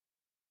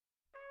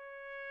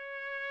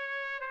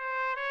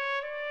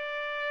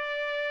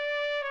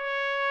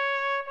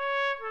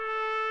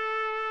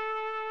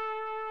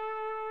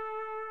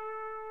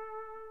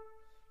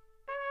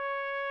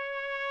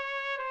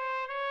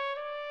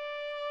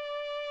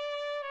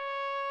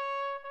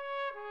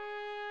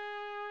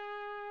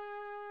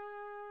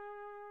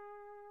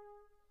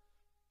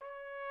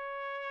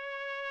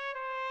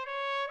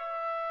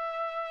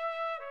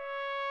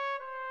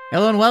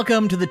Hello and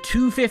welcome to the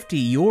 250,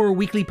 your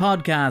weekly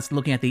podcast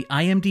looking at the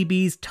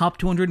IMDb's top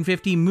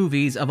 250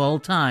 movies of all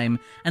time,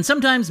 and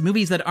sometimes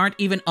movies that aren't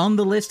even on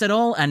the list at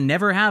all and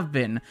never have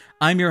been.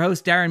 I'm your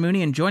host, Darren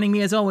Mooney, and joining me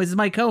as always is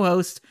my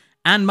co-host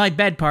and my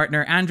bed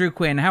partner, Andrew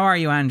Quinn. How are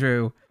you,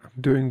 Andrew? I'm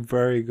doing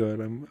very good.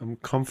 I'm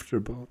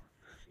comfortable.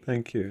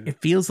 Thank you. It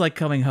feels like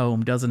coming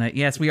home, doesn't it?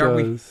 Yes, we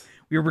are.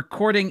 We're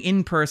recording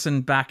in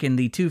person back in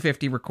the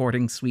 250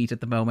 recording suite at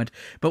the moment,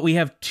 but we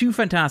have two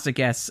fantastic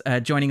guests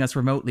joining us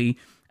remotely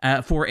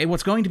for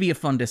what's going to be a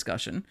fun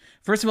discussion.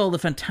 First of all, the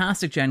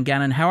fantastic Jenn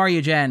Gannon. How are you,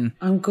 Jenn?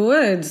 I'm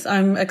good.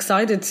 I'm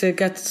excited to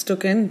get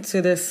stuck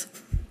into this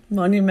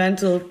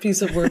monumental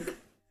piece of work.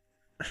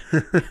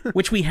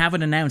 Which we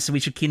haven't announced, so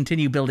we should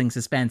continue building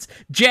suspense.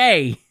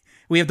 Jay!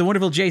 We have the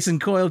wonderful Jason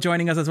Coyle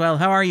joining us as well.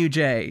 How are you,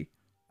 Jay?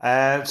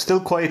 Still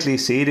quietly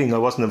seething. I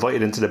wasn't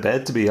invited into the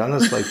bed, to be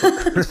honest.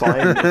 It's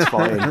fine. It's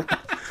fine.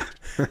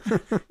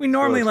 We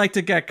normally like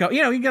to get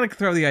you got to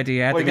throw the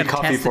idea out. They got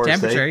to test the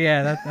temperature.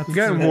 Yeah, that's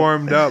getting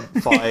warmed up.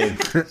 Fine.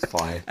 It's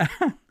fine.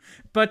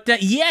 But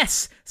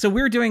yes, so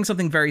we're doing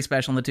something very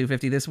special on the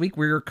 250 this week.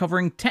 We're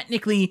covering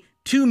technically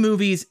two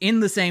movies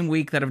in the same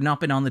week that have not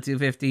been on the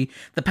 250.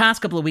 The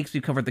past couple of weeks,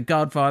 we've covered The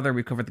Godfather.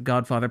 We've covered The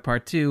Godfather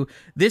Part 2.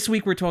 This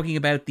week, we're talking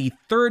about the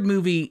third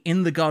movie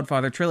in the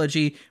Godfather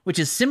trilogy, which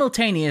is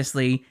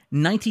simultaneously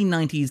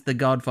 1990's The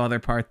Godfather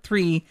Part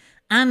 3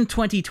 and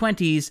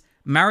 2020's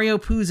Mario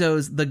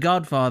Puzo's The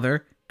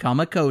Godfather,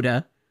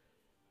 Coda,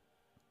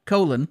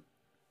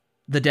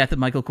 The Death of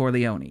Michael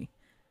Corleone.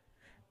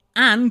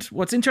 And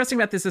what's interesting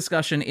about this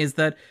discussion is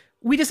that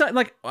we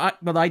decided,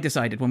 I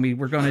decided when we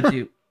were going to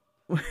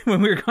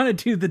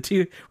do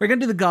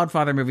the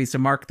Godfather movies to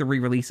mark the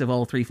re-release of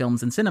all three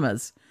films in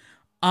cinemas.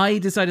 I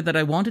decided that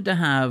I wanted to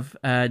have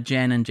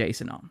Jenn and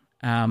Jason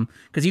on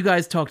because you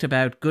guys talked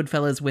about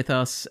Goodfellas with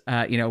us,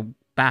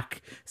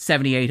 back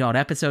 78 odd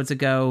episodes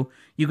ago.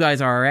 You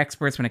guys are our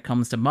experts when it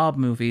comes to mob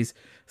movies.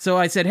 So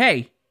I said,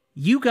 hey,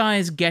 you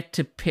guys get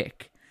to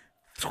pick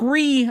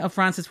three of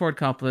Francis Ford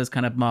Coppola's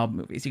kind of mob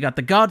movies. You got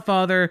The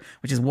Godfather,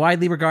 which is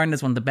widely regarded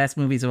as one of the best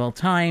movies of all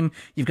time.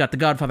 You've got The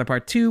Godfather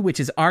Part 2, which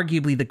is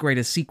arguably the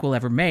greatest sequel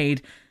ever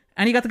made.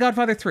 And you got The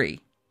Godfather 3.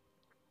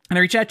 And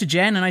I reached out to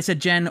Jenn and I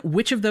said, Jenn,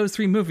 which of those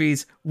three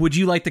movies would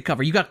you like to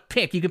cover? You got to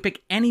pick. You can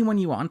pick any one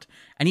you want.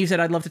 And you said,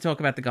 I'd love to talk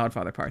about The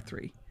Godfather Part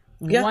 3.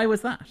 Yeah. Why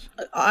was that?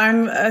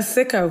 I'm a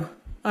sicko.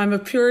 I'm a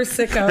pure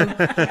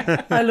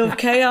sicko. I love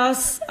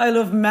chaos. I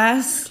love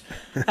mess.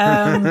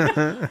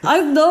 I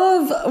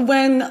love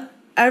when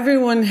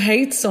everyone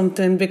hates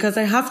something because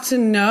I have to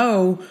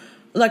know,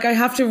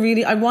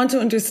 I want to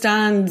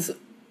understand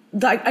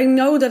that I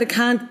know that it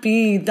can't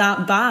be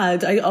that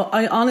bad.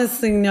 I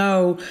honestly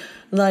know,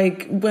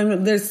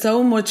 when there's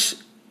so much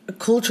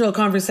cultural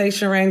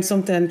conversation around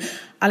something,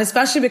 and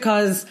especially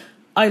because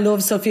I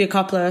love Sofia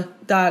Coppola,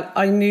 that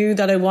I knew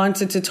that I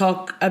wanted to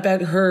talk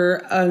about her.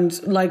 And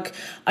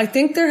I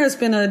think there has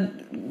been a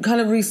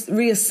kind of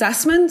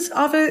reassessment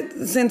of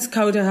it since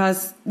Coda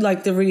has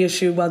the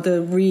reissue,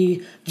 the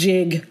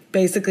rejig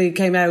basically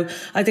came out.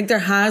 I think there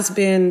has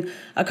been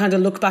a kind of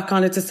look back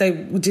on it to say,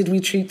 did we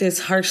treat this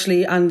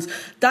harshly? And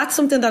that's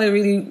something that I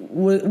really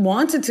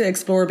wanted to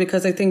explore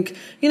because I think,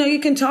 you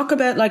can talk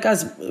about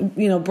as,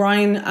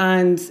 Brian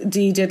and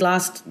Dee did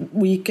last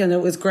week, and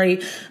it was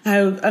great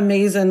how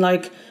amazing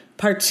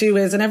Part 2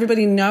 is, and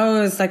everybody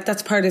knows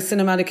that's part of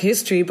cinematic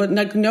history, but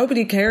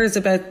nobody cares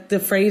about the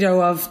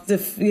Fredo of the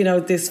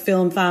this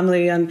film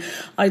family. And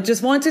I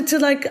just wanted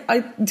to I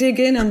dig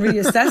in and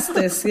reassess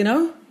this.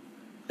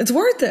 It's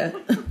worth it.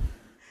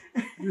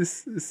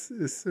 This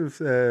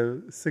is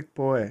a sick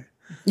boy.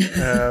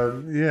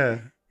 Yeah.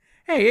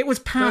 Hey, it was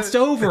passed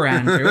over,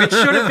 Andrew. It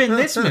should have been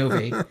this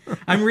movie.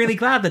 I'm really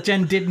glad that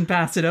Jenn didn't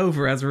pass it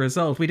over as a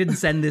result. We didn't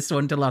send this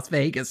one to Las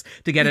Vegas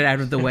to get it out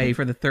of the way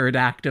for the third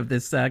act of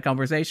this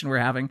conversation we're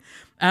having.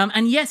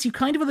 And yes, you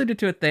kind of alluded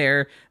to it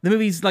there. The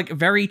movie's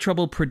very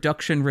troubled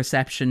production,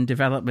 reception,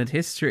 development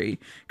history.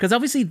 Because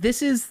obviously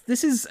this is,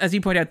 as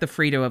you point out, the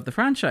Fredo of the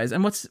franchise.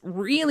 And what's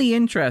really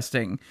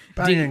interesting...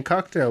 Banging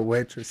cocktail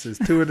waitresses,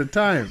 two at a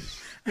time.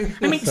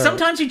 I mean,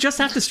 sometimes you just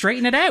have to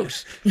straighten it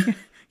out.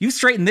 You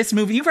straighten this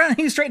movie.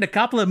 You straighten a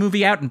Coppola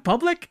movie out in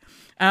public.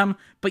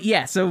 But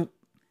yeah, so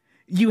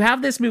you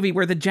have this movie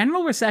where the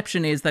general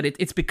reception is that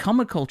it's become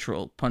a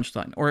cultural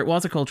punchline, or it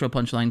was a cultural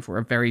punchline for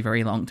a very,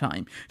 very long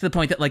time. To the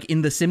point that,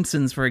 in The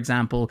Simpsons, for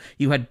example,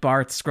 you had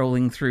Bart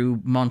scrolling through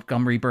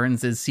Montgomery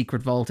Burns'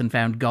 secret vault and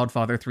found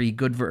Godfather 3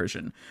 good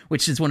version,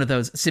 which is one of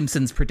those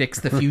Simpsons predicts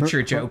the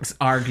future jokes,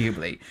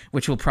 arguably,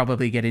 which we'll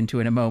probably get into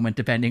in a moment,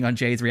 depending on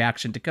Jay's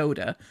reaction to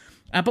Coda.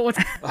 But what's...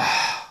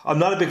 I'm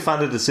not a big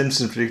fan of the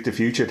Simpsons predict the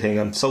future thing.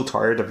 I'm so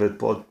tired of it.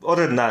 But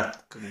other than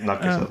that,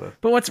 knock yourself out.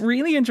 But what's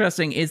really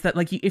interesting is that,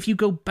 like, if you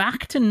go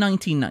back to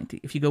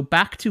 1990, if you go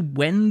back to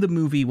when the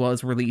movie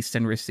was released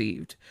and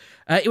received,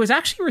 it was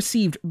actually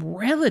received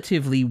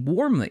relatively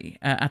warmly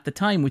at the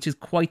time, which is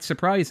quite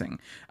surprising.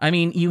 I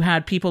mean, you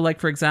had people like,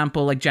 for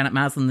example, like Janet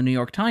Maslin in the New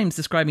York Times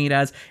describing it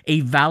as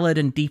a valid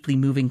and deeply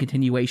moving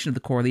continuation of the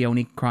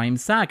Corleone crime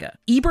saga.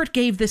 Ebert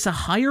gave this a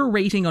higher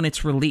rating on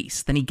its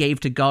release than he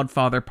gave to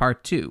Godfather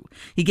Part 2.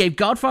 He gave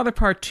Godfather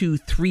Part 2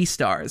 3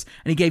 stars,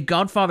 and he gave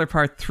Godfather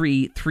Part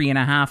 3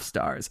 3.5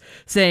 stars,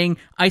 saying,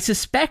 "I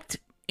suspect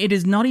it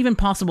is not even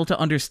possible to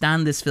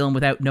understand this film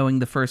without knowing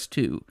the first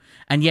two,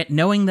 and yet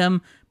knowing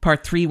them,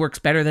 Part 3 works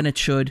better than it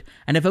should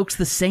and evokes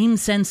the same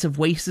sense of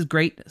wasted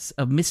greatness,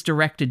 of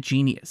misdirected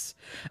genius."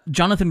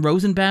 Jonathan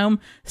Rosenbaum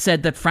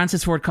said that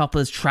Francis Ford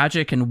Coppola's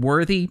tragic and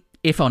worthy,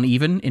 if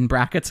uneven, in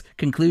brackets,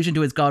 conclusion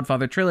to his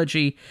Godfather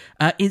trilogy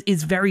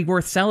is very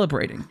worth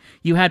celebrating.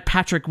 You had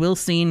Patrick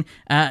Wilstein,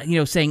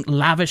 saying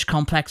lavish,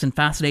 complex, and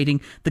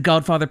fascinating. The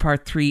Godfather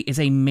Part 3 is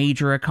a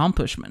major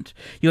accomplishment.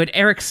 You had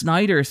Eric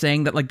Snyder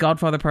saying that, like,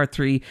 Godfather Part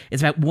 3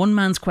 is about one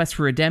man's quest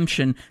for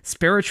redemption,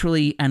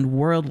 spiritually and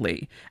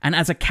worldly. And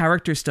as a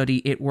character study,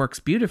 it works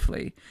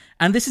beautifully.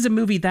 And this is a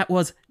movie that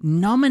was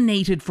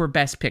nominated for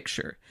Best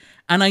Picture.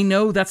 And I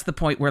know that's the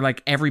point where,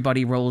 like,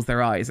 everybody rolls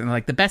their eyes and,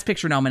 like, the Best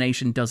Picture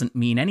nomination doesn't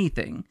mean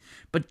anything.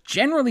 But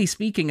generally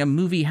speaking, a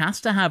movie has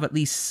to have at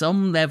least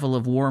some level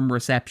of warm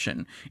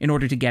reception in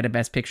order to get a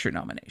Best Picture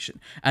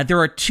nomination. There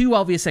are two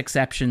obvious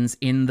exceptions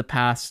in the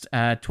past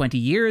 20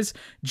 years.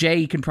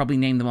 Jay can probably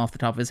name them off the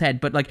top of his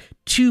head, but, like,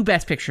 two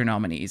Best Picture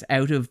nominees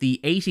out of the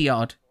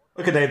 80-odd.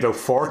 I could name about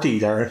 40,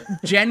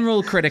 Darren.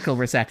 General critical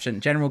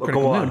reception, general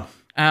critical mood.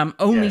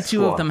 Only Yes,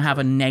 two of them have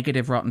a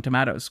negative Rotten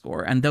Tomatoes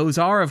score, and those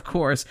are, of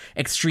course,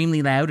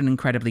 Extremely Loud and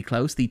Incredibly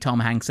Close, the Tom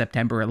Hanks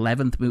September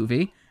 11th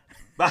movie.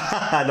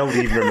 I don't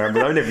even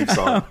remember. I never even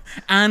saw it.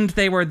 And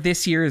they were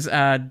this year's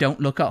Don't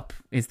Look Up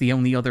is the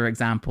only other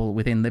example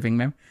within living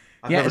memory.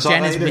 Yeah,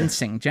 Jenn is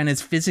wincing. Jenn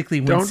is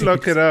physically wincing. Don't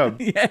look it up.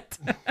 Yet.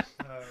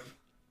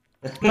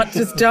 But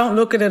just don't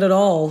look at it at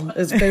all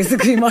is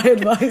basically my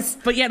advice.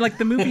 But yeah, like,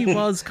 the movie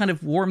was kind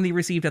of warmly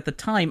received at the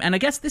time. And I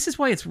guess this is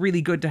why it's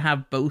really good to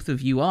have both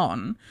of you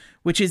on,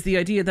 which is the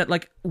idea that,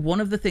 like,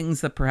 one of the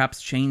things that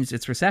perhaps changed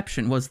its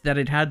reception was that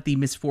it had the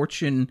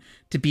misfortune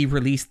to be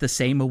released the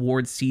same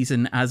awards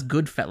season as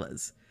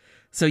Goodfellas.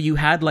 So you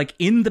had, like,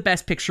 in the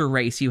Best Picture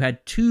race, you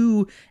had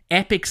two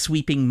epic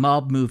sweeping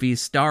mob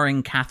movies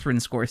starring Catherine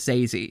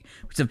Scorsese,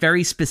 which is a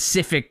very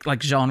specific,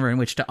 like, genre in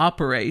which to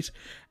operate.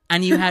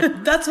 And you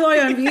had... That's why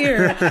I'm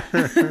here.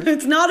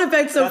 It's not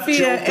about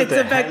Sophia, it's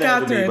about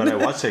Catherine. When I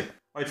watched it,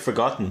 I'd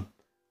forgotten.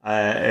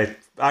 It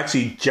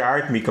actually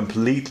jarred me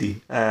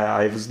completely.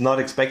 I was not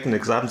expecting it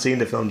because I haven't seen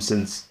the film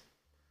since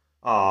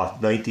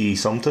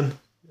 90-something.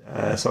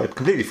 So I'd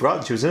completely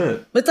forgotten she was in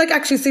it. It's like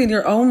actually seeing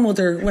your own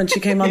mother when she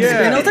came on the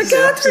screen. I was like,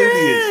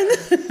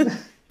 Catherine!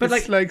 But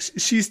like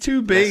she's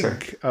too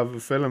big of a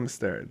film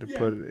star to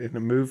put it in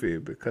a movie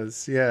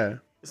because,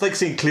 It's like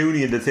seeing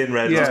Clooney in The Thin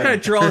Red It Line. just kind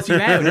of draws you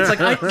out. It's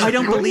like, I don't What are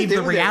you believe the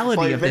doing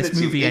reality at of 5 this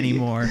minutes, movie you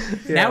anymore.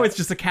 idiot? Now it's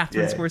just a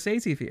Catherine Yeah.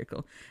 Scorsese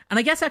vehicle. And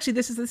I guess actually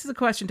this is a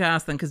question to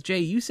ask then, because Jay,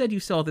 you said you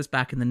saw this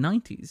back in the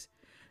 90s.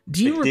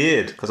 I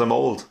did, because I'm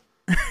old.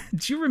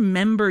 Do you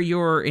remember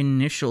your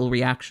initial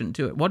reaction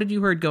to it? What did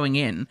you heard going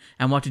in,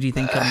 and what did you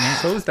think coming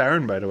out? So was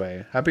Darren, by the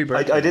way. Happy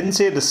birthday. I didn't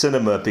see it in the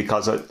cinema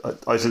because I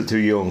was too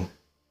young.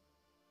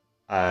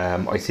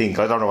 I think.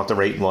 I don't know what the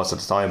rating was at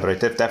the time, but I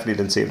definitely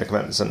didn't see it when it came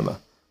out in the cinema.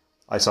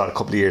 I saw it a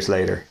couple of years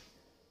later.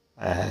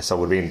 So it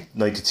would have been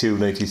 92,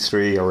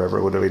 93 or whatever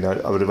it would have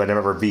been.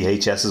 Whenever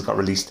VHSs got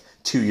released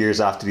 2 years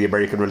after the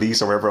American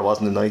release or wherever it was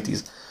in the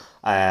 90s.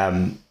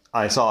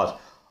 I saw it.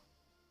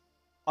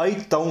 I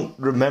don't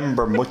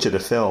remember much of the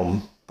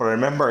film, but I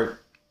remember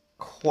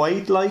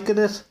quite liking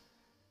it.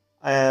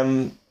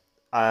 And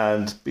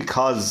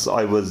because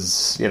I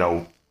was,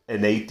 an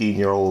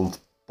 18-year-old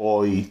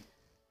boy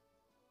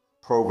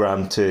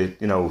programmed to,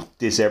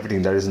 diss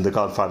everything that isn't The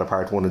Godfather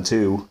Part 1 and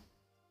 2,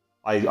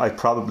 I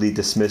probably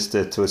dismissed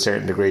it to a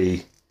certain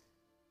degree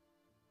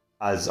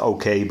as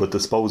okay but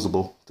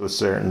disposable to a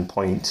certain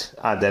point,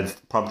 and then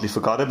promptly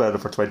forgot about it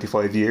for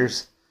 25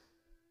 years.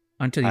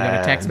 Until you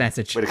got a text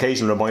message. With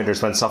occasional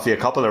reminders when Sofia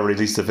Coppola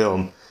released the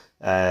film.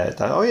 That,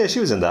 oh yeah, she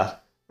was in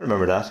that. I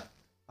remember that.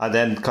 And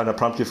then kind of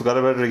promptly forgot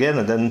about it again.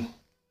 And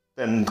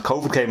then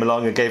COVID came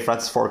along and gave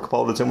Francis Ford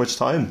Coppola too much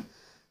time.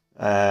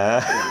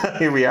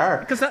 Here we are.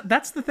 Because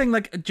that's the thing,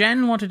 like,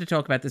 Jenn wanted to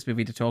talk about this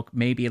movie to talk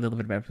maybe a little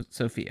bit about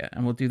Sophia,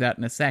 and we'll do that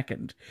in a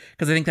second.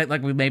 Because I think that,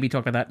 like, we'll maybe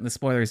talk about that in the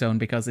spoiler zone,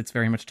 because it's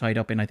very much tied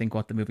up in, I think,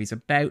 what the movie's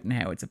about and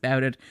how it's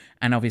about it,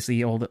 and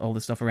obviously all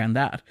the stuff around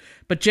that.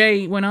 But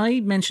Jay, when I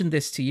mentioned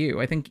this to you,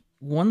 I think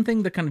one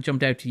thing that kind of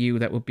jumped out to you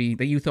that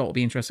you thought would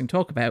be interesting to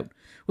talk about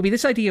would be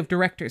this idea of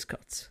director's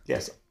cuts.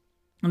 Yes.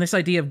 And this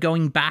idea of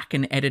going back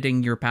and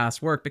editing your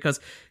past work, because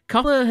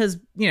Coppola has,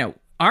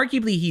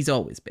 arguably he's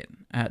always been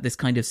this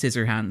kind of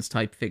scissor hands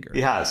type figure.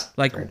 He has.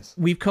 Like,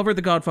 we've covered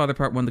The Godfather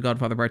Part 1, The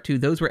Godfather Part 2.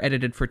 Those were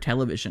edited for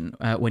television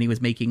when he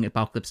was making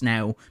Apocalypse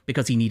Now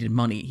because he needed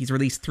money. He's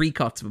released 3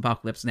 cuts of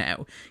Apocalypse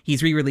Now.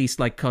 He's re-released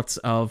like cuts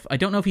of, I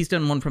don't know if he's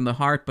done one from The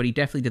Heart, but he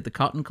definitely did The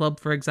Cotton Club,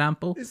 for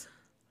example.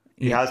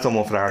 He has done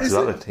one for the Heart as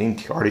well, I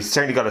think. Or he's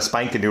certainly got a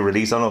spanking new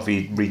release. I don't know if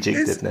he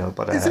rejigged it now.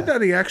 But is it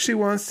that he actually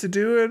wants to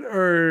do it,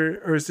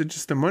 or is it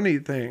just a money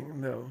thing?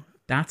 No.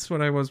 That's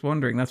what I was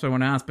wondering. That's what I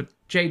want to ask. But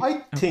Jay,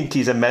 I think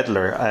he's a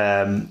meddler.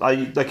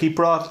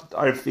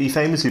 He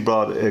famously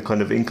brought a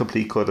kind of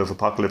incomplete cut of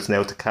Apocalypse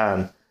Now to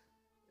Cannes,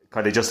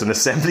 kind of just an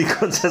assembly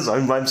cut. Says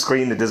I'm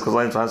screening this because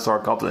I'm Francis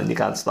Ford Coppola and you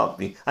can't stop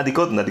me. And he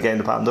couldn't at the Game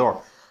of Pandora.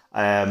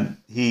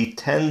 He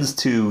tends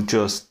to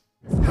just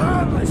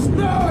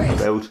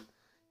about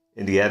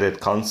in the edit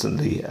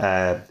constantly in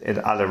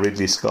a la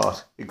Ridley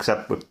Scott,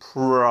 except with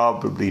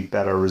probably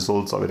better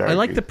results, I would argue. I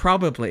like the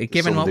probably,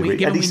 given what we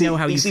know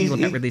how you feel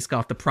about Ridley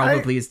Scott, the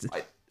probably is...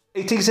 I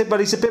think he's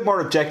a bit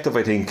more objective,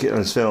 I think, in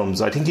his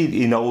films. I think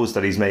he knows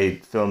that he's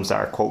made films that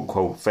are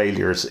quote-unquote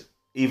failures,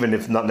 even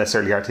if not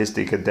necessarily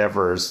artistic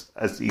endeavours,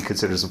 as he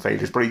considers them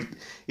failures. But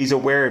he's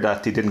aware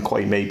that he didn't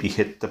quite maybe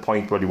hit the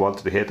point what he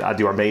wanted to hit, and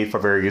they were made for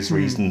various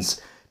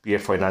reasons, be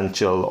it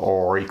financial,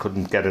 or he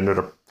couldn't get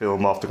another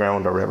film off the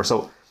ground or whatever.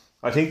 So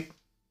I think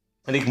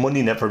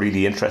money never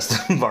really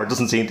interests him, or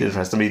doesn't seem to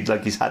interest him.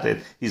 He's had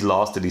it, he's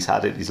lost it, he's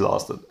had it, he's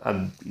lost it,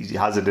 and he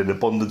has it in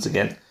abundance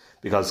again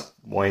because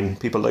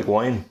people like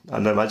wine,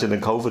 and I imagine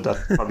in COVID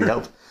that probably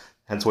helped.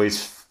 Hence why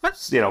he's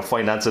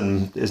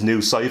financing his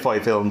new sci-fi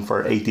film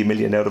for 80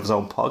 million out of his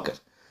own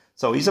pocket.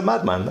 So he's a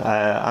madman,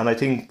 and I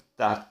think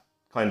that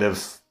kind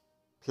of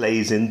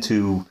plays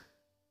into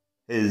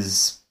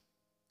his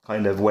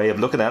kind of way of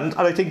looking at it.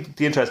 And I think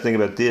the interesting thing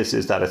about this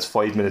is that it's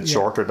 5 minutes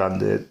shorter than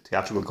the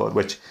theatrical cut,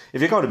 which if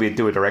you're going to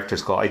do a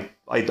director's cut,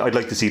 I'd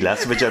like to see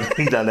less of it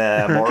generally than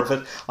more of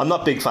it. I'm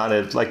not a big fan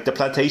of like the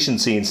plantation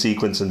scene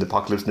sequence in the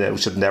Apocalypse Now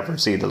should never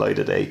have seen the light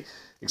of day,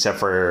 except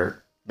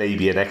for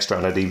maybe an extra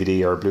on a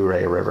DVD or a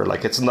Blu-ray or whatever.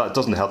 Like it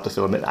doesn't help the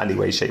film in any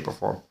way, shape or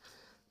form.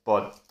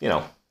 But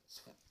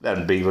let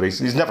him be, but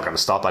he's never going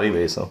to stop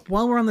anyway. So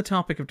while we're on the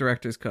topic of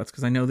director's cuts,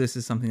 because I know this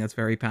is something that's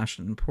very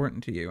passionate and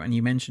important to you, and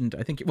you mentioned,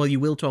 I think, you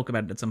will talk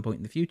about it at some point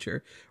in the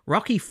future,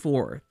 Rocky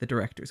IV, the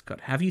director's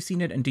cut. Have you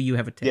seen it, and do you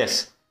have a take?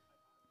 Yes,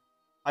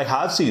 I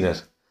have seen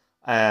it.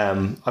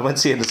 I went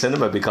to see it in the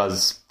cinema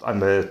because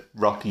I'm a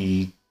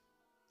Rocky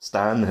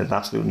stan, an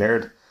absolute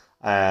nerd.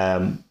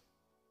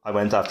 I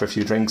went after a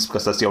few drinks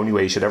because that's the only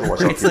way you should ever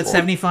watch Rocky. It's like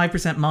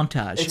 75%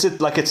 montage.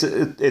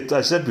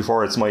 I said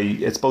before,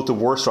 it's both the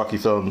worst Rocky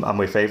film and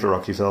my favourite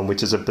Rocky film,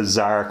 which is a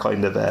bizarre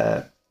kind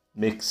of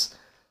mix.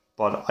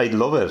 But I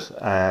love it.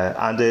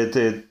 And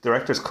the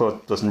director's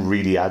cut doesn't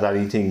really add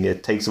anything.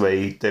 It takes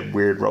away the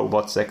weird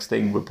robot sex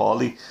thing with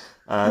Paulie.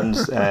 And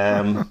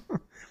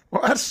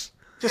what?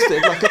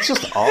 It's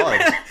just odd.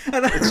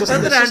 It's just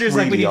Andrew's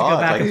really like, we need to go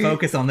back and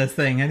focus on this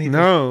thing.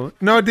 No,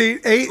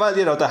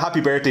 the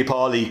Happy Birthday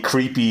Paulie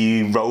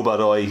creepy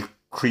robot eye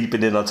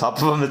creeping in on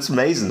top of him. It's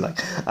amazing.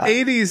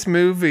 80s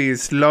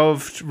movies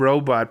loved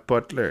robot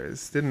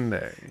butlers, didn't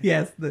they?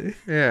 Yes, they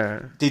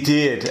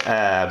did. The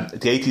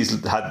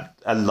 80s had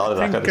a lot of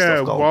that kind of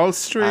stuff going. Wall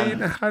Street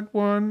had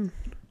one.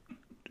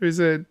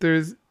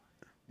 There's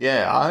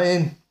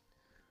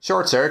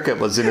Short Circuit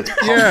was in its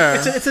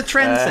it's a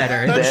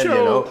trendsetter.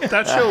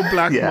 That show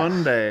Black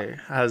Monday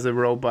has a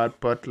robot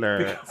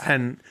butler,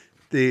 and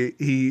the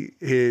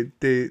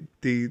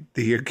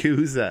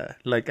Yakuza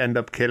end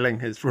up killing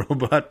his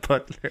robot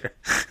butler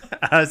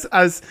as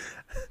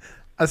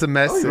a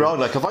message. Oh, you're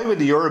wrong. If I win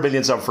the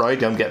Euromillions on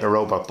Friday, I'm getting a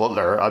robot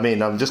butler. I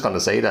mean, I'm just going to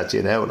say that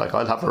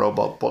I'll have a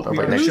robot butler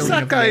by next week. Who's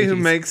that guy who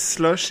makes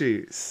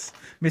slushies?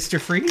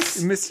 Mr.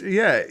 Freeze?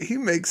 He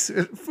makes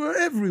it for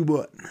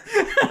everyone.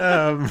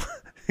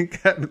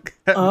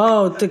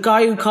 The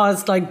guy who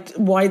caused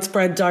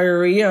widespread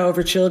diarrhea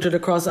over children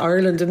across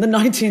Ireland in the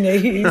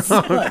 1980s.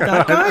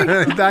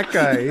 That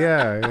guy,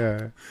 yeah.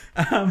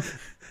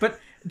 But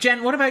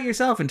Jenn, what about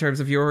yourself in terms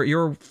of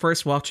your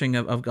first watching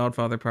of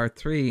Godfather Part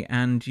 3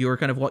 and your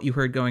kind of what you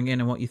heard going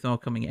in and what you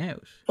thought coming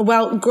out?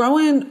 Well,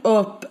 growing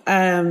up,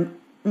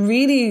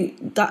 really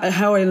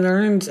how I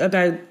learned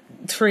about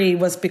 3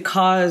 was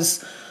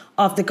because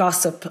of the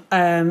gossip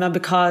and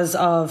because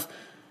of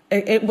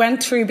it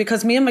went through,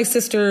 because me and my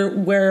sister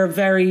were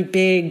very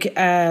big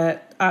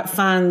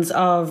fans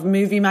of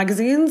movie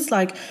magazines.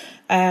 When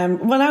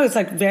I was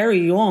very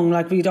young,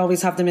 we'd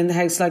always have them in the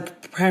house,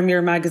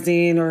 Premiere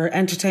Magazine or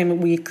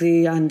Entertainment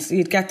Weekly, and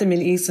you'd get them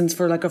in Easton's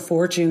for a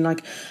fortune,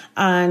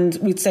 and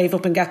we'd save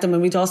up and get them,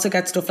 and we'd also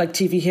get stuff like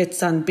TV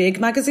Hits and Big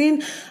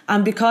Magazine.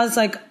 And because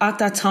at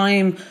that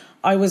time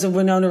I was a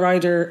Winona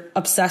Ryder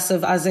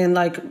obsessive, as in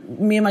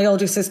me and my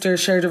older sister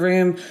shared a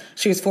room.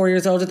 She was 4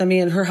 years older than me,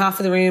 and her half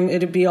of the room,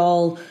 it'd be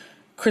all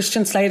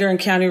Christian Slater and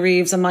Keanu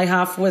Reeves, and my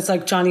half was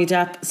Johnny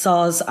Depp,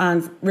 Saws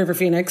and River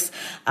Phoenix.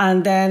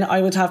 And then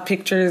I would have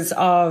pictures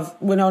of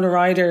Winona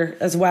Ryder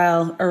as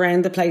well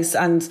around the place.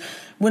 And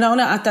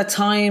Winona at that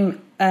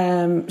time,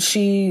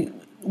 she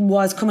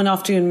was coming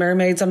off doing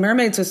Mermaids, and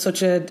Mermaids was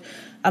such a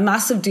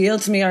massive deal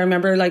to me. I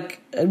remember like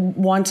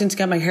wanting to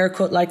get my hair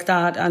cut like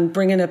that and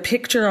bringing a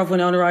picture of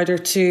Winona Ryder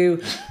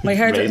to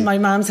my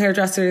mom's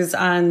hairdressers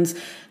and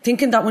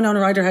thinking that Winona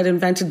Ryder had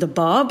invented the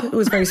bob. It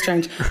was very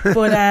strange.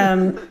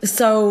 But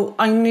so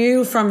I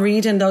knew from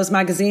reading those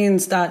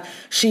magazines that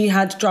she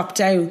had dropped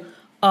out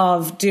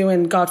of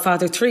doing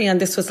Godfather 3, and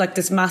this was like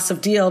this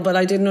massive deal, but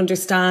I didn't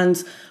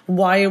understand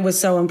why it was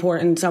so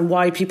important and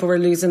why people were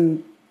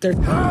losing their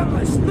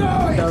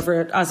over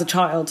it as a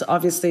child,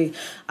 obviously.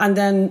 And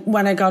then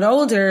when I got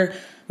older,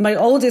 my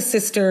oldest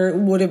sister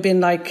would have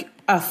been like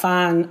a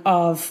fan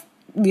of,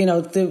 you know,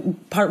 the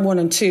part 1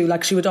 and 2.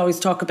 Like she would always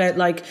talk about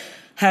like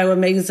how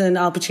amazing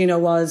Al Pacino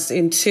was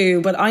in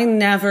 2, but I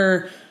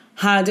never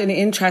had an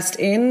interest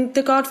in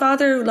The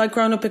Godfather like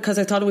growing up because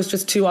I thought it was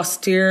just too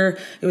austere.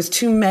 It was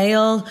too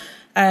male.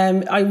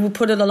 I would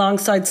put it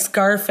alongside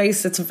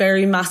Scarface. It's a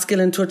very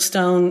masculine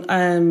touchstone.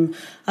 And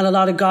a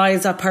lot of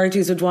guys at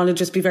parties would want to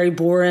just be very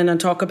boring and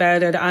talk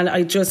about it. And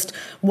I just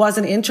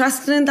wasn't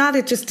interested in that.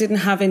 It just didn't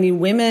have any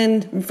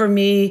women for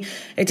me.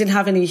 It didn't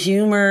have any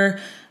humor.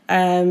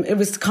 It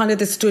was kind of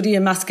the study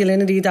of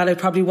masculinity that I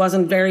probably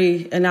wasn't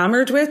very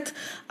enamored with.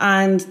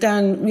 And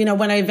then, you know,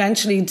 when I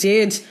eventually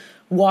did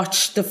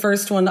watch the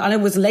first one, and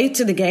it was late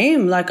to the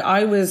game. Like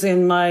I was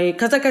in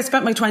because like I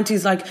spent my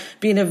 20s like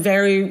being a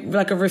very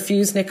like a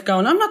refusenik,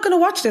 going, I'm not going to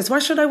watch this. Why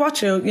should I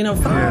watch it? You know,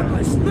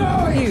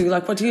 you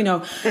like, what do you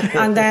know?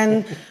 And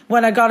then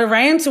when I got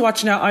around to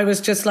watching it, I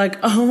was just like,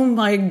 oh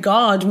my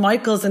God,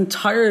 Michael's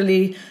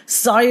entirely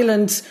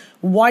silent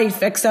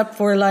wife, except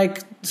for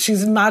like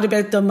she's mad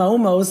about the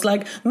momos.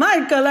 Like,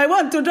 Michael, I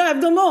want to drive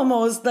the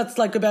momos. That's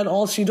like about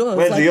all she does.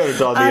 Where's like, the other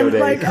dog the other day?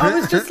 Like, I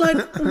was just like,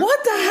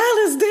 what the hell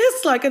is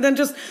this? Like, and then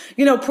just,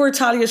 you know, poor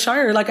Talia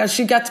Shire, like as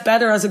she gets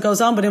better as it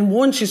goes on, but in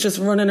 1, she's just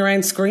running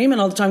around screaming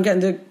all the time,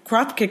 getting the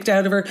crap kicked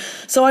out of her.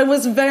 So I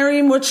was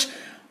very much,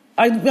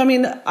 I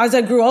mean, as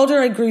I grew older,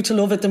 I grew to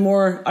love it the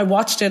more I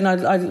watched it, and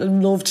I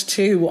loved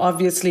 2,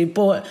 obviously.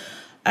 But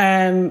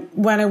when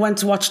I went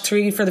to watch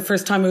 3 for the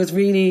first time, it was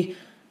really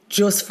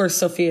just for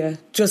Sophia,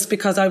 just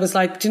because I was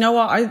like, do you know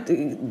what?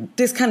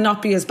 This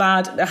cannot be as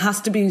bad. It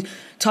has to be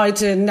tied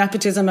to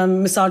nepotism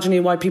and misogyny,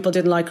 why people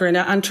didn't like her in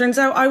it. And turns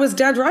out I was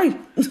dead right.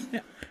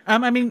 Yeah.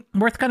 I mean,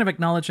 worth kind of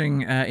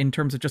acknowledging in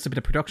terms of just a bit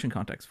of production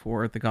context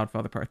for The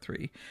Godfather Part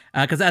 3.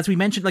 Because as we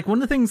mentioned, like one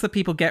of the things that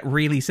people get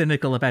really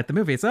cynical about the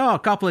movie is, oh,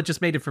 Coppola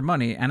just made it for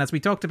money. And as we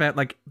talked about,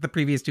 like the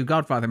previous 2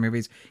 Godfather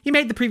movies, he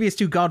made the previous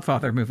 2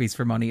 Godfather movies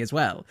for money as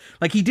well.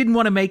 Like he didn't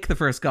want to make the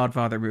first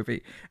Godfather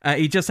movie.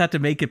 He just had to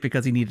make it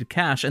because he needed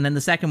cash. And then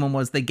the second one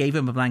was they gave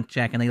him a blank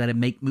check and they let him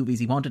make movies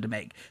he wanted to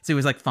make. So he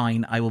was like,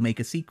 fine, I will make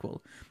a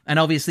sequel. And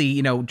obviously,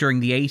 you know, during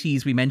the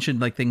 80s, we mentioned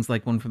like things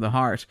like One from the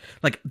Heart.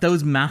 Like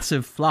those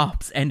massive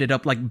flops ended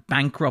up like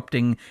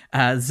bankrupting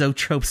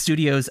Zoetrope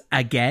Studios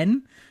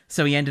again.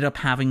 So he ended up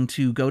having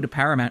to go to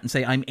Paramount and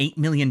say, I'm $8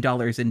 million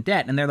in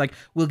debt. And they're like,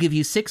 we'll give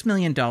you $6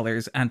 million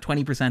and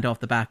 20% off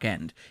the back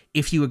end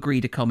if you agree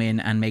to come in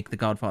and make The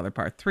Godfather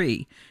Part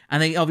 3.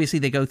 And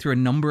they go through a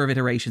number of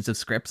iterations of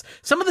scripts.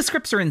 Some of the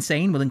scripts are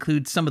insane. We'll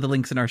include some of the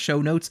links in our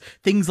show notes.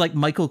 Things like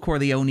Michael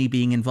Corleone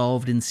being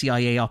involved in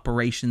CIA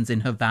operations in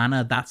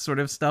Havana, that sort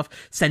of stuff.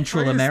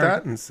 Central America.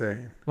 Why is that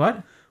insane?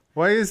 What?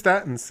 Why is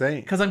that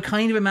insane? Because I'm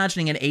kind of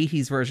imagining an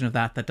 80s version of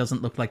that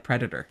doesn't look like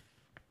Predator.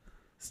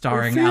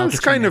 Starring Al Pacino. It feels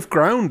kind of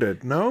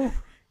grounded, no?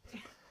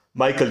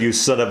 Michael, you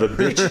son of a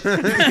bitch.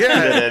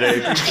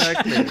 Yeah,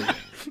 exactly.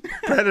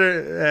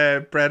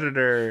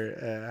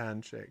 Predator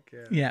handshake.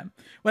 Yeah.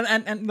 Well,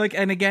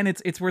 and again,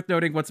 it's worth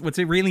noting what's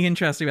really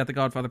interesting about The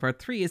Godfather Part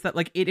 3 is that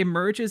like it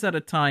emerges at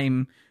a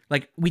time.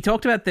 Like, we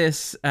talked about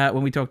this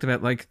when we talked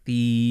about, like,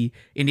 the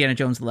Indiana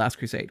Jones The Last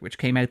Crusade, which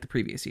came out the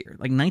previous year.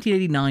 Like,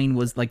 1989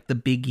 was, like, the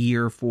big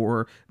year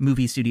for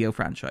movie studio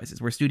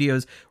franchises, where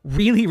studios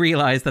really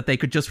realized that they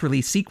could just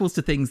release sequels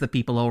to things that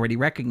people already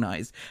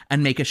recognized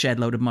and make a shed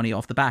load of money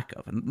off the back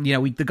of. And, you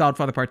know, The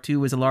Godfather Part 2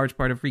 was a large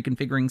part of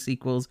reconfiguring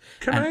sequels.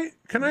 Can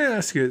I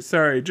ask you,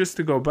 sorry, just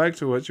to go back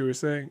to what you were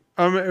saying,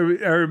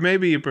 or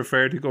maybe you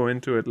prefer to go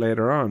into it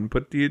later on,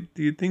 but do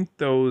you think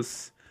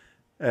those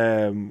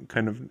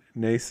kind of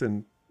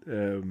nascent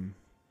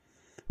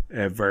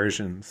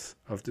versions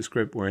of the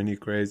script were any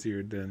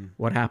crazier than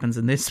what happens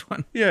in this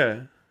one?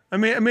 Yeah, I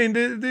mean,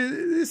 it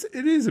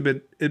is a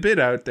bit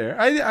out there.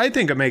 I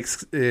think it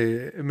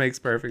makes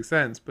perfect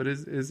sense, but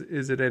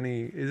is it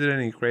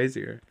any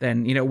crazier?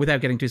 Then, you know,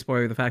 without getting too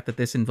spoiler, the fact that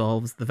this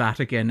involves the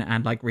Vatican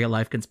and like real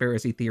life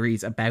conspiracy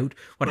theories about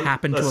what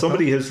happened to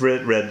somebody who's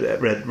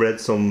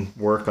read some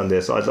work on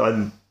this.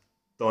 I'm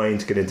dying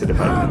to get into the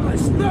Vatican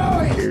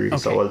theory, okay.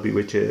 So I'll be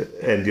with you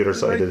on the other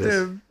side of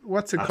this.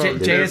 What's it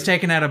called? Jay has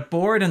taken out a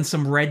board and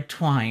some red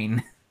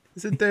twine.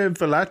 Is it the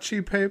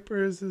Valachi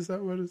papers? Is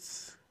that what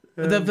it's?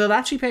 The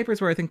Valachi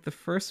papers were, I think, the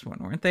first one,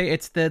 weren't they?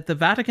 It's the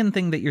Vatican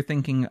thing that you're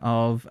thinking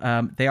of.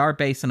 They are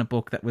based on a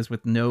book that was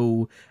with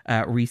no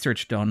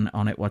research done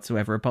on it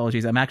whatsoever.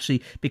 Apologies. I'm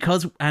actually,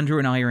 because Andrew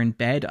and I are in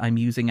bed, I'm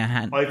using a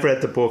hand. I've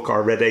read the book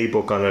or read a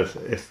book on it,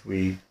 if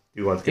we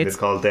do want to give it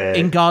called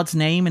In God's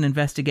Name, an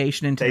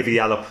investigation into David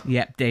Yallop.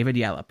 Yeah, David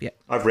Yallop. Yeah,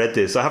 I've read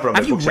this. I have it on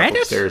my bookshelf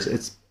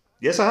upstairs.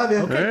 Yes, I have.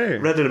 Yeah, Okay.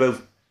 Read it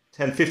about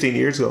 10, 15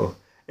 years ago.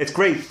 It's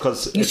great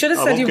because You should have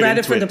said you read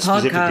it for the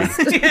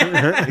podcast.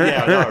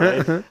 Yeah, I know,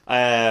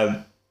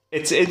 right?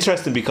 It's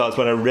interesting because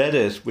when I read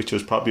it, which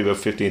was probably about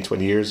 15,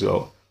 20 years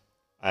ago,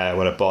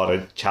 when I bought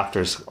it,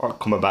 chapters are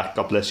coming back,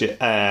 God bless you,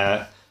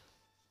 I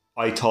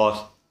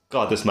thought,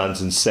 God, this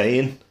man's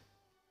insane.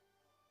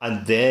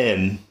 And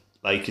then,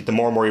 like, the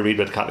more and more you read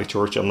about the Catholic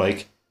Church, I'm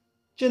like,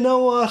 do you know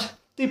what?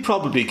 They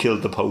probably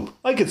killed the Pope.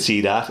 I could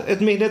see that. I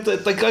mean,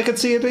 I could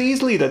see it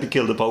easily that they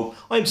killed the Pope.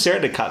 I'm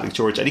certain the Catholic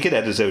Church, and you can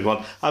edit this out if you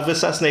want, have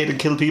assassinated and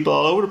killed people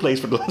all over the place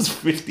for the last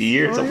 50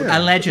 years.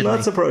 Allegedly.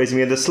 Not surprising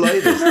me in the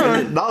slightest.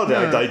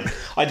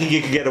 I think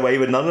you could get away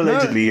with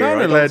non-allegedly here.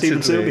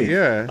 Non-allegedly,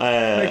 yeah.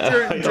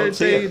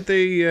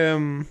 They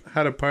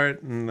had a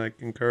part in like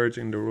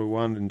encouraging the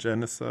Rwandan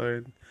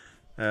genocide.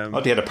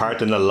 They had a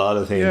part in a lot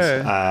of things.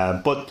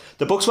 Yeah. But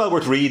the book's well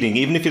worth reading,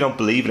 even if you don't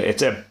believe in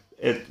it.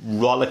 It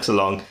rollicks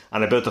along,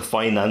 and about the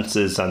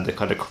finances and the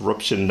kind of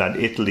corruption that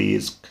Italy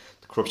is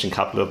the corruption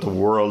capital of the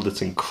world.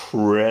 It's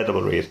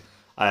incredible read.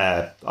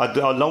 I'll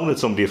loan it to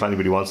somebody if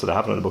anybody wants it. I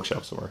have it on the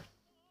bookshelf somewhere.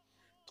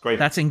 It's great.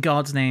 That's In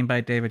God's Name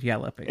by David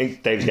Yallop.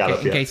 David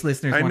Yallop, in case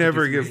listeners I want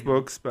never to give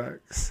books back.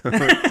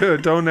 So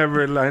don't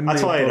ever lend me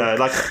That's why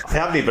I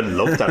haven't even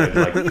looked at it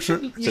like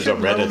since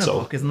I've read it. So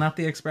book, isn't that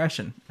the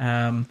expression?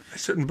 I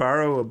shouldn't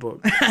borrow a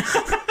book.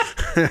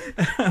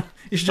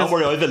 Don't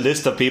worry, I have a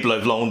list of people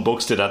I've loaned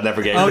books to that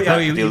never gave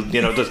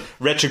the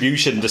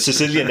retribution, the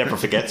Sicilian never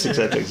forgets,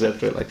 etc.,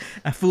 etc. Like,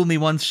 fool me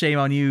once, shame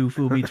on you.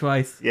 Fool me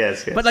twice.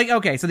 yes. But like,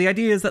 okay, so the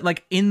idea is that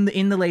like in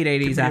the late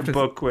 80s, after a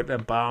book with a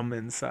bomb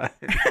inside.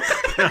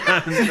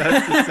 That's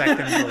the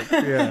second book.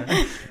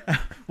 Yeah.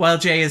 While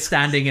Jay is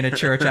standing in a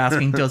church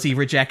asking, "Does he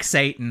reject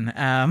Satan?"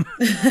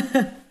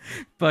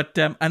 But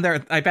and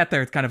I bet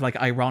they're kind of like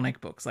ironic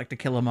books, like To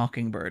Kill a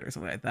Mockingbird or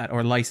something like that,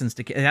 or License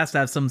to Kill. It has to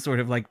have some sort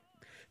of like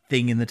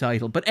thing in the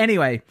title. But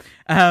anyway,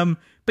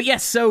 but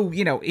yes, so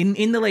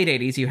in the late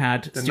 80s you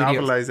had the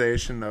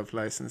novelization of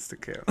License to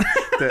Kill.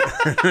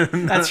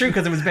 That's true,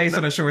 because it was based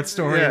on a short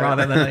story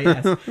rather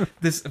than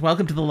this.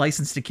 Welcome to the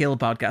License to Kill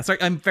podcast. Sorry,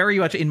 I'm very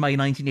much in my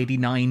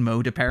 1989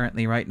 mode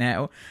apparently right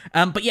now.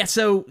 But yeah,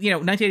 so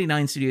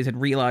 1989 studios had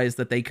realized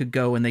that they could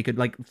go and they could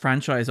like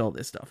franchise all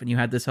this stuff, and you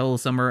had this whole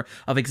summer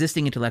of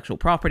existing intellectual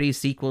properties,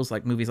 sequels,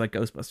 like movies like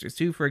Ghostbusters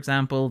 2, for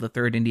example, the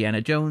third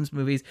Indiana Jones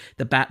movies,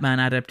 the Batman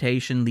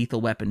adaptation, Lethal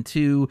Weapon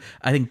 2.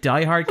 I think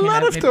Die Hard came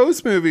out. A lot of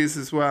those movies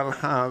as well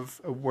have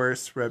a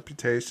worse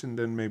reputation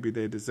than maybe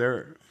they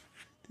deserve.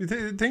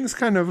 Things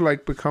kind of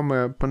like become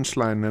a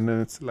punchline, and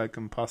then it's like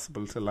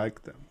impossible to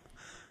like them.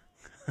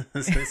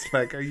 It's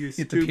like, are you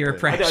stupid? The peer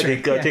pressure. I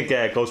think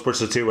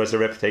Ghostbusters 2 has the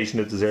reputation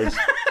it deserves.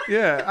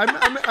 Yeah,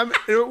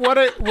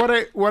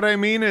 what I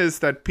mean is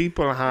that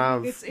people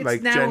have it's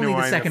like now genuine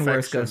only the second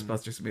worst affection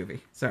Ghostbusters movie.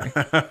 Sorry.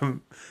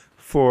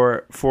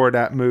 for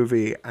that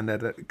movie, and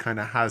that it kind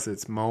of has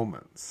its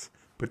moments,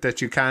 but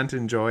that you can't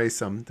enjoy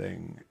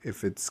something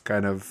if it's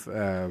kind of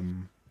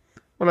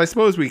well, I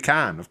suppose we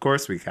can. Of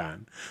course we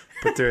can.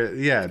 But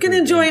you can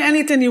enjoy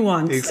anything you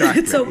want.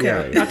 Exactly. It's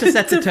okay. Yeah. Not to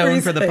set the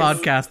tone for the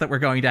podcast that we're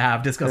going to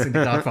have discussing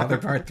The Godfather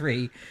Part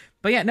 3.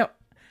 But yeah, no.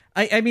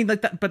 I mean,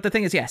 like that. But the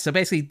thing is, so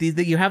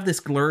basically, you have this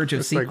sglurge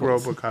of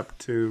sequels. Like RoboCop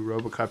 2,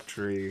 RoboCop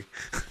 3.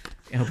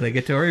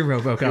 Obligatory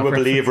RoboCop. You would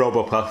believe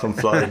RoboCop from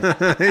flying.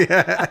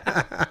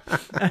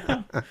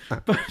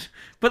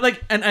 But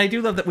like, and I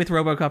do love that with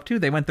RoboCop 2,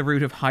 they went the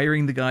route of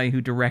hiring the guy who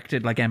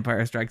directed like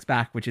Empire Strikes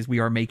Back, which is, we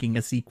are making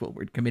a sequel.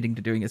 We're committing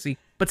to doing a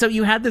sequel. But so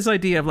you had this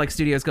idea of like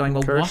studios going,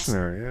 well, what's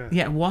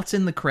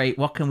in the crate?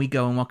 What can we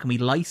go and what can we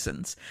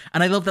license?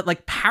 And I love that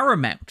like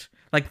Paramount,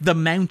 like The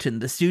Mountain,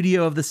 the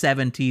studio of the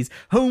 70s,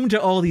 home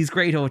to all these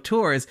great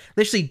auteurs,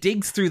 literally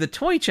digs through the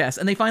toy chest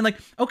and they find like,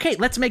 okay,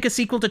 let's make a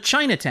sequel to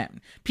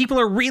Chinatown. People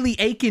are really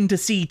aching to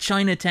see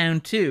Chinatown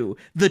 2,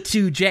 The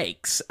Two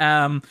Jakes.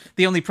 The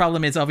only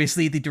problem is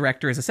obviously the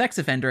director is a sex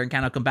offender and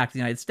cannot come back to the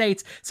United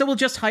States, so we'll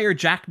just hire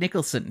Jack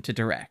Nicholson to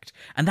direct.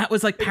 And that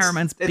was like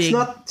Paramount's big... It's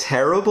not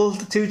terrible,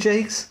 The Two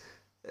Jakes.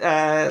 They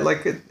had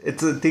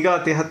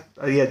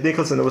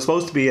Nicholson. It was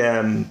supposed to be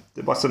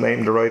what's the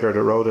name, the writer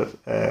that wrote it,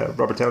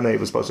 Robert Downey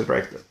was supposed to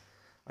direct it,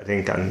 I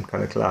think, and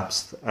kind of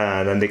collapsed,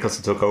 and then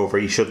Nicholson took over.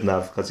 He shouldn't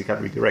have, because he can't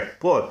really direct,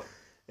 but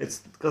it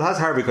has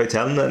Harvey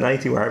Keitel in it, and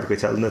anything with Harvey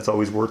Keitel in it's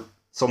always worth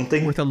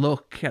something, worth a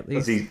look at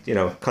least,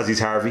 because he's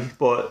Harvey.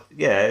 But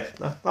yeah,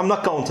 I'm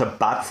not going to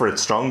bat for it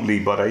strongly,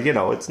 but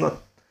it's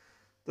not,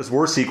 there's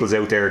worse sequels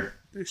out there.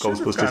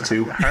 Ghostbusters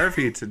 2,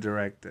 Harvey to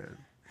direct it.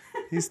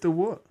 He's the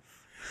wolf.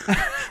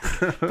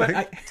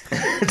 But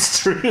It's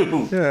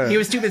true. Yeah. he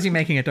was too busy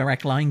making a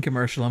Direct Line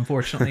commercial,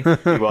 unfortunately.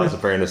 He was, in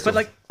fairness. But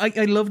like,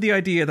 I love the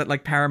idea that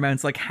like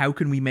Paramount's like, how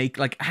can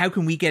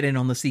we get in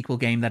on the sequel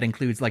game that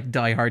includes like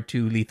Die Hard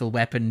 2, Lethal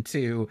Weapon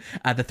 2,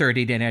 the third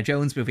Indiana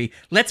Jones movie?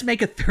 Let's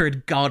make a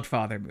third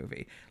Godfather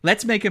movie.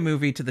 Let's make a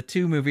movie to the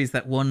two movies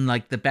that won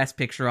like the Best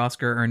Picture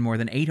Oscar, earned more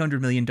than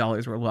 $800 million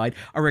worldwide,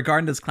 are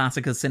regarded as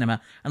classic of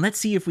cinema, and let's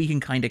see if we can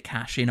kind of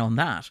cash in on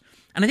that.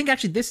 And I think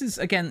actually this is,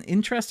 again,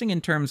 interesting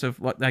in terms of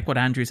what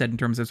Andrew said in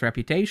terms of its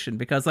reputation,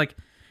 because like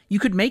you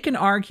could make an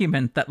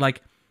argument that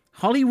like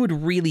Hollywood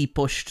really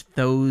pushed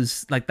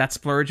those, like that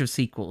splurge of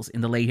sequels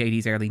in the late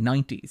 80s, early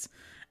 90s,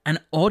 and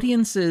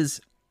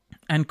audiences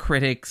and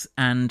critics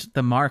and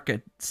the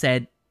market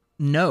said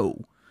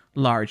no,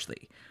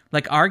 largely.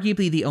 Like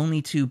arguably the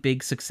only two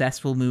big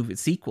successful movie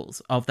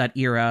sequels of that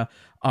era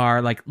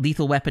are like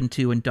Lethal Weapon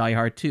 2 and Die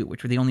Hard 2,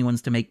 which were the only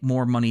ones to make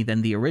more money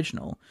than the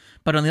original.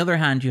 But on the other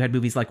hand, you had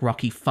movies like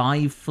Rocky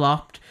 5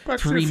 flopped. Back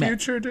to the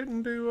Future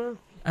didn't do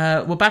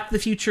well. Well, Back to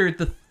the Future,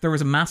 there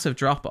was a massive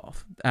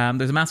drop-off.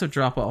 There's a massive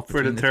drop-off.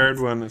 For the third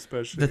one,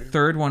 especially. The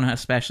third one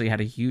especially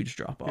had a huge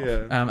drop-off.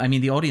 Yeah. I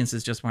mean, the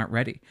audiences just weren't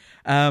ready.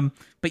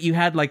 But you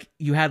had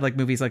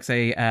movies like,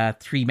 say,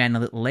 Three Men and a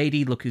Little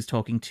Lady, Look Who's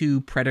Talking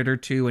 2, Predator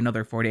 2,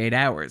 Another 48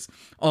 Hours.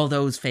 All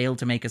those failed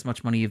to make as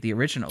much money as the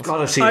originals.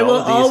 I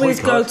will always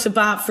go to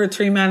bat for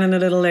Three Men and a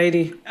Little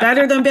Lady.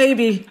 Better than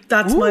Baby.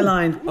 That's my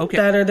line. Okay.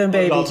 Better than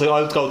Baby.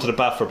 I'll go to the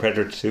bat for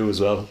Predator 2 as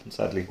well,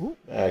 sadly.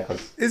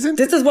 This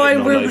is why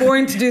we're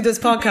born to do this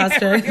podcast,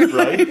 Darren.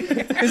 Right?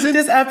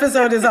 This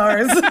episode is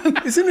ours.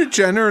 Isn't it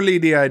generally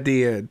the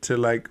idea to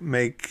like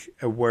make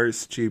a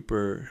worse,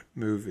 cheaper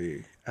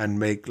movie and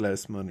make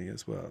less money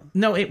as well?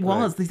 No, it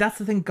was. That's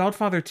the thing.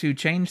 Godfather 2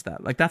 changed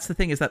that. Like, that's the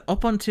thing, is that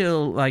up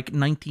until like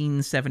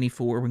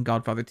 1974 when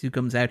Godfather 2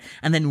 comes out,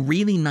 and then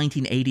really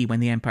 1980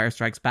 when The Empire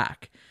Strikes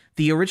Back,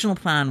 the original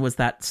plan was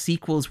that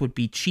sequels would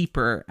be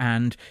cheaper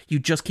and you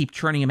just keep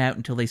churning them out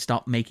until they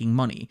stop making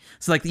money.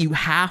 So like you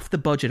half the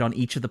budget on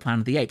each of the Planet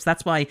of the Apes.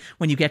 That's why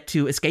when you get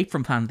to Escape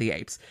from Planet of the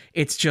Apes,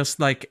 it's just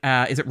like,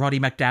 is it Roddy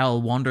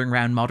McDowell wandering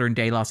around modern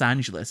day Los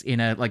Angeles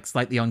in a like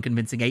slightly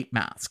unconvincing ape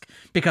mask?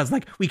 Because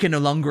like we can no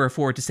longer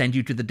afford to send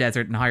you to the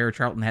desert and hire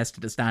Charlton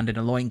Heston to stand in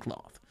a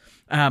loincloth.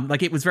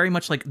 Like it was very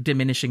much like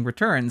diminishing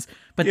returns.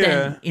 But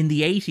then in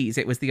the 80s,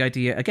 it was the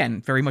idea, again,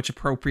 very much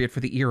appropriate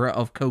for the era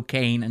of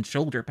cocaine and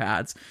shoulder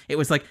pads. It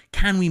was like,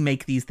 can we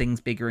make these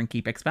things bigger and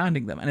keep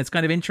expanding them? And it's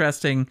kind of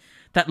interesting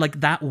that like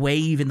that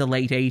wave in the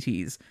late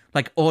 80s,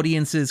 like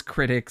audiences,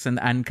 critics,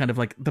 and kind of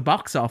like the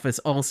box office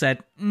all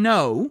said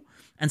no.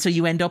 And so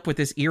you end up with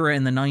this era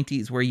in the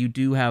 90s where you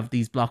do have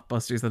these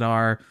blockbusters that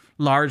are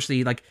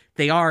largely like,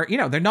 they are, you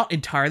know, they're not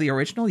entirely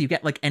original. You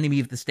get like Enemy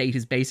of the State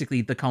is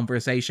basically The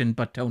Conversation,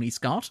 but Tony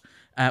Scott,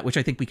 which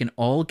I think we can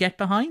all get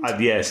behind.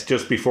 And yes,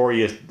 just before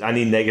you,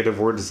 any negative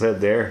words said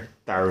there,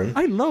 Darren.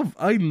 I love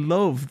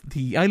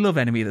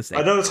Enemy of the State.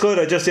 I know it's good.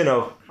 I just,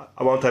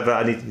 I won't have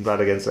anything bad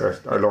against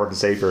our Lord and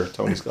Savior,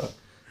 Tony Scott.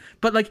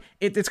 But like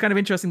it's kind of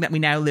interesting that we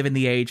now live in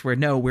the age where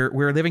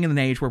we're living in an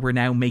age where we're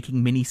now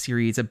making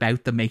miniseries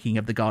about the making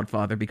of The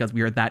Godfather because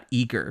we are that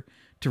eager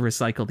to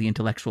recycle the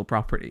intellectual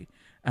property.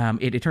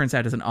 It turns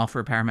out as an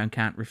offer Paramount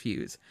can't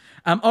refuse.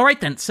 All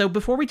right then. So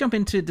before we jump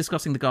into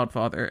discussing The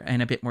Godfather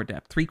in a bit more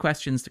depth, 3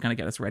 questions to kind of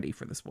get us ready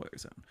for the spoiler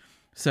zone.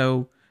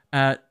 So,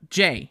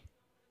 Jay,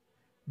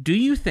 do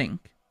you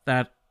think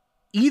that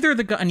either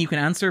and you can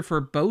answer for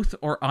both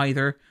or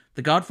either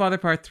The Godfather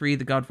Part 3,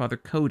 The Godfather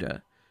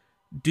Coda,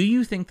 do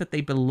you think that they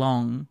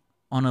belong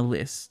on a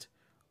list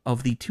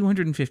of the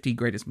 250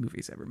 greatest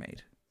movies ever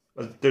made?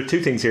 Well, there are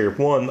 2 things here.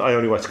 One, I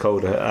only watched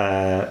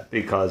Coda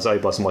because I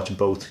wasn't watching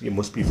both. You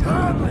must be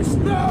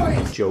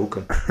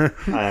joking.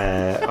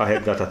 I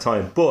hadn't got that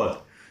time.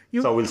 But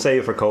so we'll say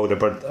it for Coda,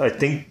 but I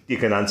think you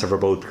can answer for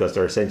both because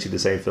they're essentially the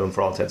same film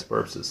for all intents and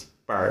purposes,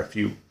 bar a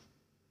few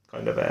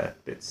kind of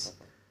bits.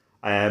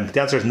 The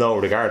answer is no,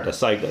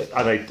 regardless. I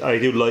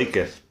do like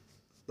it.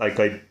 Like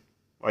I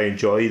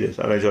enjoyed it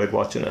and I enjoyed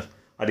watching it.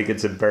 I think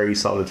it's a very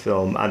solid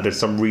film and there's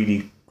some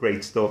really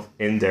great stuff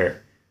in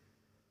there.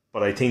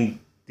 But I think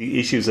the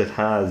issues it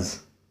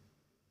has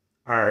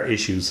are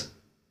issues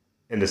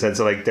in the sense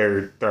of like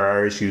there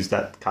are issues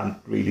that can't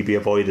really be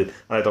avoided,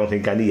 and I don't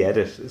think any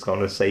edit is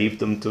going to save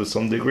them to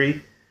some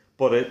degree.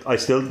 But I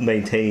still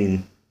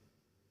maintain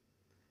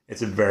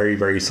it's a very,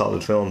 very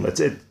solid film.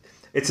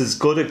 It's as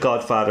good a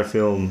Godfather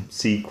film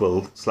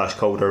sequel /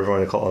 Coda, whatever you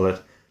want to call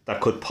it,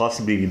 that could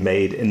possibly be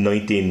made in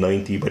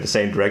 1990 by the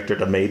same director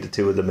that made the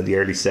two of them in the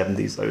early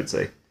 70s, I would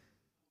say.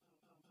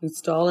 It's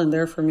stalling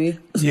there for me.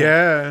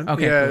 Yeah,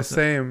 okay, yeah, cool.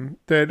 Same.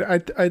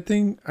 I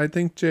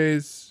think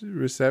Jay's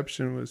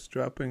reception was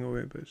dropping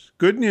away a bit.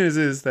 Good news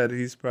is that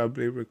he's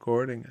probably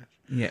recording it.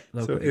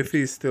 Yeah. So if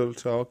he's still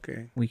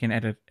talking, we can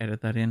edit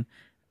that in.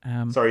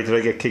 Sorry, did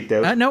I get kicked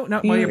out? No.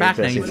 Well, you're back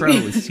now. You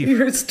froze.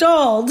 You're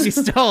stalled. You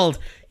stalled.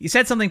 You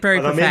said something very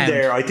profound. I'm in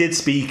there. I did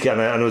speak,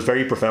 and it was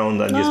very profound,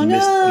 and just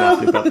missed an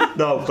absolute bad.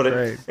 No, but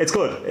it's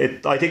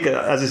good. I think,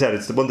 as I said,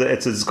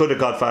 it's as good a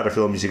Godfather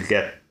film as you could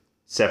get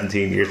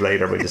 17 years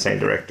later by the same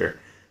director.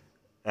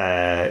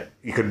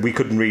 we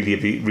couldn't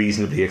really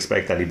reasonably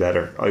expect any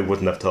better. I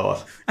wouldn't have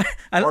thought.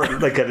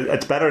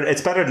 It's better.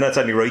 It's better than that's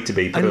any right to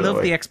be. I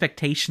love the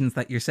expectations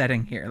that you're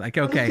setting here. Like,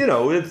 okay,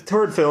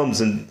 third films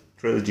and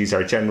trilogies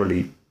are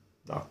generally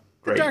not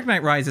great. Dark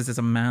Knight Rises is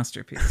a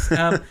masterpiece.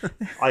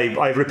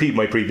 I repeat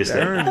my previous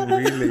statement.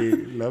 Darren really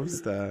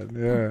loves that.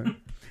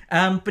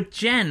 Yeah. But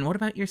Jenn, what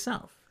about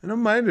yourself? I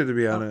don't mind it, to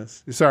be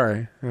honest.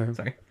 Sorry.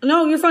 Sorry.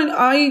 No, you're fine.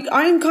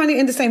 I'm kind of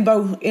in the same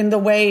boat in the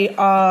way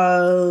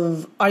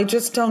of I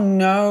just don't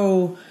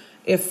know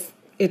if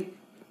it.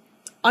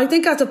 I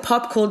think as a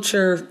pop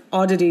culture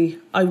oddity,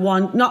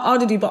 not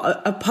oddity,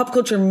 but a pop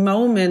culture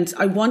moment,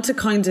 I want to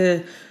kind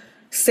of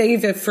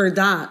save it for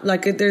that.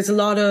 Like, there's a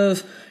lot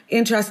of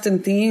interesting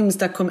themes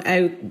that come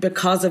out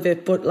because of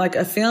it, but like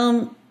a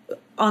film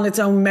on its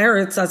own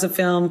merits as a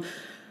film,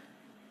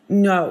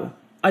 no.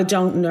 I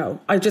don't know.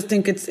 I just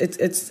think it's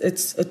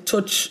a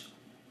touch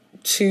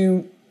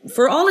too,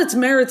 for all its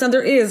merits, and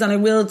there is, and I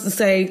will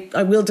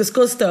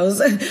discuss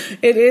those.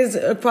 It is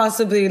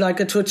possibly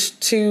like a touch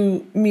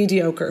too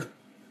mediocre,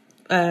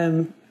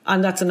 and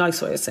that's a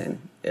nice way of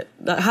saying it.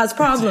 That has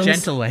problems. It's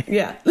a gentle way.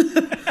 Yeah.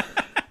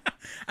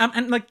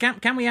 And like,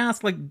 can we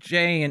ask like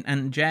Jay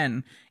and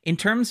Jenn, in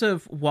terms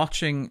of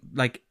watching,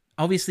 like,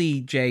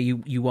 obviously, Jay,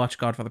 you watched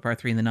Godfather Part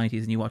 3 in the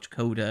 90s and you watched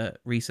Coda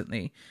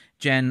recently.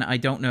 Jenn, I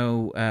don't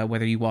know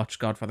whether you watched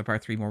Godfather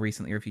Part 3 more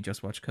recently or if you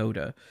just watched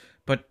Coda.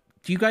 But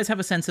do you guys have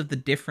a sense of the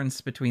difference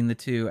between the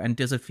two? And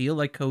does it feel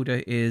like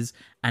Coda is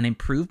an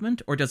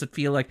improvement? Or does it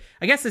feel like...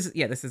 I guess this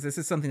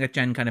is something that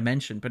Jenn kind of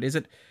mentioned. But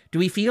do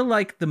we feel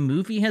like the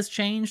movie has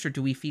changed? Or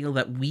do we feel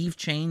that we've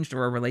changed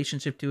or our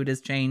relationship to it has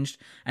changed?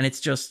 And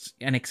it's just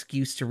an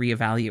excuse to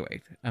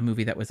reevaluate a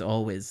movie that was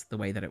always the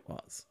way that it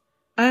was?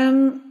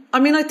 I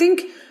mean, I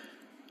think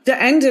the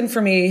ending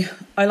for me,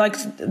 I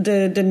liked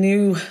the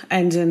new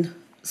ending.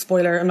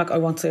 Spoiler, I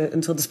want to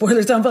until the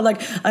spoiler's done, but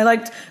like I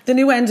liked the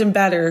new ending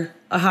better,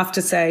 I have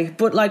to say.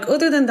 But like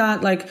other than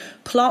that, like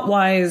plot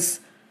wise,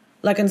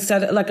 like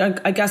instead of, like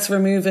I guess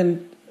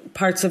removing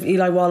parts of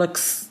Eli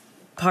Wallach's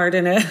part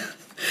in it.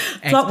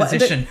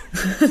 Exposition.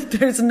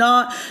 There's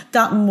not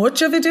that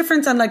much of a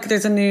difference, and like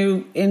there's a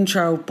new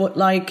intro, but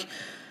like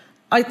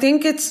I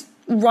think it's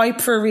ripe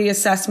for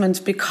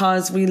reassessment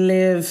because we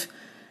live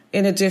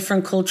in a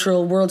different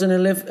cultural world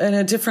and live in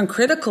a different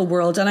critical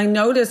world. And I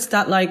noticed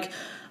that, like,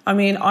 I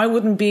mean,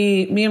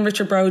 me and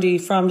Richard Brody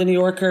from The New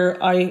Yorker,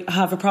 I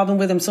have a problem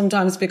with him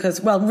sometimes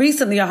because, well,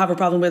 recently I have a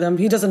problem with him.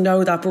 He doesn't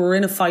know that, but we're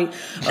in a fight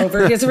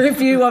over his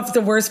review of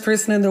The Worst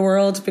Person in the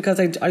World because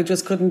I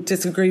just couldn't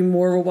disagree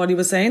more with what he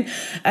was saying.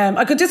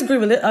 I could disagree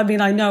with it. I mean,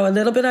 I know a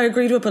little bit I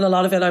agreed with, but a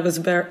lot of it I was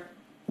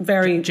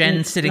very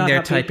Jenn sitting there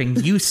happy. Typing,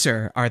 "You,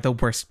 sir, are the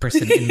worst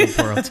person in the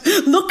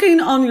world."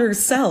 Looking on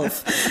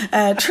yourself.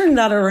 Turn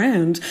that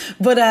around.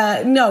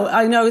 But no,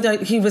 I know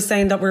that he was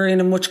saying that we're in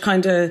a much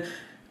kinder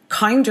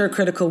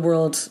critical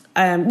world,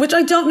 which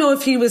I don't know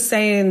if he was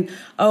saying,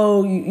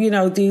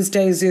 oh, these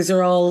days these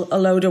are all a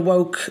load of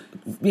woke,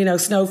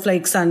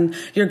 snowflakes and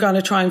you're going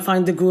to try and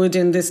find the good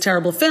in this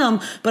terrible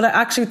film. But I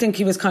actually think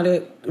he was kind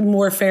of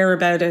more fair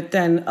about it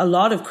than a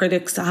lot of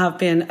critics have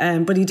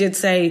been. But he did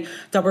say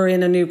that we're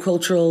in a new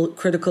cultural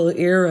critical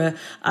era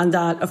and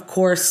that, of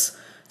course,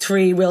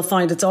 3 will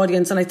find its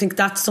audience. And I think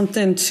that's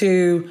something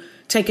to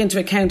take into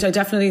account. I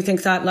definitely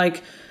think that,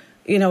 like,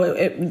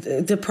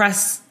 the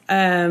press...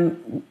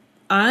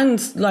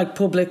 and like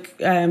public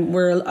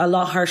were a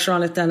lot harsher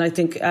on it than I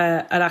think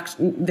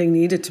they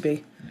needed to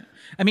be.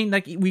 I mean,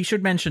 like, we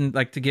should mention,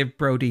 like, to give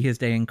Brody his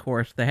day in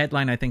court, the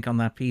headline I think on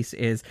that piece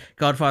is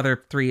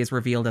Godfather 3 is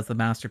revealed as the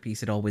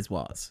masterpiece it always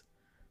was.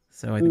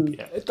 So I think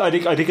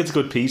I think it's a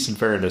good piece. In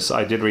fairness,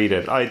 I did read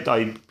it.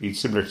 I'd be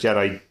similar to Jenn.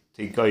 I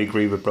think I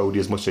agree with Brody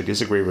as much as I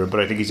disagree with him, but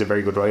I think he's a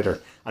very good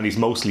writer and he's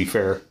mostly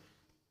fair.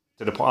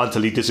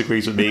 Until he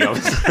disagrees with me,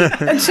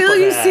 until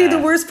you see The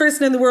Worst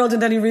Person in the World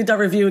and then you read that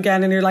review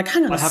again and you're like,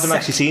 hang on, I haven't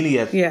actually seen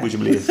it yet, would you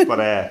believe?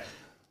 But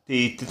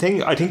the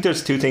thing, I think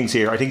there's two things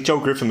here. I think Joe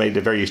Griffin made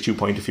a very astute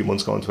point a few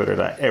months ago on Twitter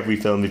that every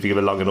film, if you give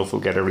it long enough, will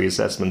get a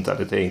reassessment at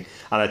a thing.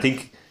 And I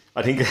think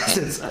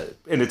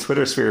in the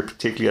Twitter sphere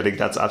particularly, I think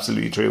that's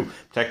absolutely true,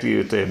 particularly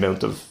with the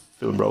amount of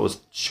film bros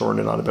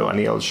churning on about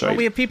any old shit. Well,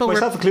 we have people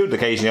myself included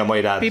occasionally, I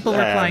might add. People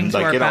replying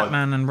to our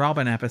Batman and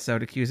Robin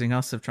episode accusing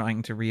us of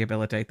trying to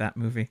rehabilitate that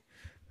movie.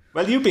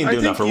 Well, you've been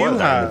doing that for a while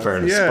now, in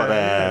fairness.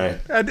 Yeah.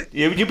 But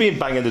you've been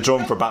banging the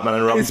drum for Batman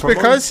and Robin it's for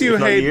because months, you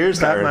hate years,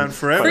 Batman Darren.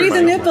 forever. Free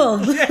the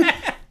nipple.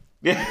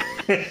 Yeah.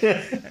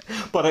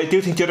 But I do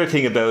think the other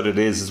thing about it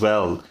is as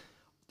well,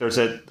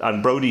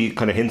 and Brody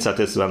kind of hints at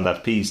this on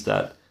that piece,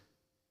 that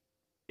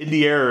in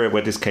the era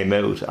when this came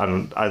out,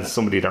 and as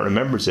somebody that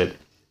remembers it,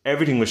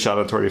 everything was shot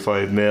at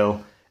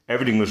 35mm,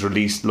 everything was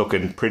released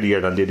looking prettier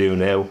than they do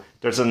now.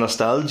 There's a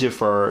nostalgia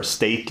for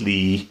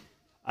stately,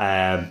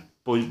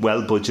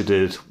 well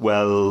budgeted,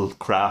 well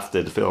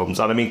crafted films,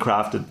 and I mean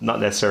crafted not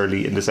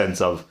necessarily in the sense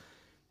of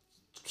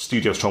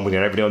studios throwing money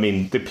and everything. I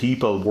mean, the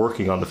people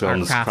working on the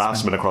films,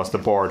 craftsmen across the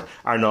board,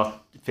 are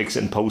not fix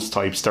it in post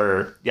types.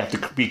 You have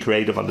to be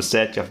creative on the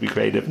set. You have to be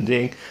creative and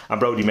thing. And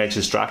Brody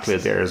mentions Dracula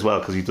there as well,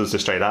 because he does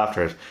this straight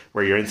after it,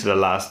 where you're into the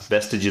last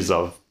vestiges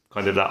of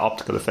kind of that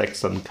optical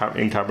effects and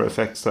in-camera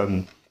effects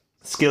and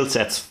skill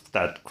sets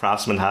that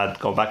craftsmen had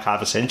going back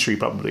half a century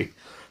probably,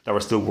 that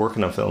were still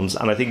working on films.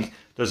 And I think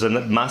there's a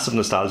massive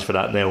nostalgia for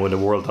that now in the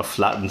world of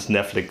flattened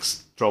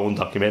Netflix drone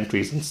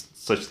documentaries and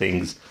such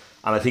things.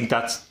 And I think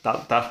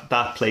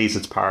that plays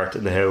its part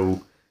in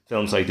how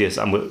films like this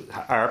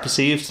are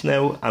perceived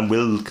now and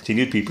will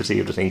continue to be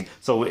perceived, I think.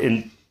 So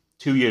in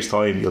 2 years'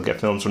 time, you'll get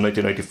films from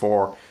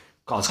 1994.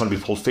 God, it's going to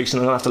be Pulp Fiction.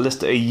 I'm going to have to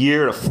list a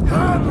year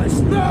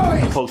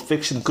of Pulp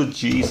Fiction. Good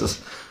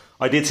Jesus.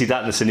 I did see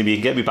that in the cinema. You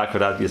can get me back for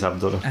that if you haven't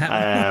done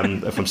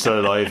it. If I'm still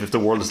alive, if the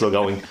world is still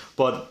going.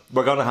 But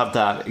we're going to have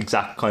that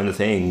exact kind of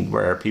thing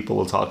where people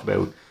will talk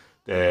about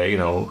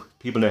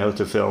people know how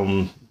to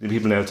film,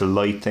 people know how to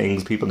light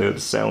things, people know how the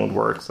sound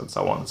works, and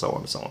so on and so on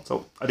and so on.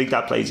 So I think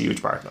that plays a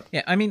huge part in it.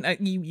 Yeah, I mean,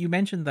 you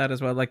mentioned that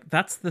as well. Like,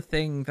 that's the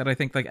thing that I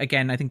think, like,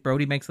 again, I think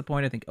Brody makes the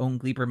point. I think Owen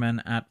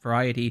Gleiberman at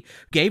Variety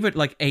gave it,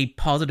 like, a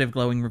positive,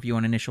 glowing review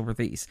on initial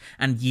release.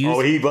 And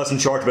used... he wasn't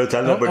short about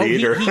telling anybody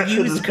either. He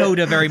used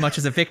Coda very much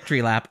as a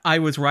victory lap. I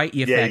was right,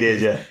 you Yeah, he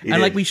did, yeah. He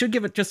did. Like, we should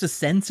give it just a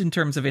sense in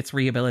terms of its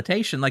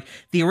rehabilitation. Like,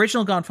 the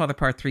original Godfather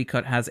Part 3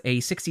 cut has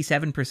a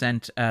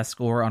 67%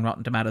 score on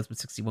Rotten Tomatoes with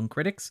 61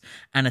 critics,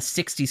 and a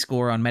 60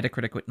 score on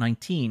Metacritic with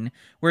 19,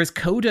 whereas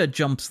Coda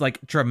jumps like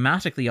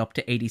dramatically up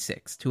to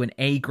 86 to an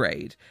A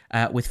grade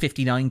with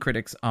 59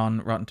 critics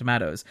on Rotten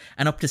Tomatoes,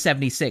 and up to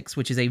 76,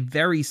 which is a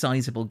very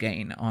sizable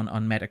gain on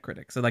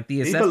Metacritic. So like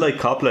the people like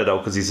Coppola though,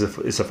 because he's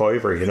a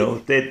survivor, you know,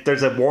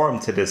 there's a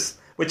warmth to this,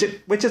 which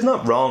is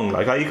not wrong.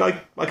 Like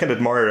I can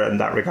admire it in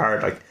that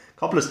regard. Like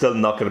Coppola's still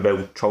knocking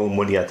about throwing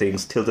money at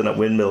things, tilting at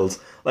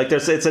windmills. Like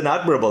it's an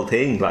admirable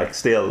thing. Like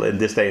still in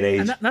this day and age.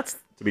 And that's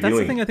the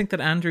thing I think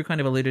that Andrew kind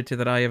of alluded to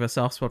that I have a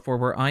soft spot for,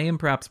 where I am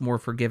perhaps more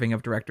forgiving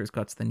of director's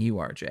cuts than you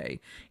are, Jay.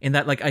 In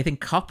that, like, I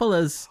think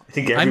Coppola's... I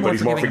think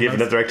everybody's more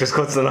forgiving of director's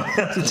cuts than I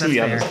am, to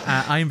be honest.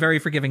 I'm very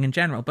forgiving in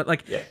general. But,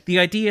 like, the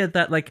idea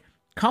that, like,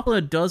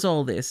 Coppola does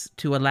all this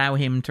to allow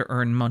him to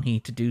earn money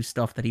to do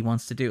stuff that he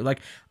wants to do.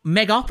 Like,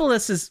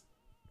 Megapolis is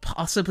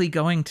possibly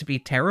going to be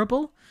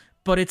terrible,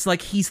 but it's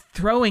like he's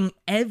throwing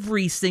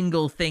every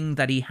single thing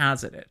that he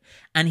has at it.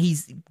 And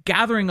he's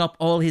gathering up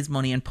all his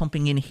money and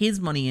pumping in his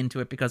money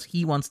into it because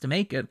he wants to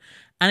make it.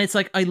 And it's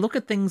like, I look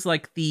at things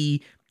like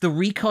the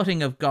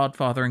recutting of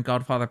Godfather and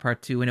Godfather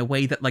Part 2 in a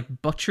way that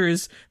like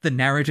butchers the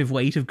narrative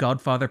weight of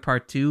Godfather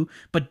Part 2,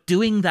 but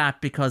doing that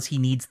because he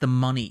needs the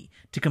money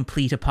to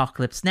complete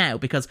Apocalypse Now,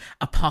 because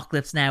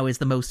Apocalypse Now is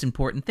the most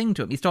important thing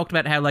to him. He's talked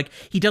about how like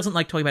he doesn't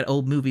like talking about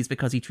old movies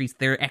because he treats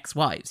their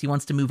ex-wives. He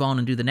wants to move on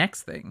and do the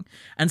next thing.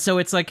 And so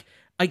it's like,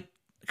 I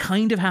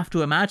kind of have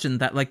to imagine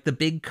that like the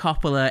big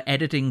Coppola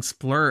editing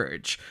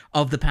splurge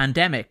of the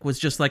pandemic was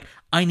just like,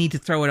 I need to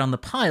throw it on the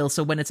pile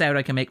so when it's out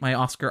I can make my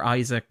Oscar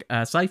Isaac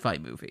sci-fi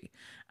movie.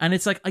 And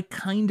it's like, I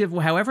kind of,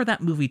 however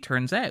that movie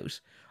turns out,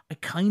 I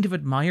kind of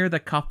admire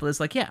that Coppola's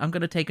like, yeah, I'm going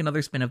to take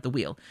another spin of the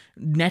wheel.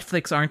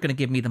 Netflix aren't going to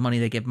give me the money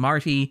they give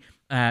Marty.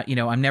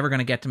 I'm never going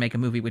to get to make a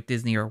movie with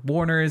Disney or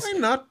Warner's. Why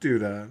not do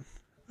that?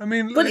 I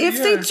mean, but if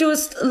they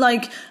just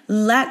like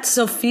let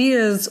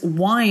Sophia's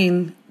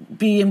wine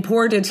be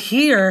imported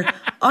here,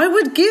 I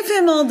would give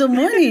him all the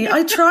money.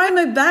 I try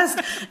my best.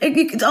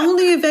 It's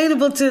only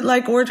available to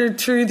like order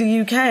through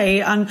the UK,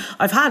 and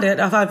I've had it.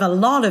 I've had a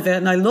lot of it,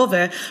 and I love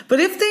it. But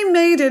if they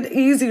made it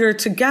easier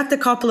to get the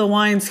Coppola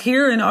wines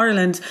here in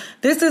Ireland,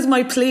 this is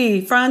my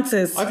plea,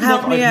 Francis.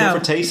 Help me out. I've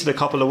never tasted a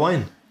Coppola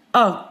wine.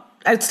 Oh.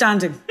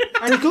 Outstanding.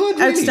 Are good,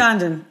 really?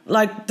 Outstanding.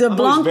 Like the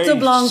Blanc de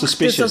Blanc,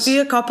 suspicious. The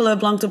Sophia Coppola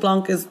Blanc de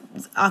Blanc is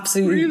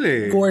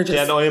absolutely gorgeous.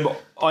 Yeah, no,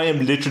 I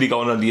am literally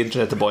going on the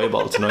internet to buy a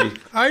bottle tonight.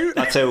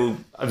 That's how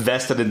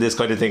invested in this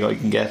kind of thing I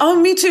can get. Oh,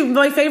 me too.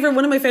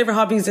 One of my favourite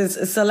hobbies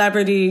is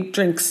celebrity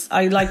drinks.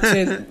 I like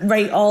to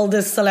rate all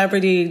the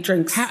celebrity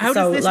drinks.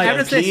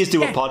 Please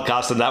do a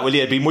podcast on that, will you?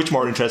 It'd be much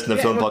more interesting than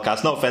film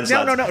podcast. No offence,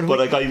 lads. No,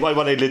 but I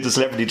want to do the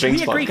celebrity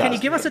drinks podcast. Can you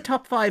give us a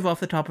top 5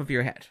 off the top of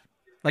your head?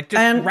 Like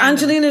just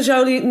Angelina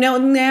Jolie,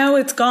 now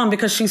it's gone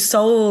because she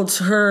sold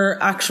her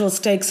actual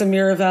stakes in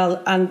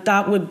Miraval, and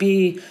that would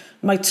be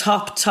my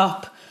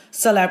top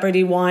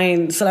celebrity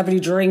wine,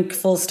 celebrity drink,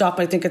 full stop.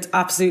 I think it's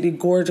absolutely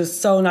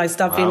gorgeous, so nice.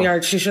 That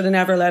vineyard, she should have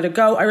never let it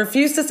go. I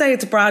refuse to say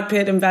it's a Brad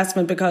Pitt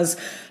investment because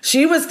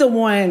she was the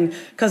one,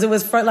 because it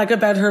was like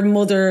about her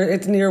mother.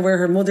 It's near where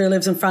her mother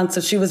lives in France,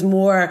 so she was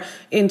more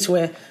into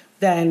it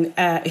than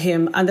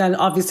him. And then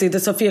obviously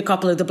the Sophia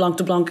Coppola, the Blanc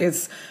de Blanc,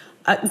 is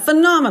a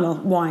phenomenal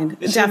wine.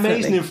 It's definitely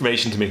amazing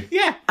information to me.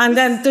 Yeah. And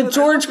then the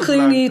George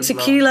Clooney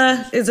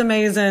tequila is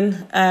amazing.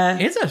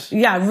 Is it?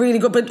 Yeah, really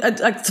good, but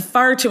it's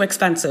far too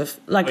expensive.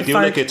 I do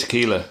like a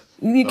tequila.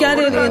 You get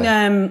it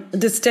in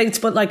the States,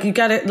 but like you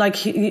get it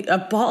like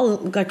a bottle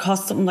like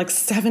costs something like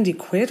 70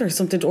 quid or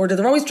something to order.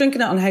 They're always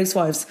drinking it on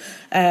Housewives,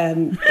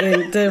 in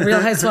the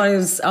Real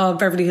Housewives of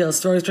Beverly Hills.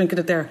 They're always drinking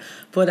it there.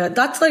 But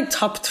that's like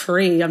top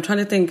 3. I'm trying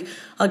to think.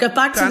 I'll get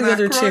back to the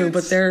other 2,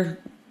 but they're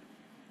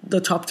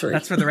the top 3.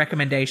 That's for the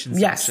recommendations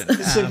yes.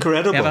 section. It's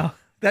incredible. Yeah,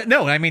 well,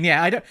 no, I mean,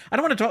 yeah, I don't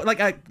want to talk like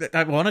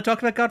I want to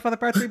talk about Godfather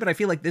Part 3, but I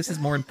feel like this is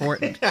more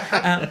important.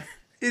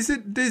 Does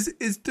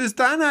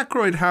Dan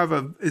Aykroyd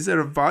have is there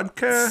a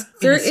vodka?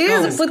 There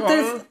is,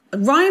 but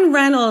Ryan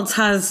Reynolds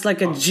has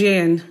like a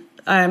gin.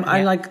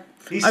 I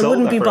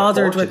wouldn't be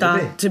bothered with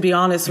that, to be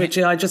honest with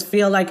you. I just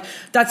feel like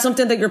that's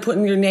something that you're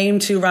putting your name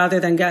to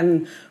rather than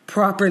getting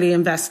properly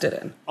invested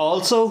in.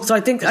 Also, so I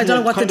don't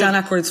know what the Dan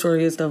Aykroyd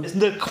story is, though. Isn't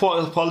the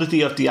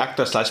quality of the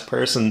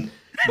actor/person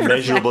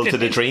measurable to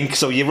the drink?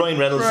 So Ryan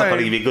Reynolds not going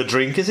to give you a good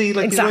drink, is he?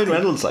 Like exactly. Ryan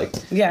Reynolds, like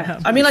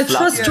I mean, I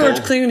trust George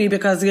Clooney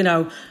because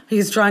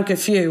he's drank a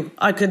few.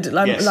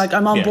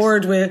 I'm on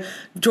board with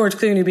George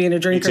Clooney being a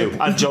drinker. Me too.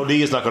 And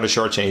Jolie is not going to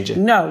shortchange it.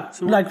 No,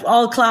 like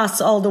all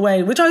class all the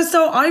way. Which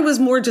I was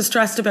more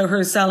distressed about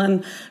her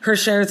selling her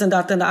shares in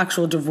that than the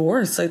actual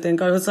divorce. I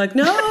think I was like,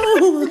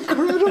 no,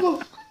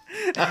 incredible.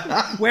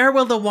 Where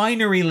will the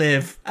winery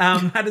live?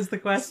 That is the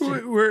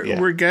question.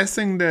 We're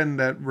guessing then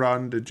that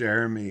Ron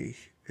DeJeremy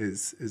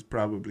is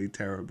probably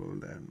terrible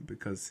then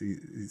because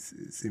he's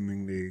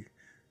seemingly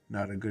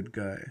not a good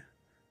guy.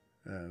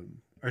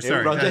 He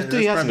hasn't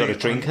got a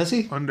drink, has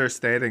he?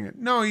 Understating it.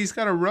 No, he's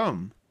got a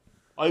rum.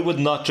 I would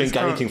not drink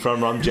anything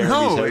from Ron Jeremy's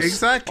house.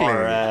 Exactly.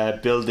 Or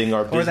building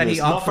or business. Or that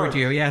he offered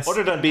you, yes.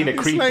 Other than being a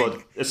creep,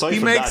 but aside he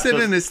from makes that,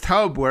 it in his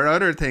tub where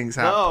other things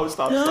happen. No,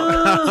 stop.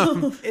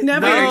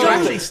 Never.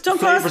 Don't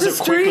cross the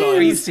stream.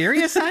 Are you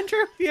serious,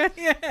 Andrew? Yeah.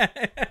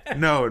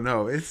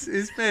 No, it's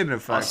made in a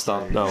fact.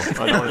 Stop. No, I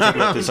don't want to think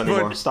about this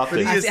anymore. Stop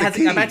this.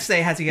 I'm about to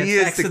say, has he had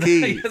sex?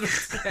 He is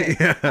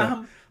the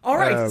key. All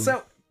right,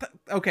 so...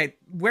 Okay,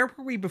 where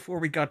were we before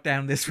we got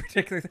down this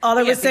particular thing? All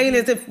I was saying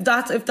is if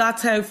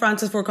that's how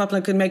Francis Ford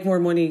Coppola can make more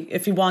money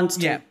if he wants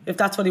to, if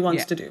that's what he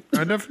wants to do.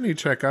 I definitely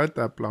check out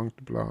that Blanc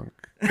de Blanc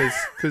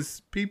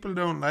because people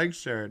don't like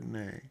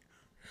Chardonnay.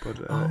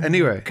 But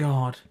anyway,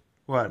 God,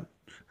 what?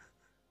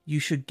 You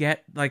should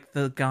get like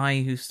the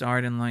guy who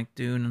starred in like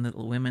Dune and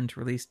Little Women to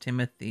release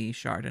Timothy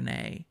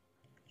Chardonnay.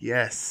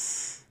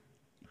 Yes.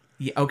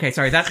 Yeah, okay,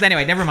 sorry.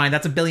 Anyway. Never mind.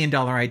 That's $1 billion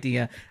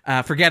idea.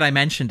 Forget I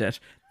mentioned it.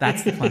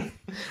 That's the plan.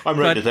 I'm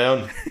writing it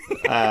down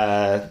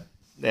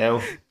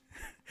now.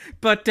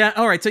 But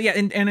all right, so yeah,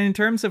 and in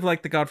terms of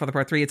like The Godfather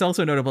Part 3, it's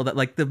also notable that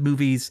like the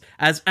movies,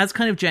 as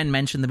kind of Jenn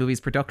mentioned, the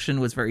movie's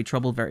production was very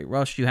troubled, very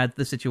rushed. You had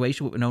the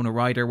situation with Winona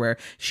Ryder where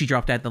she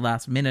dropped out at the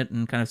last minute,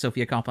 and kind of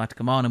Sofia Coppola had to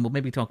come on, and we'll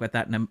maybe talk about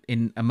that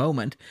in a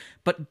moment.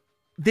 But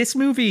this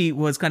movie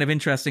was kind of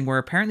interesting where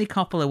apparently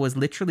Coppola was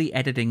literally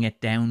editing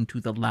it down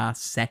to the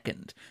last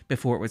second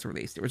before it was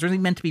released. It was really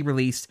meant to be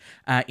released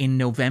in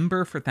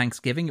November for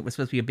Thanksgiving. It was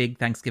supposed to be a big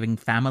Thanksgiving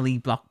family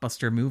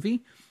blockbuster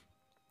movie.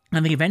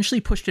 And they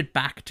eventually pushed it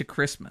back to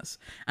Christmas.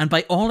 And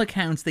by all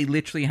accounts, they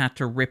literally had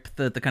to rip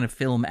the kind of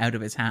film out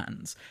of his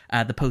hands,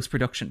 the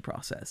post-production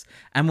process.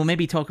 And we'll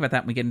maybe talk about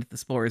that when we get into the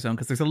spoiler zone,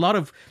 because there's a lot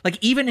of, like,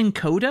 even in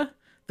Coda,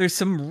 there's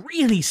some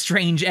really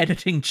strange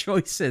editing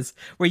choices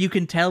where you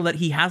can tell that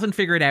he hasn't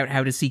figured out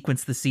how to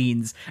sequence the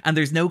scenes, and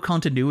there's no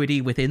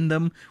continuity within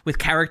them, with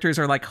characters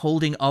are like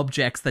holding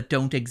objects that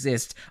don't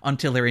exist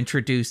until they're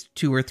introduced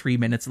 2 or 3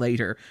 minutes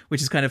later,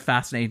 which is kind of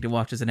fascinating to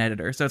watch as an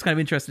editor. So it's kind of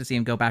interesting to see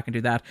him go back and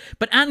do that.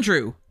 But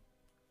Andrew,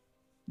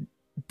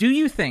 do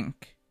you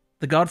think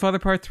The Godfather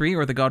Part 3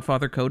 or The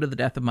Godfather Coda, The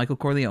Death of Michael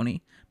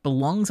Corleone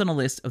belongs on a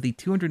list of the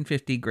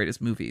 250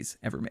 greatest movies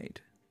ever made?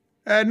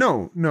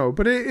 No,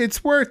 but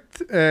it's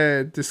worth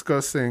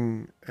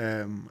discussing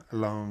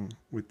along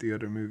with the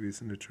other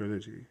movies in the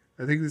trilogy.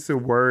 I think it's a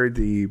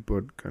worthy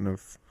but kind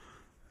of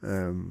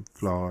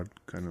flawed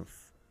kind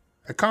of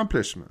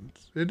accomplishment.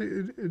 It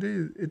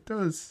is. It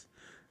does.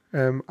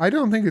 I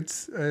don't think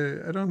it's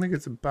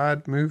a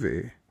bad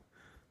movie.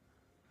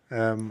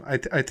 I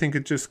think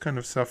it just kind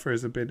of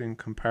suffers a bit in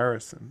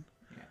comparison.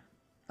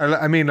 Yeah.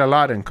 I mean, a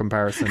lot in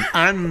comparison,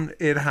 and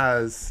it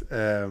has.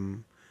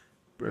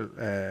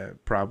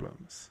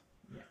 Problems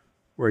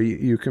where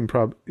you can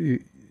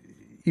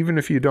even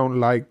if you don't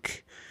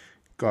like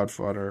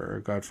Godfather or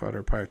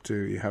Godfather Part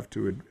 2, you have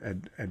to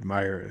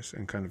admire it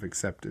and kind of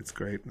accept its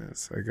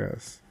greatness, I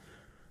guess.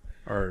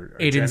 Or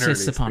it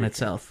insists upon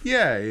itself.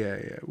 Yeah.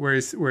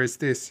 Whereas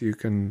this, you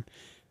can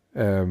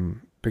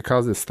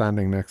because it's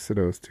standing next to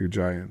those two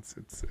giants,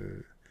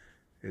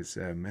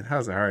 it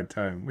has a hard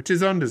time, which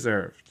is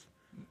undeserved.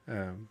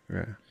 Yeah.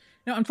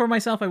 No, and for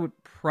myself, I would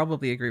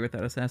probably agree with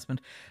that assessment.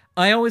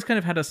 I always kind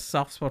of had a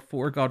soft spot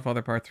for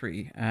Godfather Part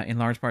 3, in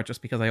large part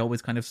just because I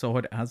always kind of saw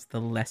it as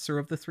the lesser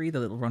of the three, the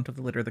little runt of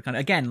the litter, the kind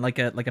of, again, like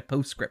a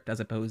postscript as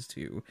opposed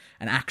to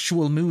an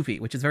actual movie,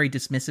 which is a very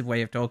dismissive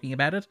way of talking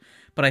about it.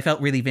 But I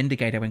felt really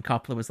vindicated when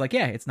Coppola was like,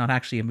 yeah, it's not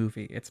actually a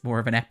movie, it's more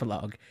of an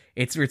epilogue.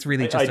 It's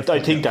really just I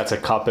think that's a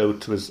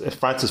cop-out, was a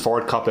Francis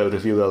Ford cop-out,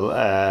 if you will.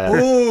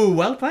 Oh,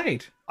 well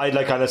played. And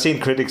I've seen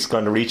critics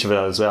kind of reach of it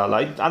as well.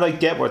 And I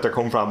get where they're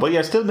coming from, but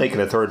you're still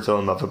making a third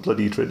film of a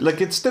bloody trilogy. Like,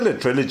 it's still a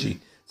trilogy.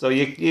 So,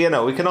 you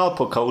know, we can all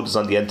put codas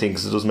on the end thing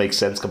because it does make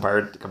sense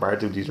compared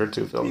to these other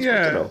two films.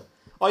 Yeah. But, you know,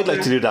 I'd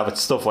like to do that with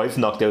stuff I've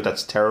knocked out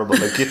that's terrible.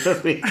 Like, you know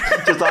what I mean?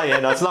 Just,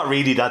 it's not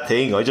really that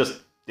thing. I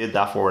just did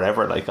that for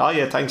whatever. Like, oh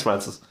yeah, thanks,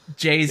 Francis.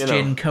 Jay's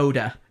Gin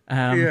Coda.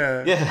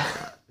 Yeah.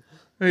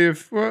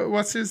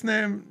 What's his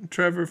name?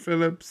 Trevor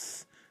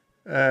Phillips.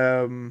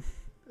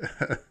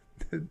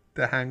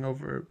 The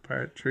Hangover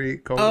Part 3.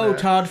 Coda. Oh,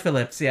 Todd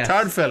Phillips, yeah.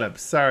 Todd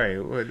Phillips, sorry.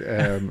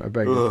 I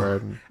beg your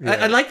pardon.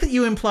 Yeah. I like that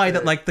you imply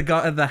that like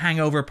the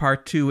Hangover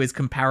Part 2 is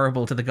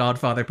comparable to the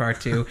Godfather Part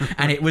 2,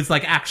 and it was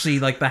like actually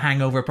like the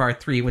Hangover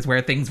Part 3 was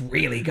where things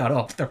really got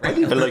off the rails. I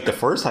didn't even like the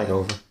first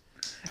Hangover.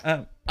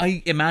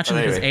 I imagine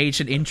it has aged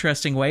in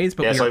interesting ways,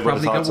 but yes, we are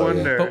probably going to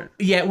wonder.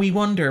 But yeah, we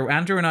wonder.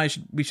 Andrew and I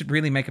should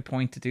really make a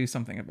point to do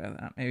something about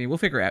that. Maybe we'll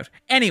figure it out.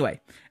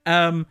 Anyway,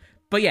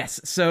 but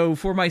yes, so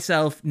for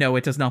myself, no,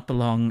 it does not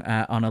belong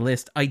on a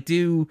list. I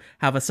do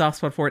have a soft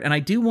spot for it, and I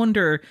do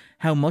wonder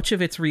how much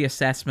of its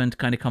reassessment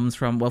kind of comes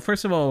from, well,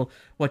 first of all,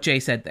 what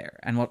Jay said there,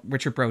 and what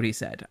Richard Brody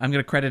said. I'm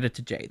going to credit it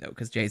to Jay, though,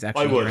 because Jay's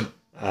actually... I would.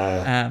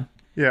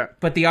 Yeah.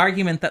 But the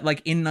argument that,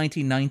 like, in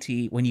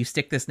 1990, when you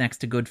stick this next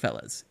to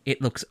Goodfellas, it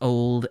looks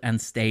old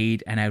and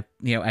staid and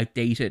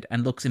outdated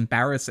and looks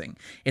embarrassing.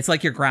 It's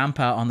like your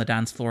grandpa on the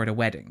dance floor at a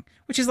wedding,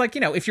 which is like,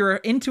 you know, if you're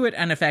into it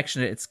and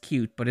affectionate, it's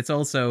cute, but it's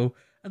also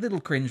a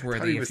little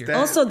cringeworthy.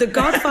 Also, The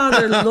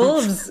Godfather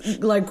loves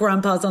like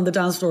grandpas on the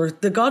dance floor.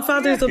 The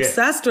Godfather is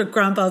obsessed with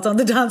grandpas on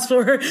the dance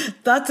floor.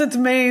 That's its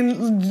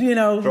main,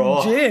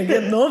 jig.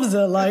 It loves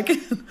it. Like,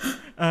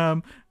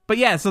 but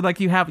yeah, so like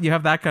you have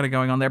that kind of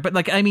going on there. But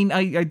like, I mean,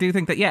 I do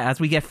think that, yeah,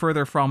 as we get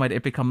further from it,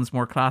 it becomes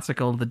more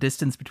classical. The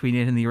distance between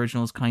it and the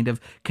originals kind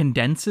of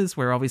condenses,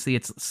 where obviously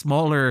it's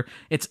smaller.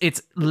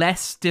 It's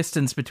less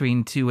distance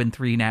between 2 and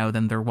 3 now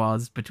than there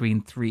was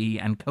between 3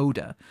 and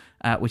Coda,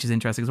 which is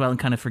interesting as well, and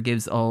kind of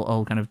forgives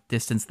all kind of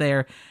distance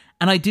there.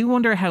 And I do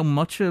wonder how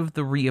much of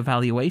the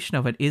reevaluation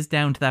of it is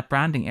down to that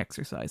branding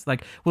exercise.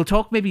 Like, we'll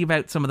talk maybe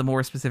about some of the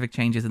more specific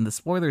changes in the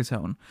spoiler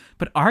zone,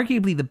 but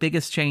arguably the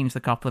biggest change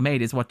that Coppola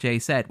made is what Jay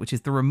said, which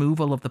is the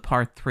removal of the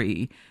Part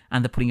 3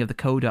 and the putting of the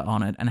Coda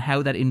on it, and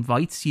how that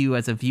invites you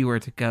as a viewer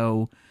to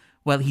go,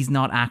 well, he's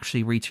not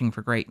actually reaching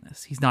for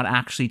greatness. He's not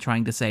actually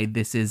trying to say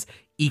this is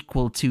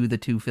equal to the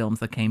 2 films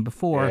that came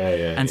before.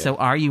 So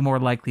are you more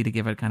likely to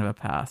give it kind of a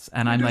pass?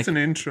 And I'm like... There's an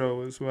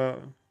intro as well.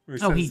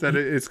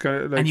 It's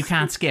kind of like, and you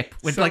can't skip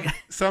with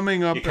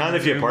summing up. You can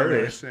if you're part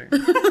of it.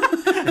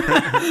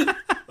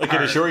 I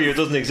can assure you, it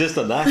doesn't exist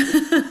on that.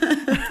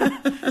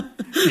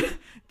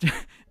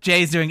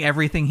 Jay's doing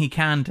everything he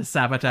can to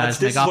sabotage.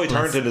 This is why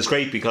Tarleton is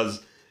great,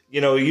 because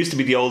it used to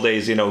be the old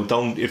days.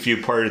 Don't, if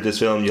you pirated this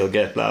film, you'll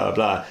get blah blah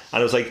blah.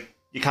 And it was like,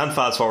 you can't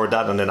fast forward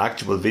that on an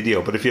actual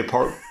video, but if you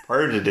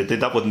pirated it,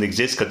 that wouldn't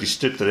exist because you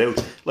stripped it out.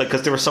 Like,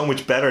 because they were so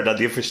much better than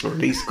the official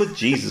release. Good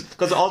Jesus!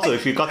 Because also,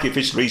 if you got the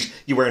official release,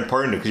 you weren't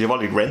pirating it because you've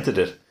already rented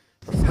it.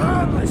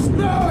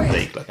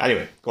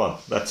 Anyway, go on.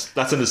 That's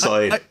an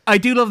aside. I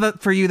do love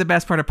that for you. The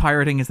best part of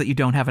pirating is that you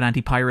don't have an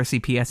anti-piracy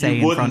PSA.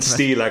 You wouldn't in front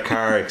steal a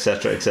car,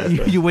 etc.,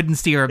 etc. You wouldn't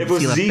steal a bear. If it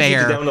was easy to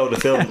download a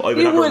film, I would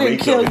you have wouldn't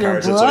kill your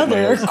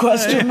brother?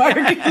 Question mark.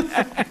 I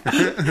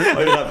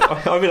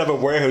would have a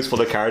warehouse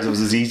full of cars. It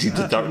was as easy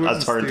to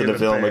turn to the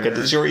film. I can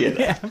assure you.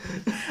 Yeah.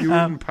 You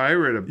wouldn't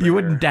pirate a bear. You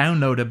wouldn't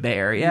download a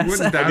bear. Yes. You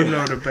wouldn't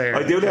download a bear.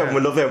 I do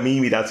love how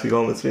memey that's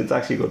become. It's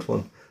actually good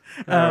fun.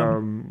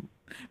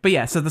 But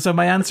yeah, so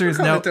my answer is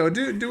no.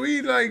 Do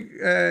we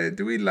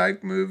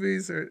like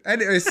movies or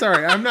anyway?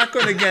 Sorry, I'm not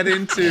going to get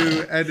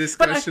into a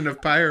discussion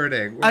of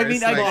pirating. I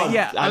mean,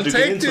 I'll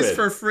take this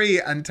for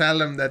free and tell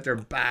them that they're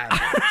bad.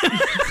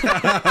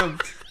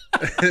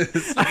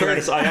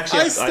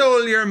 I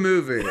stole your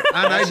movie, and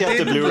I didn't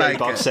have the Blu-ray like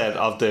box set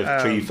of the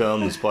 3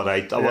 films, but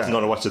I wasn't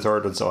going to watch the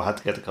third one, so I had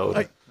to get the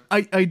Coda.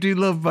 I do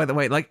love, by the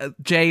way, like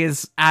Jay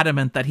is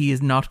adamant that he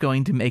is not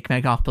going to make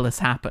Megapolis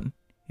happen.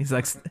 He's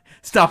like,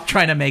 stop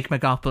trying to make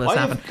Megapolis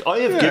happen. I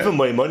have given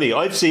my money.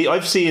 I've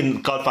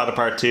seen Godfather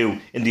Part 2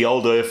 in the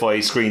old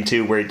IFI screen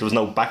too, where there was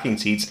no backing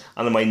seats,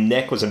 and then my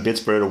neck was in bits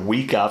for a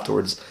week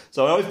afterwards.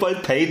 So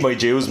I've paid my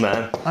dues,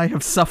 man. I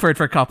have suffered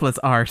for Coppola's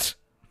art.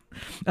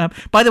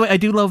 By the way, I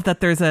do love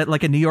that there's a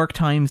New York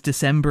Times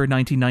December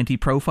 1990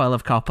 profile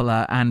of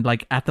Coppola, and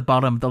like at the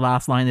bottom, the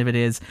last line of it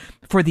is,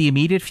 for the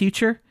immediate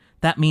future,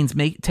 that means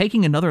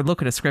taking another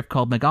look at a script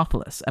called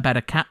Megapolis about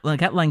a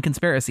cat-line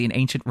conspiracy in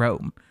ancient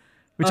Rome.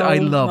 Which I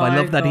love. I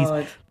love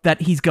that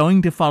he's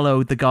going to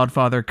follow the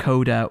Godfather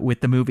Coda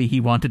with the movie he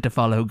wanted to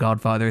follow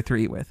Godfather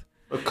 3 with.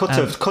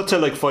 Cut to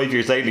like 5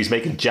 years later, he's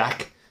making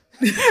Jack.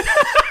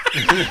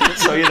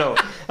 So,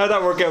 how'd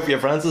that work out for you,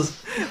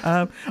 Francis?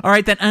 All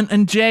right, then.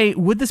 And Jay,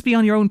 would this be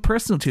on your own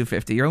personal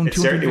 250? Your own It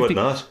 250? certainly would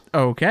not.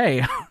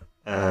 Okay.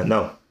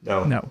 No.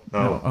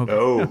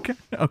 Okay.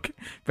 Okay.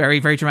 Very,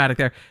 very dramatic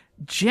there.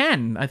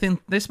 Jenn, I think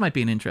this might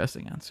be an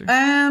interesting answer.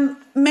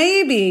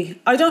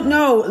 Maybe. I don't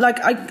know. Like,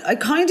 I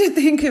kind of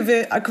think of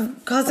it,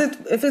 because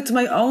if it's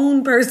my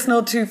own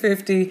personal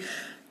 250,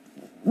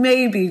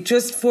 maybe,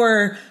 just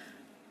for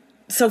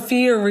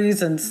Sophia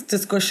reasons,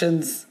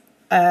 discussions.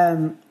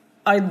 I'd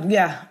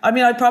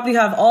probably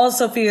have all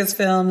Sophia's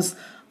films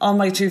on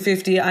my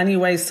 250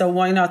 anyway, so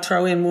why not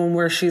throw in one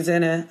where she's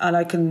in it and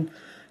I can,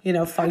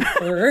 fight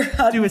for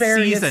her. Do a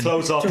season.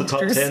 Close off the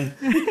top 10.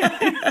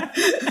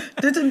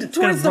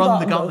 Towards the run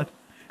bottom, the gauntlet.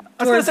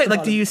 I was going to say,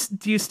 like,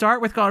 do you start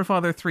with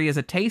Godfather 3 as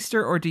a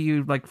taster, or do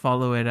you like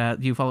follow it?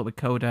 Do you follow it with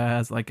Coda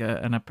as like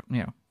a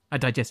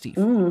digestive?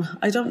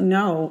 I don't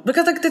know,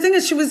 because like the thing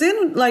is, she was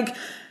in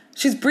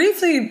she's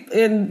briefly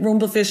in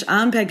Rumblefish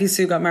and Peggy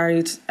Sue Got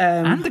Married,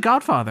 and The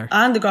Godfather,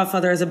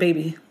 as a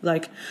baby.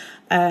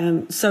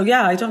 So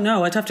yeah, I don't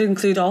know. I'd have to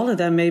include all of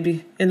them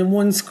maybe in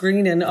one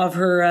screening of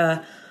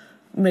her.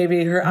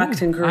 Maybe her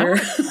acting career.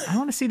 I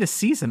want to see the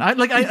season. I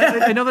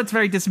know that's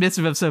very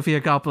dismissive of Sofia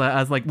Coppola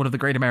as like one of the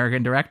great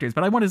American directors,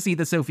 but I want to see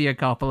the Sofia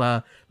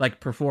Coppola like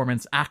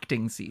performance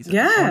acting season.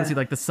 Yeah. I want to see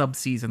like the sub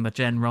season that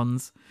Jenn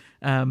runs.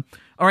 All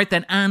right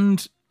then,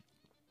 and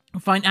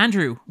fine,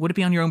 Andrew, would it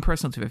be on your own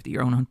personal 250,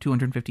 your own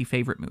 250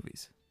 favorite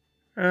movies?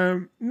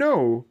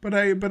 No, but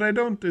I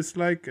don't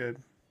dislike it.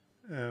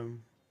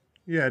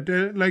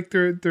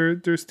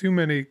 There's too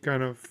many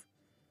kind of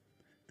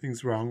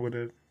things wrong with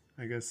it.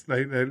 I guess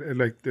I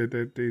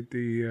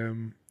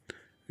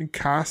think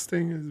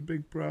casting is a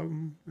big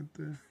problem with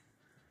the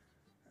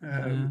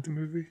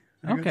movie.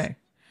 I guess.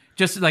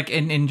 Just like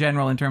in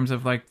general, in terms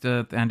of like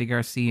the Andy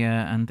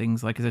Garcia and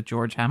things like, is it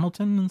George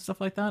Hamilton and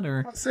stuff like that,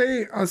 or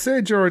I'll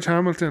say George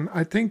Hamilton.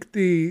 I think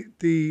the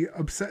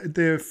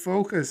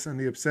focus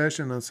and the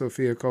obsession on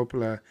Sofia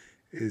Coppola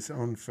is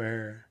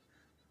unfair.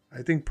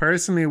 I think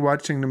personally,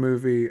 watching the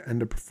movie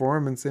and the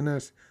performance in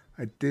it,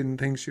 I didn't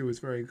think she was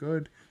very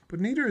good. But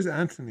neither is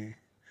Anthony.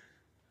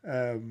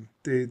 Who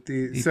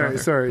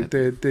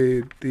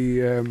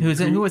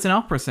was an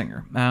opera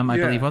singer, I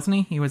believe, wasn't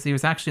he? He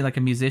was actually like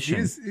a musician.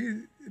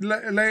 And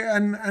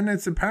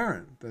it's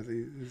apparent that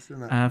he's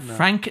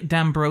Frank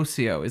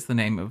D'Ambrosio is the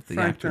name of the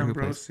actor. Frank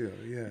D'Ambrosio,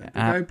 the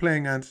guy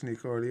playing Anthony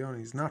Corleone.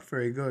 He's not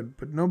very good,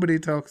 but nobody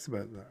talks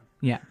about that.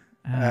 Yeah.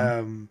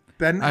 I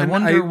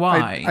wonder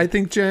why. I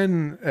think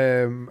Jenn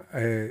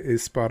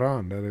is spot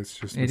on that it's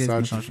just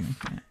misogyny.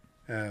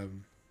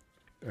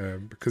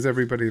 Because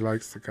everybody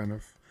likes to kind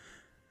of.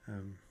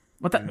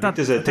 I think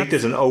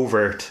there's an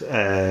overt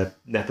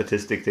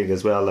nepotistic thing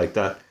as well, like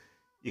that.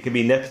 You can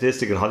be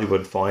nepotistic in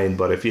Hollywood, fine,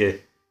 but if you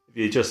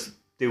just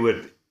do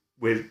it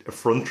with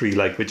effrontery,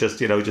 like with just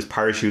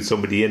parachute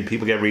somebody in,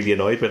 people get really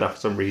annoyed with that for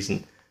some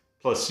reason.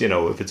 Plus,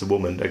 if it's a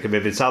woman, like if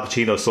it's Al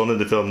Pacino's son in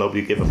the film,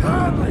 nobody give a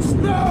fuck.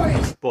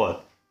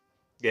 But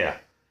yeah,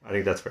 I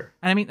think that's fair.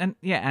 And I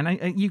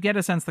mean, you get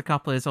a sense that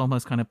Coppola is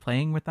almost kind of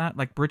playing with that.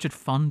 Like Bridget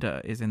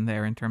Fonda is in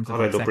there in terms of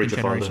like second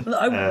generation.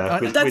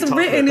 That's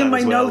written in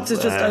my notes.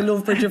 It's just I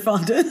love Bridget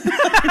Fonda.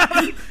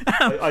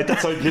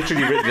 That's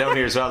literally written down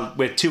here as well,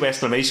 with 2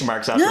 exclamation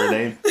marks after her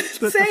name.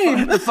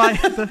 Same.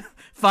 The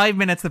 5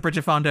 minutes that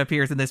Bridget Fonda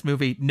appears in this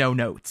movie, no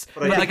notes.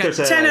 But I think there's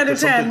 10 out of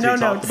 10, no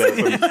notes.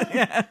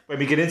 When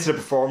we get into the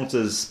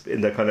performances in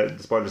the kind of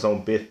the spoiler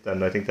zone bit,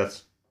 then I think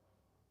that's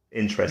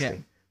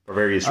interesting for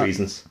various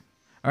reasons.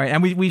 All right,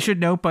 and we should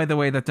note, by the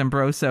way, that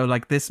D'Ambrosio,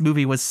 like, this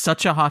movie was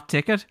such a hot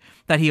ticket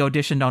that he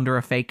auditioned under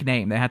a fake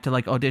name. They had to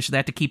audition. They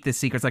had to keep this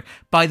secret. It's like,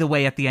 by the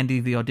way, at the end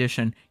of the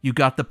audition, you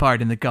got the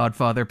part in The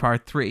Godfather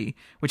Part 3,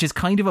 which is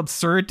kind of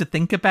absurd to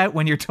think about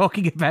when you're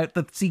talking about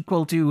the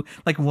sequel to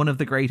like one of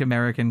the great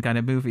American kind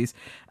of movies.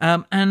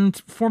 And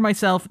for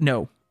myself,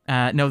 no,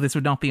 this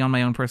would not be on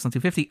my own personal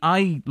 250.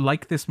 I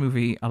like this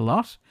movie a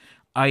lot.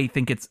 I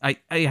think it's I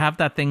have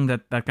that thing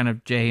that kind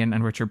of Jay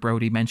and Richard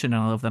Brody mentioned,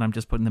 and I love that I'm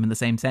just putting them in the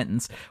same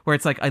sentence, where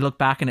it's like I look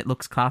back and it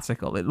looks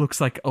classical. It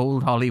looks like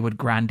old Hollywood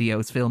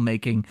grandiose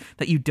filmmaking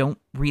that you don't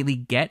really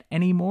get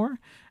anymore.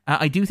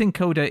 I do think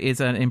Coda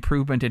is an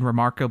improvement in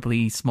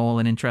remarkably small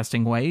and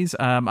interesting ways.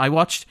 I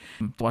watched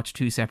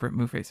 2 separate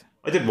movies.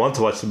 I didn't want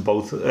to watch them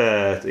both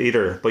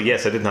either, but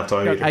yes, I didn't have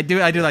time either. I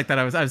do like that.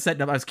 I was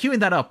setting up. I was queuing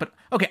that up, but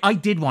okay, I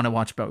did want to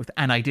watch both,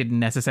 and I didn't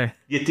necessarily.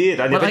 You did,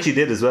 and I bet you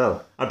did as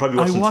well. I probably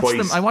watched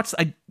them twice.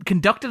 I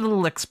conducted a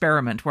little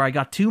experiment where I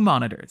got 2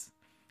 monitors,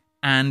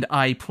 and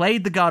I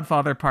played The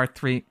Godfather Part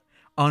 3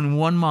 on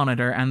one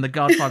monitor and The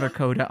Godfather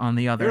Coda on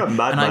the other. You're a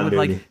madman, and I would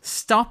Mooney.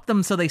 stop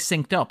them so they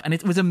synced up. And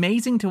it was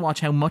amazing to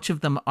watch how much of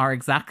them are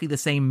exactly the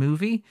same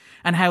movie,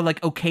 and how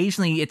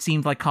occasionally it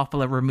seemed like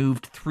Coppola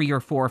removed 3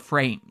 or 4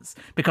 frames,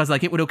 because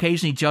it would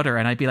occasionally judder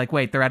and I'd be like,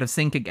 wait, they're out of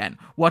sync again.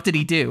 What did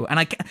he do? And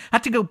I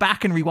had to go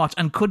back and rewatch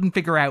and couldn't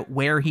figure out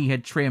where he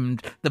had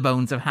trimmed the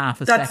bones of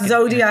half a second. That's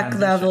Zodiac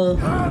level.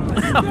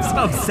 I'm so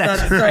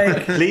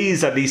upset.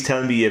 Please at least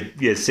tell me you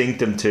synced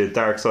them to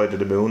Dark Side of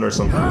the Moon or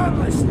something.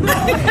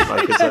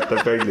 focus at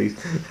the very least.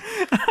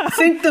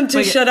 Think them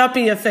to shut up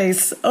in your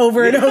face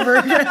over and over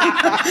again.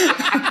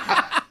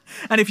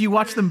 And if you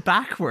watch them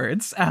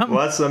backwards...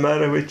 What's the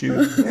matter with you?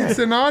 It's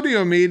an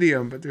audio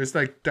medium, but there's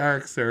like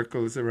dark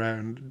circles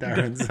around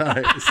Darren's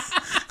eyes.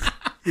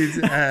 He's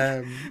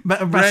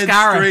mascara red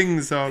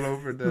strings all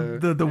over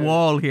the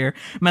wall here.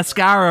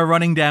 Mascara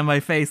running down my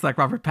face like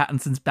Robert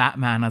Pattinson's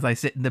Batman as I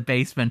sit in the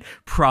basement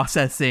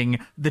processing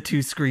the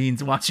two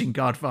screens, watching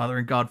Godfather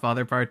and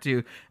Godfather Part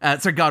 2.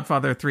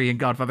 Godfather 3 and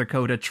Godfather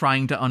Coda,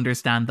 trying to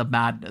understand the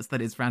madness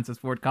that is Francis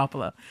Ford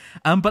Coppola.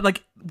 But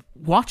like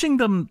watching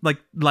them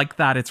like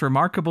that, it's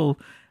remarkable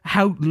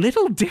how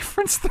little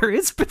difference there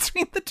is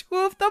between the two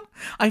of them.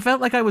 I felt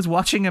like I was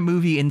watching a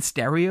movie in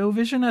stereo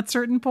vision at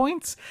certain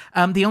points.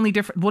 One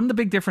of the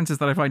big differences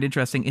that I find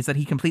interesting is that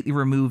he completely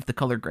removed the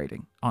color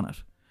grading on it.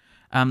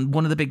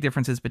 One of the big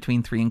differences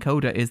between 3 and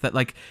Coda is that,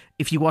 like,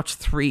 if you watch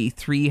 3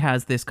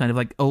 has this kind of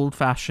like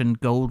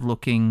old-fashioned,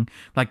 gold-looking,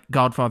 like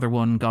Godfather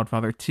 1,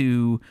 Godfather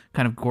 2,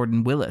 kind of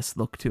Gordon Willis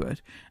look to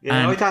it.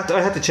 Yeah,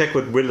 I had to check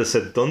what Willis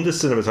had done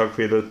this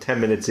cinematography about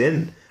 10 minutes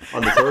in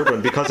on the third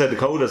one, because I had the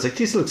Coda. I was like,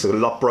 geez, it looks a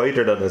lot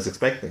brighter than I was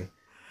expecting.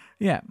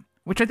 Yeah.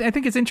 Which I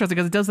think is interesting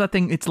because it does that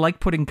thing. It's like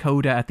putting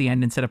Coda at the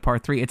end instead of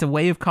Part 3. It's a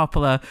way of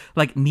Coppola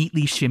like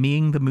neatly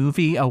shimmying the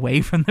movie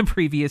away from the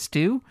previous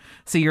two.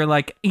 So you're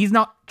like, he's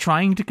not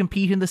trying to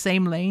compete in the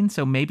same lane,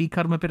 so maybe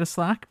cut him a bit of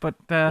slack. But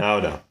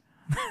no.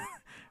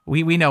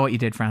 we know what you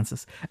did,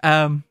 Francis.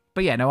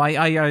 But yeah, no,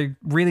 I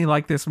really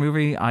like this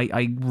movie.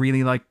 I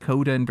really like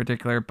Coda in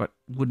particular, but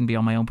wouldn't be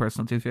on my own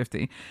personal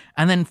 250.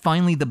 And then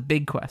finally, the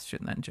big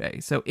question then,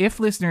 Jay. So if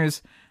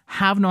listeners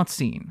have not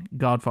seen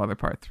Godfather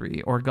Part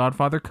 3 or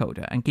Godfather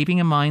Coda, and keeping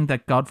in mind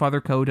that Godfather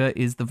Coda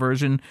is the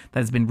version that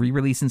has been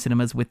re-released in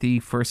cinemas with the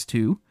first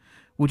two,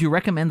 would you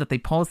recommend that they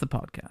pause the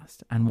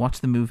podcast and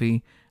watch the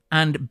movie?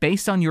 And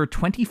based on your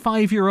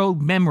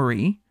 25-year-old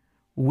memory,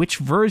 which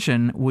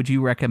version would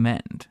you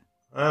recommend?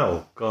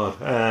 Oh,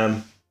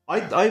 God.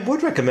 I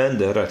would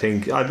recommend it. I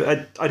think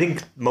I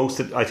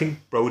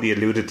think Brody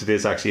alluded to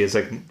this actually. Is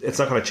like it's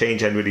not going to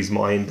change anybody's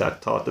mind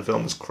that thought the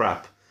film was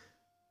crap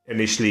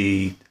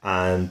initially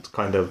and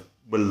kind of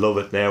will love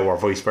it now, or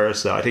vice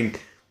versa. I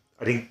think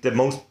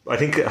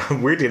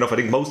weirdly enough, I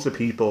think most of the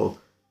people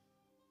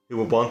who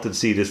would want to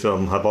see this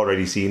film have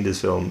already seen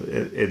this film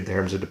in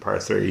terms of the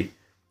Part 3.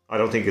 I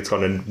don't think it's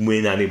going to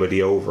win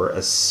anybody over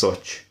as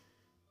such.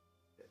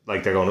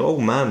 Like they're going, oh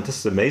man, this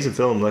is an amazing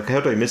film. Like, how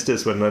did I miss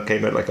this when it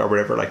came out? Like, or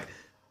whatever. Like,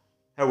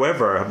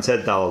 however, having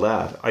said all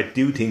that, I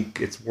do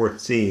think it's worth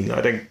seeing.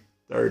 I think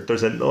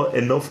there's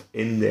enough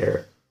in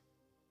there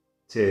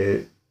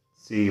to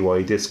see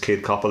why this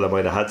kid Coppola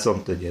might have had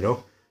something. You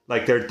know,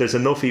 like there's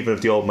enough even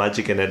of the old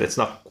magic in it. It's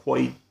not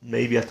quite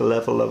maybe at the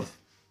level of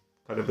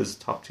kind of his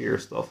top tier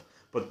stuff,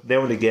 but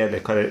now and again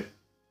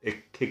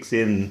it kicks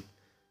in.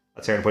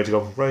 At certain point you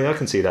go, right, I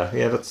can see that.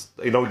 Yeah, that's,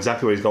 you know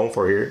exactly what he's going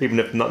for here, even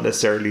if not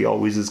necessarily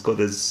always as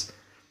good as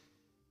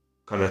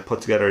kind of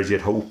put together as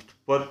you'd hoped.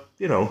 But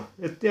you know,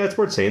 it's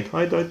worth seeing.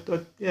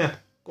 Yeah,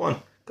 go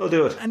on, go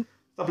do it. And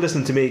stop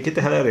listening to me. Get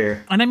the hell out of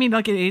here. And I mean,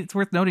 like, it's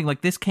worth noting,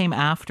 like, this came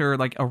after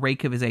like a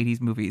rake of his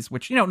 80s movies,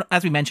 which, you know,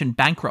 as we mentioned,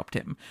 bankrupt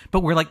him,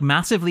 but were like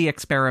massively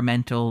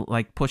experimental,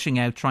 like pushing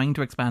out, trying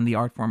to expand the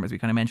art form, as we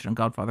kind of mentioned on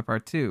Godfather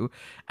Part 2.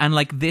 And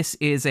like, this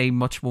is a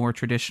much more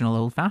traditional,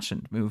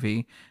 old-fashioned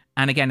movie.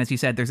 And again, as you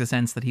said, there's a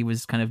sense that he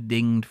was kind of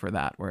dinged for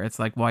that, where it's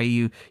like, why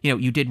you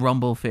did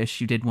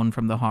Rumblefish, you did One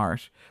from the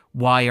Heart.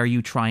 Why are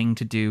you trying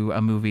to do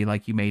a movie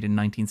like you made in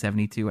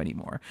 1972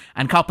 anymore?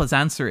 And Coppola's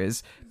answer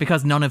is,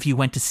 because none of you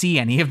went to see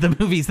any of the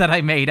movies that I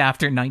made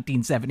after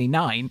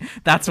 1979.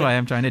 That's why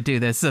I'm trying to do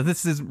this. So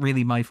this isn't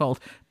really my fault.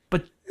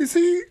 But is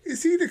he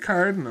the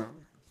cardinal?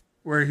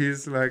 Where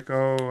he's like,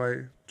 oh,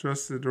 I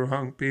trusted the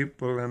wrong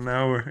people and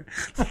now we're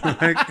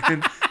like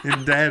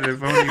in debt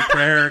if only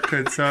prayer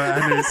could. So,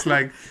 and it's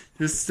like,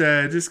 just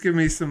give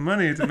me some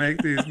money to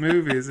make these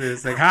movies. And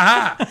it's like,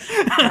 ha.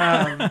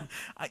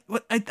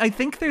 I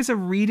think there's a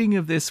reading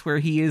of this where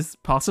he is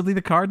possibly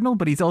the cardinal,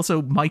 but he's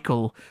also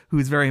Michael,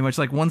 who's very much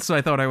like, once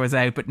I thought I was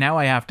out, but now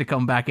I have to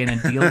come back in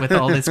and deal with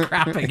all this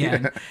crap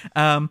again.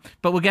 Yeah.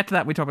 But we'll get to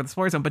that when we talk about the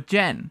spoiler zone. But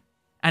Jenn,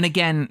 and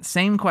again,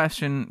 same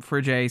question for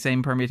Jay,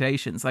 same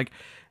permutations. Like,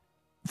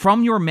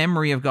 from your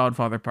memory of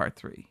Godfather Part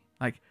 3,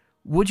 like,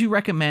 would you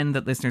recommend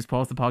that listeners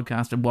pause the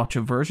podcast and watch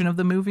a version of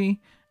the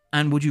movie?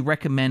 And would you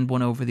recommend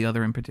one over the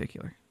other in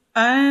particular?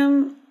 I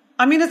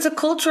mean, it's a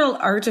cultural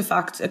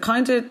artifact. It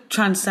kind of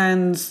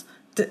transcends,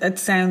 it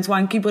sounds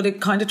wanky, but it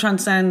kind of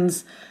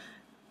transcends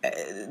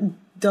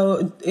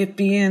though it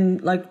being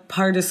like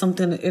part of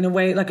something in a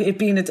way, like it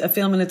being a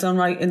film in its own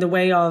right, in the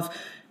way of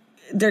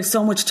there's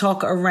so much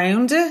talk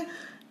around it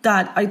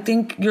that I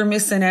think you're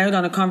missing out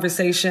on a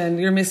conversation.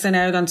 You're missing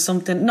out on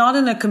something, not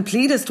in a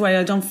completist way.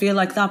 I don't feel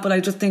like that, but I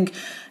just think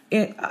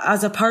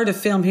as a part of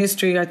film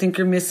history, I think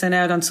you're missing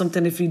out on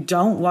something if you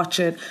don't watch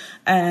it.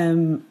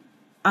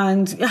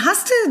 And it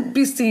has to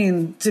be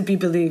seen to be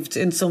believed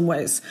in some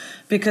ways,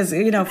 because,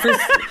 you know,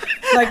 first,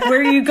 like,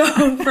 where you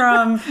go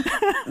from,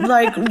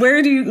 like,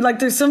 where do you, like,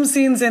 there's some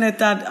scenes in it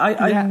that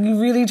I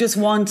really just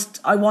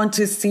I want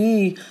to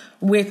see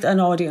with an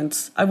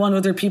audience. I want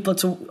other people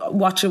to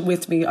watch it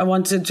with me. I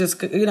want to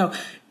just, you know,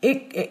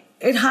 it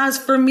has,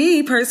 for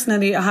me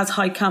personally, it has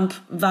high camp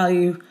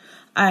value,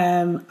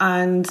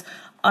 and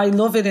I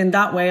love it in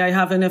that way. I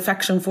have an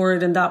affection for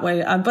it in that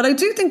way. But I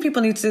do think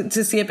people need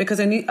to see it, because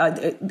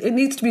it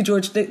needs to be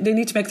judged. They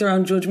need to make their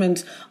own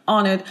judgment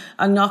on it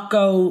and not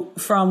go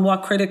from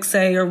what critics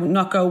say, or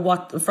not go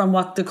from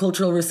what the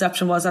cultural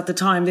reception was at the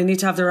time. They need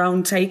to have their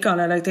own take on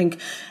it, I think.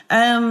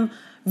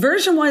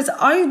 Version wise,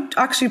 I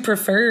actually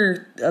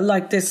prefer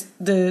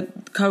the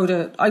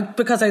Coda,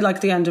 because I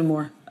like the ending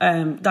more.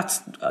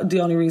 That's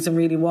the only reason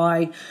really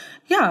why.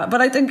 Yeah,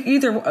 but I think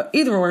either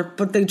or,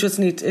 but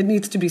it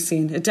needs to be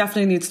seen. It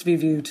definitely needs to be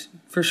viewed,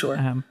 for sure.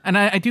 And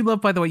I do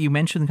love, by the way, you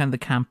mentioned kind of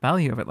the camp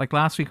value of it. Like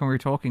last week when we were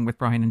talking with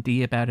Brian and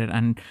Dee about it,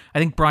 and I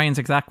think Brian's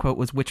exact quote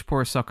was, "Which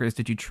poor suckers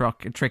did you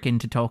trick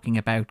into talking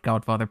about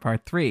Godfather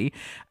Part 3?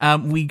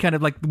 We kind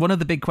of, like, one of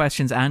the big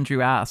questions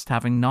Andrew asked,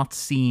 having not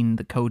seen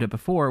the Coda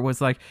before, was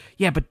like,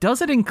 yeah, but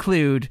does it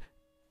include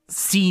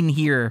scene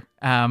here,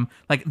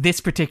 like this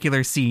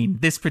particular scene,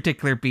 this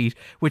particular beat,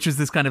 which was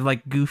this kind of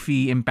like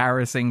goofy,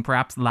 embarrassing,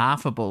 perhaps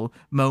laughable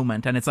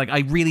moment, and it's like,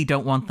 I really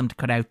don't want them to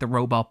cut out the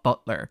robot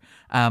butler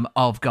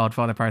of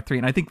Godfather Part 3.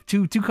 And I think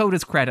to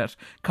Coda's credit,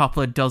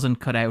 Coppola doesn't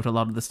cut out a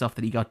lot of the stuff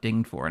that he got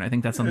dinged for, and I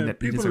think that's something that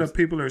parts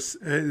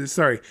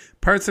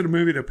of the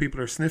movie that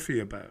people are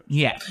sniffy about.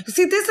 Yeah,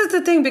 see, this is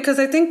the thing, because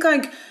I think,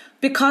 like,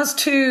 because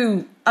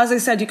 2, as I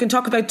said, you can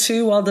talk about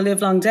 2 all the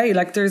live long day.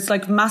 Like, there's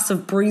like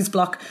massive breeze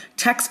block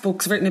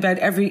textbooks written about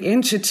every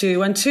inch of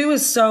 2, and 2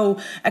 is so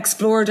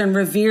explored and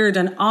revered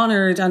and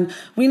honoured, and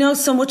we know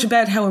so much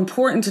about how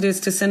important it is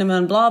to cinema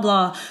and blah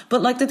blah.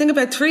 But like, the thing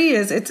about 3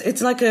 is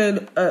it's like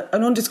an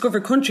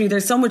undiscovered country.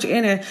 There's so much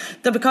in it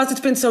that, because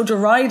it's been so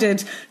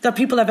derided, that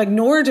people have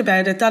ignored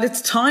about it, that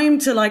it's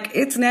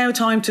now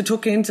time to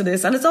tuck into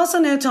this, and it's also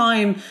now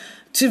time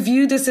to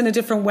view this in a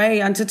different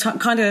way, and to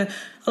kind of,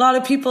 a lot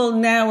of people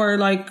now are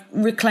like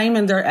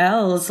reclaiming their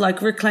L's,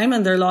 like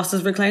reclaiming their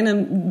losses,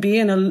 reclaiming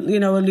being a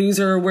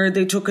loser, where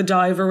they took a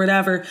dive or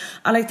whatever.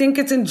 And I think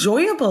it's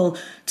enjoyable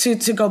to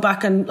go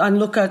back and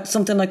look at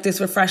something like this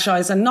with fresh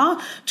eyes, and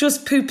not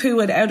just poo-poo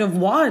it out of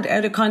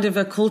kind of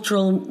a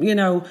cultural, you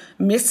know,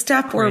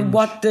 misstep, Cringe. Or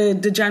what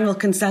the general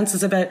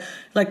consensus about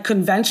like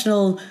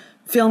conventional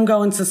film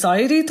going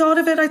society thought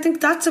of it. I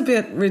think that's a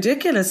bit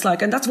ridiculous,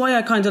 like, and that's why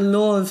I kind of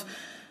love,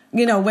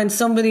 you know, when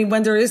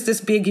there is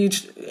this big,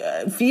 huge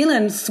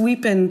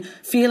sweeping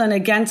feeling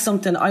against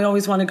something, I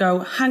always want to go,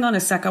 hang on a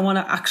sec, I want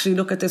to actually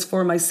look at this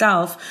for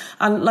myself.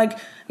 And like,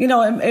 you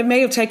know, it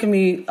may have taken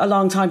me a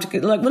long time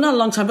to, like, well, not a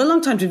long time, but a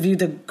long time to view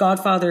The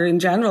Godfather in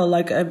general.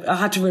 Like, I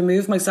had to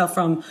remove myself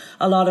from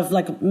a lot of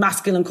like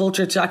masculine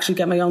culture to actually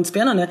get my own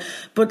spin on it.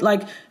 But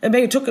like, it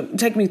may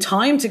take me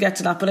time to get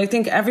to that. But I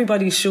think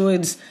everybody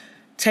should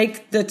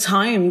take the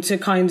time to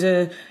kind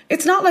of,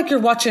 it's not like you're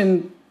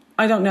watching,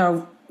 I don't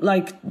know,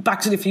 like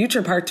Back to the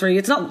Future Part 3.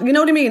 It's not, you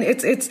know what I mean?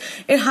 It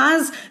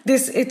has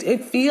this,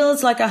 it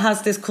feels like it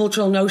has this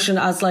cultural notion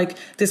as like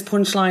this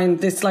punchline,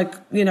 this like,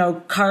 you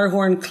know,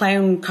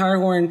 clown car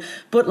horn.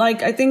 But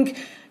like, I think,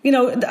 you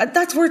know,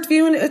 that's worth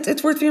viewing.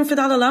 It's worth viewing for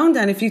that alone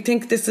then. If you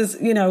think this is,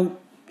 you know,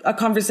 a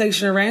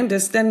conversation around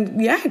this,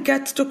 then yeah,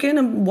 get stuck in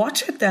and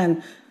watch it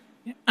then.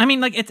 I mean,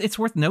 like, it's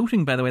worth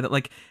noting, by the way, that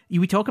like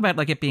we talk about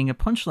like it being a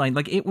punchline,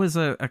 like it was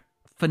a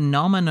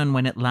phenomenon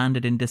when it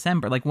landed in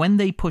December. Like, when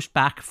they pushed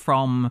back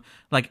from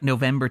like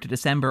November to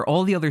December,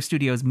 all the other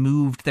studios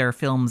moved their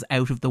films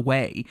out of the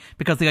way,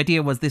 because the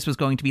idea was this was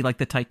going to be like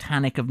the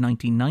Titanic of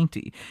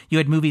 1990. You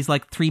had movies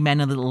like Three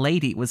Men and a Little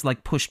Lady was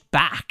like pushed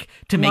back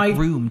to make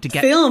room to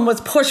get... film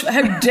was pushed.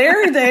 How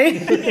dare they?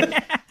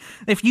 Yeah.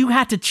 If you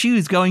had to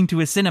choose going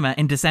to a cinema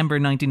in December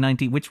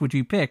 1990, which would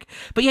you pick?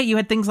 But yeah, you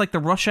had things like the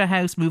Russia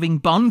House moving,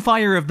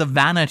 Bonfire of the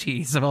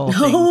Vanities of all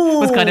things.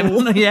 Was kind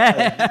of,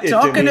 yeah.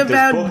 Talking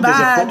about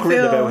bad book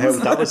written about how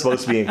that was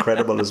supposed to be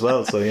incredible as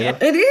well. So you know,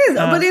 it is,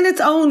 but in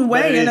its own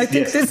way, and I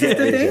think this is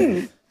the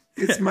thing.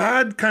 It's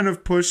mad, kind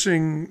of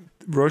pushing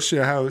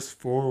Russia House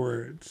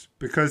forward,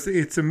 because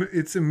it's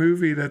a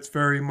movie that's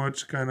very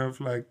much kind of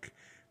like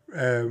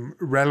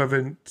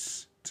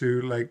relevant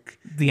to like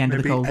the end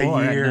of the Cold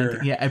War,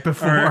 a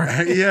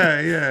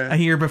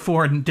year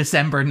before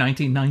December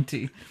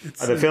 1990.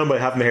 And a film I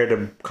haven't heard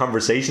a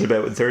conversation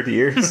about in 30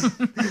 years.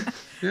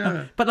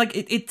 Yeah, but like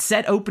it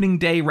set opening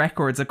day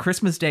records, a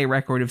Christmas Day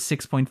record of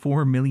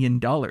 $6.4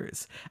 million.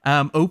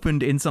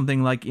 Opened in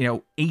something like, you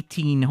know,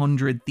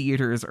 1,800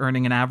 theaters,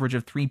 earning an average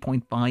of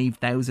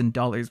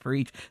 $3,500 per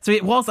each. So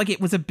it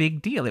was a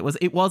big deal.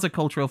 It was a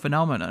cultural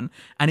phenomenon,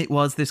 and it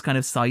was this kind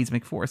of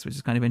seismic force, which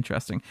is kind of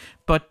interesting.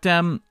 But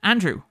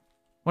Andrew,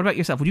 what about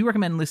yourself? Would you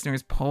recommend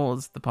listeners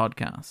pause the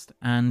podcast,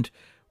 and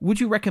would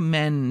you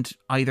recommend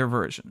either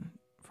version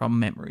from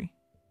memory?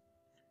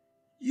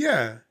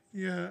 Yeah,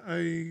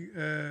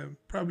 I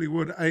probably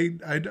would.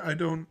 I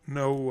don't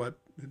know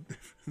the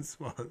difference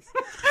was.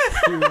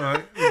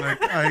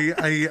 Like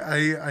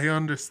I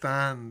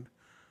understand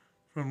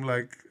from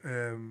like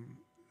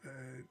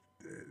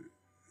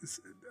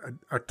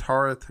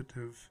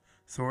authoritative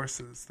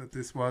sources that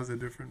this was a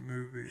different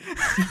movie.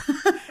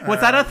 Was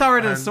that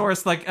authoritative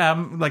source like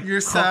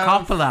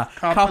yourself,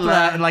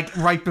 Coppola, like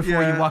right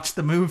before you watched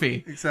the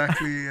movie?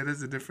 Exactly, it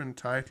is a different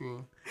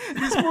title. It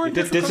is more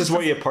this is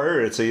why you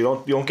pirate it, so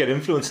you don't get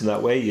influenced in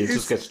that way. You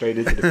just get straight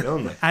into the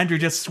film. Like. Andrew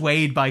just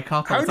swayed by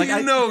Coppola. How do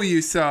you know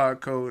you saw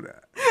Coda?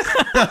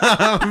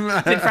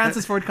 Did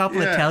Francis Ford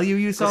Coppola tell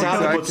you saw Coda? Coda?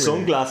 I have to put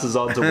sunglasses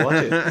on to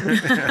watch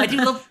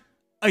it.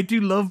 I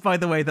do love, by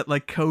the way, that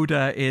like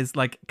Coda is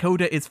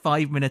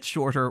 5 minutes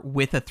shorter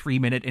with a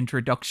 3-minute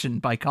introduction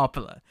by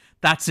Coppola.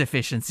 That's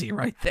efficiency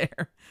right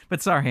there.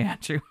 But sorry,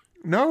 Andrew.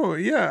 No,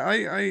 yeah,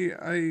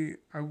 I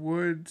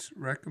would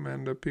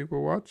recommend that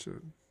people watch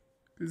it.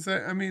 Because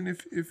I mean,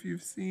 if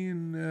you've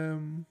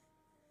seen,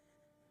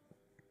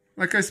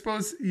 like, I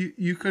suppose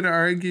you could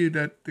argue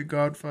that The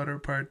Godfather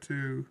Part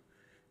 2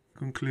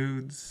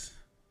 concludes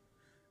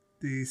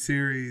the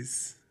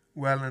series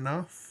well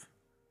enough.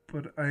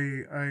 But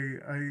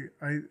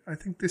I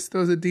think this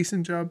does a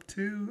decent job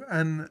too,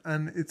 and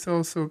it's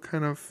also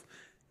kind of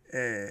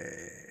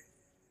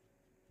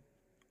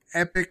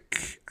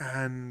epic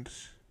and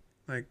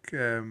like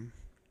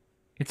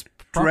it's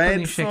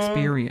properly dreadful.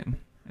 Shakespearean.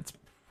 It's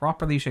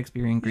properly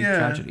Shakespearean Greek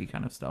tragedy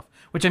kind of stuff.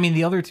 Which I mean,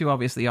 the other two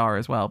obviously are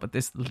as well, but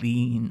this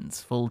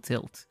leans full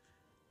tilt.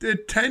 The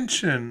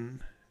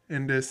tension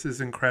in this is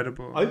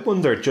incredible. I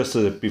wonder, just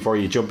before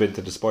you jump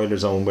into the spoiler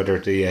zone, whether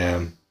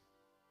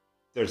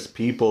there's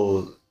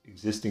people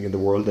existing in the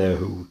world now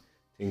who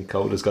think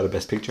Coda's got a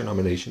Best Picture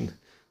nomination.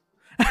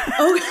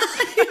 Oh,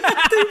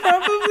 they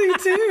probably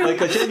do.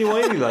 Like, I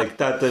genuinely like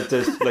that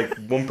there's like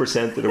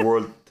 1% of the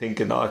world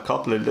thinking,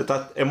 Coppola,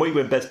 that it might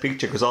win Best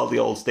Picture because all the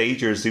old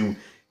stagers who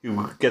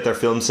get their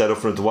film set up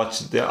for them to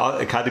watch, the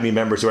Academy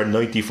members who are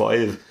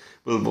 95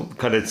 will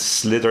kind of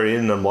slither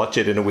in and watch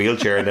it in a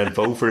wheelchair and then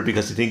vote for it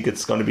because they think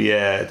it's going to be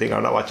a thing.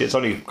 I'm not watching it. It's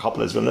only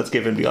Coppola's film. Let's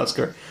give him the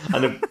Oscar.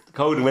 And the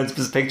Coda wins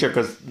Best Picture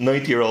because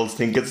 90-year-olds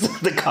think it's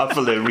the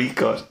Coppola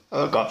recut.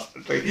 Oh gosh,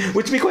 which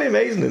would be quite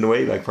amazing in a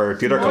way, like for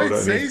the other Coda.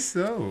 I'd say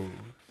so.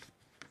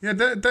 Yeah,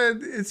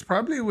 that it's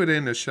probably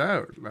within a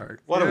shout. Like,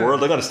 what a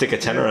world! I got to stick a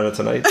tenner on it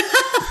tonight.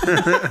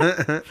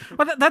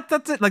 Well,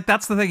 that's it. Like,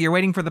 that's the thing. You're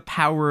waiting for the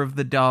Power of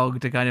the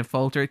Dog to kind of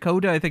falter.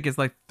 Coda, I think, is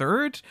like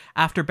third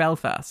after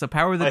Belfast. So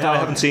Power of the Dog. I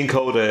haven't seen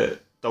Coda,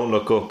 Don't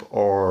Look Up,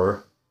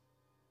 or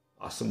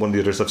one of the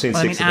others. I've seen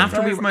six of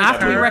them.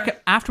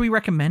 After we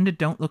recommended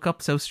Don't Look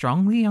Up so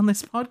strongly on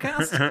this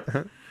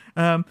podcast.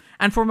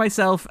 And for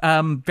myself,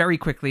 very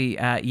quickly,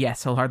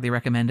 yes, wholeheartedly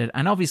recommend it.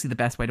 And obviously the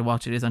best way to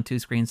watch it is on 2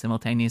 screens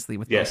simultaneously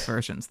with both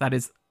versions. That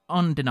is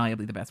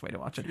undeniably the best way to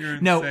watch it.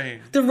 You're no, insane.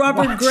 The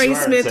Robert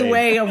Graysmith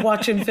way of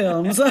watching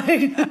films.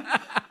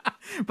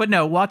 But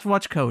no,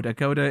 watch Coda.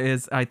 Coda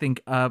is, I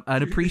think,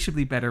 an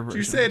appreciably better version.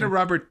 Did you say the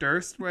Robert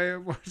Durst way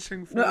of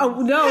watching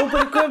films? No,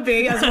 but it could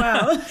be as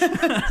well.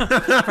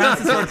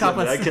 Francis Ford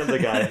Coppola. I killed the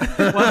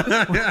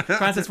guy.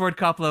 Francis Ford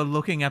Coppola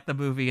looking at the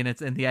movie and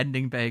it's in the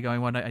ending bay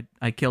going,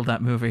 I killed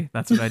that movie.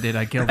 That's what I did.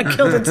 I killed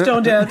it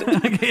stone dead.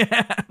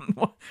 Yeah.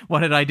 What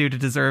did I do to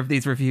deserve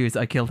these reviews?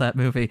 I killed that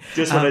movie.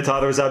 Just when I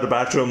thought I was out of the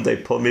bathroom, they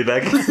pulled me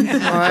back.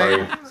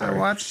 Sorry. I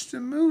watched a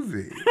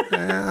movie.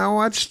 I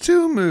watched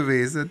 2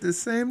 movies at the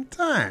same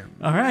time.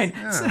 All right.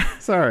 Yeah.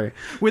 Sorry.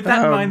 With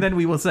that in mind, then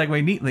we will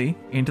segue neatly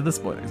into the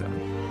spoiler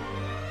zone.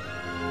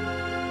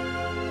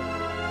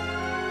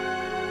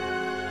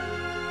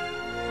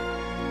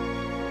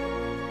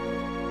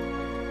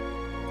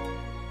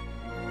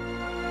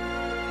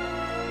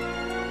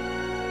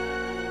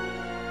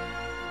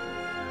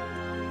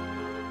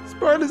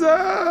 Spoiler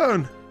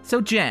zone!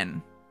 So,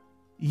 Jenn,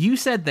 you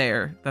said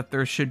there that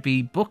there should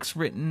be books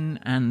written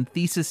and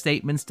thesis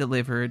statements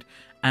delivered,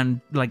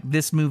 and like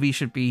this movie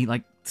should be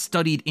like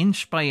studied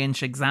inch by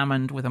inch,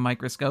 examined with a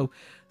microscope.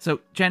 So,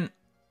 Jenn,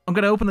 I'm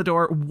going to open the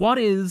door. What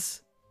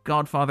is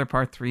Godfather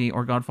Part 3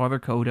 or Godfather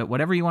Coda,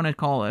 whatever you want to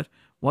call it?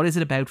 What is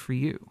it about for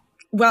you?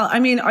 Well, I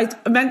mean, I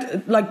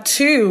meant like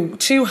 2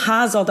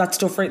 has all that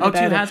stuff written about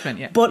 2 it. has been,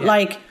 yeah. But yeah.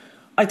 like,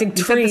 I think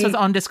you 3... said this was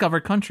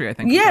Undiscovered Country, I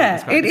think.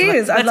 Yeah, it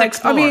is. Let's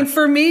explore. I mean,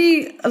 for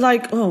me,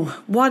 like,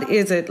 what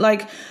is it?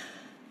 Like,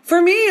 for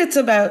me, it's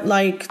about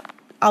like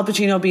Al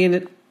Pacino being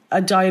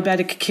a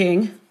diabetic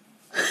king.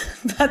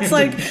 That's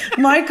like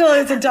Michael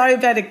is a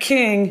diabetic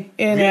king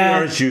in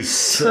orange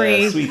juice,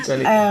 3. Sweets.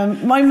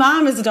 My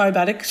mom is a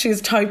diabetic. She has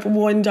type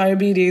 1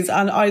 diabetes,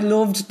 and I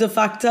loved the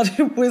fact that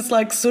it was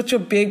like such a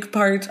big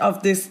part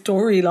of this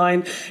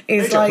storyline.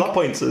 Is major like plot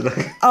points.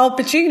 Al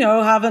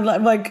Pacino having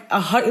like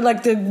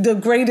the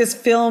greatest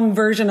film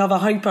version of a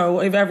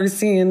hypo I've ever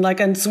seen, like,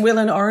 and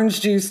swilling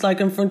orange juice like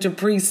in front of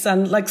priests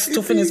and like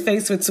stuffing his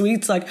face with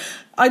sweets. Like,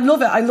 I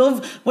love it. I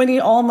love when he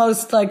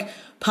almost like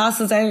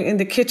passes out in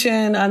the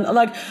kitchen, and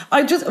like,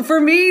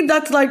 for me,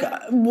 that's like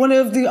one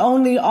of the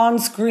only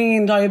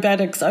on-screen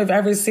diabetics I've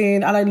ever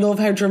seen, and I love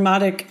how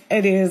dramatic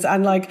it is,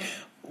 and like,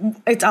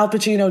 it's Al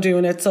Pacino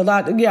doing it, so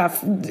that, yeah,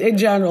 in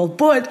general.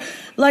 But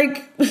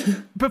Like,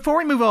 before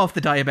we move off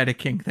the diabetic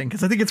king thing,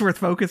 because I think it's worth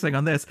focusing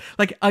on this.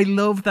 Like, I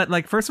love that.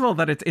 Like, first of all,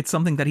 that it's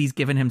something that he's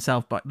given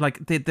himself. But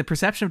like, the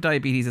perception of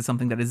diabetes is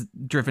something that is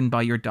driven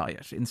by your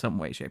diet in some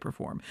way, shape, or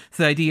form.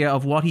 So the idea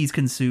of what he's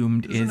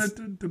consumed Doesn't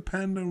it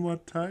depend on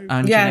what type?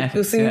 on yeah,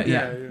 you genetics.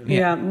 see,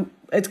 yeah.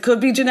 It could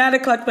be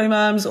genetic like my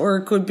mom's, or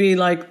it could be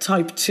like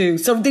type 2.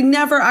 So they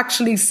never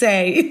actually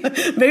say.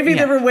 Maybe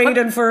they were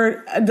waiting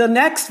for the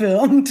next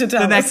film to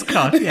tell The us. next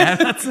cut, yeah.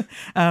 That's,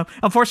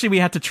 unfortunately, we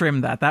had to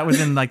trim that. That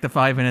was in like the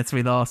 5 minutes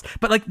we lost.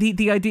 But like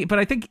the idea, but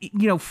I think,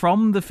 you know,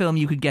 from the film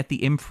you could get the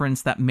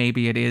inference that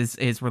maybe it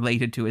is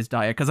related to his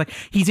diet, because like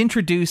he's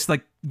introduced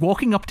like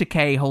walking up to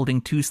Kay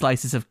holding 2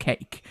 slices of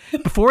cake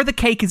before the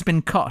cake has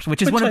been cut,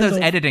 which is one of those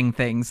editing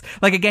things.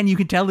 Like, again, you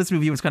can tell this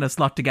movie was kind of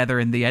slot together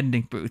in the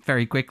editing booth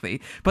very quickly.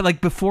 But like,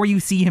 before you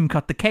see him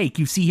cut the cake,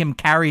 you see him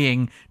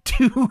carrying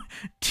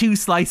two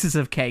slices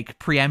of cake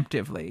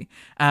preemptively.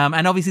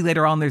 And obviously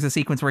later on there's a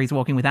sequence where he's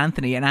walking with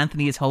Anthony, and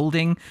Anthony is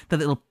holding the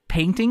little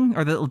painting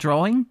or the little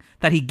drawing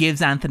that he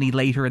gives Anthony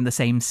later in the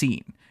same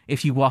scene.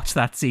 If you watch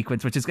that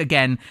sequence, which is,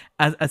 again,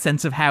 a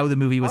sense of how the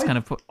movie was kind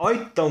of put.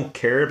 I don't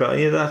care about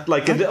any of that.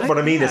 Like, what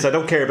I mean is, I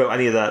don't care about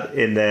any of that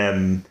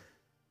in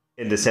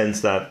the sense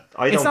that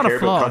It's not a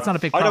flaw. It's not a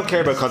big I don't problem.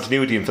 care about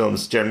continuity in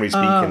films, generally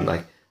speaking.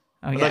 Like,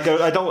 Oh, yeah. like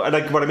I don't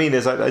like. What I mean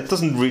is, it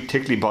doesn't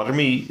particularly bother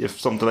me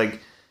if something like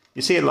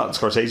you see a lot in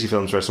Scorsese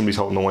films where somebody's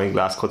holding a wine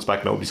glass, cuts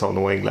back, nobody's holding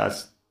a wine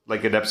glass,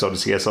 like an episode of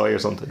CSI or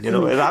something. You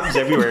know, it happens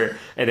everywhere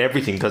and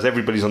everything because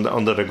everybody's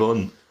under the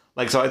gun.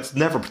 Like, so it's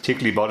never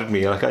particularly bothered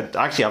me. Like,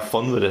 I actually have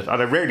fun with it,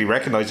 and I rarely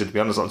recognise it, to be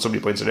honest. Until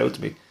somebody points it out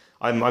to me,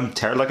 I'm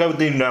terrible. Like, I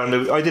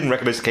didn't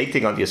recognise the cake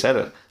thing until you said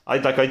it.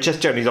 I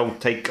just generally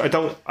don't take. I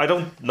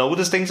don't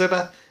notice things like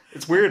that.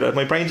 It's weird.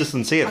 My brain just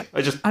doesn't see it.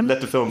 I just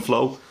let the film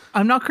flow.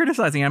 I'm not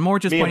criticising. I'm more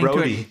just Me and pointing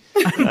Brody,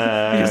 to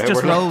it.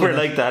 Just roll with we're it.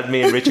 like that.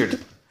 Me and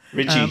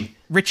Richie.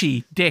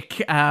 Richie,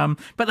 Dick,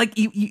 but like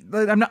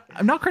I'm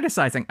not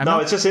criticizing.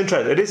 It's just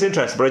interesting. It is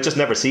interesting, but I just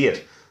never see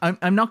it.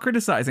 I'm not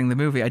criticizing the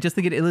movie. I just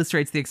think it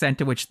illustrates the extent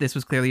to which this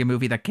was clearly a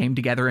movie that came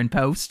together in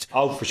post.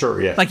 Oh, for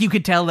sure, yeah. Like, you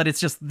could tell that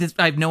it's just this.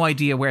 I have no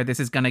idea where this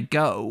is going to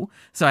go,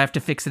 so I have to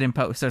fix it in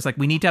post. So it's like,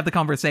 we need to have the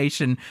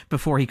conversation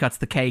before he cuts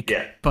the cake.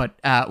 Yeah. But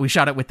we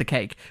shot it with the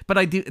cake. But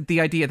I do the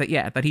idea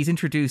that he's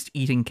introduced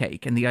eating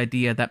cake, and the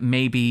idea that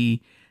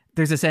maybe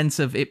there's a sense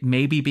of it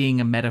maybe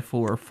being a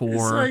metaphor for.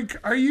 It's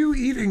like, are you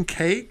eating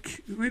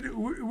cake?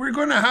 We're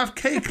going to have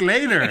cake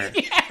later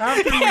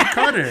after we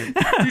cut it.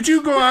 Did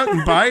you go out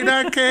and buy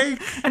that cake?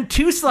 And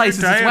 2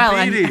 slices as well.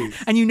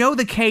 Diabetes. And you know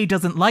the Kay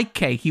doesn't like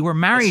cake. You were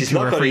married She's to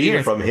not her going for to eat it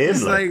years. from him.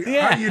 It's like,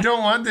 Yeah. oh, you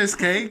don't want this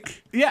cake?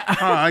 Yeah.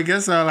 Oh, I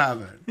guess I'll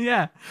have it.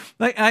 Yeah.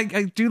 Like,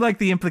 I do like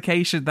the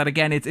implication that,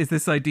 again, it's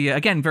this idea,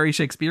 again, very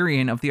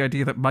Shakespearean, of the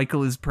idea that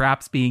Michael is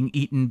perhaps being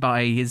eaten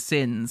by his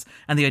sins,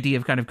 and the idea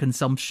of kind of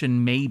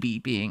consumption maybe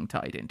being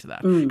tied into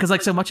that. Because,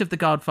 like, so much of The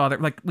Godfather,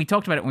 like, we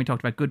talked about it when we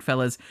talked about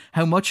Goodfellas,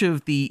 how much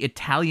of the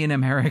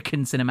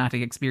Italian-American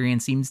cinematic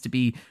experience seems to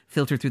be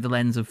filtered through the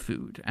lens of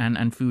food,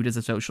 and food as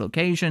a social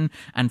occasion,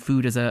 and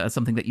food as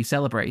something that you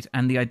celebrate.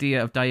 And the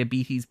idea of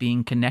diabetes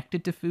being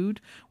connected to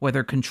food,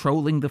 whether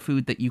controlling the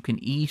food that you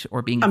can eat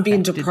or being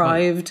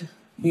deprived.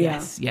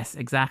 Yes,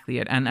 exactly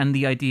it. And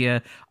the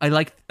idea, I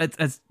like,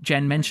 as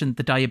Jen mentioned,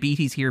 the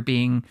diabetes here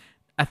being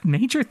a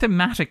major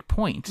thematic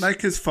point.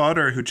 Like his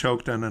father who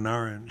choked on an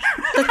orange.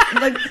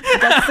 Like,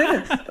 that's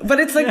it. But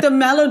it's like the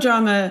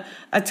melodrama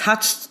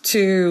attached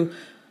to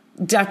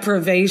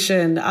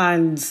deprivation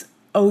and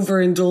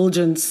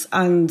overindulgence,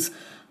 and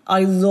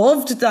I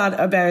loved that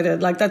about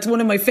it. Like, that's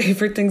one of my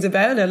favorite things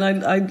about it.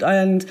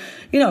 And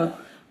you know,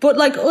 but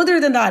like,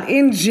 other than that,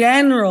 in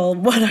general,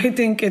 what I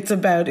think it's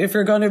about, if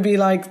you're going to be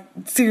like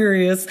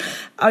serious,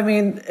 I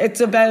mean,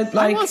 it's about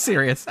like, I was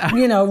serious.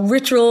 you know,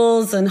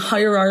 rituals and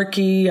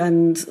hierarchy,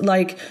 and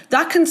like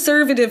that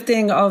conservative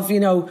thing of, you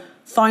know,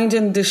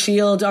 finding the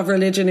shield of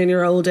religion in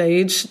your old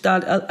age.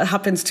 That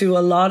happens to a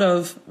lot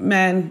of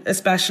men,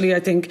 especially, I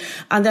think.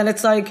 And then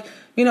it's like,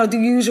 you know, the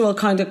usual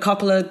kind of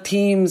Coppola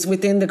themes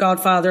within The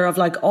Godfather of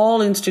like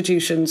all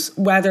institutions,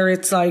 whether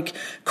it's like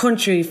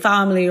country,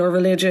 family, or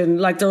religion,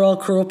 like they're all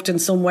corrupt in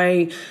some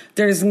way.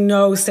 There's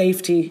no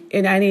safety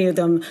in any of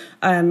them.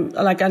 And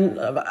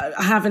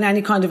having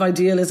any kind of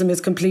idealism is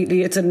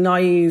it's a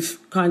naive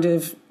kind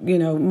of, you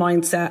know,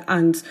 mindset.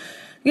 And,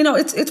 you know,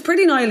 it's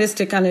pretty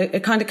nihilistic, and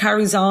it kind of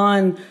carries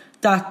on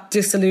that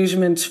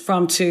disillusionment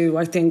from 2,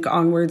 I think,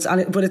 onwards.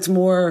 But it's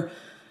more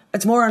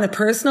on a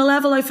personal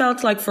level, I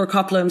felt like, for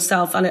Coppola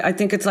himself. And I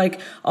think it's like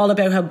all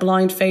about how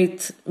blind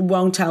faith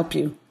won't help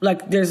you.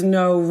 Like, there's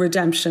no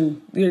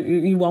redemption.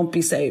 You won't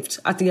be saved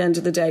at the end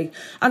of the day.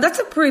 And that's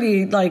a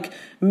pretty, like,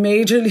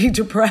 majorly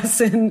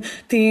depressing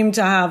theme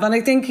to have. And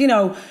I think, you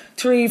know,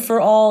 3,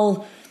 for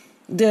all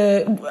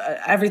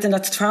everything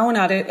that's thrown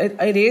at it,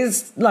 it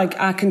is like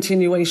a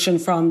continuation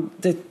from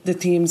the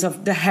themes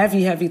of the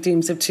heavy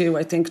themes of 2,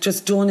 I think,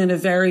 just done in a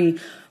very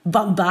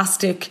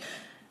bombastic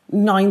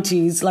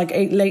 90s, like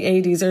late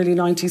 80s, early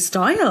 90s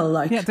style.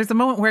 Like, yeah, there's a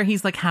moment where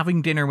he's like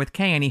having dinner with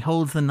Kay, and he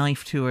holds the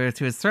knife to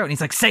his throat, and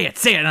he's like, say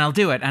it, and I'll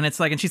do it. And it's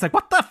like, and she's like,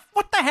 what the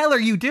what the hell are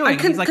you doing?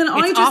 Can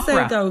I just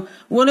say, though,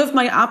 one of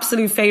my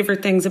absolute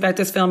favourite things about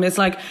this film is,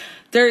 like,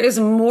 there is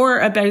more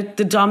about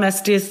the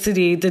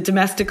domesticity, the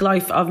domestic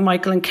life of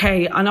Michael and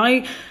Kay.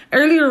 And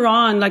earlier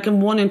on, like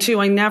in 1 and 2,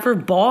 I never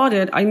bought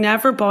it. I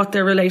never bought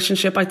their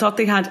relationship. I thought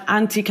they had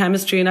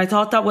anti-chemistry, and I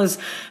thought that was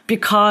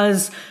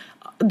because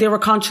they were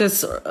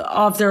conscious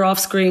of their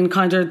off-screen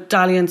kind of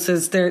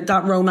dalliances,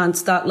 that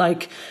romance that,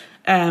 like,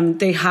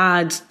 they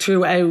had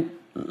throughout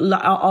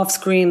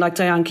off-screen. Like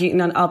Diane Keaton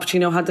and Al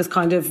Pacino had this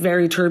kind of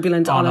very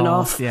turbulent on and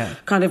off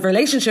kind of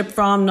relationship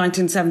from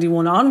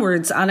 1971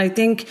 onwards. And I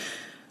think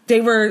they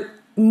were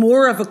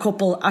more of a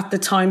couple at the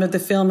time of the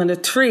film in a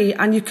 3,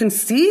 and you can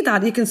see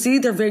that. You can see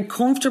they're very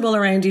comfortable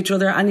around each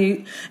other, and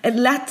it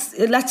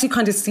lets you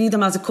kind of see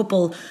them as a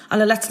couple,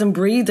 and it lets them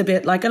breathe a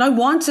bit. Like, and I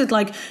wanted,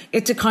 like,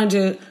 it to kind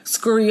of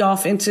scurry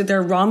off into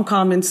their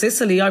rom-com in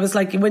Sicily. I was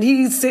like, when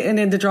he's sitting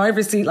in the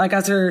driver's seat, like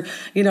as her,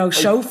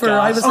 chauffeur,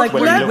 I was like,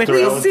 let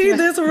me see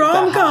this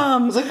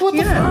rom-com. I was like, what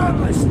the fuck?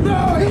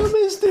 Who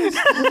is this?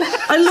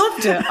 I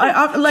loved it.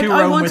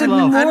 I wanted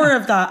more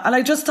of that, and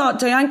I just thought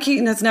Diane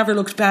Keaton has never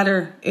looked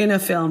better in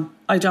a film.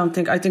 I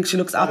think she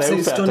looks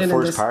absolutely stunning in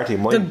this.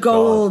 The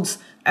gold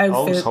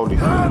outfit.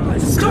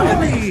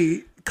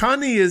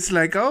 Connie is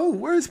like, oh,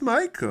 where's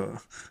Michael?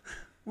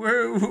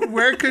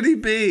 Where could he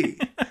be?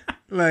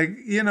 Like,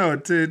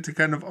 to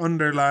kind of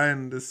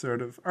underline this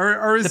sort of,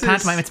 or is the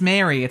pantomime? It's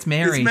Mary. It's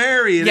Mary.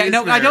 I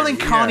don't think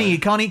Connie.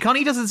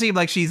 Connie doesn't seem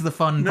like she's the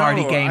fun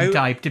party game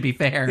type. To be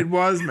fair, it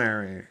was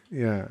Mary.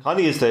 Yeah,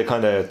 Connie is the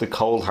kind of the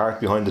cold heart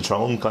behind the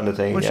throne kind of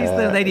thing. Well, she's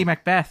the Lady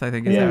Macbeth, I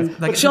think.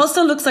 But she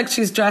also looks like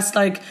she's dressed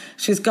like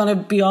she's gonna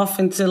be off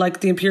into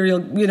like the Imperial,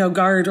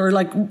 Guard, or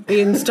like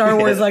in Star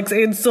Wars, like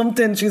in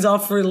something. She's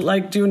off for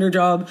like doing her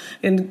job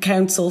in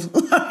council.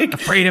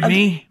 Afraid of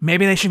me?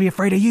 Maybe they should be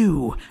afraid of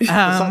you.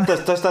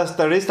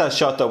 There is that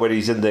shot though when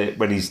he's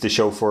the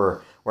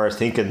chauffeur. Where I was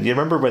thinking, you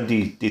remember when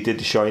they did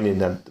The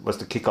Shining, and was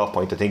the kick-off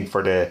point, I think,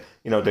 for the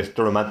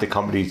romantic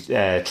comedy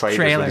trailers,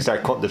 when they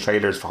start cutting the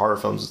trailers for horror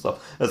films and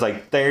stuff. It was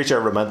like, there's your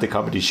romantic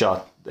comedy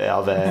shot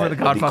of the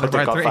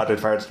Godfather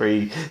Part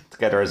 3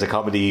 together as a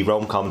comedy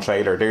rom-com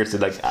trailer. There's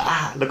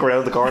look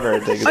around the corner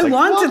and think. I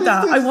wanted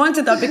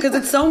that because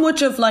it's so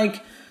much of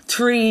like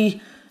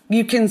 3.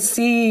 You can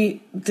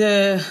see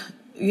the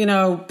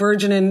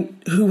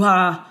burgeoning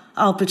hoo-ha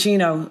Al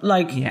Pacino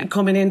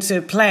coming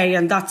into play,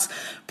 and that's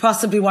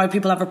possibly why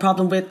people have a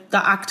problem with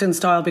the acting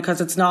style, because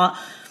it's not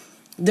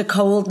the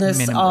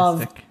coldness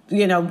of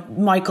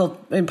Michael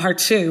in Part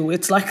 2.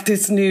 It's like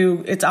this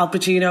it's Al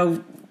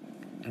Pacino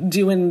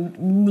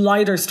doing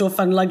lighter stuff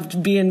and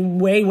like being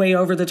way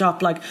over the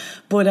top, like.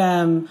 But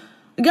I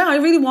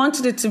really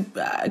wanted it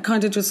to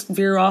kind of just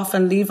veer off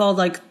and leave all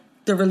like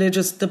the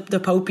religious, the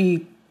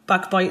popey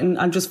backbiting,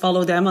 and just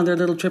follow them on their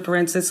little trip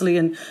around Sicily,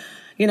 and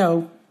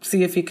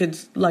see if he could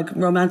like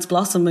romance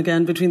blossom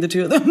again between the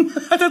two of them.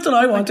 That's what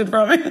I wanted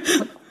from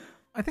it.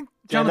 I think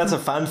that's a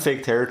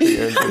fanfic territory.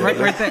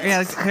 right there.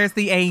 Yeah, there's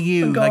the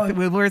AU. Like,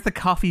 where's the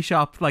coffee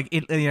shop? Like,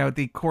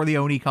 the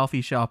Corleone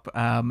coffee shop.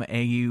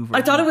 AU.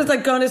 I thought it was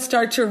like going to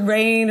start to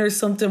rain or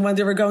something when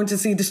they were going to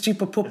see the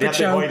stupid puppet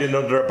show. They hide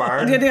under a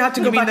barn. Yeah, they had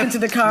to go back into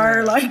the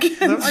car, like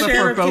the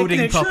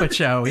foreboding puppet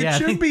show. It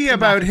should be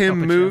about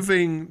him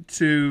moving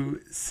to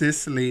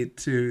Sicily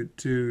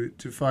to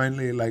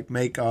finally like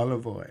make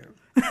olive oil.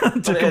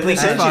 Exactly,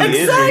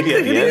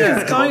 it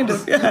is kind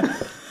of.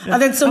 And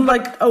then some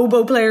like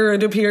oboe player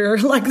would appear,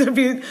 like there'd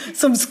be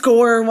some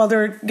score while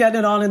they're getting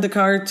it on in the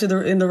car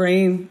in the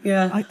rain.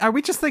 Yeah. Are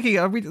we just thinking?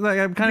 Are we like?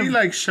 I'm kind of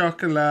like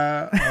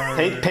chocolat.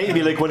 Paint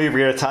me like one of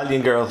your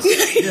Italian girls.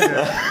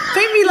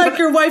 Paint me like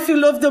your wife who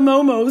loved the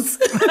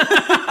momos.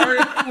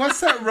 Or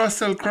what's that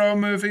Russell Crowe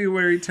movie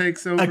where he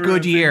takes over? A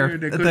Good Year.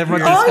 The Ridley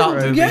Scott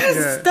movie.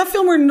 Yes, that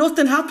film where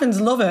nothing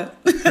happens. Love it.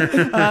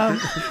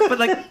 But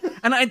like,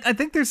 and I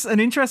think there's an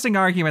interesting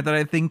argument that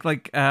I think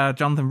like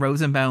Jonathan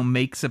Rosenbaum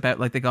makes about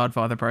like the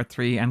Godfather Part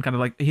 3, and kind of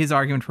like his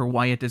argument for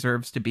why it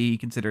deserves to be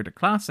considered a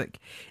classic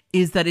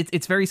is that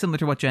it's very similar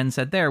to what Jen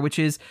said there, which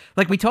is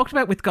like we talked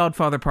about with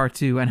Godfather Part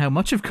 2 and how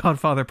much of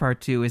Godfather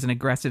Part 2 is an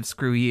aggressive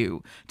screw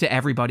you to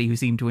everybody who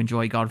seemed to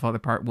enjoy Godfather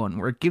Part 1,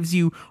 where it gives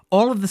you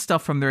all of the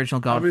stuff from the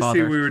original Godfather.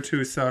 Obviously we were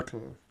too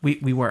subtle.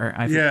 We were.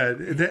 I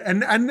think.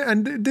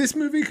 And this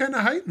movie kind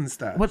of heightens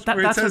that.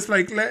 It says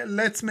like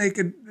let's make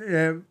it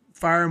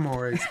far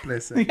more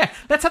explicit. Yeah,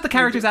 let's have the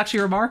characters actually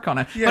remark on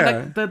it.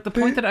 Yeah. But like, the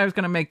point that I was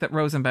going to make that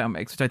Rosenbaum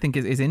makes, which I think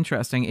is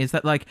interesting, is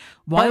that like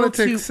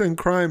politics and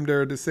crime,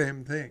 they're the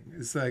same thing.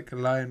 It's like a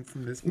line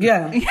from this movie.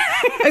 Yeah.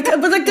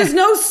 But like there's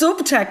no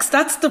subtext.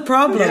 That's the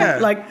problem. Yeah.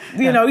 Like,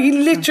 he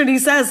literally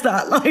says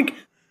that. Like,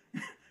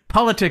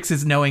 politics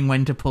is knowing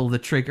when to pull the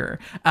trigger,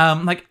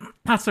 like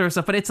that sort of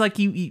stuff. But it's like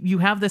you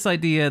have this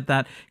idea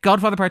that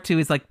Godfather Part 2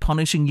 is like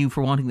punishing you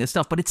for wanting this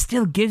stuff, but it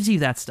still gives you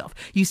that stuff.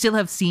 You still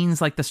have scenes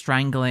like the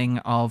strangling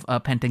of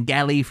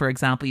Pentangeli, for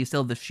example. You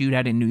still have the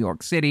shootout in New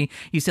York City.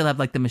 You still have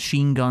like the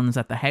machine guns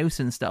at the house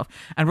and stuff.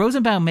 And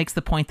Rosenbaum makes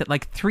the point that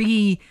like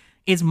 3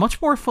 is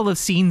much more full of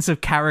scenes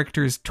of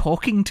characters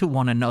talking to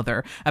one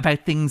another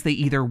about things they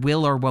either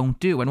will or won't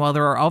do. And while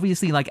there are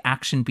obviously like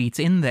action beats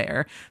in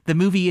there, the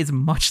movie is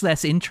much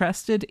less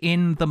interested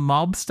in the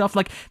mob stuff.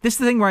 Like, this is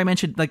the thing where I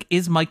mentioned, like,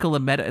 is Michael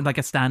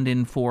a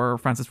stand-in for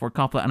Francis Ford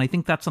Coppola? And I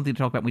think that's something to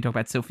talk about when we talk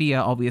about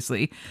Sophia,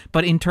 obviously.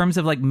 But in terms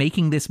of like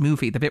making this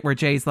movie, the bit where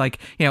Jay's like,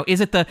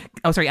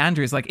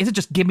 Andrew's like, is it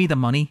just give me the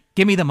money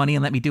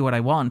and let me do what I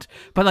want?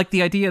 But like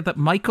the idea that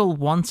Michael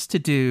wants to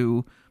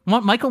do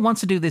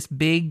this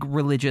big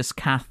religious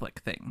Catholic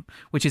thing,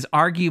 which is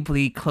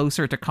arguably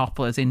closer to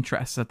Coppola's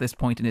interests at this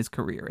point in his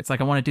career. It's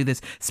like, I want to do this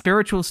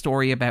spiritual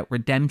story about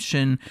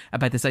redemption,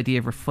 about this idea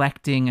of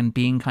reflecting and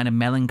being kind of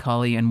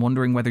melancholy and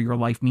wondering whether your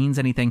life means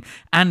anything.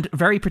 And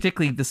very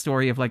particularly the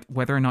story of like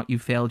whether or not you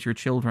failed your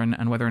children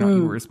and whether or not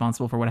you were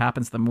responsible for what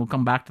happens to them. We'll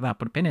come back to that,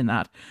 put a pin in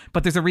that.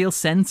 But there's a real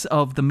sense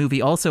of the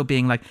movie also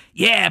being like,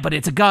 yeah, but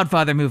it's a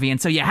Godfather movie,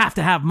 and so you have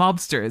to have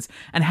mobsters.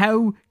 And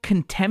how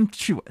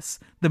contemptuous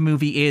the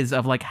movie is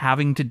of like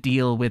having to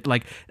deal with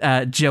like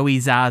Joey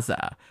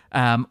Zaza,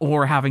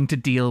 or having to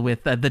deal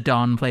with the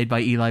Don played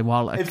by Eli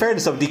Wallach. In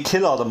fairness, they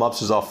kill all the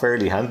mobsters off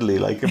fairly handily,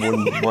 like in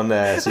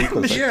one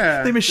sequence.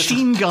 Yeah, they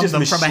machine gun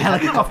them from a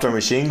helicopter.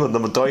 Machine gun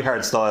them, a Die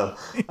Hard style.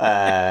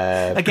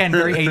 Again,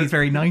 very 80s,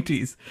 very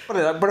 90s.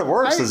 But it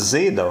works as a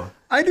scene, though.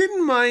 I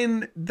didn't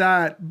mind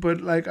that,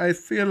 but like I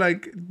feel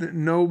like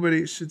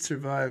nobody should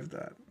survive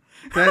that.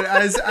 That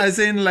as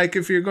in, like,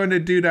 if you're going to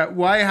do that,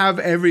 why have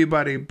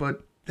everybody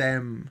but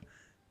them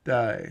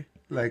die?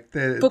 Like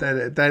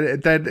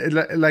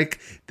like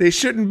they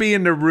shouldn't be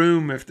in the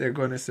room if they're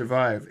going to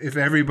survive. If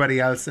everybody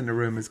else in the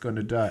room is going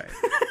to die,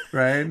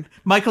 right?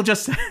 Michael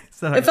just.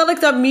 It felt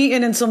like that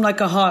meeting in some like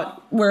a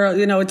hot where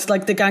it's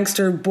like the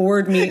gangster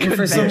board meeting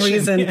for some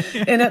reason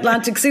in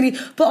Atlantic City.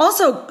 But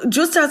also,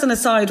 just as an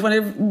aside, when I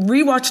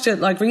rewatched it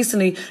like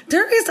recently,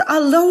 there is a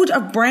load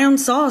of brown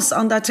sauce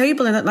on that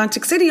table in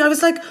Atlantic City. I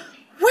was like,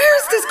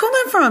 where's this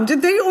coming from?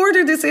 Did they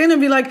order this in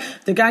and be like,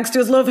 the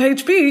gangsters love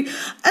HP?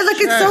 And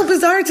like, it's so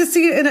bizarre to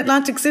see it in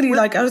Atlantic City.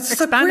 Like, I was just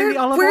like,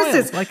 where's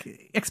this? Like,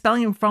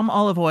 expelling from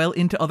olive oil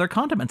into other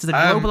condiments. It's a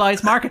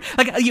globalized market.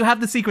 Like, you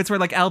have the sequence where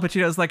like Al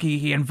Pacino's like,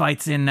 he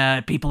invites in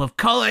people of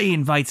color, he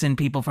invites in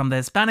people from the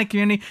Hispanic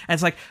community. And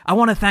it's like, I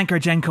want to thank our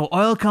Genco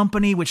oil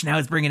company, which now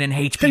is bringing in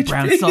HP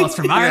brown sauce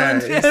from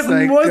Ireland. It's it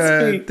like,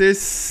 must be.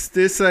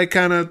 This I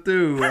cannot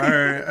do.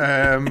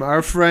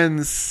 Our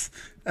friends,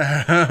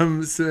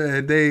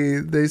 so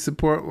they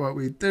support what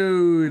we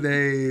do.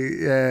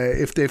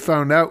 They if they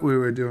found out we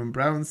were doing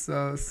brown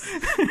sauce,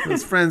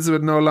 those friends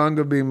would no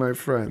longer be my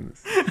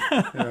friends.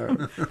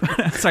 Yeah.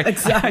 Sorry,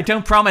 exactly. I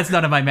don't promise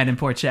none of my men in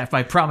Port Chef.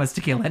 I promise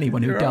to kill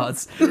anyone who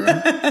does.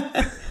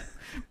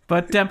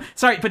 But Jenn,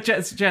 sorry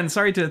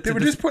to they were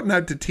just putting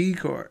out the tea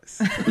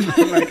course.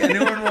 Like,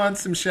 anyone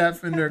wants some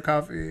chef in their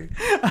coffee?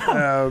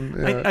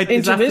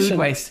 Is that food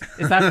waste?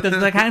 Does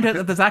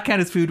that count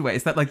as food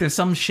waste? That like there's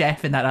some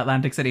chef in that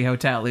Atlantic City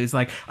hotel who's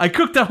like, I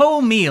cooked a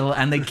whole meal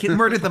and they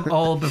murdered them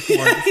all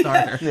before the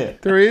starter. Yeah.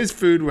 There is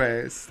food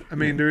waste. I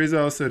mean, there is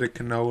also the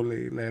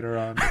cannoli later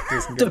on.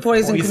 The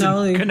poison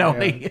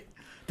cannoli. Yeah.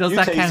 Does you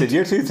that tasted, count?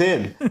 You're too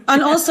thin.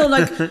 And also,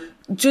 like,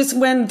 just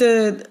when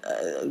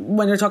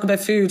you're talking about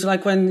food,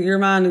 like when your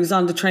man who's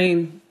on the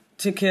train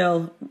to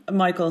kill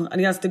Michael and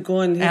he has the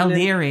gun. El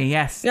Neri,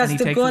 yes. He has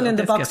the gun in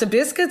the box of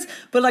biscuits.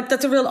 But like,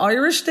 that's a real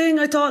Irish thing,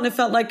 I thought, and it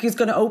felt like he's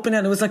going to open it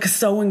and it was like a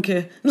sewing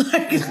kit.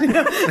 Like, it's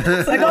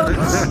like,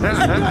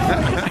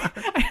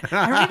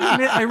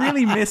 I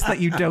really miss that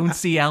you don't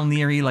see Al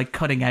Neri like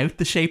cutting out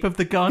the shape of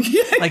the gun.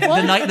 Like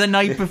the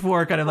night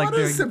before, kind of like what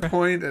is the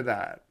point of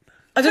that?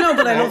 I don't know,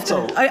 but I loved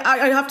it.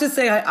 I have to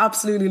say, I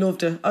absolutely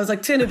loved it. I was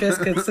like, tin of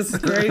biscuits, this is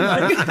great.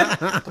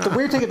 But the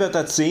weird thing about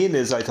that scene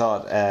is, I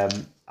thought,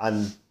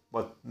 and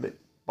what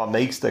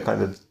makes the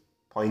kind of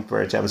point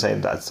where Jem was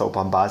saying that's so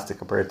bombastic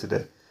compared to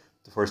the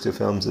first two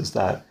films is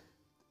that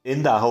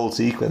in that whole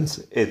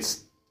sequence,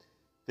 it's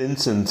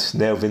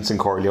Vincent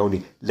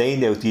Corleone,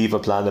 laying out the evil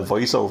plan of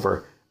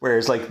voiceover.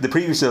 Whereas, like, the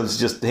previous films,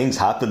 just things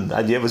happen,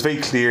 and it was very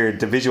clear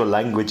the visual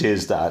language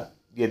is that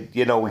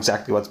you know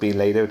exactly what's being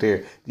laid out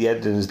here. The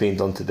editing is being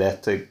done to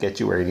death to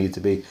get you where you need to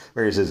be.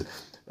 Whereas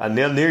and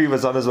Neil Neary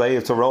was on his way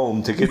to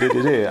Rome to get it,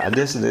 and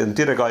this and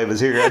the other guy was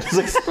here. And it's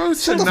like,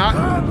 supposed to not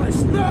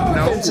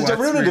they're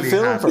ruining the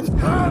film for. It's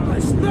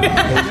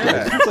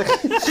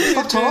like,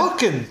 stop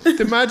talking.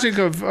 The magic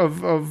of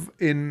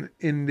in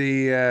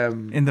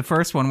the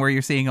first one where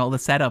you're seeing all the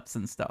setups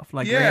and stuff.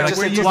 Like,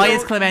 why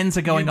is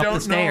Clemenza going up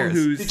the stairs?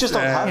 You just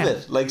don't have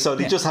it. Like, so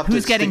they just have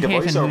who's to getting stick a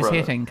hit and who's voiceover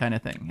hitting, kind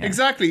of thing. Yeah.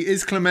 Exactly.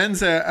 Is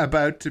Clemenza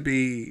about to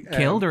be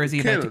killed, or is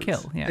he killed? about to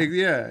kill? Yeah.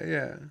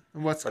 Yeah.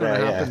 And what's going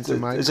to happen to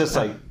Michael? It's just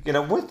like,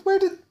 where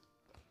did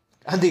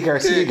Andy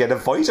Garcia get a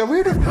voiceover?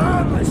 Where did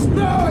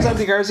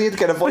Andy Garcia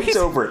get a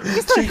voiceover?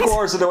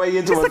 3/4 of the way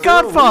into the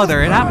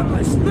Godfather. It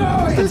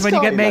happens when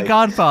you get made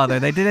Godfather.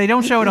 They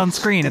don't show it on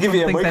screen. Give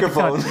you a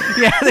microphone.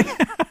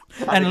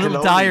 And a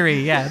little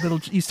diary,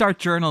 you start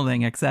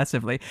journaling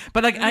excessively,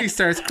 but like he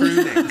starts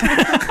crooning.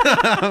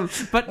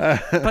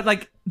 but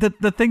like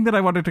the thing that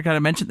I wanted to kind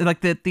of mention,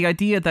 like the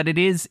idea that it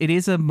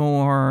is a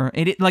more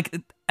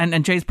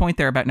and Jay's point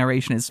there about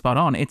narration is spot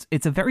on.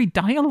 It's a very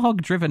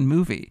dialogue driven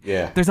movie.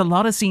 Yeah, there's a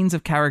lot of scenes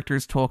of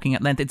characters talking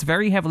at length. It's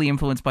very heavily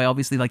influenced by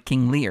obviously like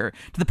King Lear,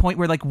 to the point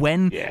where like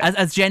when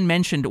as Jenn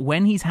mentioned,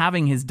 when he's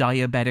having his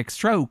diabetic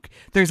stroke,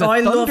 there's a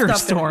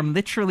thunderstorm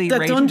literally.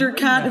 The thunder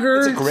can't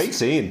hurt. It's a great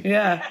scene.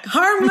 Yeah,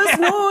 harmless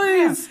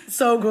noise.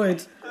 So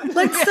good.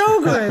 Like,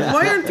 so good.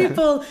 Why aren't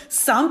people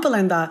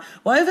sampling that?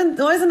 Why hasn't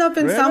that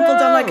been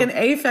sampled on like an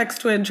Aphex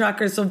Twin track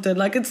or something?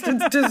 Like, it's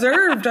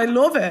deserved. I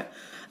love it.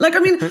 Like, I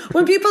mean,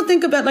 when people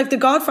think about like The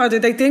Godfather,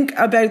 they think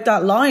about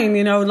that line,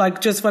 you know,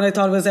 like, just when I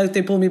thought it was out,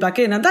 they pulled me back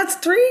in. And that's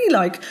 3,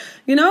 like,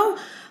 you know?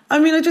 I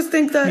mean, I just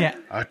think that...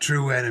 A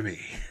true enemy.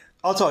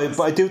 Also,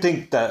 I do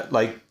think that,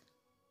 like,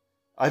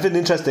 I've been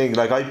interesting,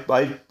 like,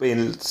 I've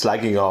been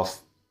slagging off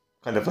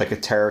kind of like a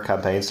terror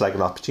campaign,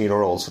 slagging off Pacino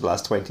roles for the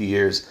last 20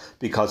 years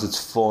because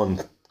it's fun,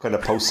 kind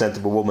of post-scent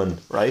of a woman,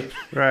 right?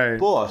 Right.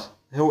 But,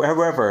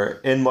 however,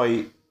 in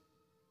my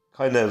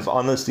kind of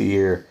honesty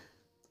here,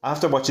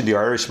 after watching The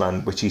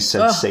Irishman, which is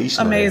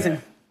sensational,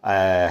 amazing,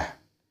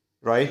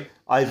 right?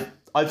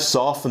 I've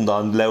softened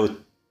on Leo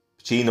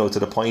Pacino to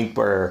the point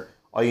where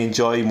I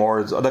enjoy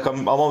more. Like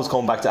I'm almost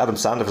going back to Adam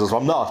Sandler films.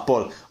 I'm not,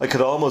 but I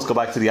could almost go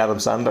back to the Adam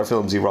Sandler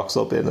films he rocks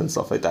up in and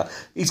stuff like that.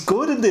 He's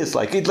good in this.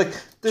 Like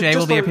Jay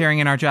will be appearing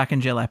in our Jack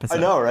and Jill episode. I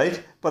know,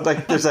 right? But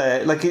like, there's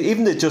a like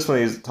even just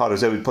when he thought it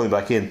was out, we put him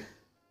back in.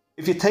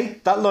 If you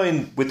take that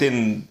line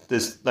within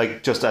this,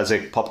 like just as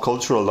a pop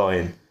cultural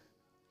line,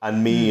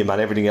 and meme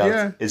and everything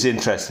else is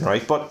interesting,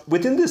 right? But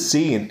within this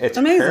scene, it's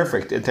amazing.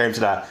 Perfect in terms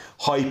of that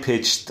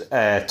high-pitched,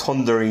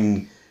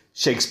 thundering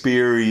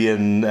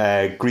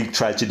Shakespearean Greek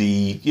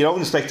tragedy. You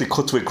don't expect to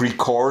cut to a Greek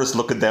chorus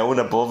looking down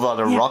above on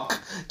a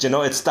rock. Do you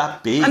know, it's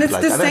that big. And it's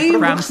the same.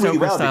 Bram Stoker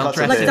really style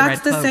like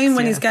that's the same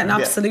when he's getting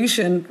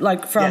absolution,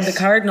 like from the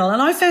cardinal. And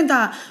I found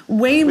that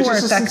way more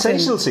affecting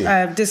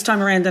this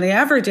time around than I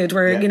ever did.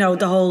 Where you know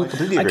the whole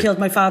I killed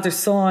my father's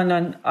son,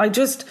 and I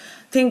just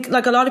think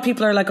like a lot of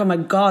people are like, oh my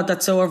god,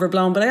 that's so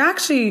overblown. But I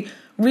actually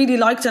really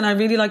liked it, and I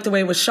really liked the way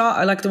it was shot.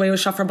 I liked the way it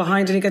was shot from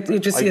behind, and you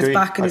just see his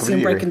back and you see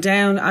him breaking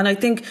down. And I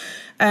think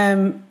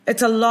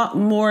it's a lot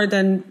more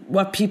than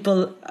what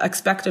people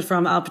expected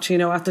from Al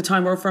Pacino at the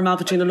time, or from Al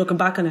Pacino looking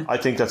back on it. I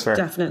think that's fair.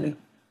 Definitely.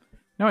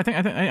 No,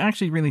 I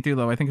actually really do,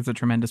 though. I think it's a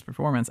tremendous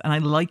performance, and I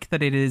like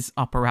that it is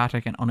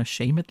operatic and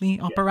unashamedly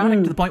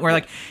operatic to the point where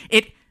like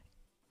it.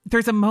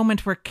 There's a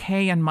moment where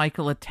Kay and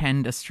Michael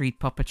attend a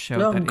street puppet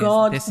show. Oh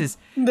God! This is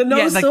the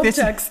no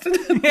subtext.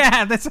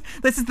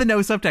 This is the no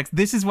subtext.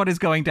 This is what is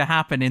going to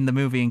happen in the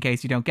movie in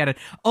case you don't get it.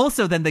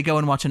 Also, then they go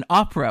and watch an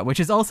opera, which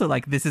is also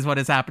like this is what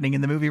is happening in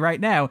the movie right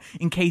now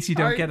in case you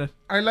don't get it.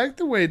 I like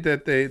the way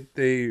that they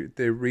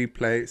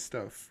replay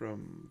stuff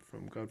from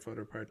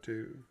Godfather Part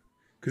 2,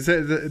 because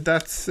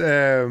that's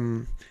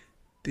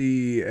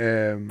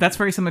that's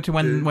very similar to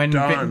when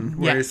Don,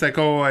 where it's like,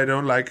 oh, I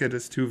don't like it,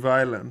 it's too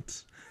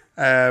violent.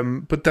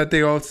 But that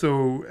they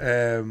also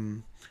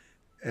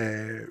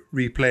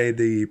replay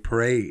the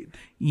parade.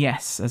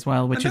 Yes, as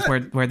well, which is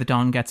where the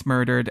Don gets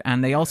murdered.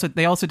 And they also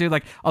do,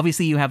 like,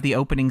 obviously you have the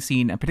opening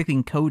scene, particularly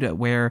in Coda,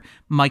 where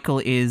Michael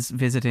is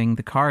visiting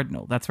the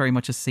Cardinal. That's very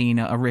much a scene,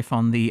 a riff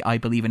on the I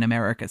Believe in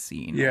America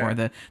scene, or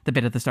the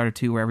bit at the start of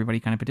 2 where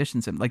everybody kind of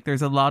petitions him. Like,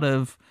 there's a lot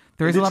of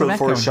echo. The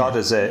first shot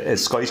is a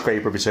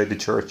skyscraper beside the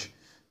church.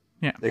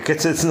 Yeah, like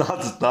it's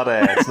not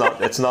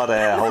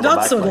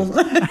subtle.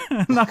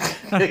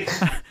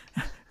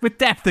 With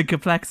depth and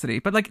complexity,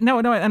 but like no,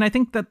 and I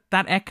think that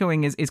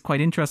echoing is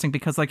quite interesting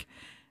because like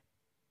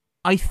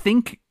I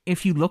think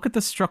if you look at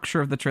the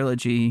structure of the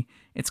trilogy,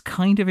 it's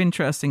kind of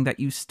interesting that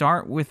you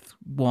start with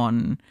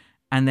 1,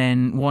 and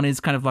then 1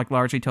 is kind of like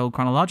largely told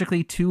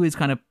chronologically, 2 is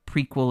kind of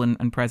prequel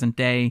and present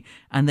day,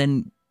 and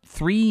then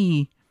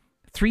 3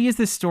 is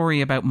this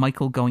story about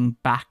Michael going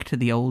back to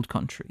the old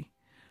country.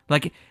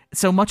 Like,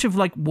 so much of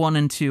like 1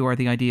 and 2 are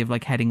the idea of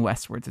like heading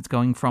westwards. It's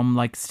going from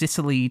like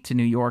Sicily to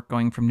New York,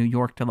 going from New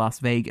York to Las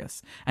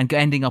Vegas, and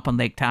ending up on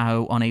Lake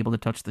Tahoe, unable to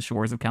touch the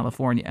shores of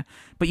California.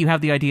 But you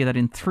have the idea that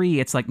in 3,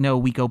 it's like, no,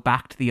 we go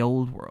back to the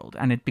old world,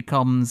 and it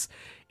becomes...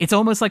 It's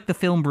almost like the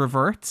film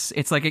reverts.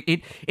 It's like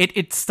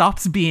it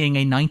stops being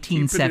a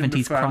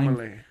 1970s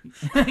crime.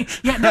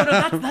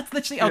 That's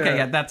literally okay.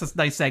 Yeah, that's a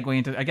nice segue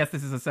into. I guess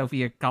this is a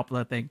Sofia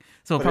Coppola thing.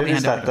 So we'll probably it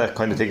is that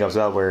kind of thing as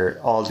well,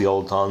 where all the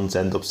old Dons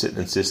end up sitting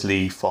in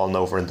Sicily, falling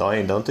over and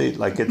dying, don't they?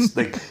 Like it's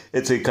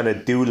it's a kind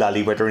of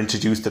doolally where they're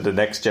introduced to the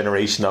next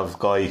generation of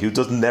guy who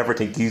doesn't never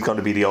think he's going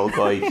to be the old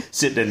guy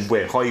sitting in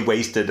with high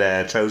waisted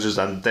trousers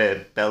and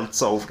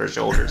belts over their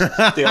shoulders.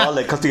 They all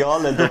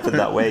end up in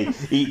that way,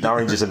 eating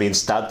oranges and being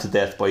stabbed to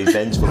death by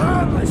vengeful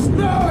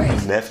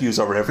nephews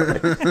or whatever.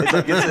 It's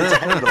like it's a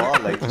hell of a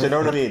lot, like, do you know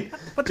what I mean?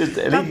 Just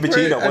Elite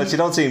Pacino, once you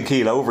don't see him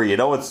keel over, you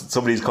know it's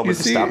somebody's coming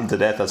to stab him to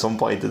death at some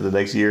point in the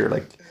next year.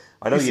 Like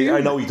I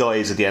know he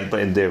dies at the end, but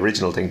in the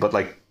original thing, but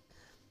like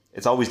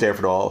it's always there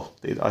for the all.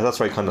 That's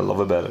what I kind of love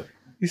about it.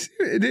 You see,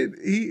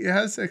 he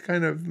has a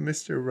kind of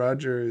Mr.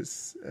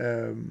 Rogers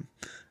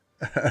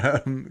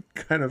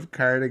kind of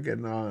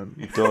cardigan on.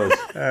 It does.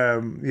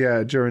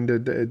 During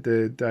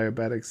the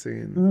diabetic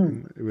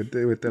scene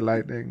with the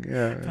lightning.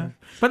 Yeah.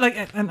 But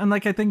like, and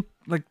like, I think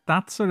like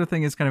that sort of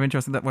thing is kind of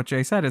interesting. That what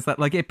Jay said is that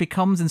like it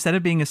becomes, instead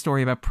of being a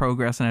story about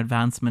progress and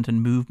advancement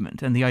and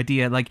movement, and the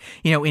idea like,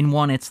 you know, in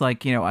one it's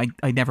like, you know,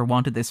 I never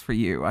wanted this for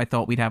you. I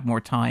thought we'd have more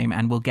time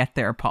and we'll get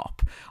there,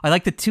 Pop. I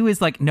like that 2 is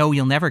like, no,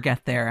 you'll never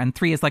get there, and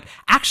 3 is like,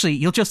 actually,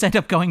 you'll just end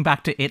up going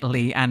back to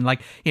Italy, and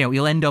like, you know,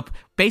 you'll end up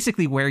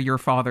basically where your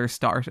father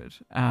started,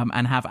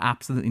 and have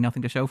absolutely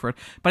nothing to show for it.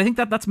 But I think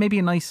that that's maybe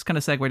a nice kind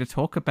of segue to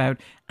talk about.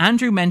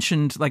 Andrew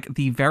mentioned like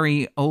the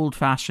very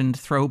old-fashioned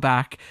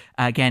throwback,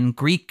 again,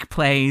 Greek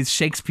plays,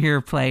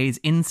 Shakespeare plays,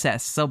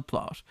 incest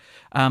subplot.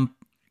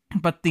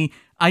 But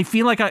I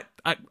feel like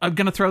I'm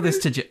going to throw this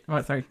to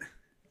sorry.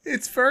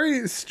 It's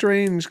very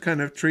strange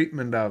kind of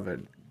treatment of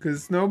it,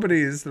 because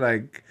nobody is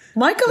like...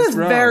 Michael is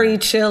very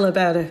chill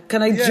about it.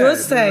 Can I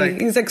just say,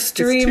 like, he's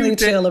extremely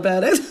chill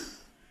about it.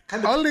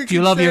 Do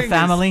you love your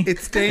family?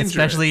 It's dangerous.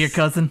 Especially your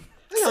cousin?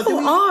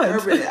 So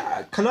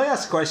odd. Can I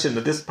ask a question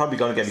that this is probably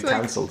going to get me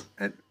cancelled?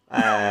 Is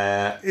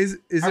Are it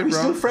we wrong?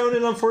 still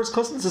frowning on first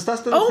cousins? Is that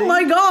still a Oh thing?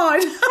 my God.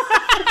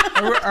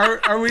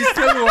 Are we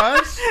still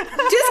what?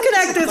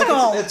 Disconnect this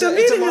call. The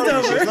meeting is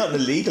over. It's not an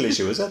illegal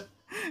issue, is it?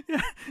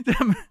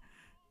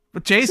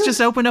 But Jay's just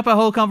opened up a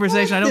whole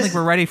conversation I don't think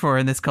we're ready for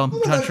in this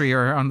country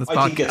or on this podcast.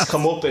 I think it's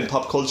come up in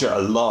pop culture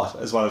a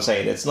lot, is what I'm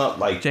saying. It's not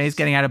like... Jay's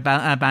getting out of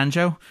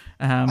banjo.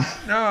 No,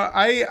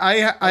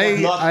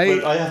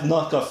 I have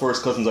not got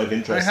first cousins I've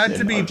interested I had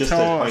to be in. Just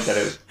taught. to point that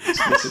out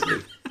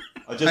explicitly.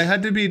 I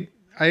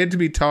had to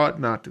be taught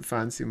not to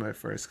fancy my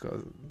first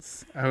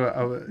cousins.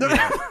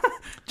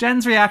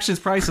 Jen's reaction is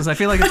priceless. I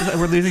feel like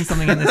we're losing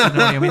something in this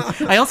scenario. I mean,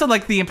 I also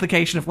like the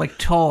implication of like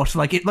taught,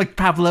 like it, like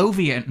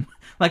Pavlovian.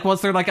 Like,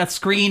 was there like a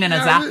screen and a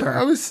zapper?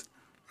 I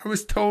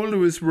was told it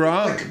was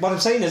wrong. Like, what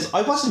I'm saying is,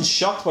 I wasn't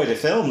shocked by the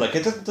film. Like,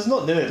 there's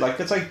nothing in it. Like,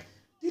 it's like,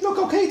 you look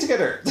okay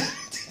together.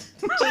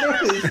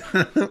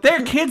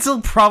 Their kids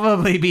will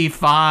probably be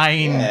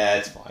fine. Yeah,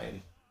 it's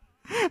fine.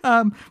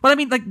 Well, I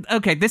mean, like,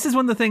 okay, this is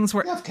one of the things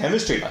where We have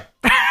chemistry, like.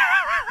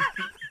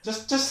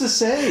 just to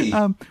say.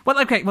 One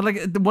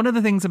of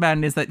the things about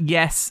it is that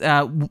yes,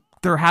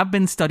 there have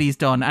been studies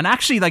done, and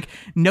actually, like,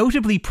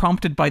 notably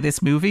prompted by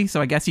this movie.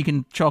 So I guess you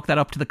can chalk that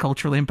up to the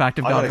cultural impact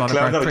of Godfather Part 3.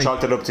 I'm going to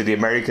chalk that up to the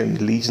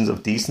American Legions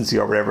of Decency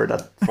or whatever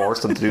that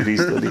forced them to do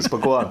these studies.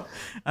 But go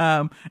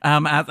on.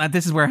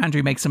 This is where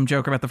Andrew makes some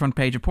joke about the front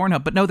page of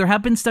Pornhub. But no, there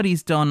have been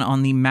studies done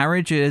on the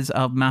marriages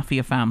of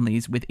mafia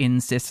families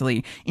within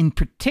Sicily, in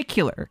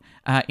particular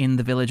in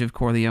the village of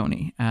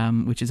Corleone,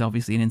 which is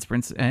obviously an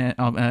influence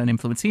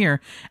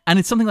here. And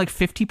it's something like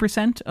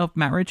 50% of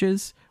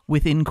marriages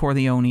within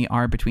Corleone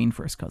are between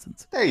first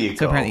cousins. There you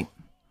go. Apparently,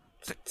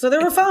 So they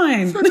were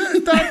fine. So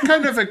that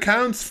kind of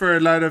accounts for a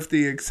lot of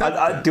the acceptance.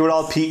 I do it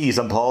all P.E.s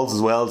and Pauls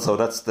as well, so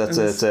that's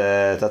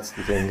the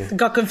thing.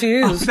 Got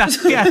confused.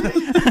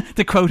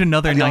 To quote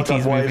another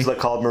 90s wives movie. that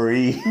called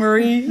Marie.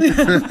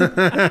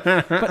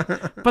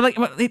 but like,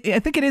 I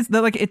think it is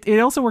like it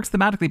also works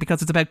thematically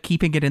because it's about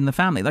keeping it in the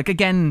family. Like,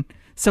 again,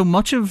 so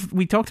much of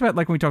we talked about,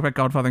 like when we talked about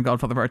Godfather and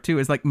Godfather Part 2,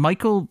 is like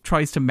Michael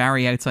tries to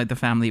marry outside the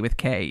family with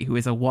Kay, who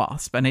is a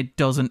wasp, and it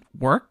doesn't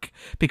work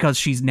because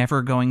she's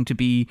never going to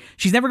be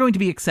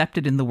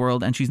accepted in the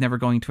world, and she's never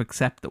going to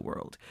accept the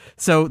world.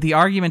 So the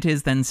argument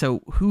is then,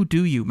 so who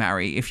do you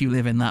marry if you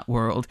live in that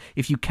world,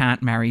 if you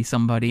can't marry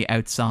somebody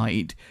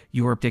outside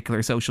your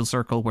particular social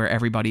circle where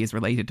everybody is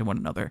related to one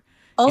another?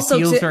 Also,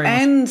 to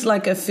end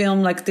like a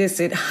film like this,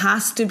 it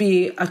has to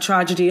be a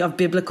tragedy of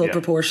biblical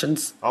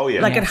proportions. Oh,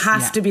 yeah. Like, it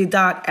has to be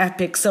that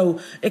epic. So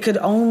it could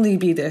only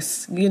be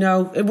this, you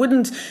know? It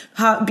wouldn't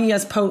be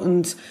as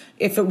potent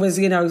if it was,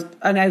 you know,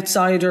 an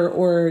outsider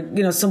or,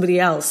 you know, somebody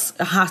else.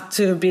 It had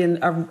to have been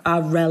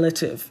a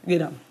relative, you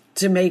know,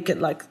 to make it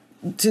like,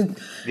 to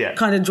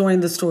kind of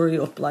join the story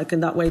up, like, in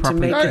that way, to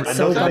make it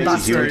so that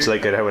makes it bombastic. huge,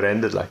 like how it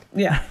ended, like.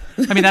 Yeah.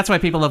 I mean, that's why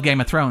people love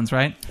Game of Thrones,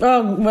 right?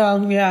 Oh,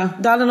 well, yeah.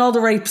 That and all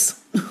the rapes.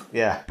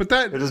 Yeah. But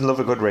that... Who doesn't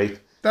love a good rape?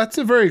 That's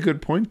a very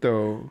good point,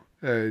 though,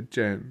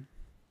 Jen.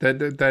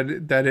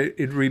 That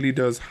it really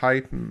does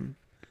heighten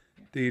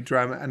the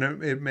drama, and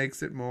it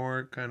makes it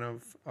more kind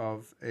of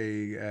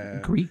a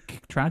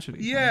Greek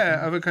tragedy.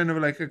 Yeah, of a kind of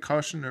like a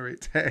cautionary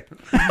tale.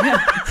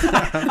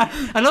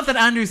 I love that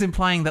Andrew's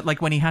implying that,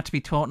 like, when he had to be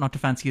taught not to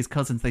fancy his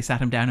cousins, they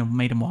sat him down and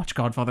made him watch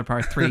Godfather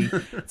Part 3.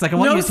 It's like, I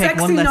want you to take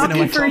one lesson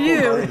away for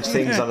you.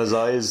 Things on his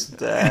eyes.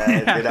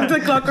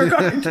 The Clockwork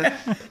Orange.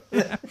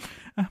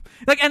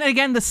 Like, and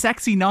again, the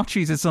sexy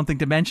notchies is something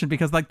to mention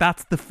because, like,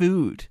 that's the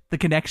food, the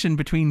connection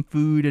between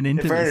food and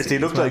intimacy. In fairness, he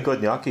looked like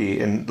good gnocchi,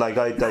 and like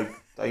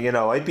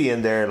I'd be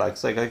in there like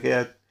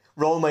yeah,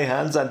 roll my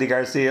hands, Andy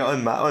Garcia.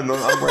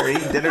 We're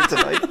eating dinner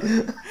tonight.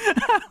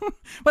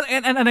 But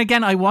and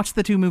again, I watched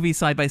the two movies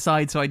side by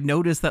side, so I'd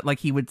noticed that, like,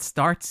 he would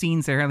start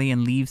scenes early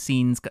and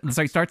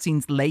start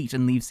scenes late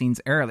and leave scenes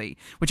early,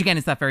 which again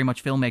is that very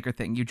much filmmaker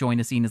thing. You join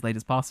a scene as late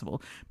as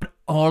possible, but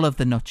all of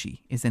the nutchi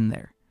is in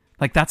there.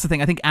 Like, that's the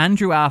thing. I think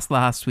Andrew asked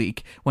last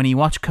week, when he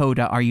watched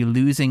Coda, are you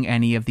losing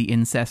any of the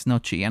incest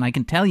nutchy? And I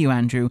can tell you,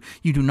 Andrew,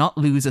 you do not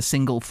lose a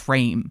single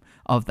frame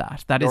of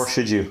that. Nor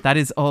should you. That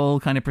is all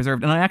kind of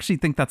preserved. And I actually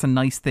think that's a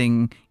nice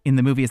thing in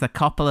the movie, is that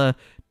Coppola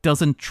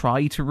doesn't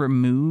try to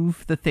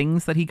remove the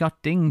things that he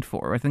got dinged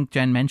for. I think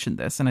Jenn mentioned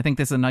this, and I think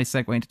this is a nice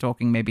segue into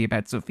talking maybe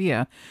about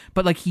Sophia.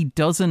 But like, he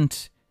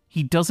doesn't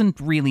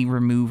really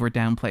remove or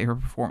downplay her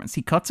performance.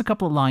 He cuts a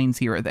couple of lines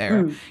here or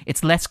there.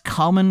 It's less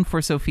common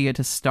for Sophia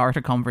to start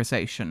a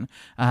conversation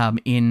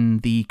in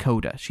the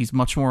Coda. She's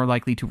much more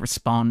likely to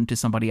respond to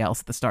somebody else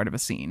at the start of a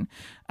scene.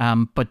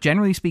 But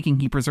generally speaking,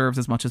 he preserves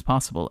as much as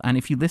possible. And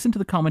if you listen to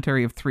the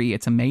commentary of 3,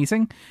 it's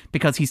amazing,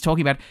 because he's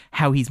talking about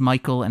how he's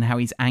Michael and how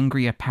he's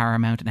angry at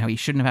Paramount and how he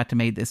shouldn't have had to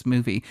make this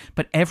movie.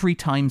 But every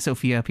time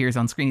Sophia appears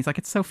on screen, he's like,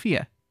 it's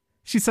Sophia.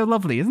 She's so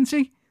lovely, isn't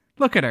she?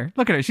 Look at her.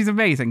 She's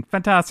amazing.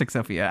 Fantastic,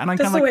 Sophia. And I'm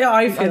that's the way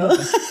I feel.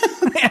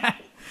 Yeah.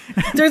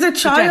 There's a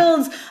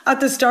child at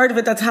the start of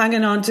it that's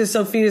hanging on to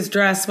Sophia's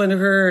dress when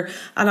her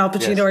and Al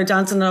Pacino are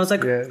dancing, and I was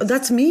like,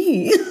 that's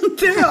me.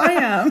 There I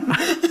am.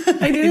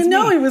 I didn't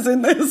know he was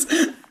in this.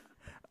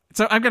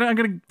 So I'm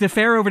gonna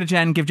defer over to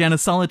Jenn, give Jenn a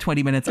solid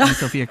 20 minutes on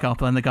Sofia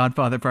Coppola and The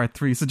Godfather Part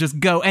 3. So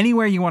just go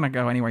anywhere you want to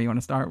go, anywhere you want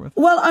to start with.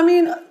 Well, I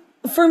mean,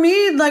 for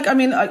me, like, I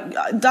mean,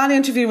 that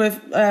interview with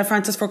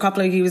Francis Ford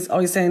Coppola, he was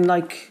always saying,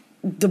 like,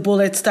 the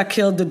bullets that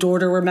killed the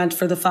daughter were meant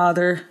for the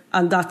father,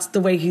 and that's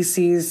the way he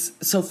sees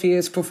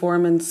Sophia's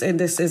performance in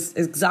this is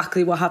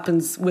exactly what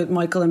happens with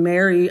Michael and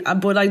Mary.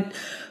 But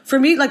for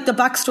me, like, the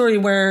backstory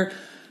where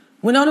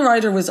Winona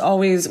Ryder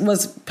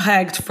was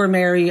pegged for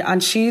Mary,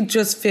 and she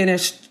just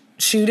finished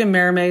shooting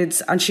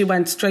Mermaids and she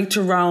went straight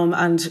to Rome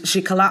and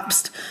she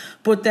collapsed.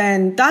 But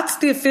then that's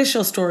the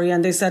official story,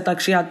 and they said, like,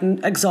 she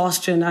had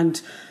exhaustion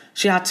and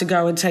she had to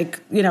go and take,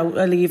 you know,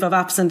 a leave of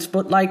absence.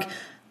 But, like,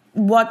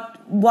 what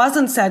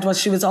wasn't said was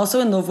she was also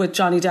in love with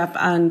Johnny Depp,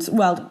 and,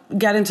 well,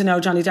 getting to know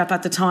Johnny Depp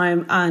at the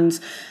time, and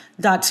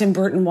that Tim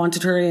Burton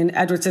wanted her in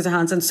Edward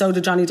Scissorhands, and so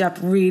did Johnny Depp.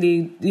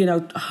 Really, you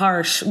know,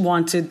 harsh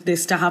wanted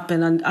this to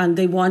happen, and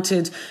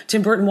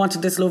Tim Burton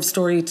wanted this love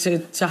story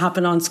to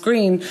happen on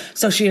screen,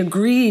 so she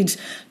agreed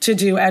to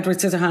do Edward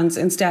Scissorhands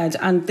instead,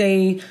 and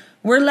they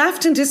were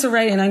left in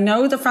disarray. And I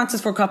know that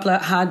Francis Ford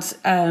Coppola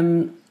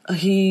had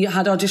he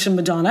had auditioned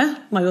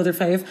Madonna, my other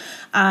fave,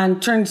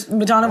 and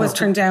Madonna was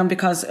turned down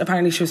because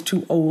apparently she was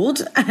too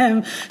old.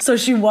 So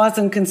she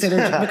wasn't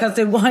considered because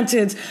they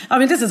wanted, I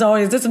mean, this is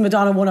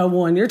Madonna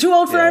 101. You're too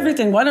old for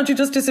everything. Why don't you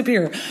just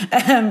disappear?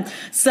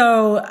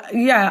 So,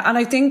 yeah. And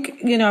I think,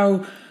 you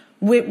know,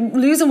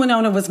 losing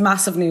Winona was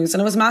massive news,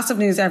 and it was massive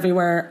news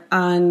everywhere.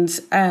 And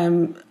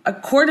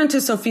according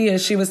to Sophia,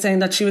 she was saying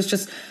that she was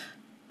just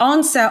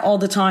on set all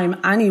the time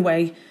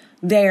anyway,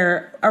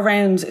 there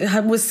around,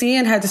 was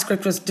seeing how the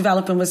script was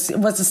developing, was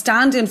a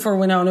stand-in for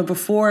Winona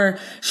before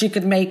she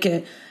could make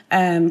it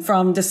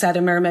from the set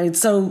of Mermaid.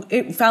 So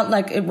it felt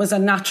like it was a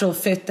natural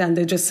fit then.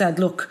 They just said,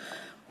 look,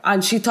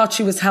 and she thought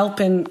she was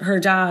helping her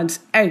dad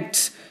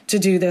out to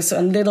do this,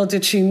 and little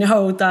did she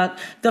know that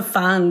the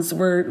fans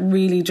were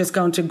really just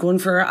going to gun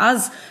for her,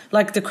 as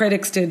like the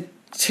critics did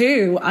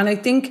too. And I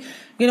think,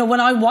 you know, when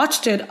I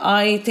watched it,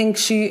 I think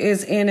she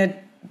is in a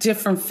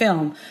different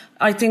film.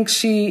 I think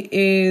she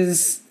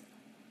is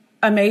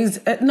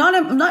amazing.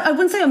 I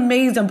wouldn't say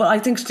amazing, but I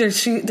think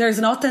there's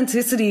an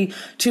authenticity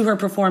to her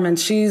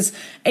performance. She's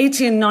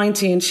 18,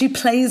 19. She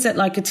plays it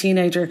like a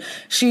teenager.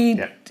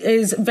 She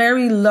is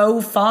very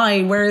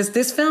lo-fi, whereas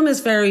this film is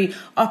very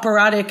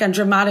operatic and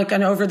dramatic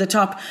and over the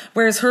top,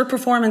 whereas her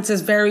performance is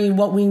very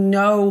what we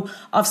know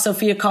of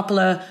Sofia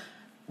Coppola,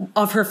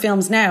 of her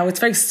films now. It's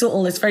very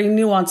subtle, it's very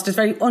nuanced, it's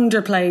very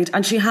underplayed,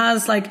 and she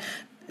has, like,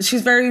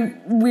 she's very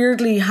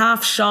weirdly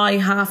half shy,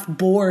 half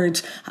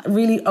bored,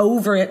 really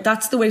over it.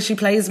 That's the way she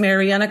plays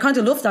Mary, and I kind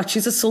of love that.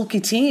 She's a sulky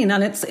teen,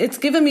 and it's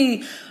given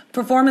me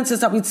performances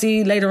that we'd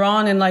see later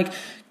on, and like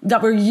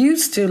that we're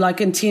used to,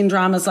 like in teen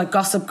dramas like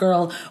Gossip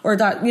Girl, or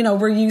that, you know,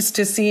 we're used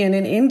to seeing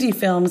in indie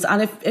films,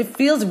 and it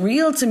feels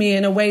real to me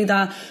in a way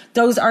that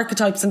those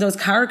archetypes and those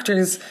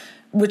characters,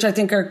 which I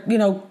think are, you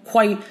know,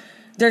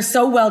 they're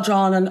so well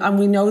drawn, and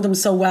we know them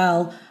so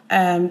well,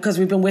 because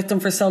we've been with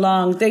them for so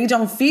long, they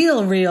don't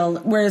feel real,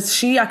 whereas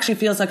she actually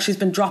feels like she's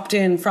been dropped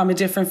in from a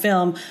different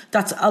film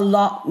that's a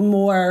lot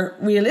more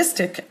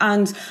realistic.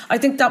 And I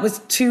think that was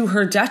to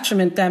her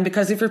detriment then,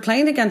 because if you're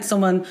playing against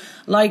someone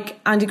like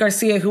Andy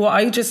Garcia, who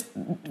I just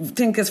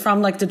think is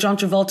from like the John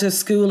Travolta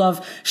school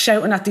of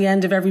shouting at the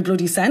end of every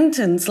bloody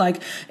sentence,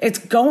 like, it's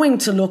going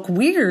to look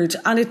weird,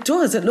 and it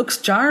does, it looks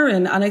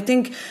jarring, and I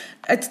think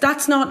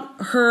that's not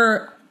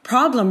her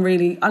problem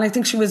really. And I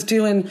think she was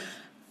doing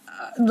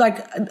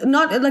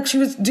she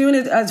was doing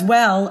it as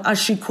well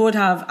as she could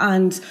have,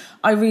 and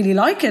I really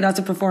like it as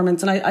a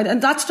performance,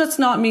 and that's just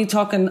not me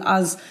talking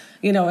as,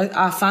 you know,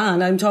 a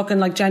fan. I'm talking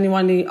like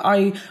genuinely,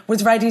 I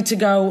was ready to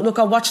go, look,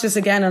 I'll watch this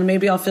again and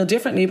maybe I'll feel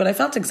differently, but I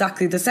felt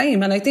exactly the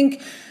same. And I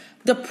think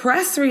the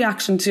press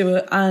reaction to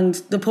it and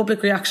the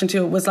public reaction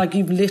to it was like,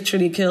 you've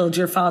literally killed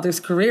your father's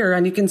career.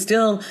 And you can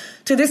still,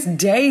 to this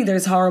day,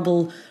 there's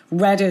horrible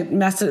Reddit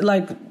message,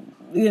 like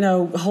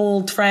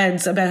whole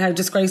threads about how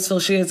disgraceful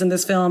she is in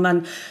this film.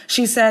 And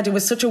she said it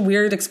was such a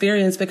weird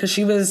experience because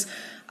she was,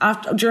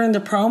 during the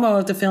promo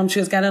of the film, she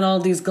was getting all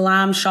these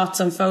glam shots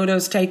and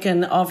photos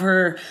taken of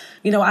her,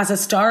 as a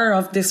star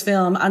of this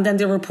film. And then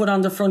they were put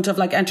on the front of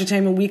like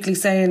Entertainment Weekly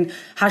saying,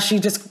 has she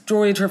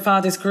destroyed her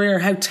father's career?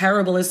 How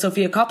terrible is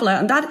Sofia Coppola?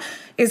 And that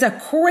is a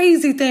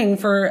crazy thing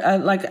for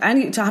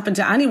to happen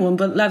to anyone,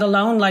 but let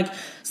alone like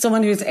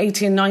someone who's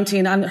 18,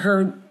 19 and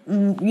her,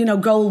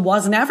 goal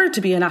was never to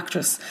be an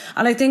actress.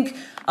 And I think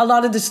a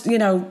lot of this,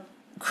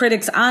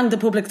 critics and the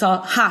public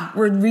thought,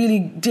 we're really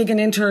digging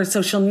into her,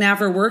 so she'll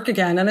never work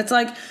again. And it's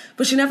like,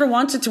 but she never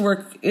wanted to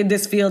work in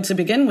this field to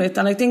begin with.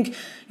 And I think,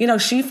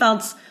 she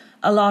felt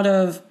a lot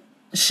of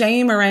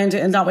shame around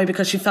it in that way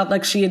because she felt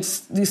like she had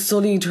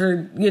sullied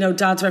her,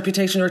 dad's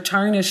reputation or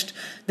tarnished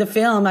the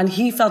film. And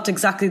he felt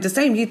exactly the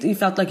same. He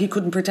felt like he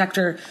couldn't protect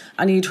her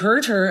and he'd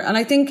hurt her. And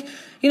I think,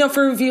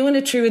 for viewing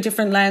it through a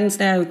different lens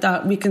now,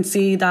 that we can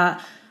see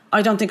that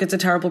I don't think it's a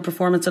terrible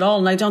performance at all.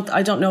 And I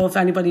don't know if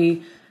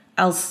anybody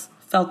else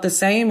felt the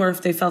same or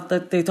if they felt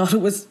that they thought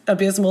it was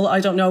abysmal. I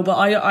don't know. But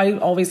I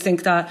always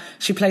think that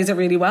she plays it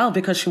really well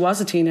because she was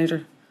a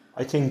teenager.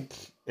 I think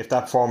if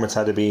that performance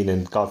had been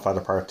in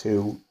Godfather Part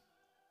 2,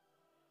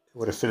 it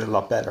would have fitted a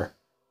lot better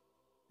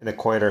in a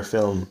quieter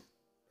film,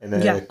 in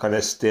a kind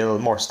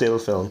of more still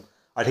film.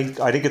 I think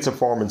it's a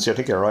performance. I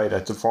think you're right.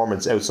 It's a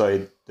performance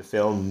outside the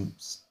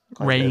film's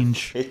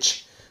range,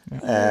 pitch.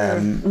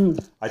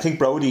 I think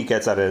Brody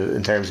gets at it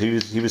in terms.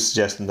 He was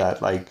suggesting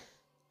that, like,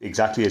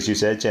 exactly as you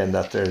said, Jen,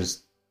 that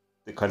there's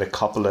the kind of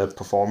Coppola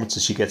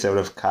performances she gets out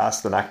of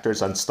cast and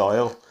actors and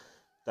style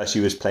that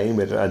she was playing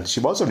with, and she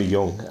was only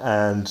young,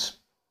 and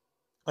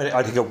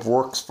I think it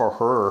works for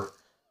her.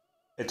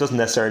 It doesn't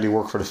necessarily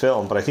work for the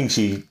film, but I think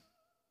she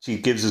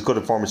gives as good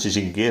a performance as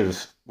she can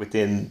give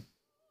within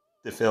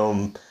the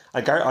film.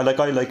 I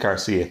like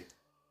Garcia,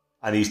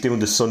 and he's doing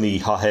the sunny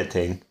hothead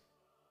thing,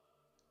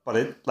 but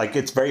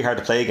it's very hard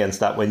to play against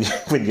that when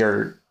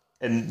you're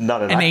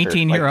not an actor.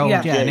 18-year-old,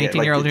 an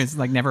 18-year-old who's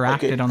like never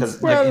acted on,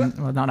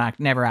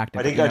 never acted.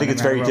 I think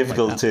it's very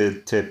difficult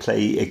to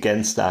play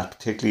against that,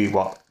 particularly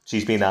what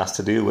she's being asked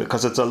to do,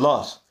 because it's a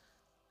lot,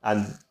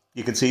 and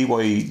you can see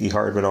why he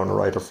hired Winona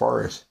Ryder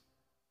for it.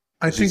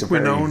 I think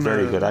Winona,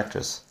 very good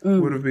actress,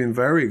 would have been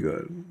very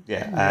good.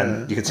 Yeah,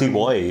 and you can see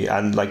why,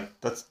 and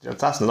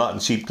that's a lot.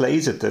 And she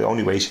plays it the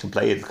only way she can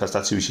play it because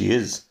that's who she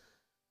is.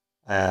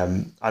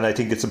 And I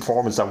think it's a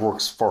performance that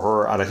works for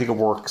her, and I think it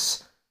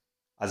works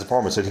as a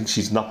performance. I think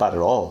she's not bad at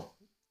all,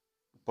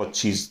 but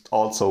she's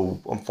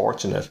also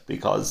unfortunate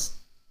because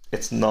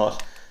it's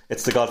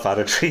the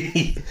Godfather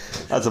 3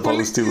 as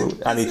opposed to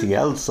anything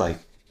else. Like,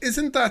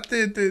 isn't that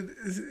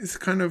it's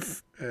kind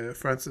of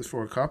Francis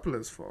Ford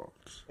Coppola's fault?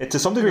 To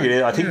some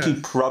degree, I think he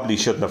probably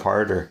shouldn't have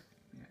hired her,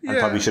 and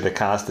probably should have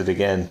cast it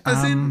again.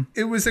 As in,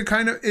 it was a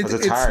kind of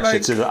it's harsh. Like,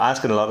 it's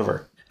asking a lot of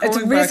her. It's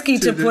risky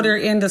to put her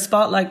in the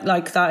spotlight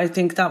like that. I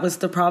think that was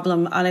the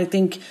problem, and I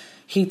think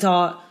he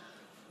thought,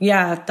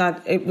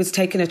 that it was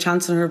taking a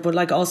chance on her, but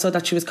like also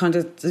that she was kind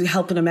of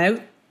helping him out.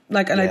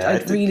 Like, and I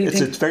really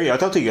think it's very. I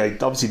don't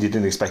think. Obviously, they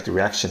didn't expect a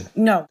reaction.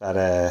 No. That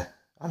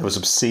and it was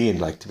obscene.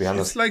 Like, to be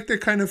honest, it's like the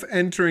kind of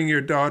entering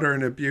your daughter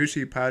in a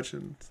beauty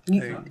pageant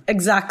thing.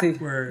 Exactly.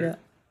 Where,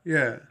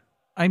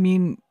 I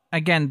mean,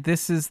 again,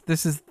 this is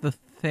the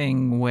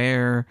thing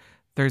where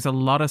there's a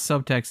lot of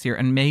subtext here,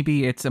 and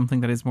maybe it's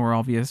something that is more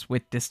obvious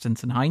with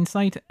distance and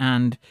hindsight,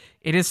 and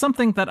it is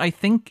something that I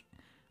think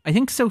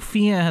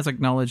Sophia has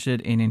acknowledged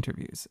it in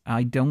interviews.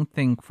 I don't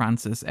think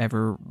Frances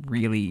ever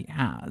really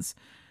has,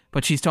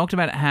 but she's talked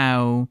about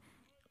how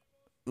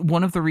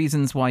one of the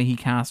reasons why he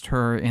cast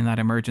her in that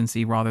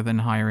emergency rather than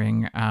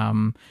hiring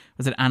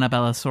was it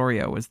Annabella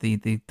Sorio was the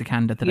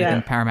candidate that I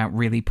think Paramount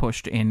really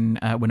pushed in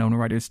Winona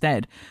Ryder's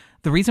stead.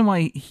 The reason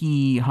why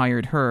he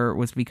hired her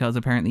was because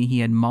apparently he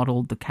had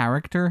modeled the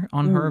character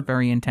on her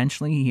very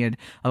intentionally. He had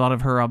a lot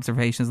of her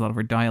observations, a lot of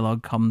her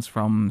dialogue comes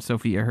from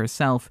Sophia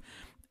herself.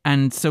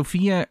 And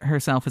Sophia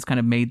herself has kind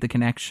of made the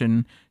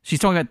connection. She's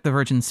talking about The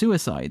Virgin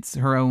Suicides,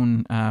 her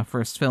own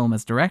first film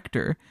as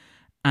director,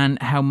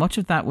 and how much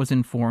of that was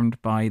informed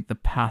by the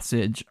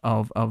passage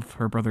of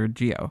her brother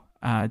Gio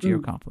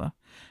Coppola,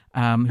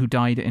 who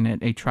died in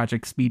a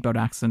tragic speedboat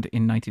accident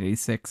in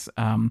 1986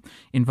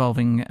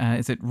 involving,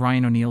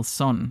 Ryan O'Neill's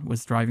son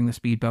was driving the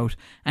speedboat,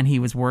 and he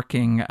was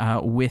working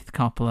with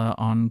Coppola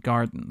on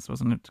Gardens,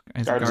 wasn't it?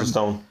 Gardens of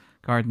Stone.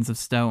 Gardens of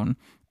Stone.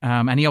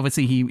 And he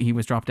obviously he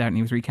was dropped out and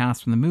he was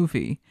recast from the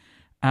movie.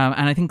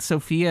 And I think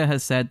Sophia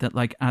has said that,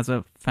 like, as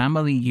a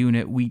family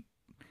unit,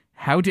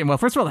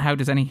 first of all, how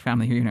does any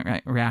family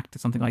unit react to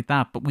something like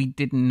that? But we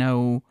didn't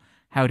know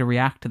how to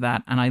react to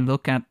that. And I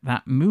look at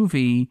that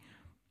movie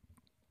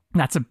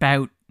that's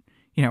about,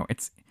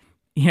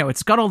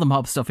 it's got all the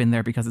mob stuff in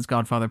there because it's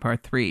Godfather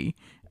Part 3.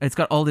 It's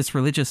got all this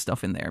religious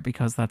stuff in there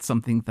because that's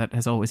something that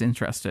has always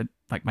interested,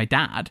 like, my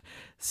dad.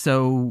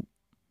 So,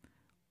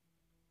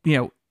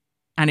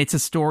 and it's a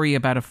story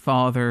about a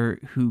father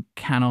who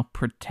cannot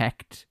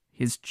protect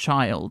his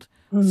child,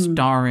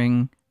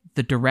 starring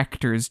the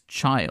director's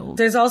child.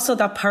 There's also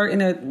that part in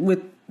it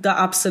with the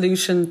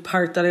absolution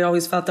part that I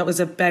always felt that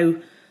was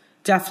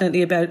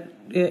definitely about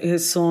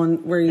his son,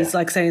 where he's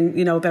like saying,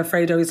 you know, about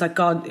Fredo, he's like,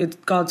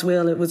 God's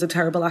will, it was a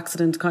terrible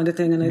accident kind of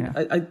thing. And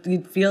I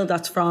you'd feel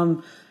that's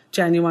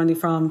genuinely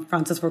from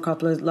Francis Ford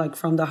Coppola, like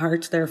from the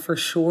heart there for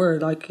sure.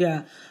 Like,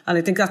 yeah. And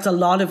I think that's a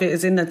lot of it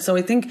is in it. So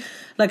I think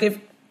like if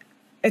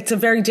it's a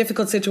very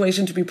difficult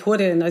situation to be put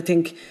in, I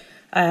think,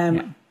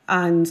 but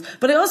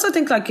I also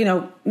think like, you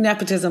know,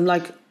 nepotism,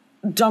 like,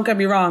 don't get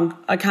me wrong,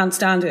 I can't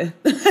stand it.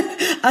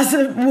 As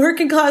a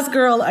working class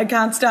girl, I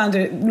can't stand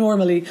it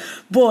normally.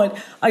 But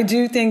I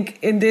do think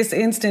in this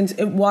instance,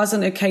 it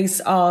wasn't a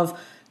case of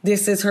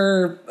this is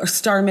her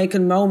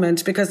star-making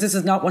moment, because this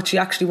is not what she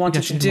actually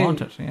wanted to do.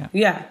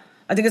 Yeah.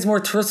 I think it's more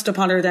thrust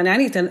upon her than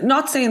anything.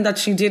 Not saying that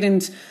she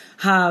didn't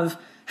have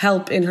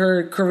help in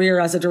her career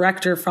as a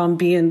director from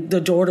being the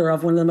daughter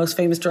of one of the most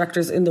famous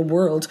directors in the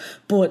world.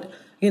 But,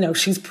 you know,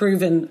 she's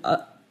proven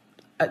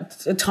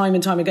time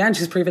and time again,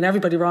 she's proven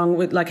everybody wrong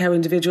with like how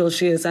individual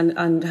she is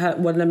and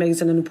what an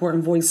amazing and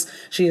important voice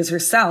she is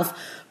herself.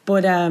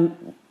 But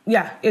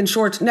yeah, in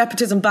short,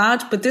 nepotism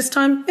bad, but this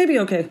time maybe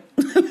okay.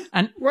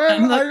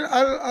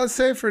 I'll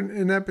say for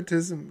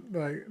nepotism,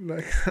 like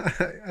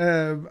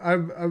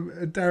I'm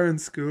a Darren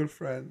school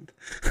friend,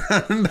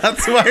 and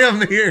that's why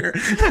I'm here.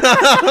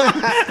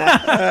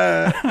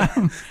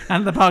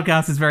 And the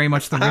podcast is very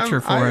much the richer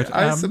for it.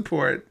 I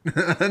support.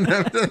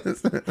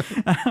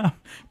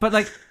 But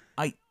like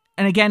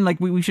and again, like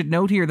we should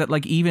note here that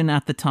like even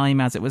at the time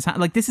as it was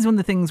like this is one of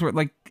the things where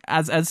like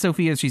as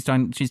Sophia she's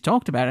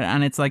talked about it,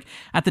 and it's like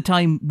at the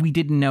time we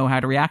didn't know how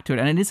to react to it,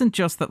 and it isn't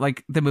just that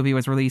like the movie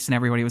was released and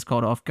everybody was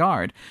caught off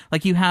guard.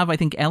 Like you have, I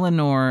think,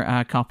 Eleanor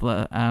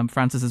Coppola,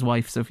 Francis's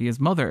wife, Sophia's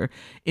mother,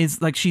 is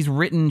like she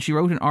wrote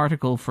an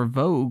article for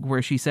Vogue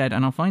where she said,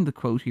 and I'll find the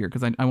quote here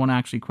because I want to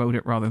actually quote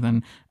it rather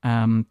than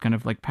kind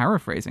of like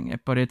paraphrasing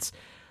it, but it's,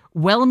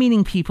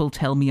 "Well-meaning people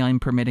tell me I'm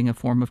permitting a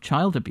form of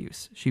child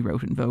abuse," she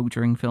wrote in Vogue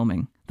during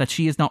filming, "that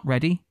she is not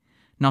ready,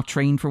 not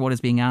trained for what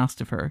is being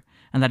asked of her,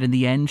 and that in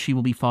the end she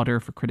will be fodder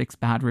for critics'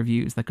 bad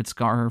reviews that could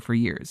scar her for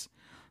years.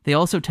 They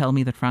also tell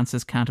me that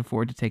Francis can't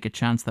afford to take a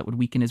chance that would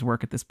weaken his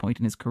work at this point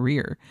in his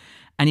career."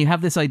 And you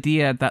have this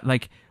idea that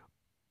like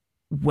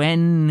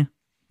when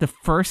the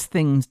first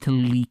things to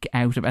leak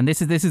out of, and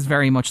this is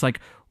very much like,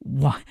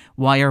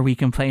 why are we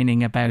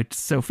complaining about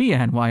Sophia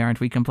and why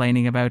aren't we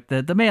complaining about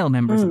the male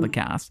members of the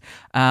cast?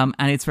 And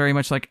it's very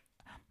much like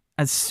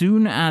as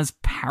soon as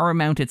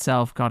Paramount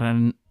itself got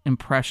an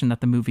impression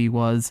that the movie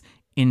was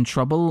in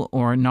trouble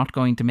or not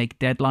going to make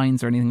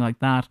deadlines or anything like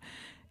that,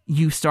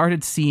 you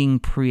started seeing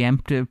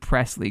preemptive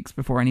press leaks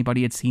before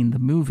anybody had seen the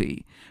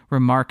movie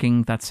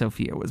remarking that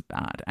Sophia was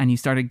bad. And you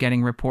started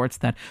getting reports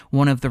that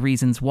one of the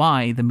reasons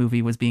why the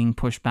movie was being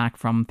pushed back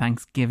from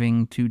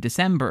Thanksgiving to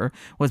December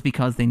was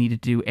because they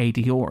needed to do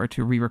ADR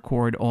to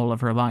re-record all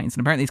of her lines.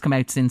 And apparently it's come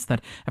out since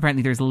that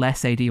apparently there's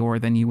less ADR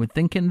than you would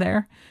think in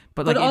there.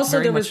 But like,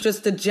 also there was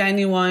just a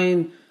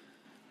genuine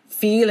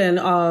feeling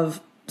of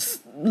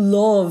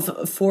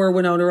love for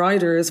Winona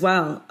Ryder as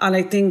well. And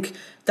I think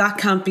that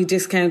can't be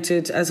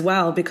discounted as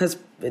well, because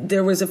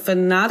there was a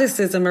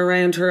fanaticism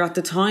around her at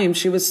the time.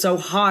 She was so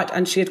hot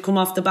and she had come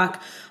off the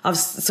back of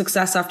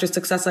success after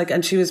success, like,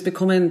 and she was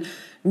becoming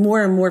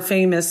more and more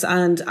famous,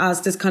 and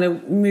as this kind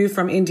of move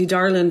from indie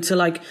darling to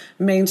like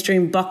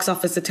mainstream box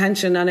office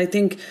attention. And I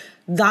think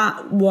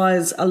that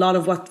was a lot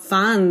of what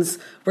fans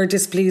were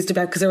displeased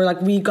about, because they were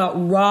like, we got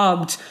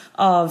robbed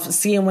of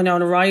seeing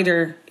Winona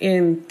Ryder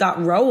in that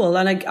role.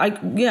 And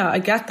I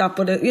get that,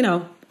 but you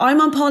know, I'm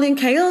on Pauline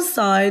Kael's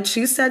side.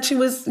 She said she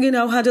was, you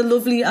know, had a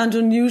lovely and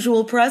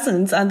unusual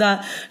presence and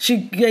that she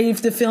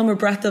gave the film a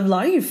breath of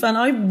life. And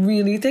I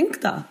really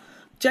think that.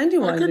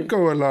 Genuinely. I could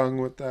go along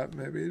with that,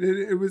 maybe.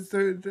 It was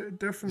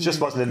definitely... It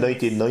just wasn't a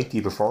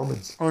 1990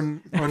 performance.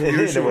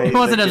 Unusual. It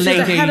wasn't a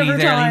late 80s,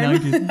 early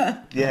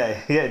 90s.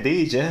 Yeah,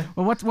 indeed, yeah.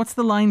 Well, what's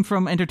the line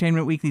from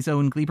Entertainment Weekly's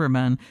Owen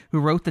Gleiberman, who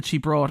wrote that she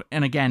brought,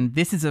 and again,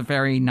 this is a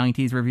very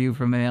 90s review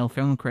from a male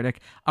film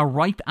critic, a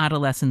ripe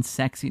adolescent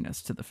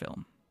sexiness to the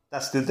film.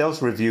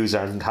 Those reviews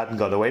hadn't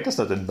gone away. That's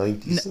not the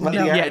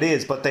 90s. It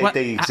is, but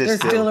they exist they're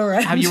still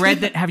around. Have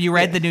you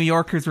read the New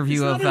Yorker's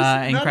review of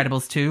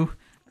Incredibles 2?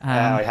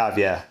 I have,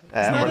 yeah.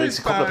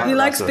 He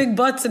likes big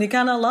butts and he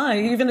cannot lie,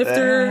 even if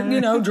they're,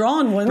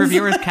 drawn ones.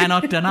 Reviewers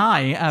cannot deny,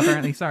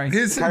 apparently, sorry.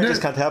 His characters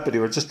can't help it, they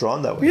were just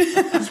drawn that way.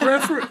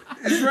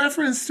 His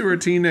reference to her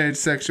teenage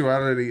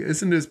sexuality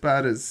isn't as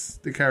bad as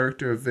the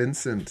character of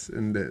Vincent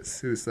in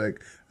this, who's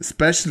like,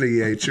 especially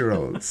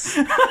 8-year-olds.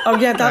 Oh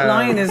yeah, that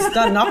line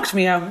that knocked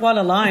me out. What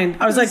a line.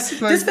 I was like,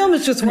 this film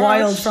is just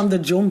wild from the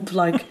jump,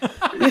 like.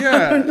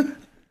 Yeah.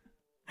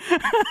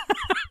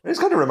 It's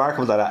kind of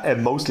remarkable that it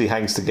mostly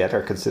hangs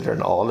together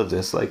considering all of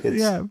this. Like, it's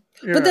yeah.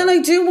 But then I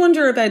do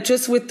wonder about,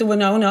 just with the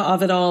Winona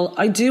of it all,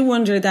 I do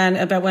wonder then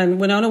about when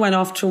Winona went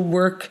off to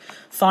work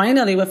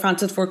finally with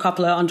Francis Ford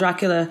Coppola on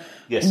Dracula.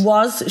 Yes.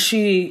 Was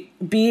she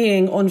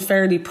being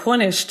unfairly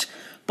punished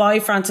by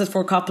Francis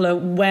Ford Coppola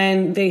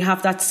when they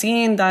have that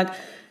scene that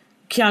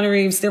Keanu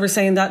Reeves, they were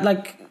saying that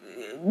like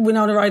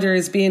Winona Ryder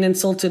is being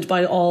insulted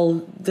by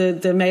all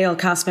the male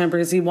cast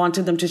members. He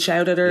wanted them to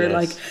shout at her,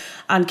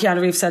 and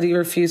Keanu Reeves said he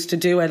refused to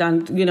do it.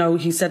 And,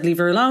 he said, leave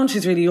her alone.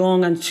 She's really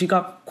young. And she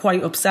got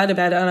quite upset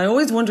about it. And I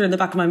always wonder in the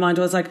back of my mind,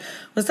 I was like,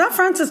 was that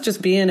Francis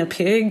just being a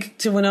pig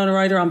to Winona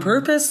Ryder on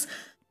purpose?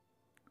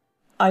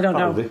 I don't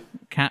know.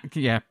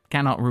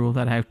 Cannot rule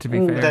that out, to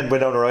be fair. Then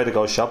Winona Ryder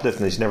goes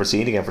shoplifting and she's never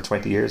seen again for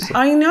 20 years. So.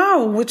 I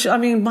know, which, I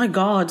mean, my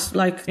God,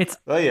 It's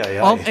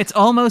it's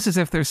almost as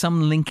if there's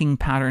some linking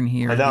pattern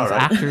here. I know, these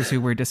right? actors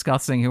who we're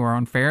discussing who are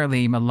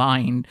unfairly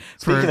maligned.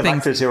 Speaking of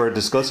actors who are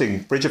discussing,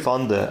 Bridget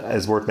Fonda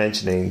is worth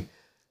mentioning.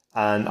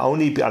 And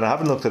I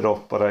haven't looked it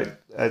up,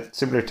 but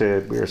similar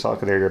to we were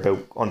talking earlier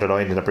about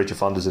underlining that Bridget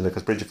Fonda's in it,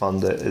 because Bridget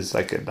Fonda is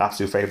like an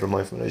absolute favourite of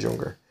mine from when I was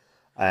younger.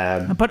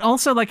 But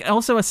also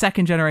a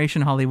second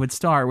generation Hollywood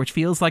star, which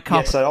feels like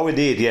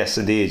Coppola. Yes,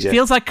 indeed. Yeah.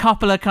 Feels like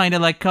Coppola kind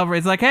of like cover.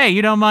 It's like, hey,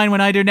 you don't mind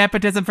when I do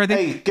nepotism for the.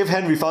 Hey, give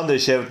Henry Fonda a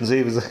shout and see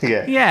if it's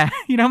Yeah,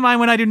 you don't mind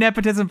when I do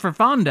nepotism for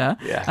Fonda.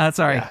 Yeah.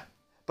 Sorry. Yeah.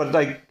 But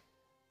like,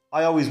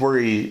 I always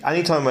worry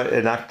anytime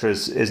an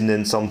actress isn't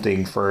in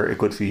something for a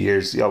good few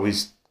years. You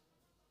always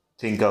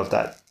think of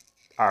that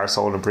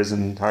arsehole in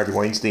prison, Harvey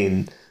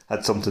Weinstein,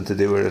 had something to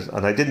do with it.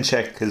 And I didn't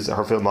check her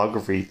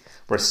filmography,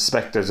 but I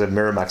suspect there's a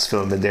Miramax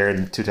film in there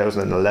in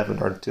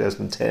 2011 or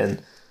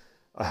 2010.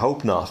 I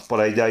hope not, but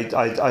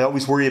I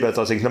always worry about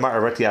those things, no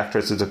matter what the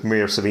actress is,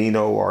 Maria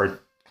Sorvino or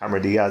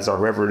Cameron Diaz or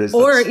whoever it is.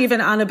 Or even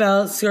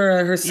Annabelle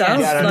Sura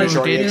herself.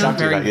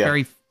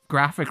 Very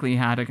graphically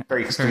had a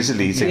very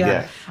explicitly thing,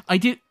 yeah. I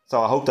do.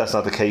 So I hope that's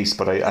not the case,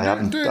 but I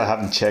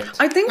haven't checked.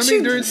 I think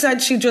she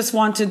said she just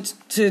wanted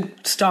to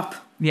stop.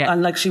 Yeah.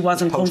 And like she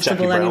wasn't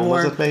comfortable Jackie Brown,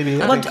 anymore. was it, maybe?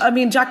 But I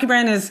mean, Jackie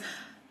Brown is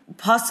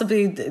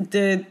possibly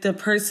the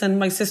person.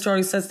 My sister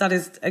always says that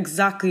is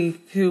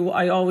exactly who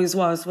I always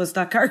was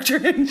that character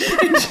in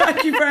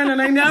Jackie Brown,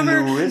 and I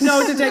never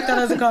know to take that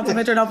as a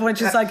compliment or not. But when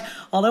she's like,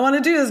 all I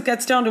want to do is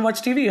get stoned and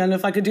watch TV, and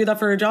if I could do that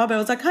for a job, I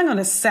was like, hang on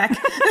a sec.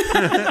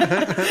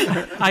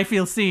 I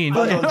feel seen.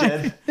 Well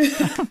done,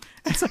 Jen.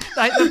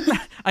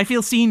 I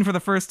feel seen for the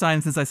first time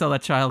since I saw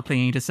that child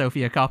clinging to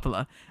Sofia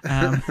Coppola.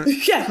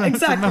 Yeah,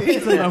 exactly.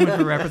 It's a moment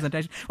for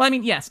representation. Well, I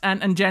mean, yes,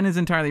 and Jen is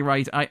entirely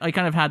right. I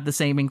kind of had the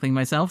same inkling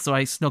myself, so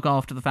I snuck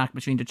off to the fact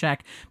machine to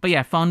check. But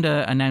yeah,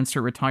 Fonda announced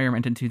her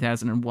retirement in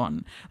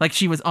 2001. Like,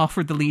 she was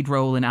offered the lead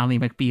role in Ally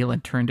McBeal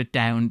and turned it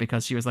down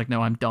because she was like,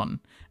 no, I'm done.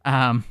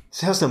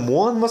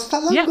 2001? Was it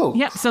that long ago?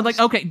 Yeah, so like,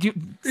 okay. Who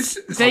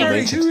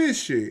is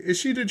she? Is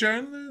she the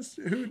journalist?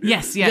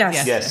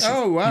 Yes.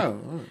 Oh, wow.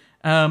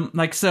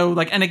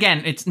 And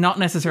again, it's not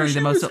necessarily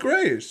the most. She was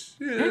great.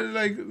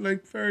 Yeah,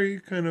 like very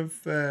kind of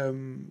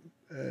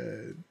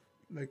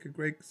like a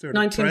great sort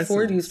of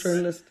 1940s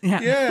journalist.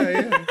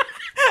 Yeah.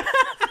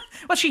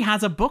 Well, she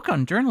has a book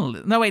on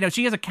journalism. No, wait, no,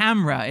 she has a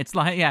camera. It's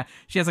like,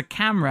 she has a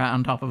camera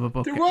on top of a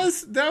book.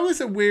 That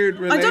was a weird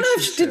relationship. I don't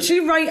know did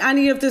she write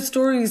any of the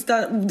stories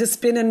that the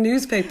spinning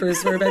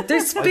newspapers were about.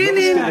 They're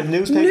spinning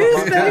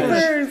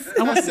newspapers.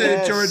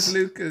 That's George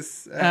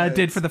Lucas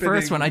did for the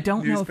first one. I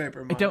don't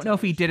know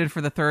if he did it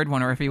for the third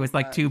one or if he was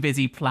like too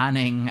busy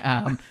planning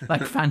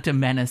like Phantom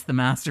Menace, the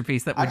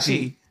masterpiece that would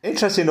be.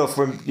 Interesting enough,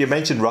 when you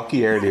mentioned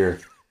Rocky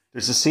earlier,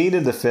 there's a scene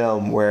in the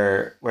film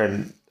where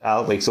when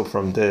Al wakes up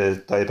from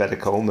the diabetic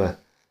coma,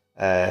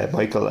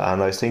 Michael,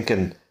 and I was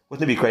thinking,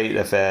 wouldn't it be great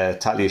if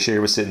Talia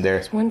Shear was sitting there?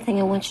 There's one thing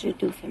I want you to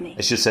do for me.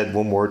 I just said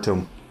one word to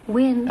him.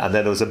 Win. And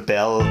then there was a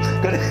bell.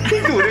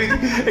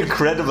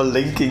 Incredible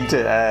linking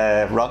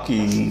to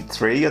Rocky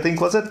 3, I think,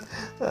 was it?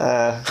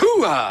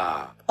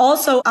 Hoo-ah!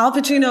 Also, Al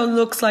Pacino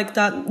looks like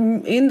that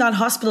in that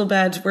hospital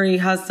bed where he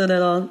has the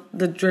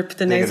drip,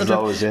 the nasal drip.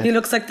 Always, yeah. He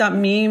looks like that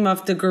meme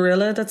of the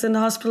gorilla that's in the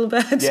hospital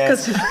bed.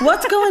 Yes. Because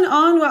what's going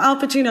on with Al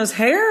Pacino's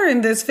hair in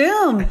this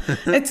film?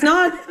 It's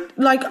not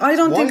like, I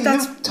don't think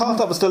that's... You thought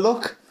that was the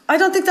look? I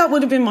don't think that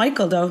would have been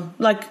Michael, though.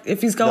 Like,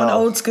 if he's going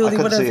old school, he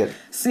would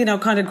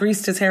have, kind of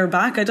greased his hair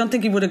back. I don't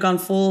think he would have gone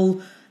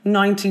full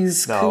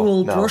 90s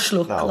brush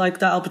look like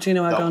that Al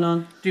Pacino had going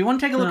on. Do you want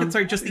to take a look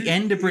at just the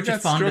end of Bridget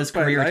Fonda's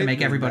career to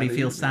make everybody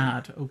feel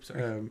sad? Oh,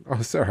 sorry.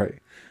 Sorry.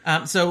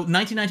 So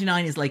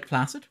 1999 is Lake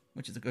Placid,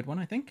 which is a good one,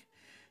 I think.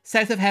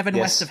 South of Heaven,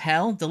 West of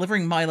Hell,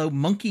 Delivering Milo,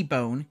 Monkey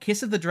Bone,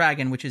 Kiss of the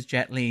Dragon, which is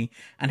Jet Li,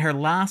 and her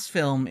last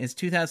film is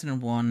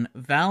 2001,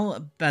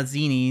 Val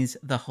Bazzini's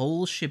The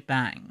Whole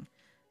Shebang.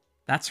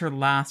 That's her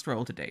last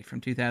role to date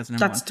from 2001.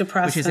 That's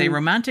depressing. Which is a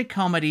romantic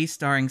comedy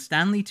starring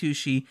Stanley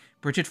Tucci,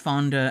 Bridget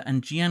Fonda,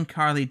 and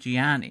Giancarlo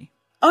Gianni.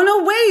 Oh,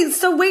 no, wait.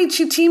 So wait,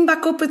 she teamed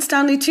back up with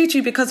Stanley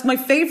Tucci, because my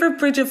favourite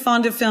Bridget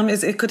Fonda film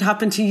is It Could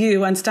Happen to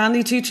You. And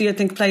Stanley Tucci, I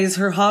think, plays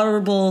her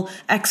horrible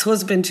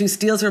ex-husband who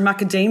steals her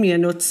macadamia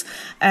nuts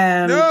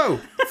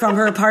from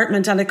her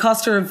apartment. And it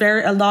cost her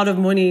a lot of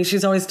money.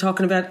 She's always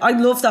talking about, I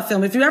love that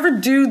film. If you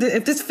ever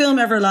if this film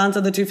ever lands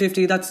on the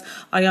 250,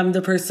 I am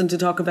the person to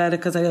talk about it,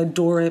 because I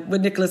adore it,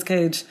 with Nicolas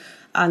Cage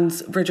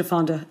and Bridget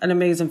Fonda. An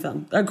amazing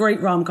film, a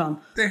great rom-com.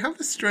 They have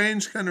a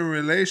strange kind of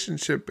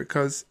relationship,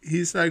 because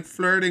he's like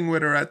flirting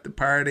with her at the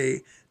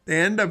party.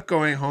 They end up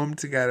going home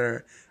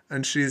together,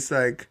 and she's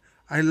like,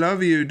 I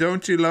love you,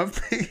 don't you love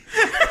me?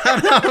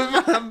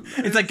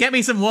 It's like, get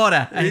me some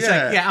water. And he's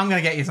like, yeah, I'm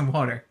going to get you some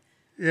water.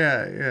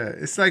 Yeah.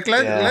 It's like,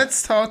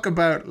 let's talk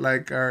about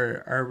like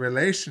our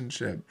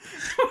relationship.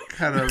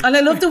 Kind of. And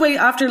I love the way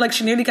after like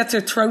she nearly gets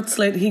her throat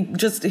slit, he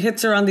just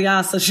hits her on the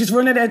ass as she's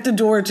running out the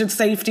door to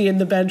safety in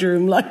the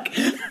bedroom. Like,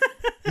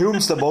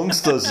 whom's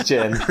amongst us,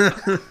 Jen?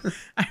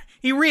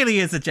 He really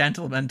is a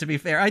gentleman, to be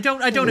fair. I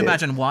don't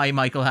imagine why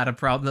Michael had a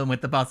problem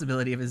with the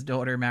possibility of his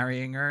daughter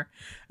marrying her.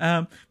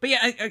 But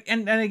yeah,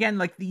 and again,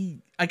 like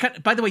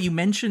by the way, you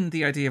mentioned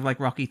the idea of like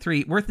Rocky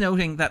 3. Worth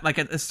noting that like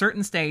at a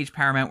certain stage,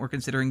 Paramount were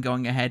considering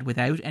going ahead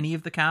without any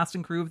of the cast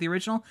and crew of the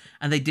original,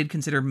 and they did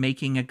consider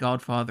making a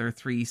Godfather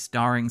 3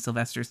 starring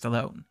Sylvester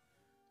Stallone.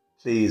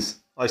 Please.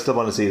 I still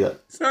want to see that.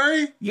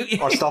 Sorry?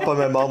 Or Stop or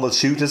My Mom Will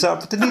Shoot us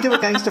up. Didn't he do a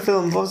gangster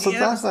film? What was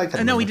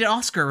that? No, he did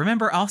Oscar.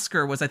 Remember,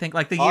 Oscar was, I think,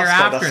 like the year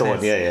after that's the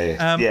one.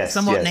 Yeah.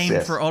 Somewhat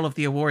named for all of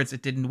the awards.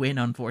 It didn't win,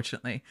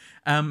 unfortunately.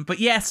 But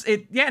yes,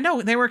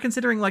 they were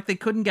considering like they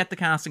couldn't get the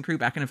cast and crew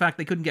back. And in fact,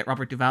 they couldn't get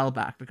Robert Duvall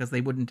back because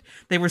they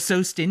were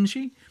so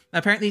stingy.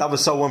 Apparently, that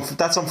was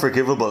that's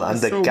unforgivable. And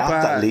the so gap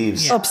bad. That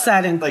leaves. Yeah.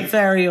 Upsetting. Like,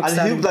 very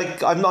upsetting.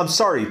 And I'm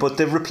sorry, but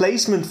the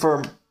replacement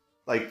for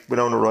like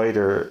Winona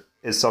Ryder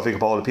is Sophie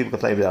Coppola. People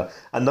complain about that,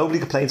 and nobody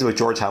complains about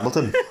George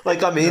Hamilton.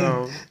 Like, I mean,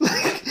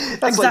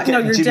 that's like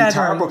getting Jimmy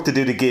Tarbuck to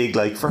do the gig.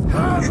 Like, for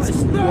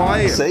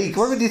God's sake,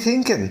 what were you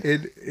thinking?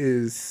 It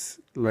is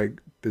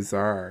like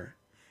bizarre.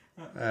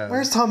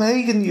 Where's Tom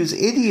Hagen? You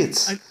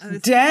idiots!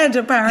 Dead,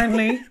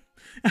 apparently.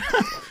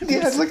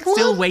 Yeah, it's like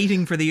still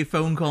waiting for the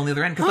phone call on the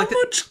other end. How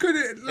much could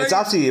it? Like, it's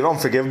absolutely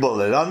unforgivable.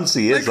 It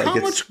honestly is. Like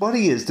it's what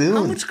he is doing.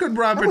 How much could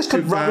Robert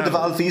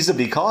Duvall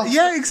feasibly cost?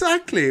 Yeah,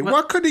 exactly.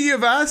 What could he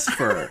have asked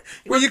for?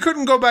 Well, you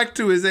couldn't go back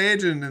to his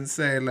agent and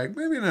say like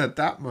maybe not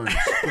that much,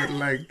 but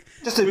like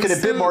just to get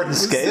a bit more than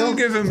scale. Still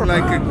give him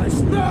like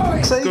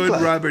a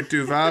good Robert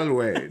Duvall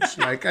wage,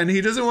 like, and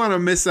he doesn't want to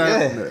miss out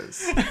on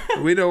this.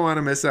 We don't want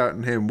to miss out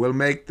on him. We'll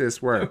make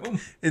this work.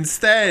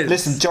 Instead,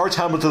 listen, George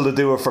Hamilton will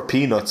do it for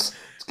peanuts.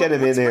 Get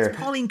him in here. What's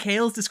Pauline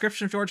Kael's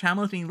description of George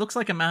Hamilton? He looks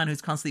like a man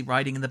who's constantly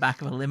riding in the back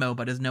of a limo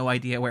but has no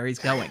idea where he's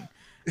going.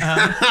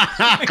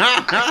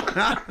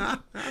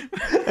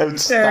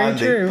 Outstanding. Very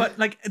true. But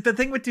like the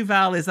thing with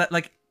Duvall is that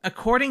like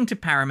according to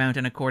Paramount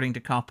and according to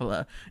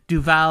Coppola,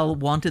 Duvall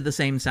wanted the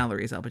same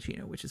salary as Al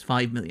Pacino, which is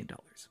 $5 million,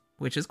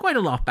 which is quite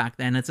a lot back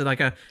then. It's like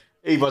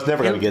he was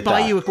never going to get that.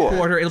 It'll buy you a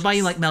quarter. It'll buy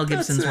you like Mel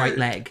Gibson's right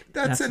leg.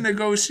 That's a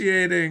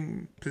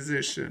negotiating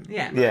position.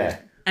 Yeah.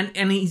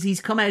 And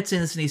he's come out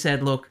since and he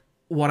said, look,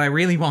 what I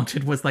really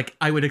wanted was like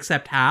I would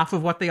accept half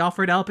of what they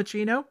offered Al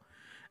Pacino,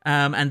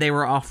 and they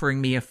were offering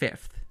me a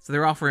fifth. So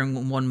they're offering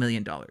 $1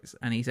 million,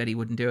 and he said he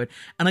wouldn't do it.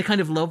 And I kind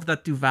of love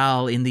that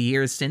Duvall, in the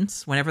years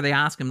since, whenever they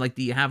ask him, like,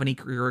 do you have any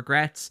career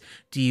regrets?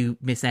 Do you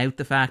miss out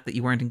the fact that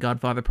you weren't in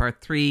Godfather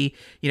Part 3?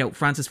 You know,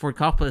 Francis Ford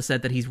Coppola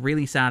said that he's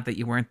really sad that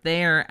you weren't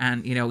there,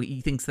 and, you know, he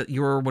thinks that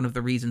you're one of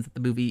the reasons that the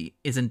movie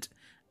isn't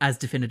as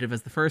definitive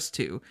as the first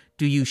two.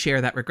 Do you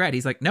share that regret?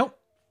 He's like, nope.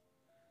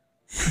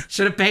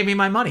 Should have paid me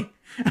my money.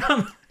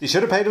 You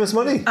should have paid him his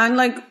money. And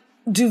like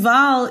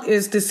Duvall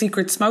is the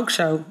secret smoke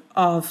show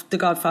of The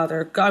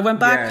Godfather. I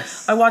went back.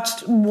 Yes. I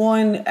watched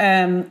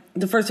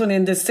the first one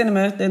in the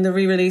cinema in the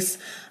re-release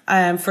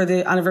for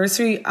the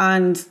anniversary,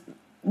 and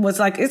was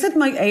like, is it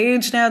my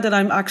age now that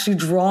I'm actually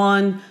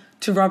drawn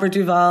to Robert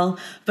Duvall?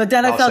 But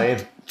then I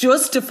felt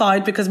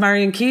justified because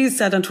Marion Keyes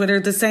said on Twitter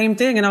the same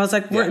thing, and I was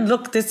like,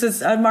 look, this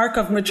is a mark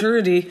of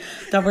maturity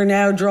that we're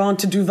now drawn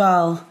to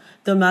Duvall.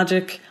 The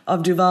magic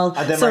of Duvall.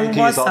 And then Marion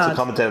Keyes also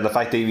commented on the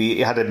fact that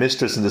he had a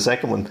mistress in the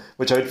second one,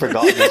 which I'd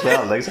forgotten as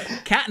well. Like,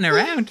 catting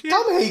around. Yeah.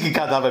 Tom Hagen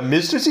can't have a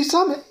mistress. He's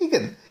Tom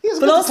Hagen. He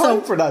hasn't got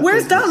time for that.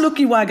 Where's that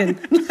lucky wagon?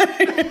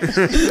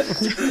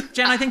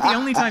 Jen, I think the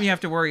only time you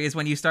have to worry is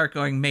when you start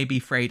going maybe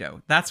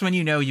Fredo. That's when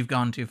you know you've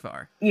gone too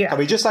far. Yeah. Can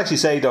we just actually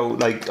say though,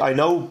 like, I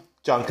know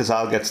John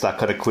Cazale gets that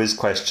kind of quiz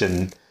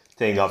question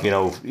thing of, you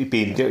know,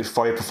 being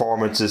 5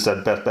 performances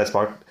and best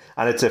part,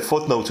 and it's a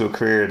footnote to a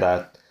career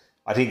that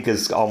I think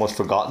is almost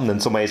forgotten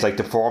in some ways. Like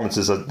the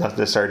performances are not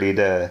necessarily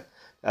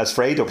as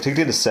Fredo,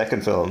 particularly in the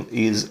second film,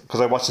 is because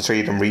I watched the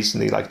 3 of them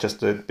recently, like just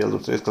to build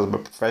up to this because I'm a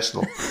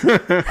professional,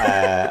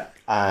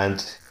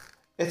 and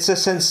it's a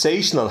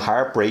sensational,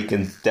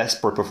 heartbreaking,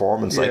 desperate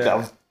performance. Like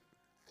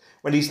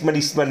when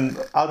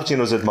Al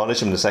Pacino's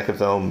admonished him in the second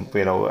film,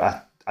 you know,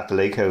 at the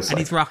lake house, and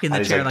he's rocking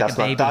the chair like a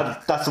baby.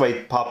 That's the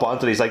way Pop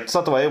wanted it. He's like, it's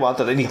not the way I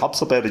wanted it, and he hops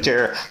up out of the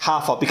chair,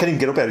 half up. He can't even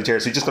get up out of the chair,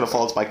 so he just kind of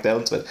falls back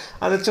down to it,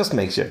 and it just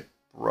makes you.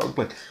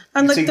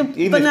 And like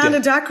the banana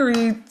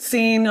daiquiri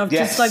scene of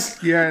just like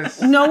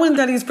knowing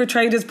that he's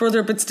betrayed his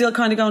brother, but still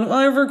kind of going, well,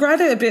 I regret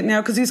it a bit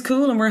now because he's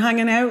cool and we're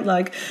hanging out.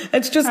 Like,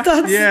 it's just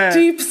that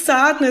deep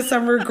sadness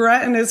and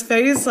regret in his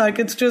face. Like,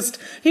 it's just,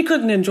 he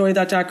couldn't enjoy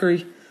that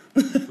daiquiri.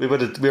 we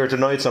were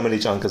denied so many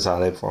John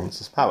Cazale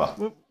performances. How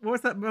well? What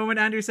was that moment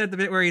Andrew said the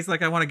bit where he's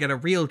like, I want to get a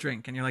real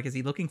drink, and you're like, is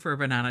he looking for a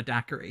banana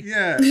daiquiri?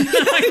 Yeah. He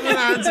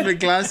hands him a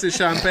glass of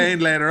champagne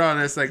later on.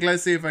 It's like,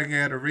 let's see if I can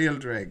get a real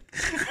drink.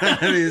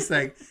 And he's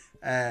like,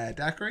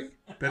 daiquiri?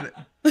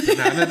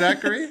 Banana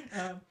daiquiri?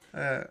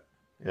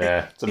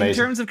 Yeah, it's In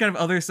amazing. terms of kind of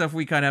other stuff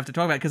we kind of have to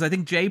talk about, because I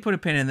think Jay put a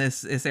pin in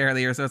this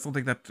earlier, so it's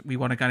something that we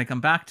want to kind of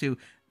come back to.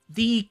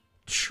 The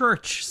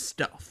church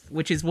stuff,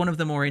 which is one of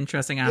the more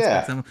interesting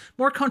aspects and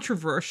more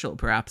controversial,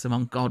 perhaps,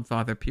 among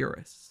Godfather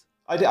purists.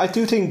 I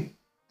do think,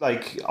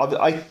 like,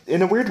 I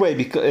in a weird way,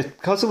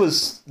 because it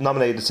was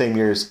nominated the same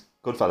year as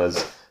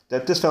Goodfellas,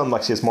 that this film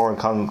actually has more in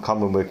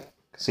common with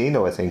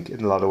Casino, I think,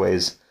 in a lot of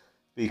ways,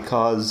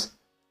 because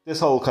this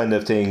whole kind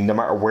of thing, no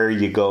matter where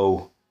you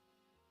go,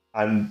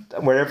 and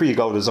wherever you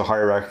go, there's a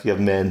hierarchy of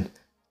men.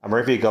 And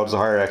wherever you go, there's a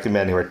hierarchy of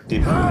men who are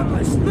deep,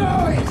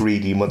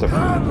 greedy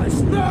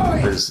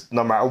motherfuckers.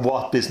 No matter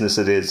what business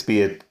it is,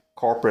 be it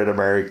corporate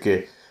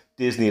America,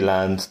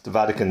 Disneyland, the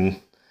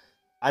Vatican,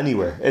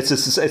 anywhere. It's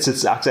the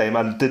exact same.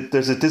 And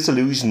there's a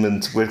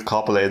disillusionment with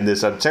Coppola in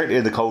this, and certainly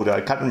in the Coda.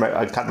 I can't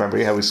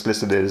remember how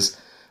explicit it is,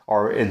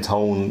 or in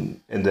tone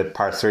in the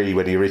part 3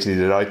 when he originally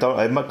did it. I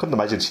couldn't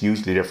imagine it's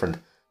hugely different.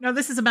 No,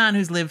 this is a man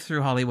who's lived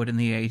through Hollywood in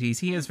the 80s.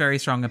 He has very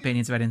strong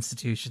opinions about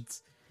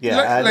institutions.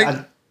 Yeah,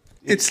 Like,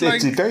 it's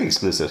very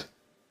explicit.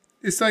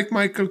 It's like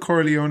Michael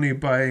Corleone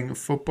buying a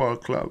football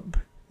club.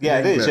 Yeah,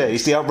 it is. Yeah,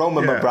 he's the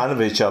Roman Yeah.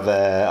 Abramovich of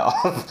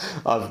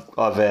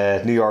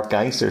New York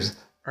gangsters.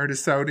 Or the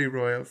Saudi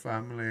royal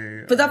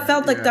family. But that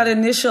felt like that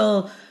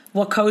initial,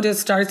 what Coda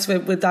starts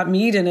with that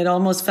meeting, it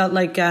almost felt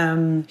like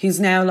he's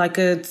now like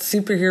a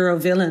superhero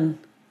villain,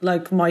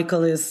 like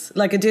Michael is.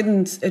 Like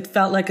it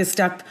felt like a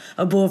step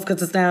above,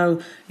 because it's now,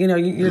 you're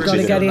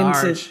going to get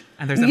into...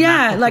 And there's a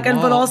map of the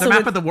wall. but also the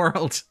map of the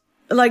world.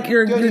 Like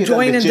you're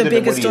joining the legitimate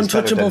biggest money is better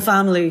untouchable than-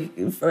 family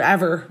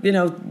ever,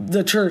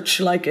 the church.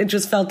 Like it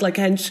just felt like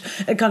a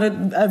kind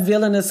of a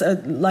villainous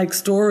like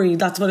story.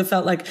 That's what it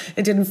felt like.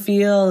 It didn't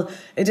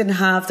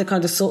have the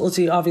kind of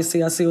subtlety,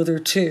 obviously, as the other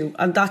two.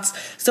 And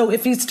so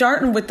if he's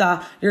starting with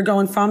that, you're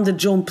going from the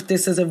jump,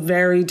 this is a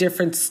very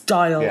different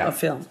style of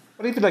film.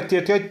 But even like the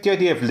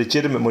idea of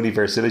legitimate money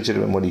versus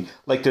illegitimate money,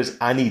 like there's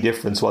any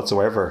difference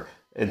whatsoever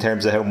in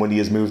terms of how money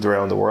is moved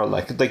around the world.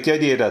 Like the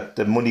idea that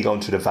the money going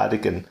to the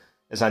Vatican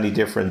is any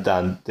different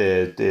than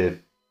the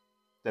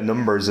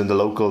numbers in the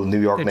local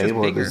New York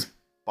neighborhood is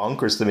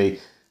bonkers to me.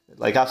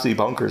 Like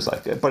absolutely bonkers.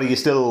 Like, but you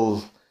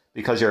still,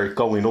 because you're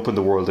going up in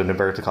the world, in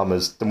inverted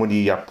commas, the money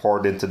you're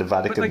poured into the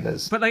Vatican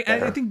is better.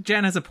 I think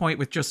Jenn has a point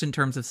with just in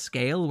terms of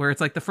scale, where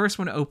it's like the first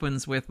one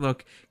opens with,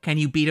 look, can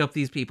you beat up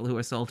these people who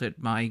assaulted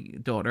my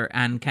daughter,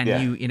 and can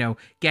you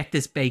get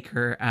this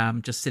baker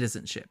just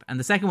citizenship? And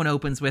the second one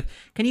opens with,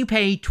 can you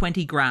pay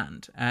 20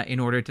 grand in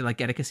order to like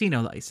get a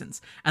casino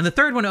license? And the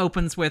third one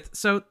opens with,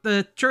 so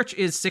the church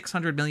is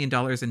 $600 million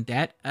in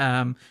debt.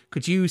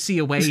 Could you see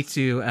a way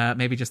to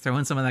maybe just throw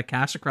in some of that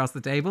cash across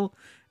the table?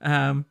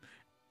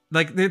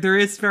 Like there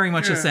is very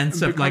much a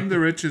sense of like the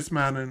richest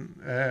man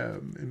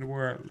in the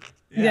world.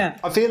 Yeah.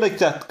 I feel like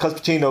that because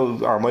Pacino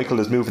or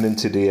Michael is moving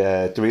into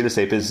the real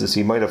estate business,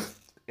 he might have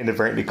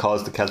inadvertently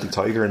caused the Celtic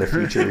Tiger in a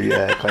future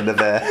kind of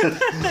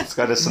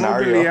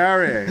scenario.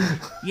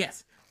 Mobiliare.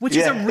 Yes. Which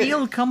is a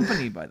real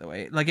company, by the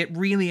way. Like, it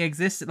really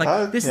existed.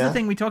 Like, this is the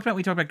thing we talked about.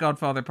 We talked about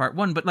Godfather Part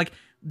 1, but, like,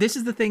 this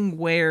is the thing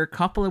where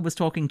Coppola was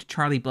talking to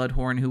Charlie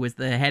Bloodhorn, who was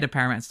the head of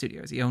Paramount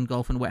Studios. He owned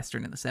Gulf and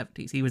Western in the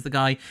 70s. He was the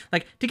guy,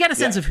 like, to get a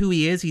sense of who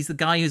he is, he's the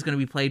guy who's going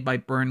to be played by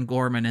Bern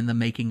Gorman in the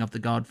making of the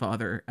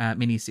Godfather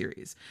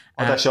miniseries.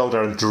 That show that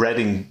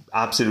I'm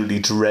absolutely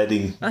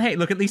dreading. Well, hey,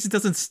 look, at least it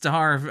doesn't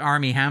star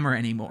Armie Hammer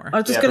anymore. I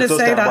was just going to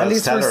say that, at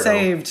least we're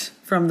saved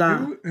from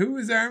that. Who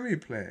was Armie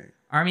playing?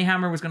 Armie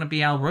Hammer was going to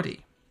be Al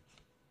Ruddy.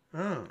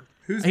 Oh,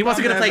 he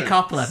wasn't going to play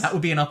Coppola. That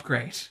would be an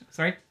upgrade.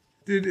 Sorry?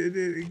 Do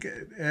you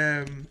know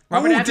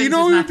Evans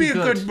who would be a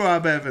Good. good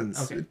Bob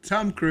Evans? Okay.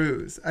 Tom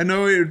Cruise. I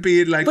know it would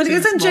be like. But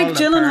isn't Jake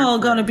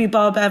Gyllenhaal going to be? be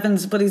Bob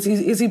Evans? But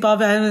is he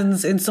Bob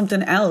Evans in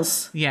something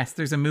else? Yes,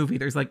 there's a movie.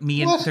 There's like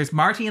there's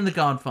Marty and the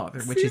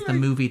Godfather, which is the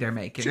movie they're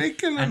making. Jake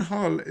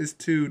Gyllenhaal is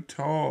too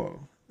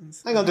tall.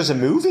 Hang on, there's a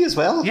movie as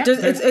well. Yeah,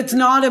 It's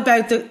not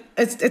about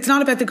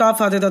the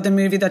Godfather, though. The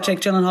movie that Jake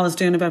Gyllenhaal is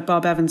doing about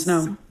Bob Evans.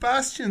 No,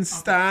 Sebastian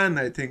Stan,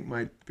 I think,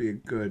 might be a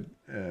good.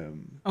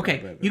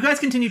 Okay, you guys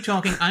continue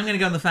talking. I'm going to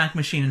go on the fact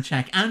machine and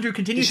check. Andrew,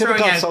 continue You should have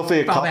throwing got out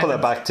Sophia Bob Coppola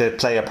Evans. back to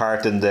play a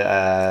part in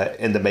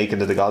the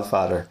making of The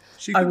Godfather.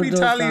 She could be would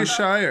love Talia that.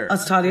 Shire.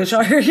 As Talia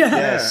Shire, yeah.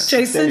 Yes,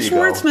 Jason there you go.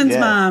 Schwartzman's Yeah.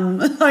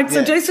 mom.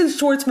 So Jason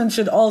Schwartzman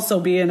should also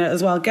be in it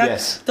as well.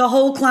 Get the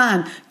whole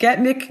clan.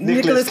 Get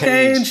Nicolas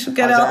Cage.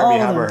 Get as out all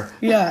Armie of Hammer. them.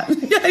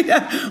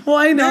 Yeah.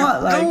 Why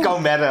not? Like, Go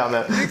meta on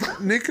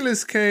it.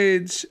 Nicolas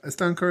Cage as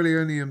Don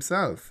Corleone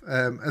himself,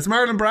 as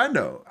Marlon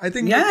Brando. I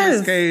think Yes.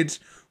 Nicolas Cage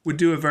would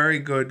do a very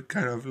good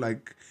kind of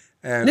like.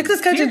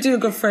 Nicolas Cage would do a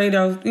good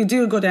Fredo. He'd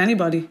do a good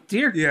anybody.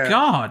 Dear Yeah.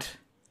 God.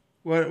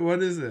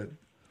 What is it?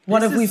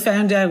 What have we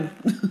found out?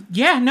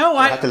 Yeah, no,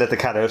 I had to let the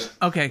cat out.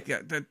 Okay,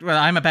 well,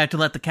 I'm about to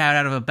let the cat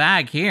out of a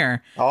bag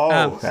here.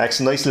 Oh,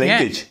 excellent. Nice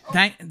linkage.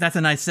 Yeah, that's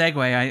a nice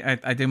segue.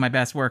 I do my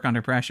best work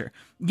under pressure.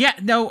 Yeah,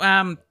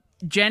 no,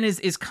 Jenn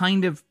is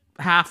kind of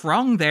half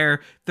wrong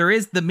there. There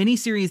is the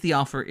miniseries The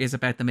Offer is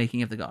about the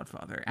making of The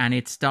Godfather, and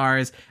it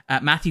stars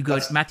Matthew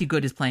Good. Matthew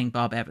Good is playing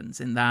Bob Evans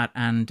in that,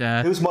 and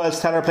Who's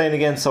Miles Teller playing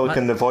again so we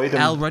can avoid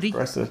him? Al Ruddy. the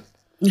rest of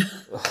it?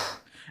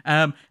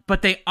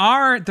 But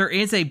there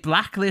is a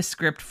blacklist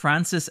script,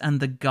 Francis and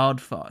the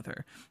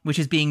Godfather, which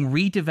is being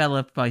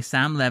redeveloped by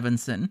Sam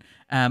Levinson.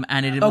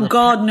 And it Oh,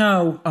 God,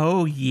 no.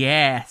 Oh,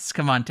 yes.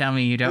 Come on, tell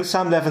me you don't. Who's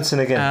Sam Levinson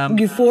again?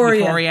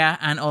 Euphoria.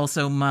 And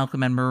also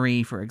Malcolm and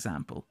Marie, for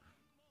example.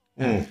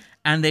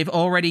 And they've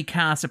already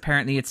cast,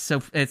 apparently, it's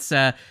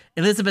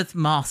Elizabeth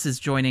Moss is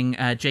joining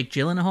Jake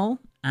Gyllenhaal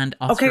and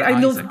Oscar I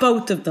Isaac. love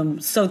both of them,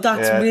 so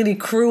that's really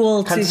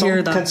cruel to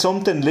hear that. Can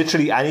something,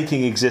 literally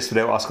anything, exist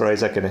without Oscar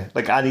Isaac in it?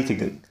 Like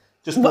anything.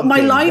 Just But one my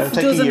thing. life Take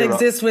a doesn't year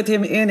exist with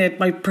him in it,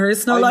 my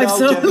personal I life. know,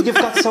 So Jenn, you've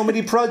got so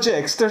many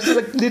projects. There's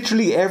like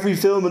literally every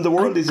film in the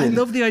world he's I in.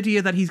 love the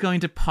idea that he's going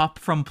to pop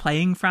from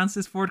playing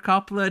Francis Ford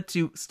Coppola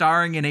to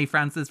starring in a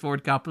Francis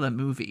Ford Coppola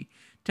movie.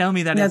 Tell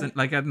me that isn't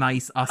like a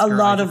nice Oscar. a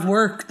lot of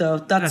work, though.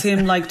 That's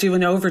him like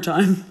doing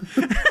overtime.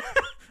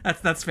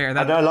 That's fair.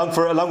 And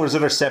along with his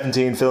other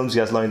 17 films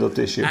he has lined up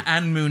this year.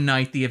 And Moon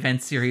Knight, the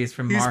event series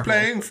from He's Marvel.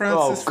 playing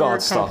Francis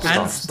Ford stop.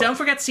 Coppola. And don't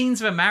forget Scenes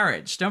of a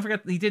Marriage. Don't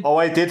forget he did. Oh,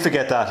 I did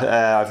forget that.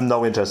 I've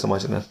no interest in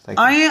watching it. Thank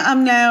you. I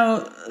am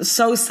now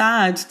so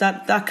sad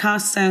that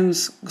cast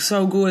sounds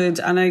so good,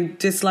 and I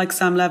dislike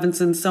Sam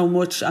Levinson so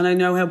much, and I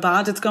know how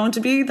bad it's going to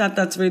be.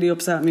 That's really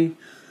upset me.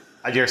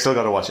 And you're still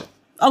going to watch it.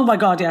 Oh my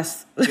God,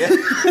 yes.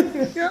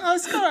 Yeah,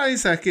 Oscar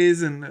Isaac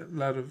is in a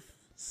lot of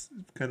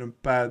kind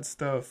of bad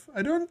stuff.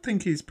 I don't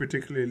think he's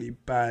particularly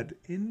bad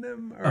in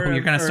them. You're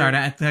going to start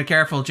at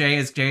careful. Jay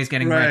is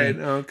getting right. ready.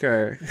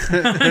 Okay.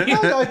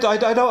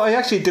 I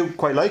actually do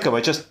quite like him. I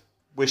just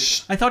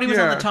wish. I thought he was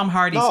on the Tom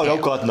Hardy No, scale.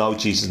 oh God, no,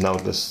 Jesus, no.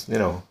 This,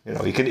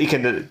 he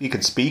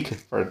can speak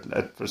for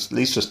at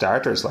least for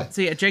starters. Like,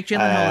 See, Jake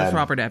Gyllenhaal is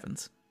Robert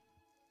Evans.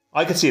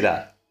 I can see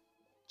that.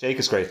 Jake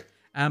is great.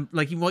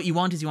 What you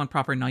want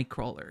proper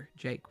Nightcrawler,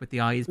 Jake, with the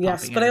eyes.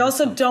 Yes, popping but out I and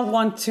also stuff. don't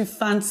want to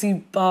fancy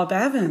Bob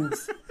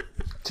Evans.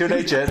 Too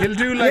late, Jenn. He'll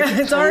do like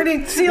It's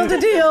already sealed the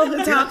deal.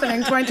 It's happening.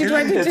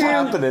 2022. It's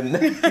happening.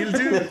 he'll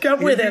do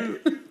Come with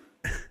it.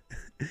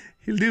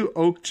 He'll do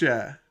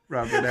Okja,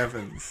 Robert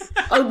Evans.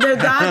 Oh, no,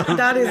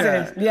 that is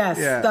Yeah. it. Yes,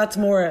 Yeah. that's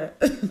more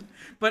it.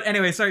 But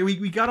anyway, sorry,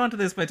 we got onto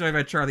this by talking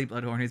about Charlie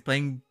Bloodhorn, who's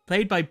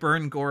played by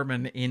Bern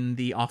Gorman in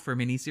the Offer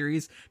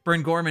miniseries.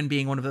 Bern Gorman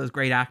being one of those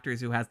great actors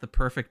who has the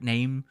perfect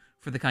name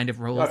for the kind of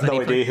roles I have that no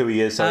he idea who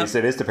he is, so it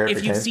is the perfect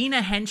If you've name. seen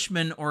a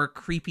henchman or a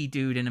creepy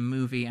dude in a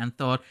movie and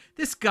thought,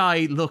 this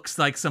guy looks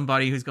like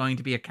somebody who's going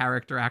to be a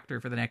character actor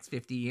for the next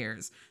 50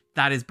 years,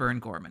 that is Bern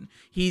Gorman.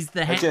 He's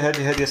the How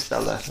do you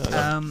spell that?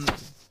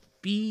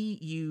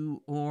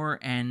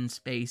 BURN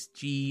space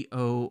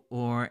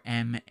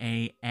GORMAN.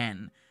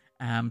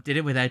 Did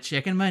it without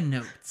checking my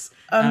notes.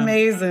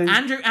 Amazing.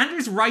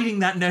 Andrew's writing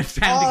that note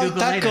down to Google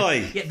that later.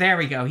 guy. Yeah, there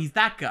we go. He's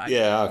that guy.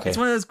 Yeah, okay. It's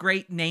one of those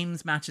great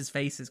names matches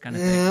faces kind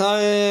of thing.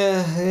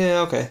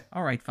 Yeah, okay.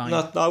 All right, fine.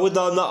 I'm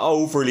not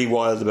overly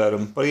wild about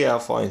him, but yeah,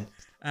 fine.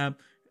 I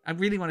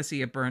really want to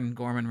see a Bern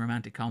Gorman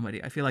romantic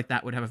comedy. I feel like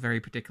that would have a very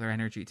particular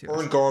energy to it.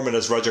 Bern Gorman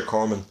as Roger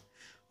Corman.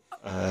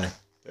 There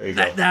you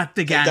go. That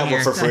began Take that here.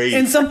 one for free.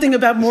 In something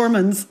about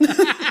Mormons.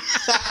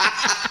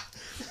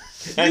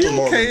 We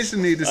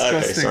occasionally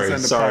discuss Okay,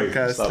 things on the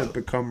podcast stop. that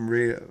become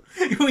real.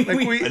 we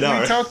We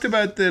talked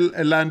about the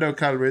Lando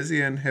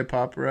Calrissian hip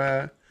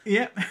opera,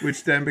 yeah.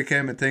 which then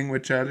became a thing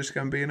with Childish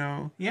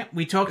Gambino. Yeah,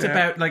 we talked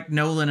about like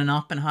Nolan and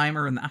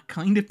Oppenheimer, and that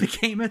kind of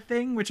became a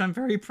thing, which I'm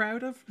very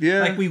proud of. Yeah.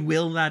 Like we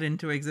will that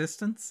into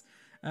existence.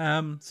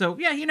 So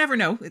yeah, you never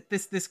know.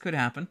 This could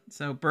happen.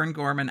 So Bern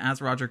Gorman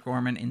as Roger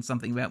Corman in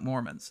Something About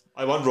Mormons.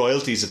 I want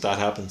royalties if that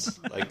happens.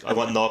 Like I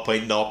want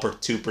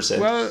 0.02%.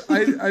 Well,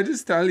 I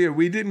just tell you,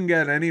 we didn't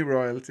get any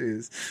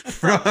royalties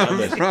from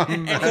Good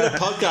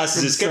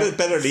podcast is get a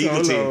better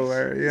legal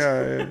Solo,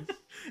 team.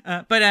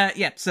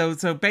 yeah.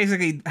 So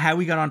basically, how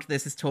we got onto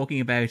this is talking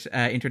about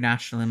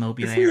international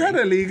immobiliary. If we had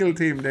a legal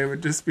team, they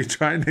would just be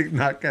trying to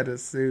not get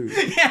us sued.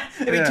 Yeah,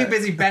 they'd be too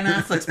busy. Ben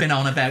Affleck's been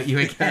on about you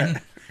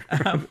again.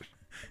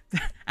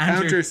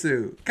 Counter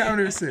sue.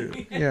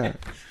 Yeah.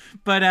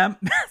 But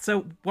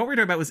so what we're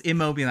talking about was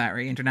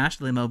Immobiliare,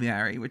 International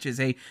Immobiliare, which is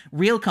a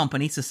real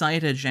company,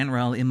 Societe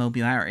Generale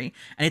Immobiliare,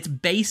 and it's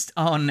based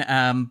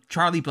on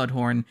Charlie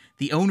Bloodhorn,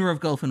 the owner of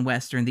Gulf and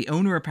Western, the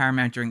owner of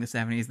Paramount during the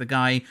 70s, the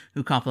guy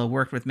who Coppola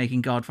worked with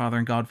making Godfather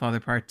and Godfather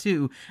Part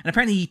 2, and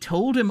apparently he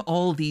told him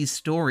all these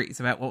stories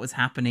about what was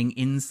happening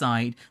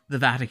inside the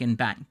Vatican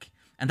Bank.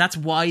 And that's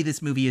why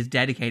this movie is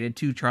dedicated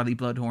to Charlie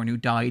Bloodhorn, who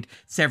died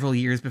several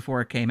years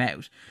before it came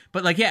out.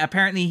 But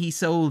apparently he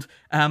sold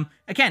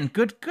again,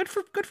 good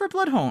for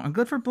Bloodhorn.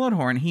 Good for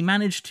Bloodhorn. He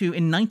managed to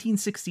in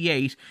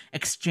 1968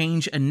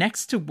 exchange a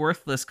next to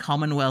worthless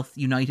Commonwealth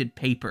United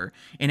paper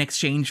in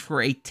exchange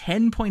for a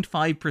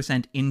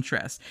 10.5%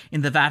 interest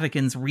in the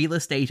Vatican's real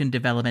estate and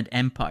development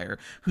empire,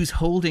 whose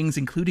holdings,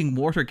 including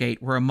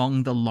Watergate, were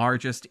among the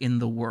largest in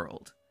the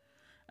world.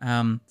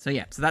 So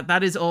that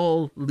is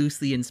all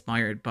loosely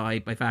inspired by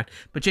fact.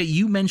 But Jay,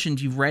 you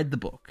mentioned you've read the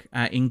book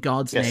In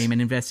God's Name,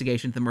 an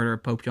investigation into the murder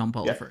of Pope John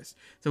Paul I.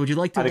 So would you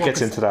like to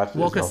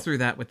walk us through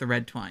that with the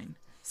red twine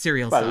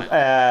serial side?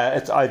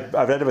 I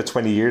read it about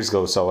 20 years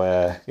ago, so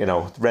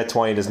Red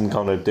Twine isn't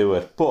going to do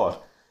it.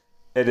 But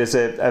it is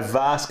a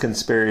vast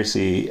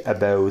conspiracy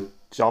about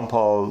John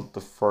Paul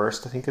the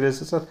First, I think it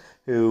is it?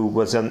 Who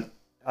was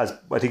I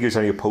think he was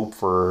only a pope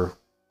for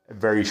a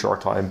very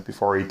short time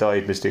before he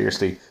died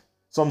mysteriously.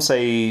 Some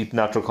say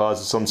natural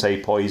causes, some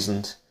say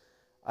poisoned,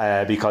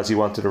 because he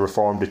wanted to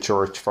reform the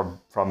church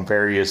from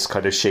various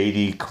kind of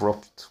shady,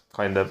 corrupt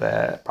kind of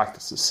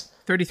practices.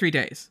 33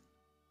 days.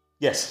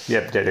 Yes,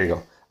 yeah, there you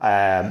go.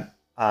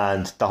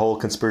 And the whole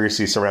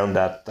conspiracy surround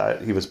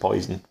that he was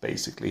poisoned,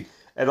 basically.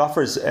 It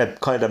offers a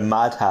kind of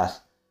mad hat,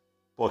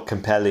 but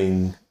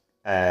compelling,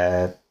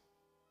 perhaps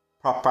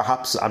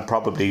and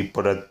probably,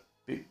 but a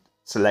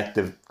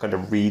selective kind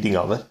of reading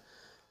of it.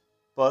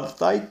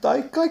 But I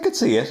could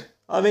see it.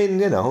 I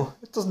mean,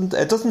 it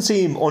doesn't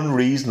seem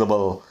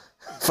unreasonable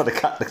for the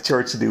Catholic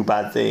Church to do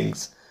bad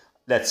things.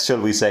 Shall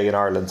we say, in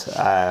Ireland?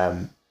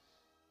 I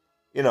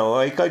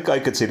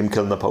could see them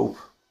killing the Pope.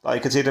 I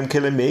could see them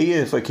killing me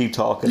if I keep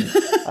talking.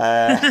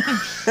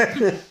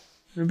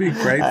 It'd be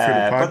great for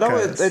the podcast. But no,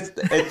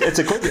 it's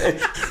a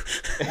good.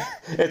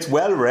 It's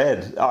well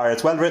read, or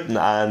it's well written,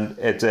 and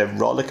it's a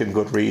rollicking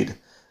good read.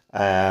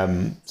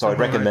 So I'd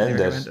recommend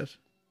it.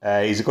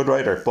 He's a good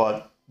writer,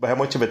 but how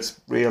much of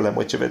it's real and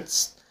much of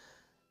it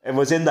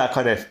was in that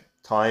kind of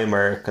time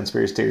where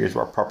conspiracy theories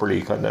were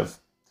properly kind of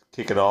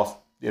kicking off.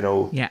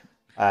 Yeah.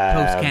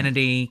 Post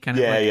Kennedy,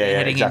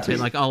 heading exactly.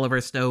 into like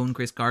Oliver Stone,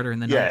 Chris Carter,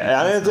 and then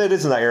and it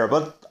is in that era.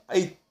 But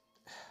I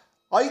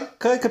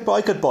could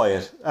buy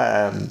it.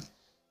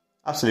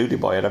 Absolutely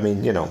buy it. I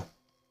mean,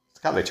 it's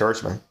Catholic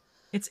Church, man.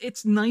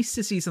 It's nice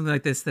to see something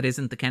like this that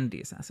isn't the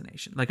Kennedy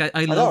assassination. Like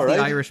I know, love The right?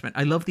 Irishman.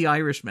 I love The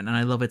Irishman, and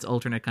I love its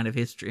alternate kind of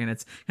history, and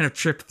it's kind of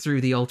tripped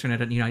through the alternate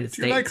United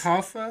States. Do you like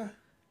Hoffa?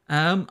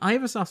 I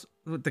have a soft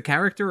the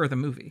character or the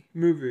movie.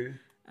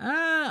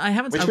 I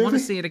haven't. Which I movie? want to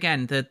see it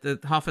again. The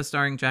Hoffa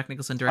starring Jack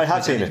Nicholson. I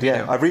have seen it.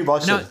 Yeah, I've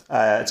rewatched it.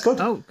 It's good.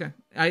 Oh, okay.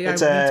 I need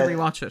to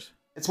rewatch it.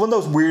 It's one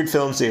of those weird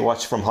films that you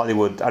watch from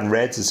Hollywood, and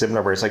Reds is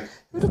similar, where it's like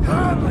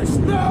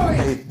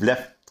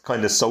left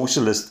kind of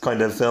socialist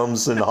kind of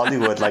films in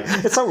Hollywood. Like,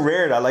 it's so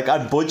rare that, like,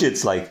 on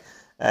budgets, like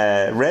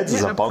Reds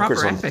is a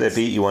bonkers one, the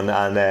beaty one,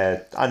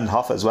 and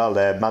Hoffa as well,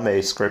 the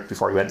Mamet script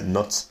before he went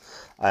nuts.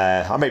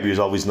 Or maybe he was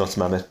always nuts,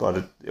 Mamet,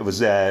 but it was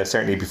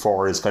certainly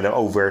before his kind of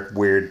overt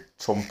weird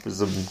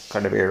Trumpism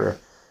kind of era.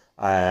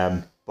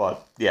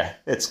 But yeah,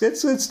 it's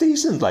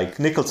decent. Like,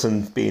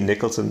 Nicholson being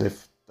Nicholson,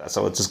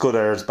 so it's as good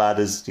or as bad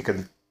as you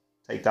can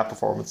take that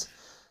performance.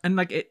 And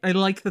like, I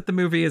like that the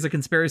movie is a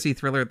conspiracy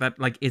thriller that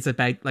like is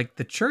about like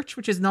the church,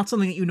 which is not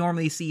something that you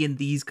normally see in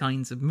these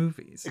kinds of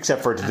movies.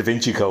 Except for the Da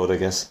Vinci Code, I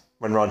guess,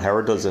 when Ron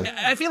Howard does it.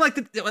 I feel like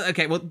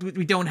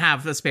we don't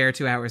have a spare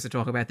 2 hours to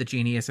talk about the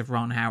genius of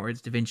Ron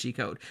Howard's Da Vinci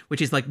Code,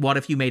 which is like, what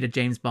if you made a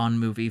James Bond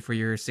movie for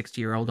your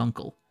 60-year-old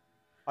uncle?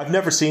 I've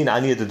never seen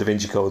any of the Da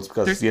Vinci Codes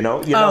because you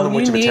know how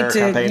much of a terror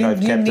campaign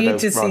I've kept about Ron Howard. You need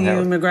to see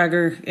Ewan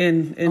McGregor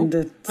in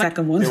the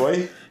second one. Do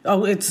I?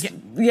 Oh,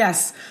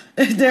 yes.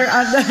 There,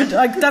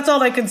 like, that's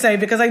all I can say,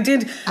 because I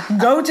did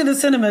go to the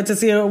cinema to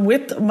see it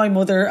with my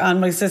mother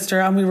and my sister,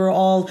 and we were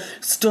all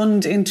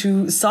stunned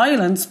into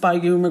silence by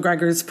Ewan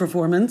McGregor's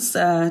performance.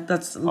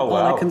 That's all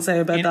I can say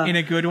about that. In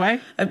a good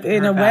way?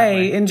 In a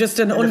way, in just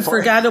an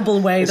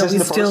unforgettable way that we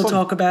still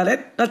talk about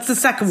it. That's the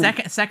second one.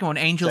 Second one,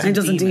 Angels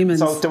and Demons.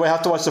 So do I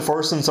have to watch the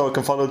first one so I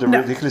can follow the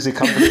ridiculously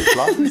complicated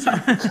plot?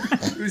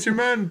 Was your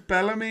man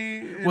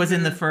Bellamy? Was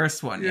in the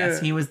first one, yes.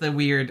 He was the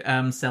weird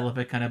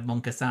celibate kind of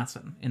monk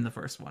assassin in the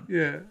first one.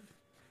 Yeah.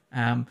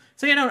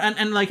 So,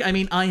 and like, I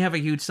mean, I have a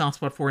huge soft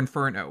spot for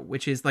Inferno,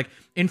 which is like,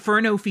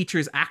 Inferno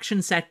features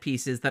action set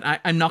pieces that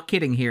I'm not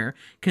kidding here,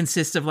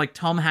 consist of like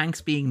Tom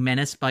Hanks being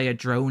menaced by a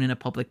drone in a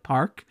public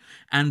park.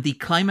 And the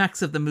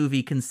climax of the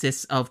movie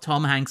consists of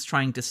Tom Hanks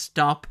trying to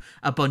stop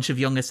a bunch of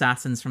young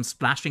assassins from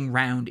splashing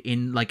round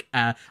in like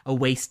a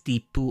waist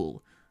deep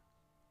pool.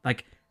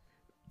 Like,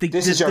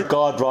 this is your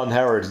God Ron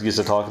Howard used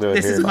to talk about.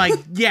 This is my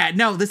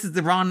this is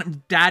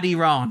the Daddy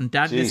Ron.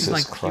 This is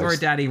like pure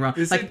Daddy Ron.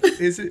 Is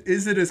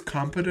it as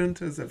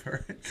competent as I've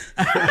heard?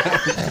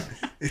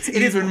 It's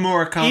even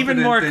more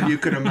competent than you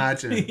could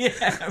imagine.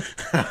 Yeah.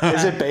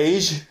 Is it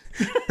beige?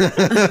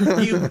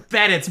 You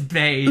bet it's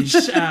beige.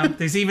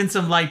 There's even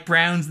some light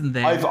browns in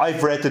there.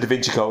 I've read the Da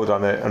Vinci Code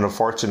on an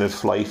unfortunate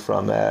flight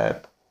from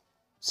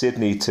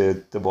Sydney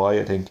to Dubai.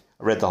 I think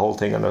I read the whole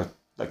thing on a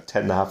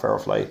 10.5-hour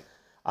flight.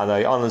 And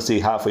I honestly,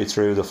 halfway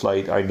through the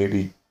flight, I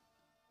nearly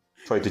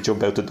tried to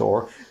jump out the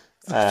door.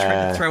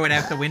 Try to throw it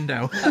out the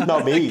window.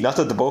 Not me, not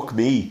at the book,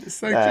 me.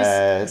 It's like,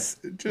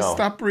 just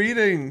stop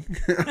reading.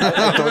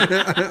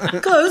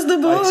 Close the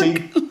book.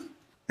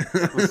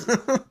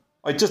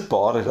 I just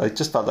bought it. I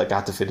just felt like I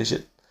had to finish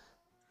it.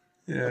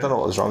 Yeah. I don't know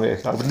what was wrong with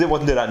it. I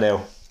wouldn't do that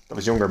now. That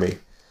was younger me.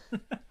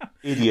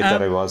 Idiot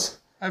that I was.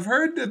 I've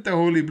heard that the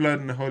Holy Blood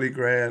and the Holy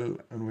Grail,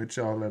 on which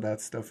all of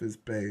that stuff is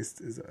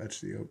based, is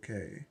actually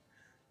okay.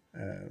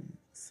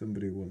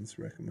 Somebody once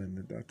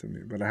recommended that to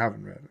me, but I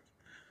haven't read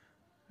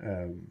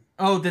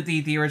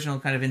The original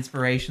kind of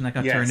inspiration that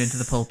got turned into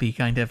the pulpy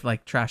kind of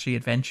like trashy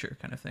adventure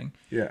kind of thing.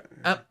 Yeah.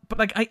 But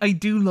like I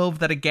do love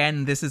that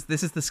again. This is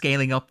the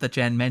scaling up that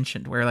Jenn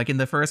mentioned, where like in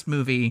the first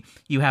movie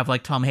you have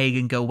like Tom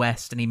Hagen go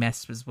west and he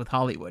messes with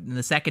Hollywood. In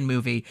the second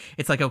movie,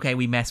 it's like, okay,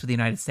 we mess with the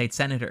United States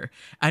Senator.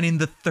 And in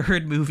the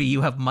third movie,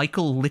 you have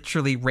Michael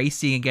literally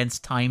racing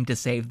against time to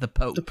save the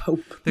Pope. The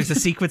Pope. There's a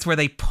sequence where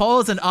they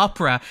pause an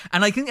opera,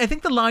 and I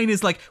think the line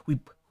is like, we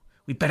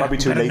better Probably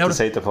too late to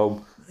save the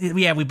Pope.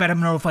 Yeah, we better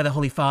notify the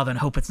Holy Father and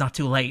hope it's not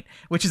too late,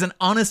 which is an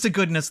honest to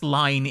goodness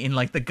line in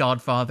like the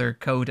Godfather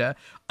Coda.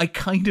 I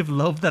kind of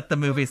love that the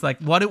movie's like,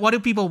 what do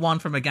people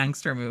want from a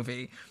gangster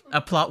movie?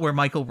 A plot where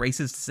Michael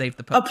races to save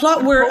the Pope. A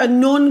plot where a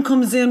nun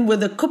comes in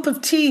with a cup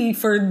of tea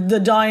for the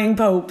dying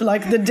Pope,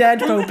 like the dead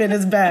Pope in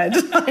his bed.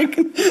 Like,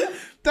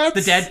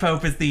 the Dead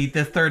Pope is the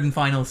third and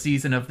final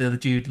season of the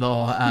Jude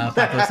Law,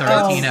 Pablo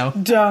Sorrentino. Oh,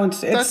 don't.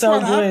 It's That's so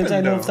what good. happened,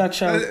 I love though. that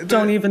show.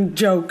 Don't even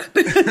joke.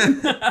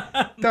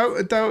 That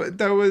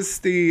was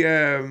the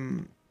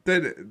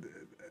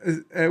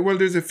well,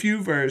 there's a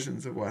few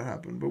versions of what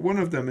happened, but one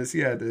of them is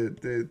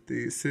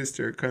the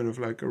sister kind of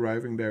like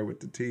arriving there with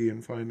the tea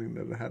and finding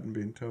that it hadn't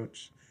been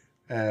touched,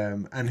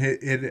 and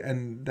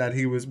that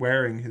he was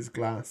wearing his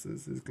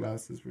glasses. His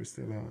glasses were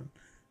still on,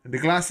 and the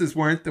glasses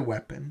weren't the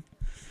weapon.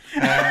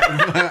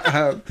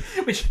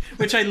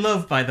 Which I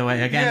love, by the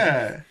way. Again,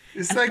 Yeah,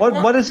 it's like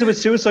what is it with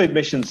suicide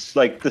missions?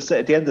 Like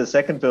at the end of the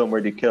second film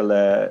where they kill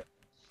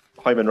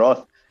Hyman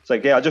Roth. It's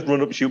like, yeah, I'll just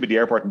run up and shoot at the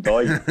airport and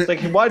die. It's like,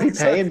 why are you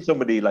paying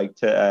somebody like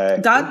to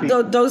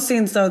those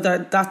scenes though?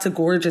 That's a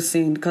gorgeous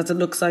scene because it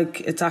looks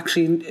like it's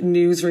actually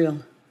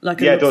newsreel.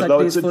 Like it looks does.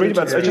 like It's really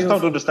bad. I just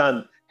don't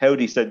understand how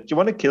he said, do you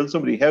want to kill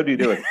somebody? How do you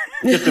do it?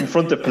 Just in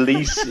front of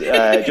police,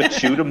 just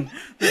shoot him.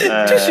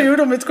 Just shoot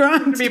him, it's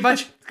grand.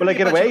 Will I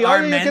get away?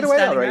 Oh, yeah, get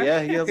away, all right.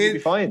 Yeah, you'll be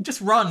fine. Just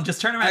run. Just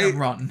turn around and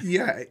run.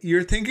 Yeah,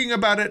 you're thinking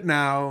about it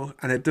now,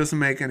 and it doesn't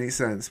make any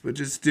sense. But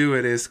just do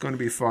it. It's going to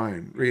be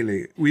fine.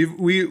 Really,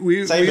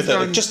 we've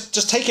done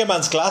just take your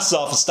man's glasses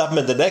off and stab him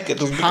in the neck.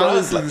 It'll be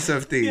thousands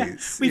of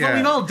these. We've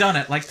all done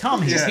it. Like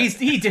Tom,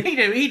 he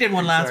did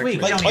one last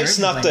week. Like I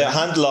snapped the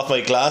handle off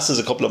my glasses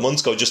a couple of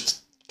months ago, just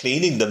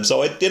cleaning them.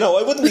 So I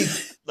wouldn't be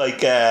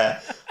like.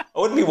 I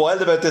wouldn't be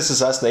wild about this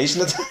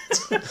assassination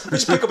attempt. We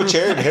just pick up a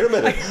chair and hit him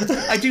in it.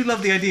 I do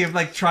love the idea of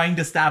like trying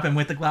to stab him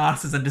with the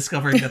glasses and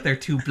discovering that they're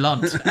too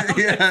blunt.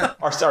 Yeah,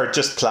 or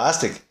just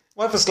plastic.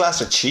 What if his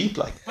glasses are cheap?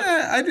 Like,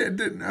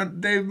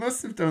 they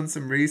must have done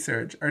some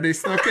research. Or they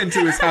snuck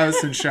into his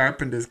house and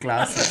sharpened his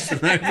glasses the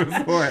night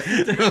before.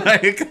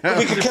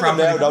 We could kill him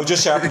now. No,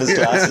 just sharpen his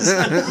glasses.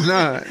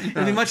 No.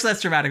 It'll be much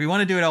less dramatic. We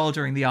want to do it all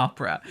during the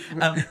opera.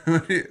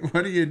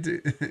 What are you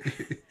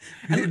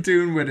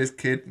doing with his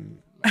kitten?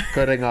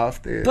 Cutting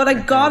off the. But I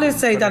gotta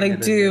say that I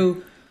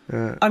do.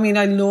 I mean,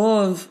 I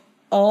love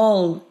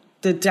all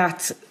the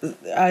death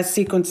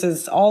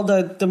sequences, all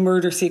the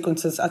murder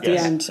sequences at the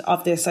end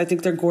of this. I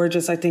think they're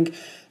gorgeous. I think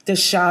the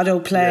shadow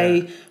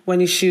play when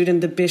he's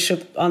shooting the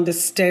bishop on the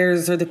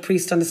stairs or the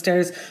priest on the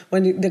stairs,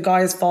 when the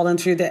guy is falling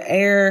through the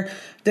air,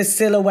 the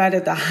silhouette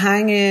at the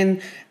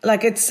hanging.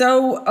 Like, it's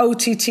so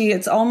OTT.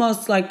 It's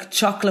almost like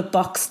chocolate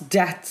box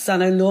deaths,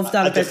 and I love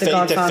that about the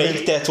Godfather. The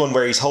fake death one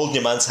where he's holding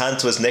your man's hand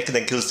to his neck and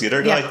then kills the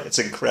other guy. It's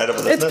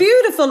incredible. It's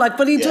beautiful. Like,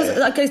 but he does.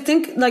 Like, I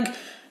think like.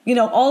 You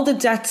know, all the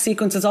death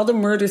sequences, all the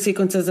murder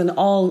sequences in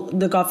all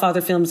the Godfather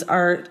films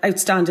are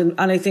outstanding.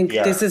 And I think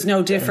this is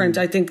no different.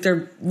 I think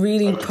they're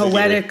really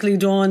poetically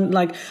done.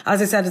 Like,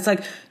 as I said, it's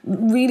like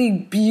really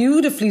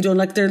beautifully done.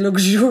 Like, they're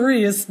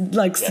luxurious,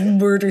 like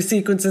murder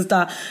sequences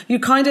that you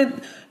kind of,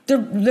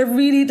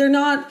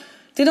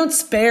 they don't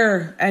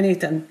spare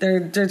anything.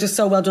 They're just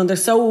so well done. They're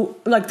so,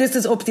 like, this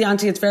is up the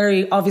ante. It's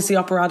very obviously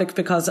operatic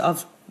because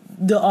of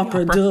the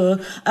opera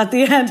at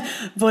the end,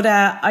 but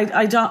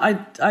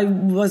I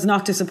was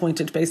not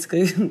disappointed.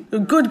 Basically,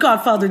 good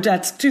Godfather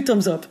deaths, 2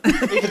 thumbs up.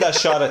 Even that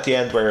shot at the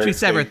end where 2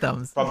 severed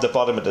thumbs from the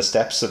bottom of the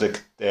steps of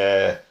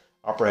the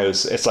opera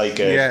house, it's like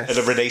a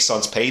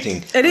Renaissance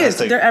painting. It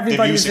is.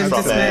 Everybody's in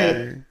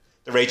dismay.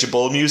 The Rage of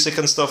Bull music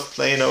and stuff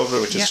playing over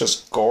it, which is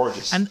just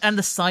gorgeous, and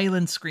the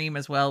silent scream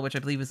as well, which I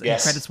believe is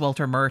credits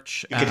Walter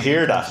Murch. You could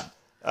hear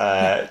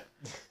that.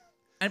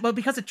 And well,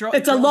 because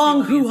it's a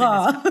long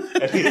hoo-ha.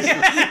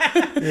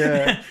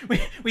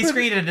 we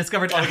screened it and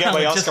discovered. I'll get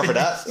my Oscar for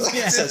that.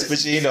 Says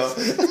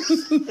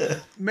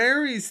Pacino.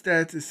 Mary's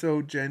death is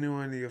so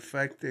genuinely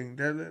affecting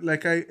that,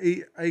 like, I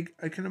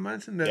can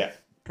imagine that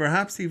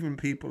perhaps even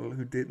people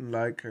who didn't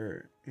like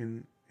her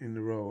in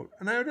the role,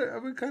 and I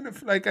would kind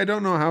of like, I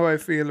don't know how I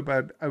feel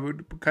about. I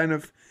would kind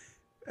of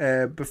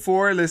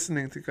before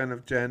listening to kind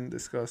of Jenn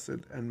discuss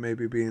it and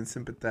maybe being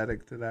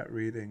sympathetic to that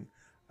reading,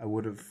 I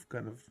would have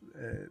kind of.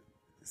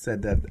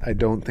 Said that I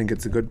don't think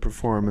it's a good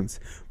performance,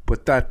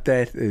 but that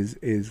death is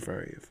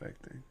very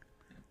affecting.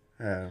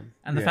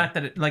 And the fact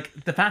that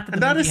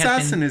that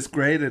assassin is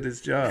great at his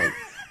job.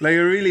 Like, I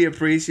really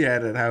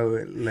appreciated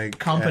how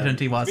competent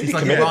he was. Really he's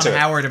like the Ron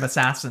Howard of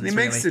assassins. He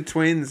makes the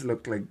twins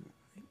look like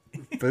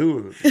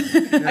fooled.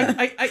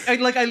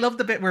 I love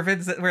the bit where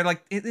Vincent, where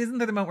like, isn't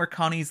there the moment where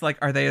Connie's like,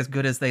 are they as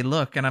good as they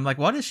look? And I'm like,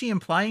 what is she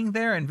implying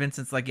there? And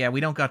Vincent's like, yeah,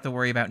 we don't got to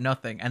worry about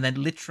nothing. And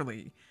then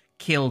literally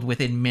killed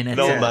within minutes.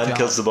 No man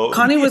kills the boat.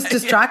 Connie was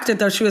distracted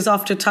though. She was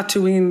off to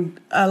Tatooine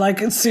like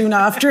soon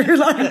after.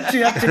 Like she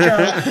had to go.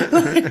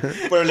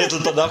 We're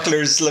little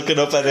binoculars looking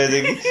up at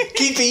anything.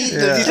 Keep eating.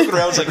 And he's looking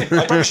around. He's like,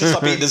 I probably should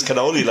stop eating this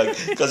cannoli, like,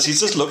 because she's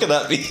just looking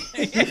at me.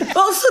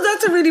 Also,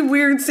 that's a really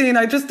weird scene.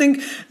 I just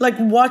think like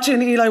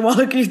watching Eli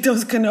Wallach eat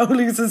those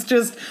cannolis is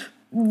just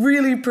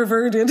really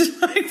perverted.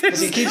 Like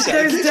there's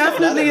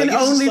definitely an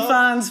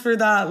OnlyFans for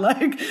that.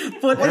 Like,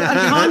 but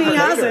Connie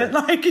has it.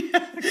 Like,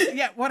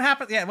 what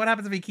happens? Yeah, what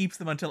happens if he keeps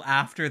them until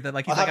after the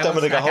like? He's I'll like, have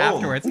them when I go home.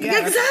 Afterwards.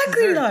 Yeah,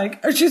 exactly.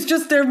 Like, or she's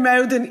just there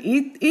mouthing,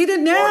 eat it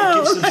now. Or he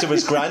gives them to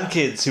his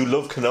grandkids who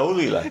love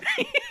cannoli. Like,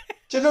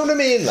 do you know what I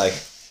mean? Like,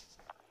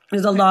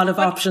 there's a lot of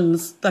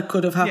options that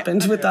could have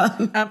happened with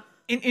that.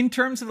 In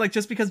terms of like,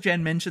 just because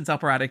Jenn mentions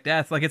operatic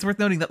death, like it's worth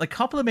noting that like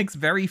Coppola makes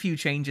very few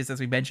changes, as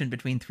we mentioned,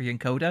 between 3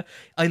 and Coda.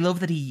 I love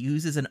that he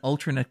uses an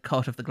alternate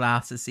cut of the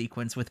glasses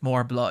sequence with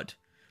more blood.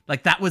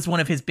 Like that was one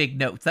of his big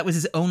notes. That was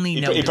his only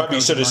note. He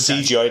probably sort of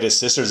CGI'd his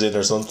sisters in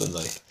or something.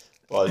 Like,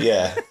 well,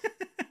 yeah.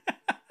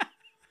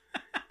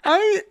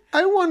 I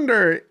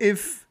wonder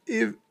if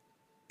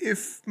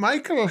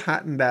Michael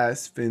hadn't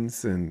asked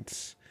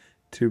Vincent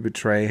to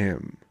betray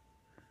him,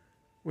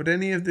 would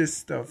any of this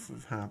stuff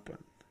have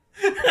happened?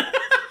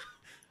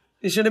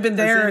 You should have been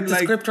there at the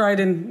script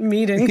writing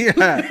meeting. Yeah,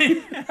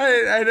 and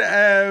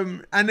I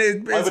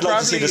would like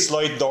to see the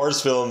slide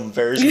doors film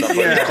version of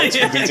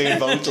it. Be doing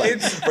both, like,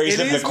 where he's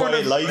living a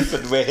quiet life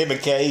and with him and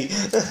Kay.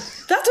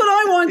 That's what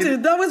I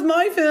wanted. That was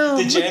my film.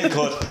 The Jenn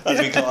cut, as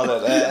we call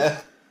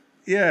it.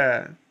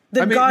 Yeah.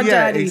 The God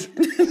Daddy.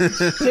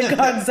 The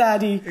God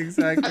Zaddy.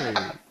 Exactly.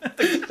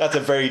 That's a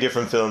very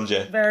different film,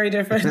 Jenn. Very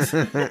different.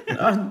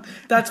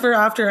 That's for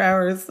after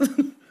hours.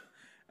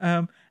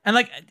 And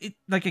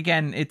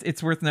again,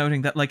 it's worth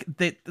noting that like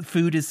the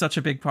food is such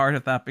a big part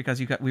of that,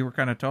 because we were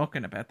kind of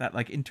talking about that,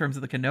 like in terms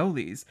of the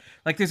cannolis.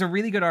 Like there's a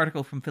really good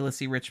article from Phyllis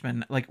C.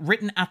 Richmond, like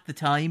written at the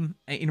time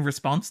in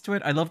response to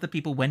it. I love that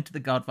people went to the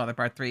Godfather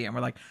Part 3 and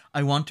were like,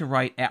 I want to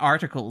write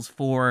articles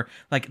for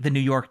like the New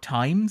York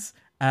Times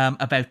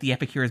about the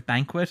Epicure's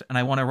banquet, and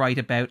I want to write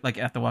about like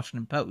at the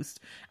Washington Post.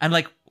 And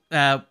like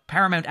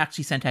Paramount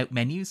actually sent out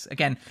menus.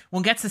 Again,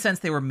 one gets the sense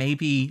they were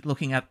maybe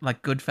looking at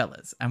like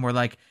Goodfellas and were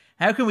like,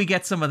 how can we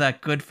get some of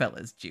that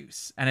Goodfellas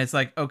juice? And it's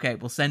like, okay,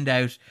 we'll send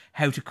out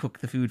how to cook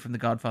the food from the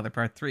Godfather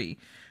Part 3.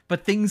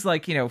 But things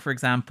like, for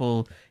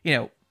example,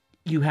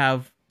 you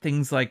have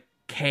things like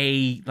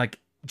Kay, like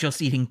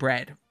just eating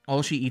bread.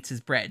 All she eats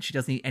is bread. She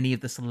doesn't eat any of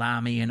the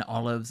salami and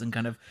olives and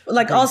kind of...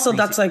 Like also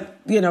that's like,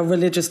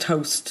 religious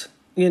toast.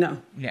 Yeah,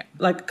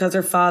 like because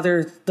her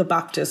father's the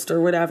Baptist or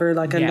whatever,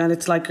 like, and then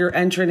it's like you're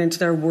entering into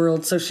their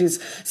world, so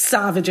she's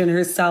savaging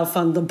herself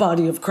on the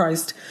body of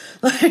Christ.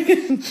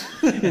 I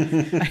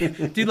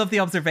do love the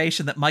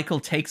observation that Michael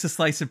takes a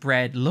slice of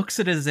bread,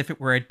 looks at it as if it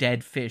were a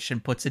dead fish,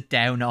 and puts it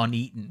down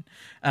uneaten.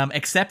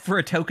 Except for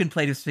a token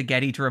plate of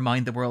spaghetti to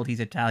remind the world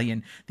he's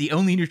Italian, the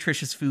only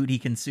nutritious food he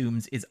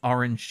consumes is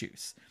orange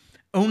juice.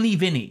 Only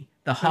Vinny,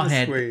 the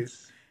hothead...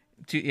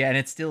 and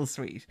it's still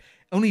sweet.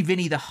 Only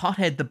Vinny, the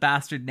hothead, the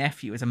bastard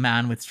nephew, is a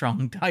man with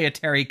strong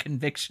dietary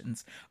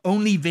convictions.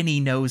 Only Vinny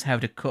knows how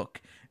to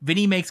cook.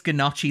 Vinny makes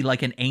gnocchi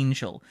like an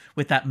angel,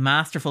 with that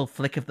masterful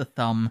flick of the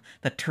thumb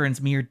that turns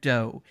mere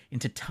dough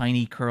into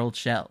tiny curled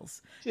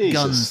shells. Jesus.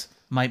 Guns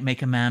might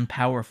make a man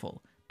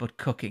powerful, but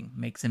cooking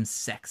makes him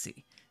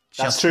sexy.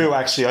 That's true,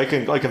 actually. I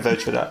can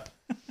vouch for that.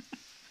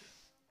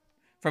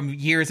 From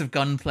years of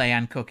gunplay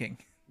and cooking.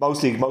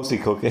 Mostly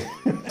cooking.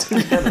 It's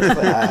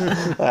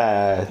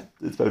about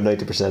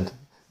 90%.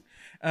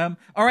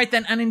 All right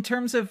then, and in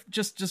terms of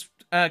just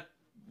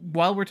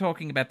while we're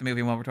talking about the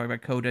movie and while we're talking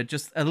about Coda,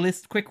 just a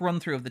quick run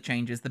through of the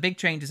changes. The big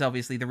change is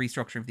obviously the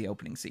restructure of the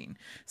opening scene.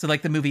 So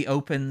like the movie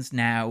opens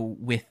now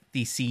with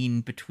the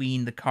scene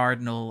between the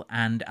Cardinal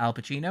and Al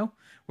Pacino,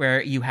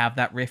 where you have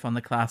that riff on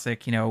the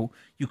classic, you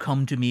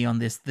come to me on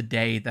the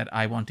day that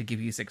I want to give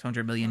you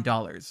 $600 million.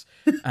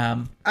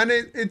 And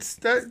it's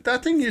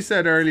that thing you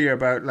said earlier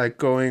about like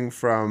going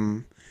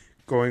from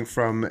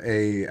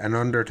an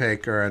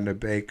undertaker and a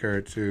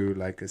baker to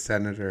like a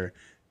senator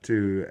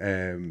to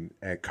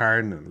a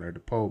cardinal or the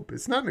pope.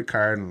 It's not a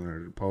cardinal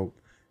or the pope.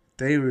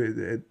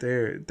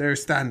 They're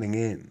standing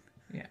in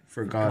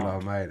for God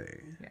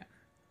Almighty. Yeah,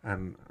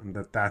 and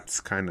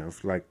that's kind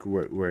of like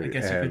where I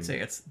guess you could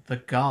say it's the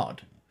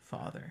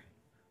Godfather.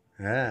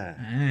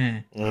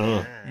 Yeah.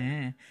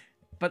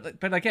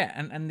 But like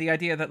and the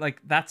idea that like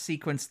that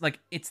sequence, like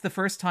it's the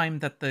first time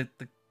that the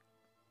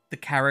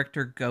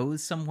character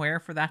goes somewhere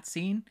for that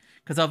scene,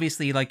 because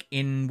obviously like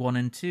in 1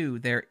 and 2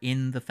 they're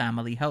in the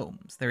family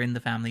homes, they're in the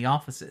family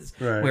offices,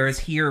 right. Whereas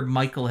here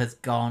Michael has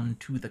gone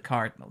to the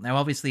Cardinal. Now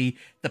obviously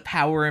the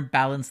power and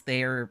balance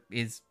there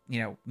is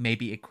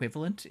maybe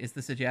equivalent is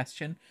the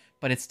suggestion,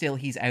 but it's still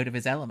he's out of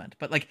his element.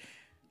 But like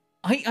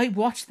I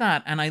watched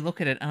that and I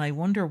look at it and I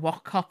wonder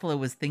what Coppola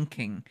was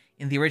thinking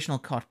in the original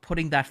cut,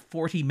 putting that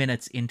 40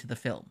 minutes into the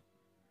film.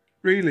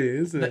 Really,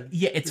 is it?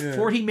 It's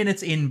 40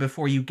 minutes in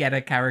before you get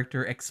a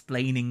character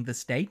explaining the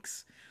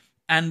stakes.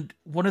 And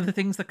one of the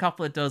things that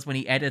Coppola does when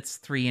he edits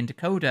 3 into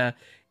Coda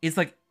is,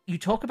 like, you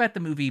talk about the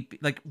movie,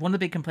 like, one of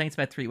the big complaints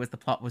about 3 was the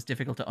plot was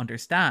difficult to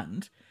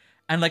understand.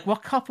 And, like,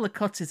 what Coppola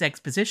cuts is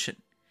exposition.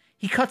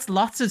 He cuts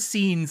lots of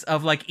scenes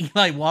of, like,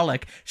 Eli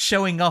Wallach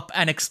showing up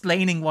and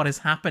explaining what is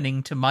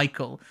happening to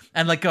Michael.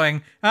 And, like,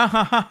 going,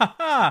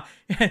 our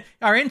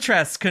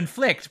interests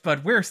conflict,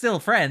 but we're still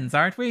friends,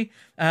 aren't we?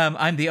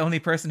 I'm the only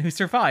person who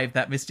survived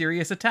that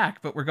mysterious attack,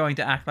 but we're going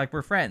to act like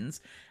we're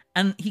friends.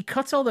 And he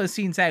cuts all those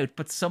scenes out,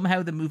 but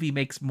somehow the movie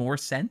makes more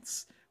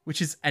sense,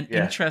 which is an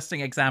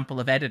interesting example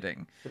of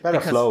editing. A better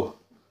flow.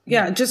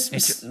 Yeah,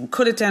 just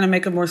cut it down and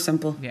make it more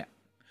simple. Yeah.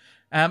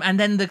 And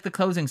then the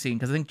closing scene,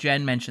 because I think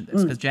Jenn mentioned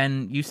this, because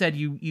Jenn, you said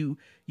you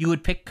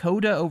would pick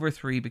Coda over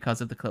 3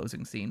 because of the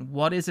closing scene.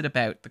 What is it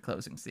about the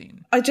closing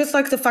scene? I just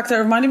like the fact that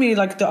it reminded me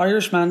like The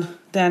Irishman,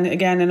 then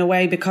again, in a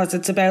way, because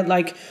it's about,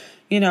 like,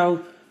 you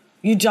know,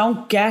 you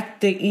don't get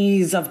the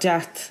ease of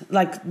death.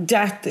 Like,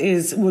 death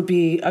would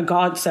be a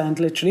godsend,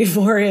 literally,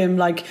 for him.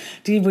 Like,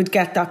 he would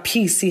get that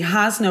peace. He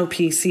has no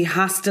peace. He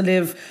has to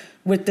live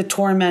with the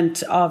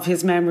torment of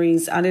his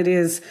memories, and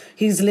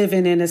he's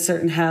living in a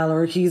certain hell,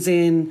 or he's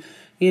in,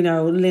 you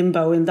know,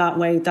 limbo in that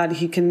way that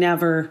he can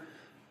never,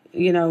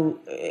 you know,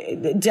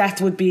 death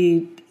would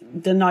be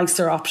the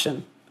nicer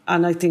option.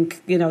 And I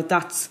think, you know,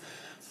 that's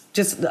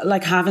just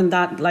like having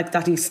that, like,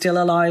 that he's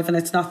still alive and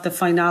it's not the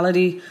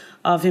finality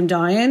of him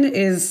dying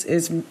is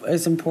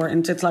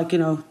important. It's like, you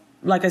know,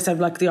 like I said,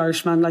 like The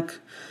Irishman, like,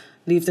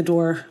 leave the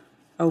door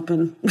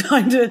open,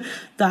 kind of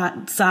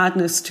that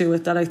sadness to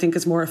it that I think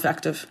is more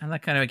effective. And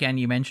that kind of, again,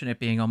 you mentioned it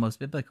being almost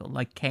biblical,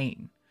 like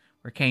Cain,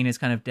 where Cain is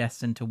kind of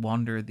destined to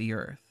wander the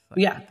earth.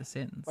 Like, with the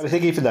sins. But I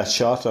think even that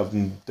shot of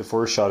him, the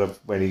first shot of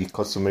when he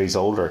cuts him when he's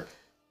older,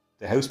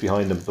 the house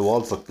behind him, the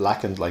walls look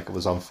blackened like it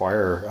was on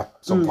fire at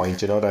some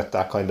point, you know,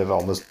 that kind of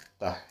almost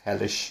that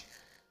hellish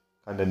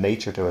kind of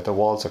nature to it. The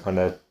walls are kind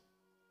of,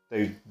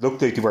 they look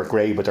like they were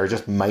grey, but they're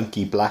just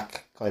manky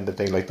black kind of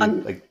thing, like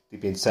they've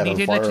been set on fire.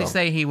 He did literally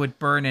say he would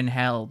burn in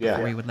hell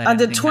before he would let and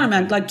the happen.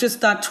 torment, like, just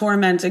that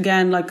torment,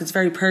 again, like, it's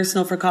very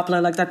personal for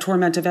Coppola, like that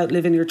torment of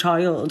outliving your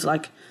child,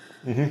 like,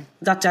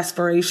 that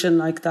desperation,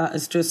 like, that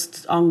is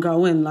just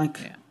ongoing,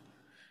 like.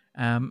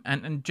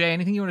 And Jay,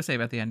 anything you want to say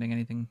about the ending?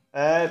 Anything?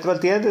 Well,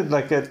 the ending,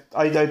 like,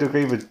 I'd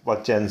agree with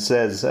what Jenn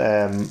says.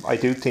 I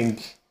do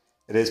think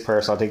it is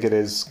personal. I think it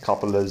is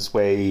Coppola's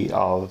way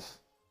of,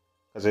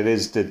 because it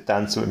is the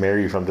dance with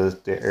Mary from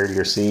the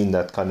earlier scene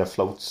that kind of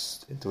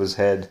floats into his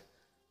head.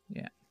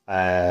 Yeah.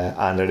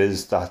 And it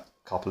is that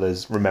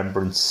Coppola's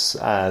remembrance,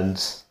 and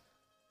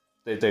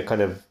they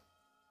kind of,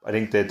 I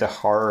think the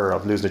horror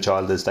of losing a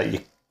child is that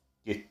you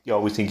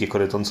always think you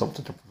could have done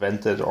something to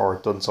prevent it, or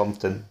done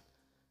something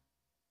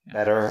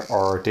better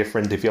or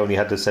different. If you only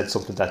had to said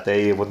something that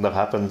day, it wouldn't have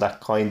happened.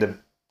 That kind of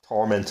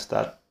torment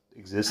that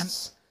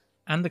exists.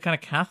 And the kind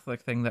of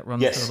Catholic thing that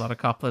runs through a lot of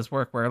Coppola's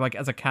work, where, like,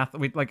 as a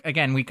Catholic,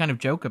 we kind of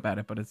joke about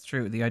it, but it's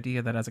true. The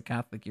idea that as a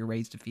Catholic, you're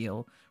raised to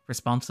feel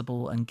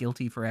responsible and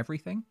guilty for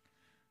everything.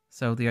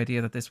 So the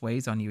idea that this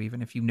weighs on you,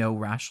 even if you know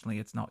rationally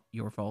it's not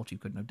your fault, you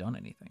couldn't have done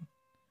anything.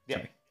 Yeah.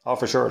 Sorry. Oh,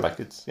 for sure. Like,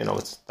 it's, you know,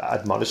 it's the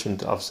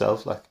admonishment of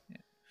self, like. Yeah.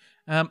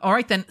 All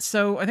right, then.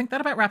 So I think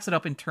that about wraps it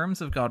up in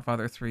terms of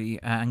Godfather 3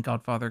 and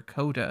Godfather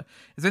Coda.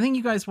 Is there anything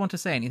you guys want to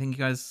say? Anything you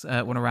guys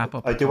want to wrap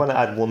up? I do want to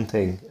add one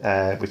thing,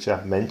 which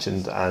I've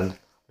mentioned, and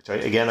which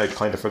I'd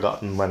kind of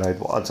forgotten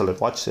until I'd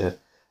watched it,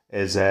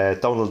 is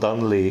Donald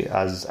Donnelly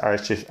as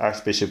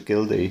Archbishop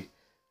Gilday.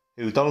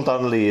 Donald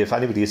Donnelly, if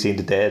anybody has seen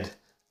The Dead,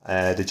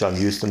 the John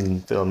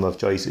Huston film of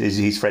Joyce,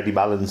 he's Freddie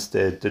Malins,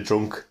 the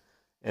drunk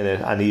in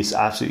it, and he's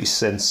absolutely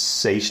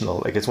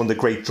sensational. Like, it's one of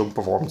the great drunk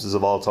performances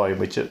of all time,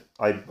 which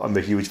I'm a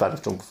huge fan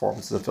of drunk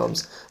performances in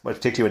films, but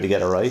particularly when they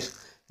get it right.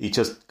 He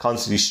just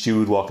constantly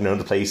stewed, walking around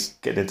the place,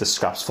 getting into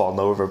scraps, falling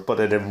over,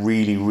 but in a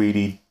really,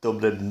 really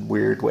Dublin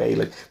weird way.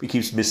 Like, he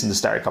keeps missing the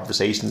start of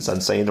conversations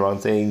and saying the wrong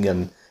thing,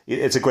 and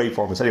it's a great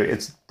performance. Anyway,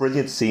 it's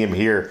brilliant to see him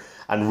here,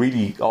 and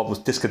really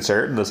almost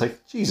disconcerting. It's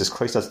like, Jesus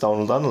Christ, that's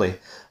Donald Donnelly.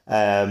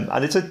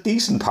 And it's a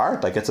decent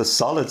part. Like, it's a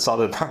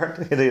solid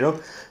part, you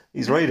know.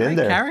 He's right in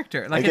there.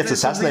 Character. Like, he gets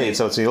assassinated,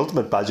 so it's the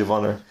ultimate badge of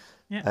honor.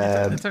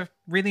 Yeah, it's a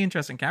really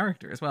interesting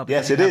character as well.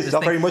 Yes, it is.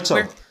 Not very much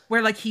so.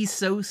 Where like, he's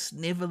so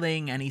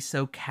sniveling and he's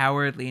so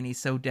cowardly and he's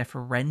so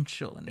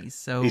deferential and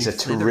he's a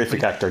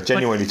terrific actor,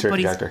 genuinely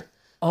terrific actor.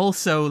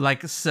 Also,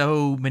 like,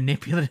 so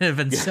manipulative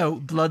and so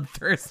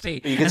bloodthirsty.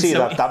 You can see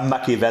that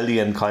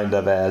Machiavellian kind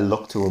of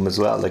look to him as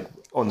well, like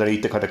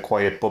underneath the kind of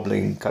quiet,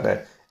 bubbling, kind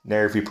of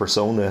nervy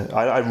persona.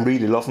 I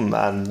really love him,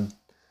 and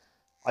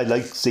I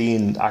like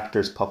seeing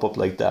actors pop up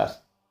like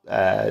that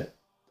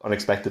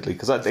unexpectedly,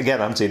 because again,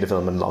 I haven't seen the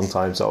film in a long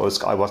time, so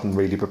I wasn't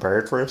really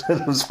prepared for it.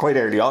 It was quite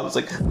early on. It's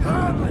like,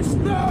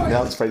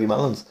 yeah, it's Freddie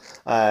Malins.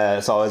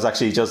 So I was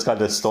actually just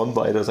kind of stunned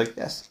by it. I was like,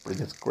 yes,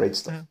 brilliant, great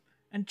stuff.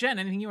 And Jen,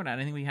 anything you want to add?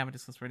 Anything we haven't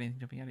discussed or anything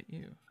jumping out at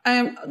you?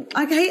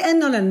 I hate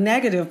ending on a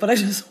negative, but I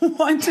just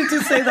wanted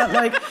to say that,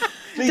 like,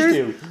 Please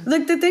do.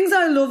 Like, the things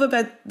I love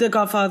about the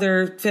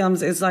Godfather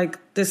films is like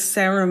the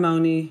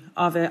ceremony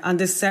of it,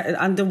 and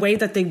and the way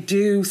that they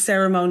do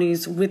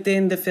ceremonies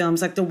within the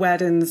films, like the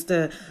weddings,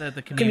 the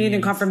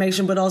communion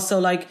confirmation, but also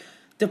like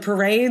the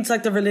parades,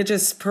 like the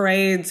religious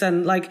parades,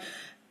 and like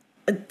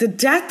the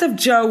death of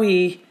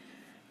Joey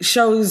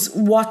shows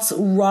what's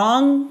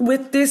wrong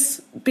with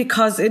this,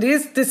 because it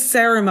is this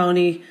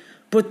ceremony,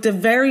 but the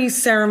very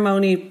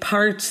ceremony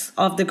part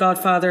of The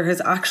Godfather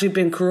has actually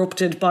been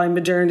corrupted by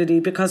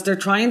modernity, because they're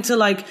trying to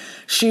like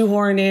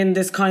shoehorn in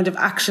this kind of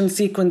action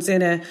sequence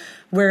in it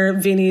where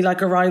Vinny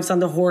like arrives on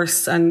the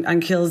horse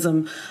and kills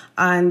him.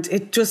 And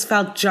it just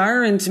felt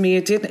jarring to me.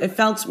 It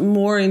felt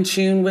more in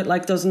tune with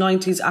like those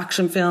 90s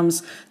action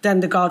films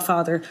than The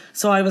Godfather.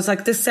 So I was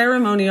like, the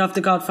ceremony of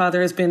The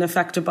Godfather has been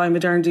affected by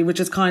modernity,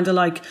 which is kind of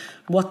like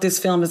what this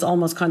film is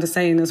almost kind of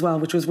saying as well,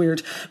 which was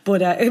weird.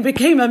 But it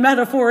became a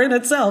metaphor in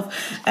itself.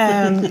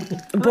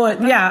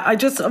 But yeah, I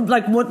just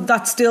like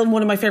that's still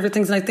one of my favorite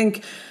things. And I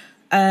think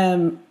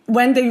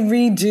when they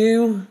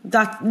redo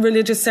that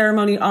religious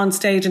ceremony on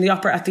stage in the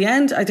opera at the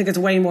end, I think it's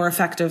way more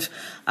effective.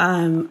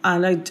 And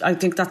I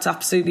think that's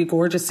absolutely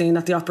gorgeous, seeing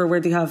at the opera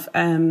where they have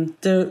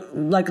the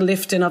like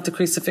lifting of the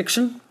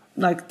crucifixion.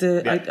 Like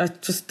I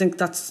just think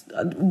that's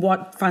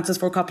what Francis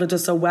Ford Coppola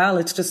does so well.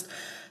 It's just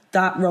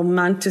that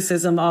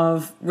romanticism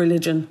of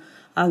religion.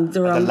 And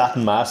the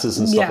Latin masses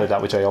and stuff like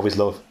that, which I always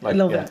love. Like, I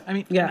love it.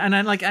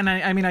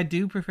 I mean, I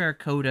do prefer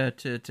Coda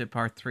to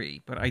part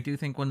 3, but I do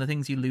think one of the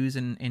things you lose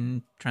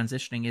in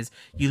transitioning is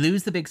you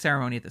lose the big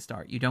ceremony at the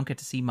start. You don't get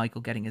to see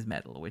Michael getting his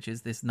medal, which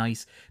is this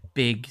nice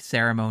big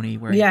ceremony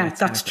where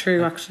that's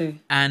true, actually.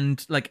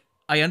 And like,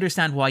 I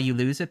understand why you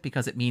lose it,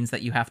 because it means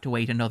that you have to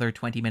wait another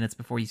 20 minutes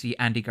before you see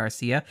Andy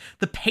Garcia.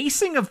 The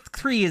pacing of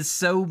 3 is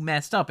so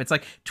messed up. It's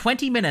like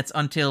 20 minutes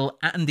until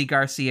Andy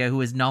Garcia,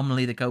 who is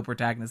nominally the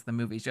co-protagonist of the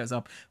movie, shows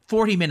up.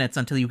 40 minutes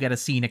until you get a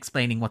scene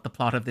explaining what the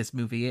plot of this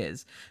movie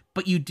is.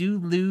 But you do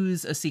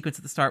lose a sequence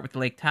at the start with the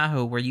Lake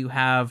Tahoe where you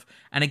have,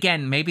 and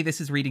again, maybe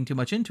this is reading too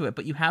much into it,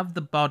 but you have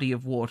the body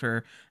of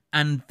water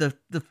and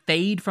the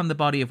fade from the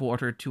body of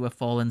water to a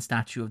fallen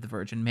statue of the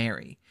Virgin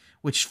Mary,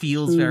 which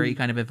feels very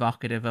kind of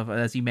evocative of,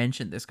 as you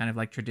mentioned, this kind of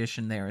like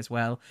tradition there as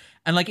well.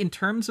 And like in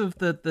terms of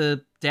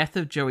the death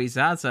of Joey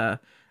Zaza,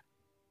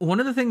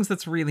 one of the things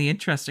that's really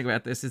interesting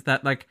about this is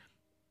that like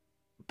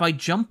by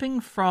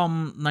jumping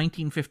from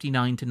 1959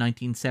 to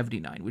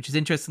 1979, which is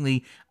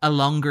interestingly a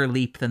longer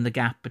leap than the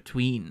gap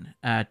between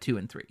 2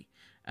 and 3,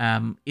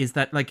 is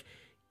that like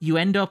you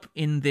end up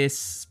in this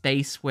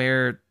space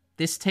where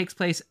this takes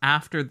place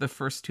after the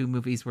first 2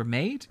 movies were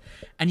made,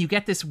 and you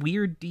get this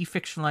weird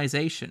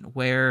defictionalization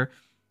where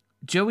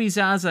Joey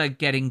Zaza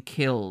getting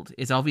killed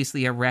is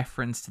obviously a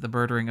reference to the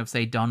murdering of,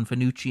 say, Don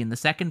Fanucci in the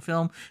second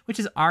film, which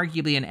is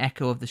arguably an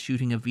echo of the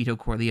shooting of Vito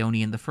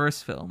Corleone in the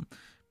first film.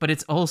 But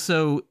it's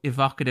also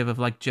evocative of,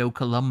 like, Joe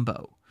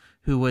Colombo,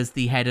 who was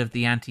the head of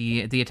the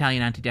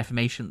Italian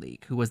Anti-Defamation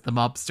League, who was the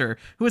mobster,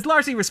 who was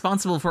largely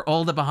responsible for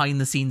all the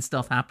behind-the-scenes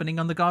stuff happening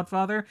on The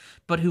Godfather,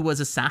 but who was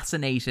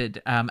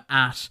assassinated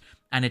at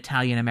an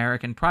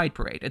Italian-American pride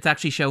parade. It's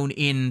actually shown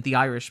in The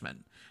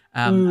Irishman,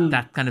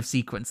 that kind of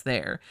sequence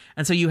there.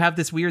 And so you have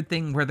this weird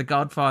thing where The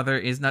Godfather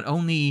is not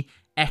only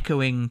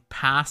echoing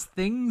past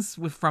things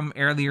from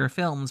earlier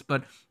films,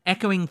 but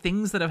echoing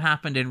things that have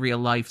happened in real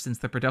life since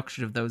the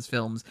production of those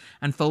films,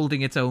 and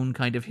folding its own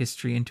kind of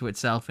history into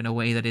itself in a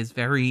way that is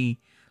very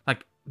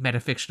like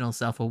metafictional,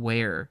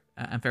 self-aware,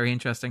 and very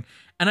interesting.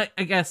 And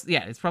I guess,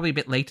 yeah, it's probably a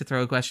bit late to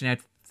throw a question out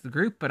to the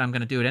group, but I'm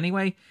going to do it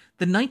anyway.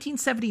 The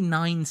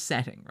 1979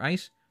 setting,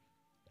 right?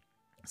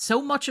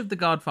 So much of The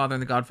Godfather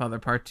and The Godfather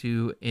Part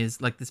 2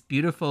 is like this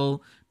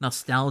beautiful,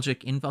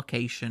 nostalgic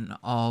invocation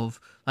of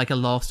like a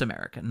lost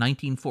America.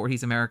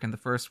 1940s America in the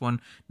first one,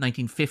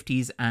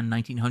 1950s and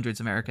 1900s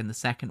America in the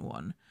second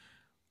one.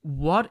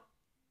 What,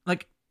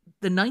 like,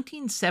 the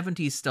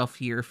 1970s stuff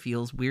here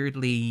feels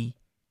weirdly,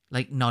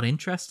 like, not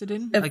interested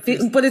in. Like,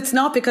 but it's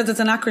not, because it's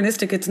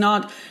anachronistic. It's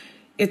not...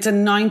 It's a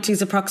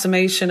 90s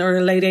approximation or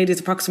a late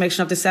 80s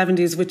approximation of the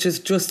 70s, which is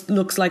just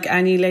looks like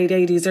any late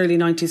 80s, early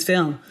 90s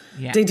film.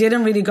 Yeah. They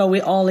didn't really go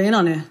all in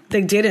on it.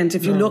 They didn't.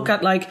 If you look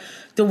at like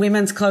the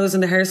women's clothes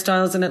and the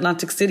hairstyles in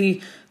Atlantic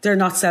City, they're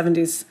not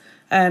 70s.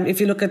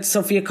 If you look at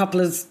Sofia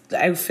Coppola's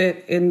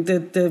outfit in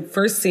the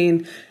first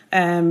scene,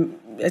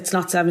 it's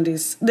not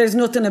 70s. There's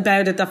nothing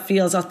about it that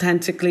feels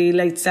authentically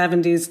late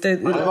 70s.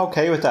 I'm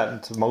okay with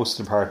that to most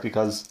of the part,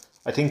 because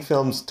I think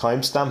films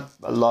timestamp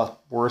a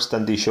lot worse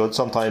than they should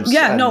sometimes.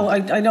 Yeah, I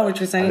know what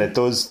you're saying. And it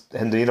does,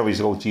 and you know, we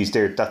go, geez,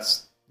 there,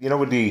 that's, you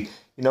know, the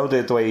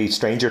way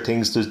Stranger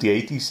Things does the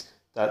 80s,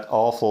 that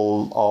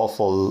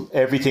awful,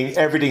 everything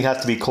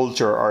has to be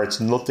culture or it's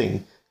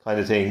nothing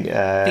kind of thing.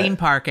 Theme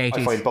park 80s.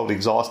 I find both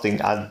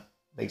exhausting and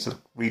makes it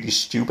look really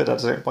stupid at a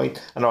certain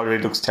point, and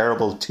already looks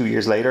terrible 2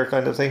 years later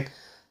kind of thing.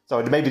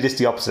 So maybe this is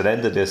the opposite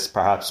end of this,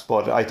 perhaps,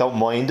 but I don't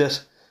mind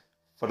it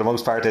for the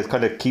most part, it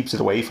kind of keeps it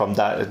away from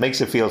that. It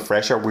makes it feel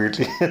fresher,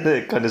 weirdly, in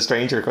a kind of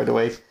stranger kind of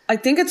way. I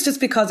think it's just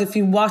because if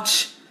you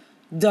watch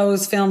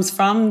those films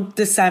from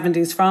the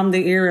 70s, from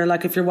the era,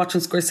 like if you're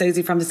watching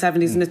Scorsese from the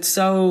 70s, and it's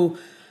so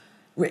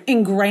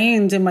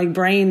ingrained in my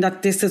brain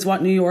that this is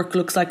what New York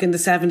looks like in the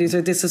 70s,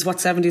 or this is what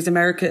 70s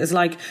America is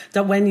like,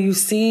 that when you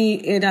see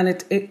it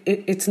and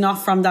it's not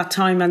from that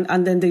time,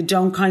 and then they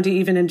don't kind of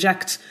even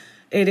inject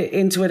it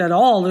into it at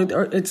all,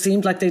 or it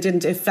seemed like they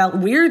didn't. It felt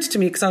weird to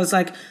me because I was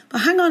like,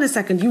 but hang on a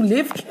second, you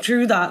lived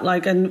through that,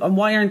 like, and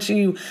why aren't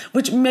you?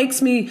 Which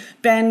makes me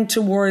bend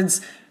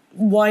towards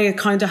why it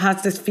kind of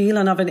has this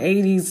feeling of an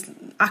 80s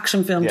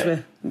action film to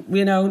it,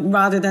 you know,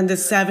 rather than the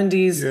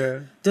 70s,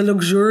 the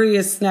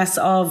luxuriousness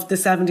of the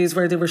 70s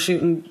where they were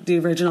shooting the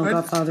original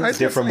Godfather. A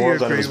different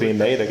world than it was being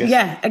made, I guess.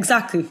 Yeah,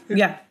 exactly.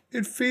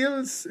 It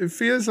feels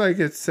like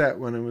it's set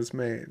when it was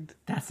made.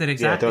 That's it,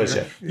 exactly. Yeah, it does,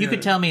 right? You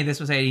could tell me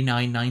this was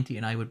 89, 90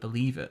 and I would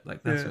believe it.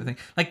 Like that sort of thing.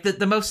 Like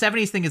the most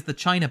 70s thing is the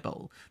China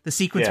Bowl. The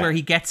sequence where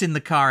he gets in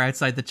the car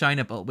outside the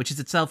China Bowl, which is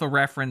itself a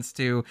reference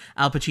to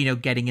Al Pacino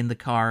getting in the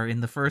car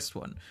in the first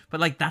one. But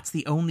like that's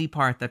the only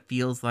part that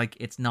feels like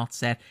it's not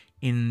set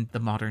in the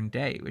modern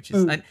day, which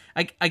is,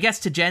 I guess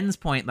to Jen's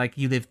point, like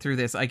you lived through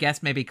this, I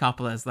guess maybe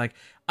Coppola is like,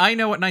 I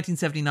know what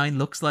 1979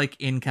 looks like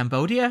in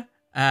Cambodia,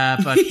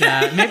 but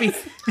maybe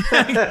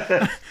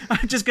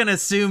I'm just going to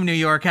assume New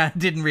York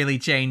didn't really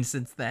change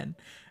since then.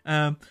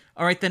 All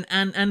right then,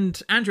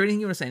 and Andrew,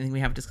 anything you want to say? Anything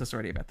we haven't discussed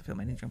already about the film?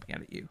 Anything jumping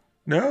out at you?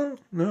 No,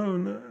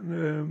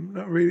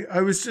 not really.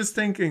 I was just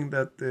thinking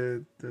that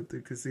the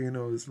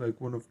casino is like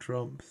one of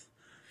Trump's.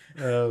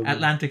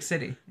 Atlantic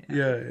City.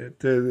 That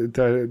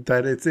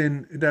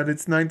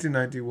it's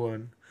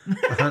 1991.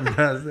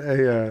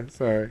 And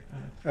sorry.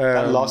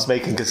 That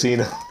loss-making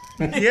casino.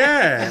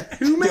 Yeah,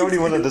 the only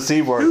one of the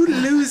C word. Who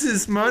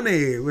loses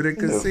money with a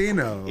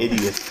casino?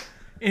 Idiot.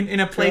 In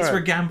a place where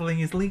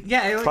gambling is legal.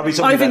 Yeah, probably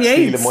somebody that's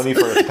stealing money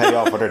for to pay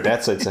off other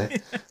debts, I'd say.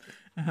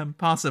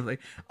 Possibly.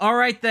 All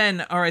right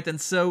then.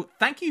 So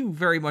thank you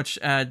very much,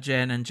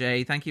 Jen and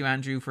Jay. Thank you,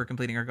 Andrew, for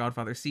completing our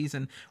Godfather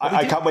season.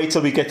 I can't wait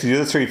till we get to the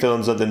other three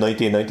films on the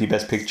 1990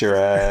 Best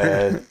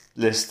Picture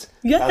list.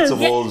 Dance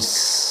of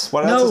Wolves.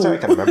 What else is there? I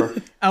can't remember.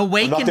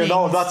 Awakening.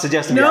 I'm not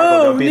suggesting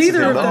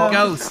neither of them.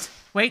 Ghost.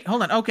 Wait,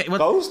 hold on. Okay,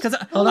 well, because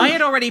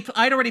I'd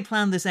already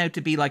planned this out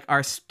to be like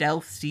our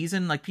stealth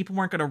season. Like people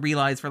weren't going to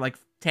realize for like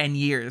 10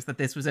 years that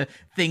this was a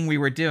thing we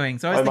were doing.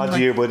 So I was thinking,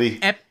 like, you,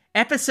 buddy.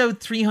 Episode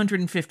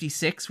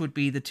 356 would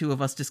be the two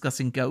of us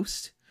discussing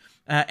Ghost.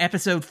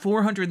 Episode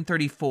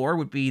 434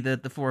 would be the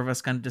four of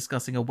us kind of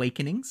discussing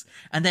Awakenings.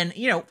 And then,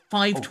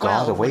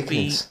 512 would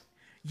be...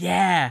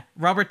 Yeah,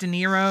 Robert De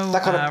Niro.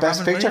 That kind of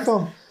Best Robin Picture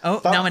Williams.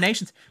 film.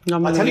 Nominations.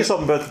 I'll tell you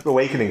something about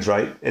Awakenings,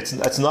 right?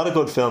 It's not a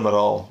good film at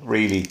all,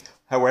 really.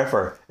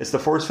 However, it's the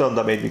first film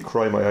that made me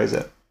cry my eyes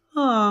out.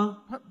 Oh,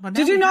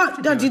 did you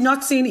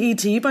not seen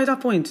E.T. by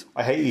that point?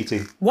 I hate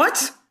E.T.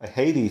 What? I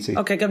hate E.T.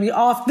 Okay, get me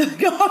off the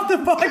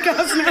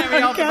podcast now. Get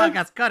me off the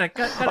podcast. Cut it.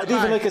 I didn't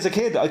even like as a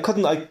kid. I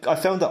couldn't. I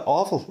found it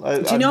awful.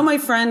 Do you know my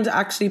friend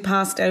actually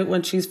passed out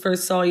when she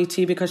first saw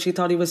E.T. because she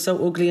thought he was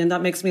so ugly, and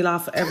that makes me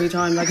laugh every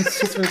time. Like it's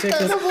just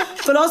ridiculous.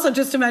 But also,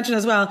 just to mention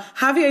as well,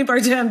 Javier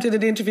Bardem did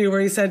an interview where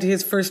he said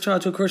his first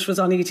childhood crush was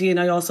on E.T., and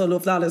I also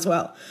love that as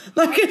well.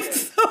 Like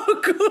it's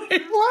so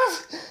good.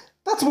 What?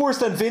 That's worse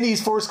than Vinny's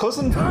first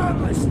cousin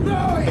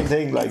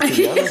thing, like, to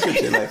be honest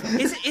with you. Like.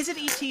 Is it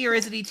E.T. or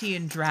is it E.T.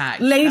 in drag?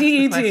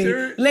 Lady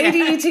E.T. Lady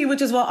E.T.,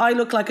 which is what I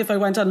look like if I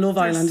went on Love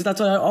Island. That's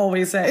what I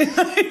always say.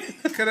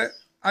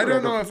 I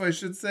don't know if I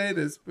should say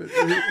this, but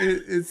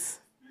it's...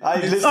 go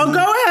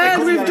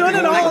ahead. We've done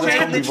it all.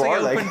 Jay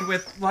literally opened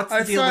with what's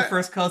the deal with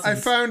first cousins. I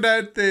found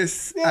out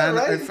this,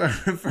 I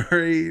found it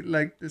very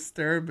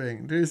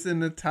disturbing. There's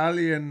an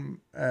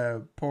Italian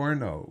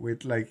porno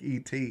with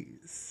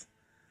ETs.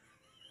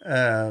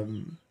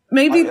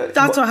 Maybe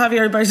that's what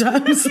Javier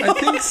Bardem said. I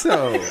think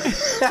so.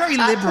 It's very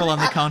liberal on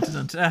the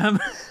continent. I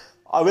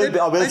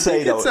will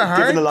say though,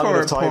 given a long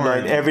enough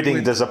timeline,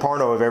 everything there's a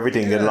porno of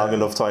everything in long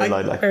enough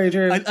timeline. Very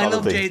true. I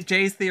love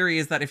Jay's theory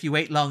is that if you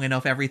wait long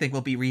enough, everything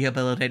will be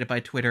rehabilitated by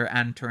Twitter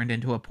and turned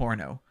into a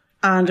porno.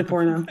 And a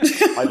porno.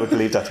 I would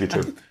believe that to be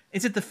true.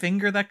 Is it the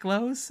finger that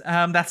glows?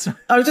 That's.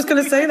 I was just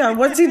going to say that.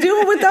 What's he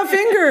doing with that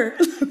finger?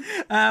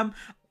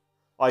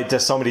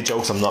 There's so many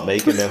jokes I'm not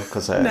making now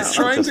because it's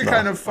trying to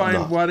kind of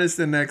find what is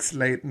the next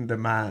latent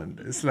demand.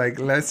 It's like,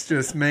 let's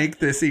just make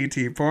this ET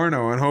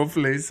porno and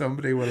hopefully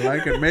somebody will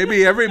like it.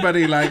 Maybe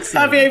everybody likes it.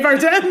 Javier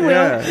Bardem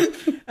will.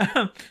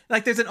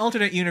 There's an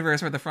alternate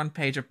universe where the front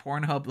page of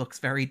Pornhub looks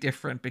very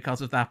different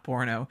because of that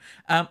porno.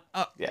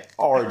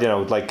 Or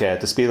the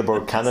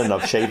Spielberg canon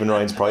of shaving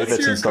Ryan's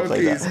privates and stuff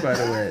cookies, like that. By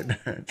the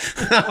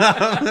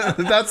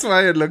way, that's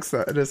why it looks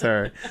so. It is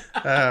hairy.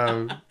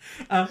 So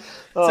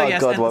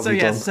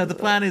the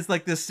plan is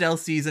this stealth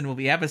season will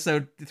be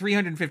episode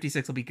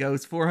 356 will be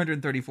Ghost,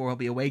 434 will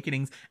be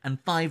Awakenings, and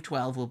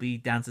 512 will be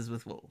Dances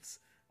with Wolves.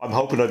 I'm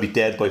hoping I'll be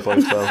dead by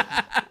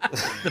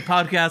 512. The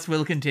podcast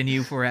will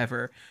continue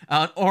forever,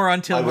 or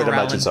until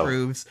morale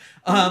improves.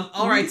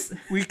 All right,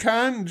 we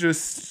can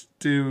just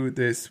do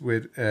this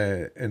with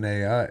an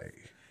AI?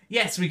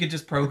 Yes, we could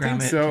just program I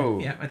think it. So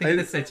Yeah, I think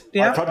that's it.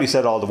 I probably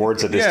said all the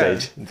words at this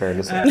stage. In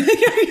fairness,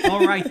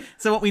 all right.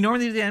 So what we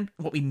normally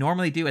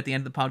do at the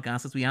end of the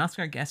podcast is we ask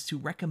our guests to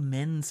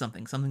recommend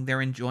something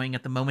they're enjoying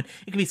at the moment.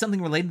 It can be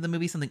something related to the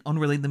movie, something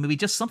unrelated to the movie,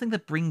 just something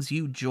that brings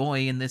you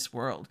joy in this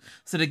world.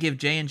 So to give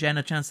Jay and Jen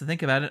a chance to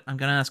think about it, I'm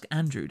going to ask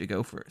Andrew to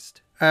go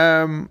first.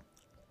 The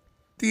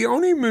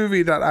only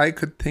movie that I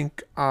could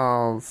think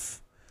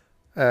of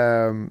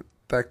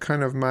that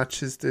kind of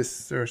matches this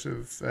sort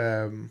of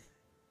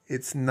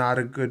it's not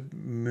a good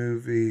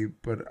movie,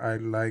 but I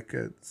like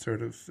it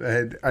sort of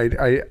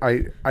idea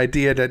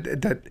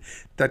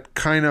that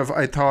kind of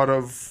I thought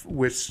of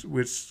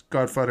with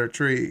Godfather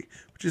 3,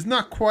 which is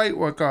not quite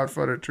what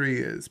Godfather 3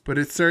 is, but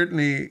it's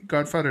certainly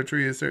Godfather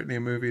 3 is certainly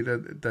a movie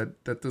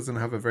that doesn't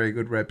have a very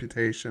good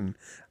reputation.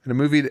 And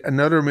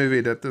another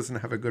movie that doesn't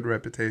have a good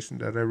reputation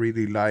that I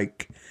really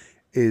like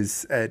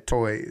is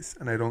Toys,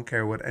 and I don't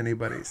care what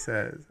anybody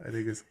says. I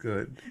think it's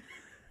good.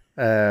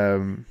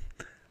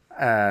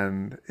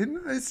 And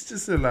it's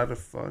just a lot of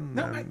fun.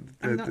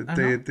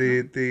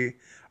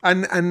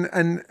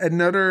 And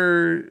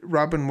another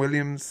Robin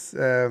Williams.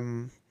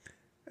 By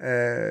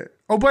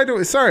the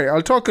way, sorry,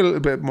 I'll talk a little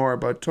bit more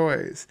about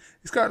Toys.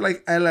 It's got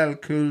like LL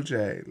Cool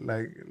J,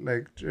 like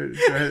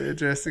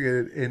dressing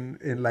it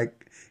in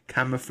like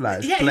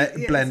camouflage,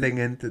 blending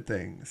into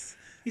things.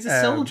 He's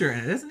a soldier in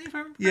it, isn't he? If I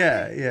remember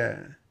correctly? Yeah.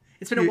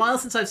 It's been a while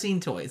since I've seen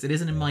Toys. It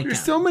isn't in my There's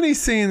camp. so many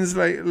scenes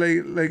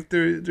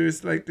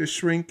there's like the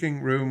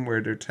shrinking room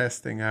where they're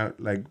testing out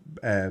like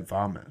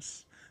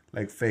vomit,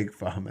 like fake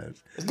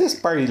vomit. Is this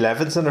Barry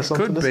Levinson or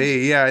something? Could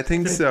be, yeah, I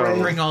think so.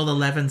 Bring all the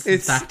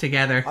Levinsons back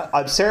together.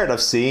 I'm certain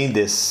I've seen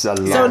this a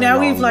lot. So now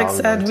we've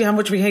said how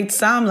much we hate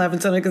Sam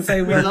Levinson. I can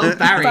say we love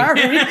Barry.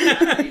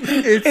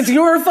 It's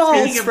your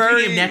fault.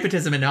 Speaking of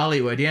nepotism in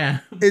Hollywood, yeah.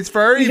 It's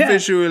very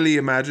visually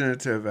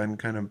imaginative and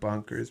kind of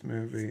bonkers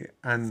movie.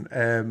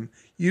 And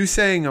you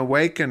saying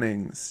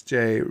Awakenings,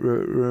 Jay,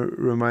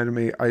 reminded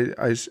me. I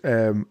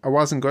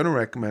wasn't going to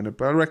recommend it,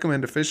 but I'll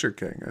recommend The Fisher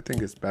King. I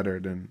think it's better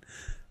than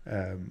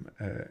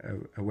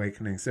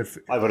Awakenings.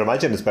 I would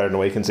imagine it's better than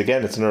Awakens.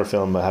 Again, it's another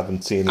film I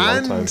haven't seen in a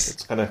long time.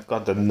 It's kind of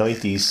got the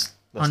 90s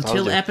nostalgia.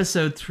 Until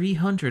episode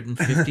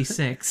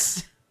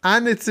 356.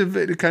 And it's a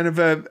bit kind of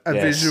a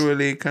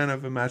visually kind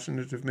of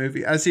imaginative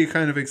movie, as you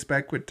kind of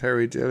expect with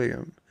Terry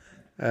Gilliam.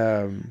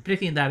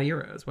 Particularly in that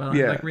era as well.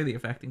 Like really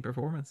affecting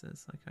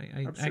performances. Like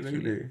I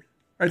Absolutely. Actually...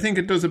 I think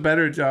it does a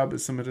better job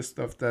of some of the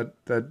stuff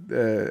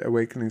that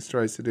Awakenings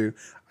tries to do.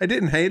 I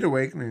didn't hate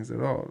Awakenings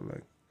at all.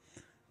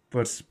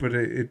 But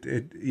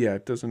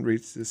it doesn't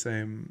reach the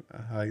same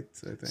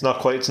heights, I think.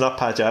 It's not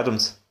Patch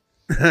Adams.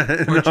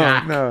 Or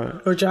Jack.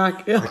 Or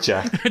Jack. Yeah. Or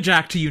Jack.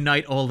 Jack to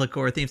unite all the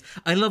core themes.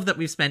 I love that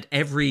we've spent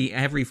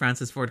every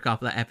Francis Ford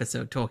Coppola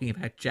episode talking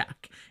about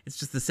Jack. It's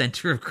just the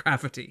center of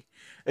gravity.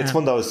 It's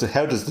one of those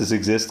how does this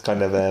exist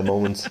kind of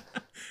moments.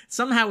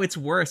 Somehow it's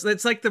worse.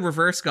 It's like the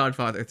reverse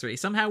Godfather 3.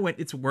 Somehow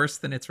it's worse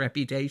than its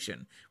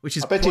reputation, which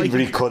is I bet you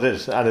recut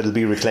it and it'll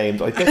be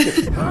reclaimed. I bet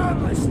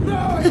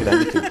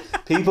you.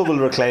 People will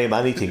reclaim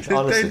anything,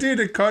 honestly. They do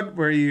the cut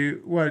where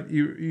you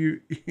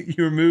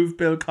remove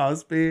Bill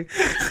Cosby.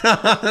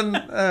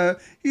 And,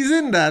 he's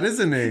in that,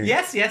 isn't he?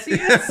 Yes, he is.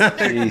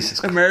 Jesus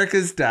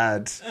America's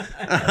dad.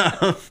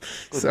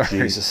 Sorry.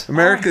 Jesus.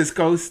 America's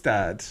ghost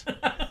dad.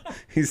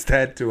 He's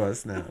dead to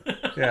us now.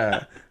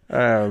 Yeah.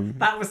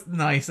 That was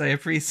nice. I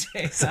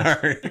appreciate that.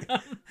 Sorry.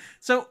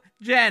 So,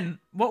 Jen,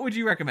 what would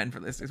you recommend for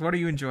listeners? What are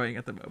you enjoying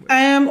at the moment?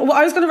 Well,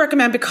 I was going to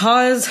recommend,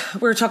 because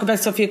we're talking about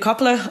Sofia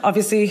Coppola,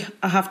 obviously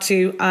I have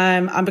to,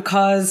 and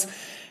because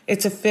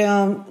it's a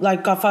film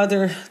like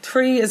Godfather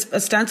 3 is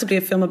ostensibly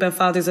a film about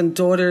fathers and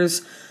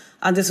daughters,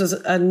 and this was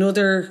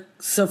another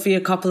Sofia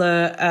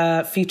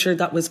Coppola feature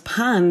that was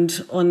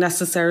panned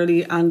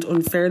unnecessarily and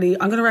unfairly.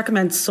 I'm going to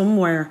recommend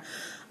Somewhere.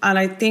 And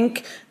I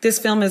think this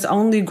film has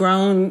only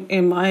grown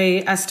in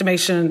my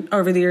estimation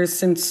over the years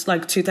since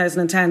like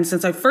 2010,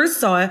 since I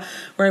first saw it,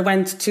 where I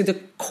went to the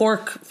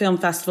Cork Film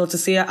Festival to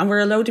see it, and where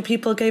a load of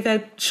people gave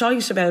out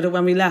shite about it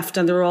when we left,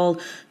 and they were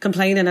all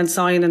complaining and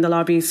sighing in the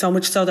lobby, so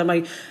much so that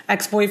my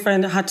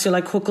ex-boyfriend had to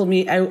like huckle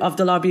me out of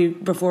the lobby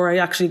before I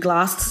actually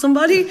glassed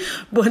somebody.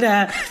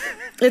 But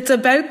it's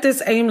about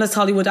this aimless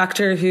Hollywood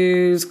actor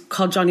who's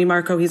called Johnny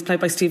Marco. He's played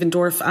by Stephen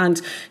Dorff,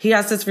 and he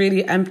has this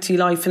really empty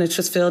life, and it's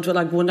just filled with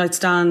like one night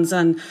stands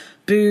and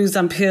booze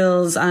and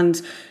pills,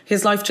 and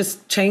his life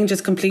just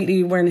changes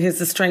completely when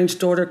his estranged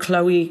daughter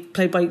Chloe,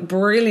 played by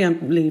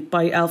brilliantly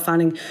by Elle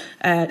Fanning,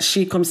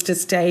 she comes to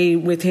stay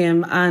with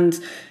him, and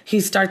he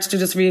starts to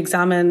just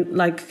re-examine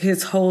like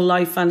his whole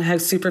life and how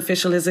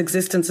superficial his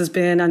existence has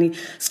been, and he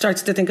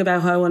starts to think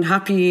about how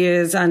unhappy he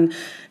is. And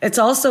it's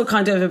also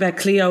kind of about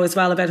Cleo as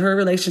well, about her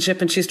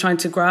relationship, and she's trying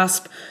to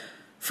grasp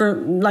for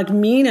like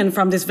meaning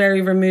from this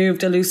very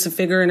removed, elusive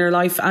figure in her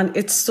life. And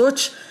it's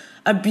such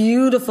a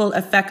beautiful,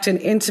 affecting,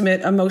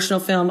 intimate, emotional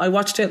film. I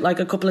watched it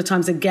like a couple of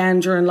times again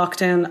during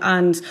lockdown,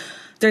 and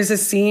there's a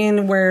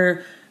scene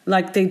where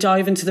like they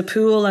dive into the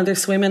pool and they're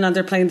swimming and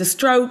they're playing the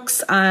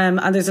strokes. And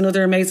there's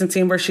another amazing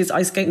scene where she's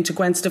ice skating to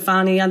Gwen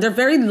Stefani, and they're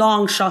very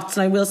long shots.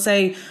 And I will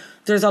say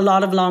there's a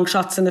lot of long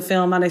shots in the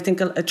film, and I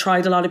think it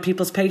tried a lot of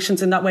people's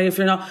patience in that way if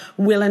you're not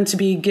willing to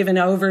be given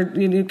over,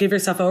 you give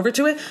yourself over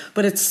to it.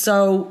 But it's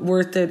so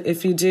worth it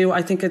if you do.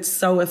 I think it's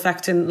so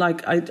affecting.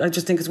 Like I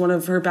just think it's one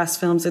of her best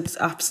films. It's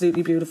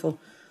absolutely beautiful.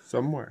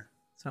 Somewhere,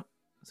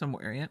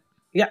 yeah.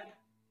 Yeah.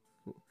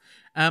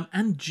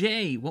 And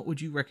Jay, what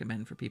would you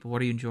recommend for people?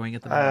 What are you enjoying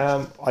at the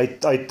moment?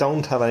 I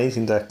don't have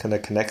anything that kind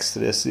of connects to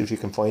this. If you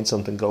can find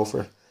something, go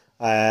for it.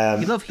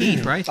 You love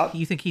Heat, right?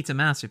 You think Heat's a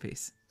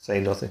masterpiece? Say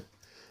nothing.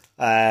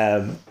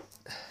 It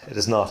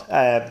is not.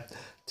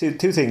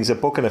 Two things, a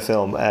book and a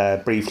film,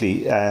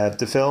 briefly.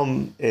 The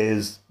film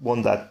is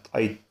one that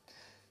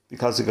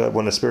because it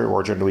won a Spirit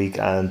Award during the week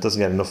and doesn't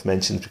get enough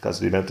mentions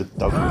because of the amount of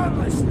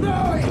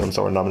films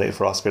that were nominated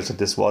for Oscars that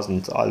this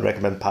wasn't, I'll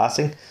recommend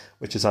Passing,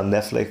 which is on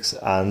Netflix,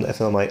 and a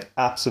film I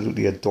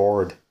absolutely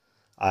adored.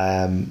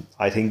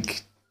 I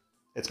think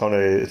its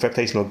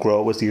reputation will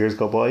grow as the years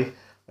go by.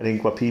 I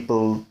think what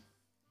people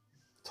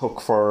took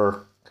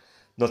for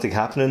nothing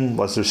happening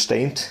was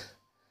restraint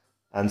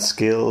and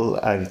skill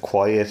and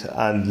quiet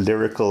and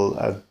lyrical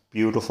and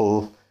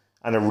beautiful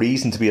and a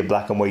reason to be a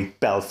black and white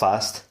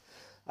Belfast.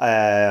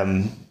 A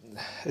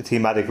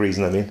thematic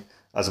reason, I mean,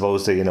 as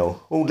opposed to,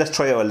 let's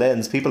try out a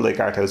lens. People like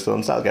art house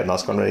films, that'll get an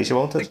Oscar nomination,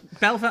 won't it?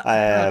 Belfast.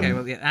 Okay,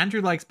 well, yeah,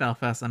 Andrew likes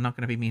Belfast. I'm not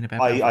going to be mean about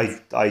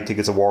Belfast. I think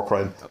it's a war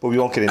crime, but we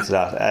won't get into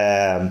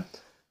that.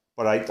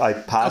 But I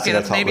pass it. Okay,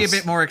 that's maybe a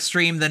bit more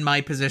extreme than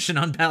my position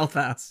on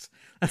Belfast.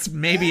 That's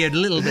maybe a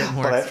little bit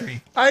more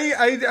extreme.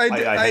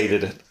 I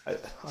hated it.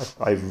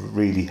 I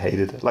really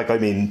hated it. Like, I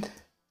mean,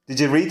 did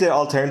you read the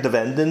alternative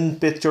ending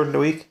bit during the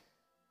week?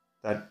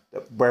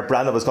 Where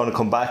Branagh was going to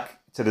come back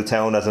to the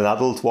town as an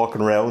adult,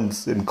 walking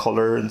around in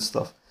colour and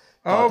stuff.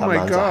 Oh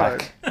my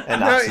God!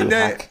 An absolute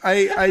hack.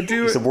 I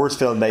do. He's the worst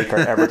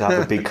filmmaker ever to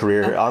have a big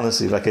career.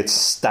 Honestly, like, it's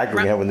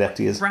staggering how inept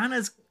he is.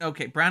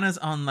 Branagh's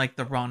on like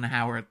the Ron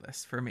Howard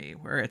list for me,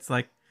 where it's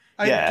like,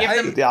 me.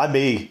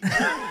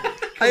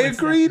 I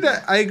agree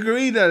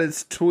that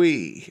it's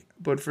twee,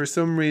 but for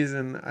some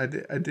reason I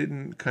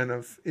didn't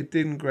it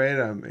didn't grate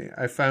on me.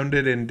 I found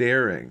it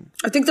endearing.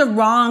 I think the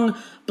wrong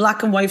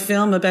black and white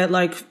film about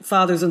like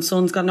fathers and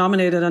sons got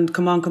nominated, and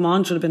Come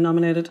On should have been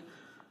nominated.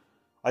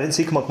 I didn't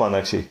see Come On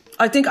actually.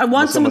 I think I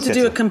want someone to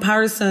do a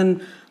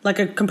comparison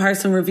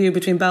review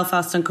between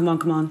Belfast and Come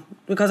On,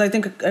 because I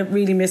think it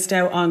really missed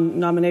out on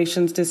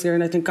nominations this year,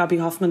 and I think Gabby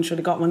Hoffman should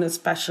have got one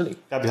especially.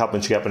 Gabby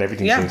Hoffman should get one.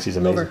 Everything she's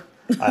amazing. Love her.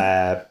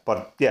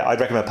 But yeah, I'd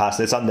recommend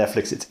Passing. It's on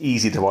Netflix. It's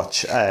easy to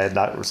watch in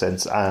that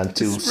sense, and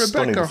two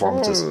stunning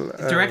performances.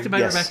 Directed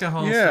by Rebecca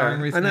Hall,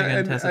 starring Ruth Negga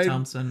and Tessa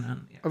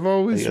Thompson. I've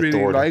always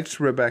really liked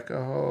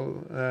Rebecca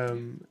Hall.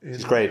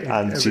 She's great,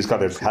 and she's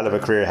got a hell of a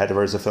career ahead of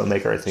her as a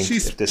filmmaker. I think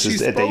this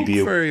is a debut. She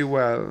spoke very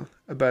well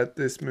about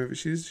this movie.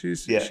 She's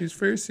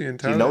fiercely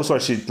intelligent. She knows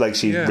what she's like.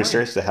 She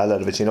researched the hell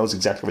out of it. She knows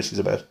exactly what she's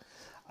about.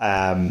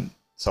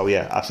 So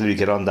yeah, absolutely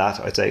get on that,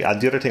 I'd say. And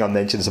the other thing I'll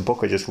mention is a book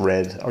I just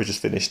read, or just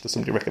finished, that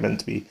somebody recommended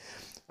to me.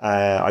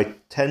 I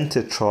tend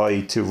to try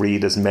to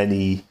read as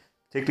many,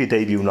 particularly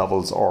debut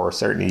novels or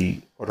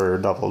certainly other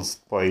novels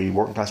by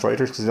working class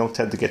writers, because they don't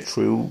tend to get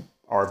through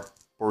or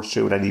burst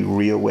through in any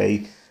real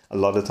way a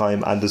lot of the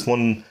time. And there's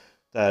one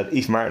that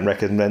Aoife Martin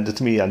recommended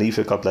to me, and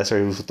Aoife, God bless her,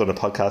 who's done a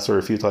podcast with her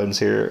a few times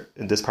here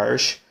in this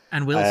parish.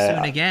 And will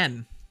soon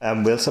again.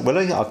 Will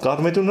I? Oh God,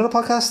 am I doing another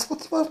podcast?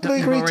 What did I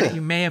agree to?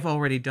 You may have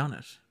already done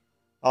it.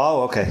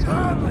 Oh, okay.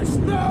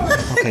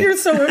 Okay. You're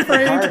so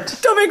afraid.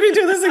 Don't make me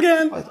do this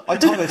again. I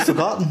thought I'd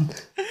forgotten.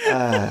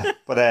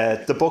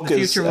 But the book the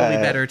future will be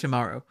better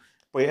tomorrow.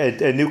 By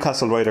a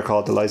Newcastle writer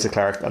called Eliza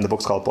Clark, and the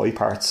book's called Boy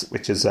Parts,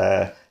 which is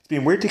it's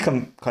been weirdly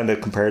kind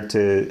of compared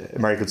to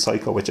American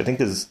Psycho, which I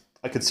think is,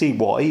 I could see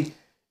why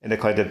in a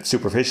kind of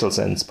superficial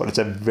sense, but it's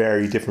a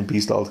very different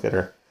beast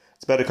altogether.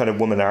 It's about a kind of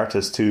woman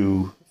artist,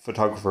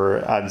 photographer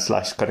and /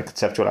 kind of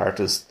conceptual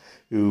artist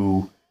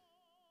who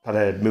kind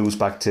of moves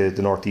back to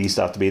the northeast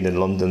after being in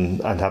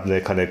London and having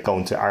to kind of go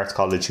into arts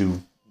college,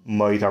 who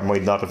might or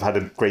might not have had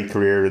a great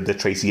career in the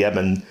Tracy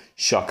Emin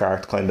shock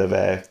art kind of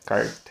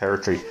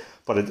territory.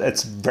 But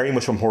it's very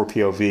much from her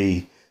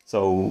POV,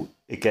 so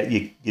you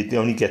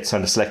only get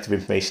kind of selective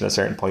information at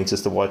certain points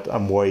as to what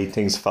and why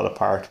things fell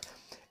apart.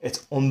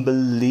 It's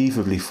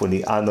unbelievably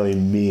funny, and I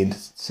mean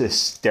it's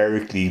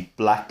hysterically,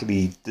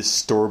 blackly,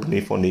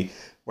 disturbingly funny,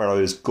 where I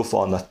was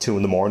guffawing at 2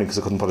 a.m. because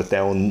I couldn't put it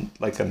down,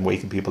 like, and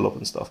waking people up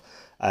and stuff.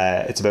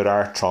 It's about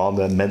art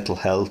trauma, mental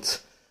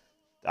health,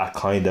 that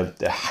kind of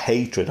the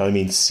hatred. I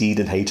mean,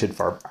 seething hatred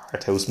for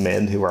art house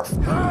men who are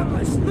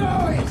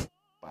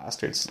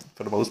bastards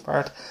for the most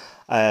part.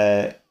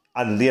 And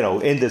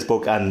in this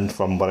book, and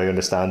from what I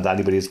understand,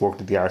 anybody who's worked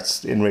in the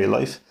arts in real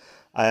life,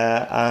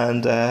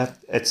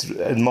 it's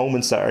in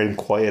moments that are in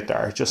quiet that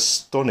are just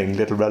stunning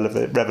little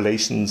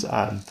revelations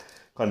and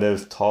kind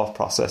of thought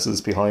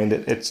processes behind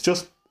it. It's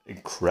just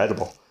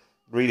incredible.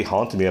 Really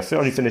haunted me. I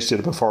only finished it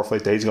about 4 or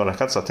 5 days ago, and I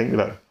can't stop thinking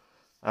about it.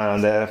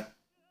 And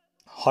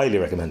highly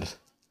recommend it.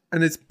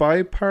 And it's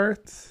by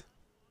parts?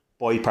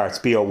 Boy Parts,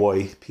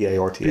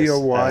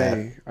 Boyparts.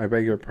 Boy, I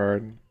beg your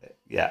pardon.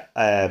 Yeah,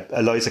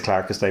 Eliza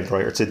Clark is named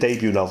writer. It's a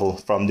debut novel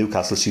from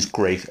Newcastle. She's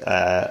great,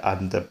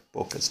 and the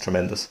book is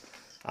tremendous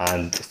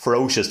and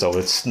ferocious. Though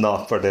it's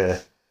not for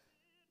the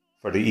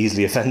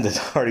easily offended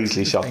or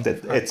easily shocked.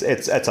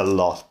 It's a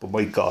lot, but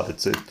my God,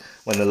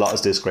 when a lot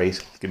is this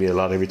great, give me a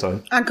lot every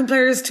time. And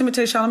compares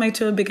Timothée Chalamet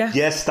to a baguette.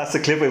 Yes, that's the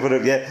clip we put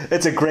up. Yeah,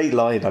 it's a great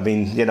line. I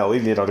mean, even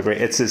the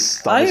great. It's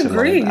astonishing. I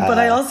agree, line. but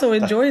I also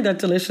enjoy that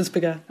delicious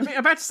baguette. I mean,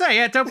 I'm about to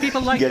say, don't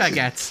people like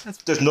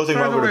baguettes? There's nothing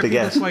wrong with a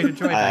baguette. Quite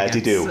enjoy baguettes.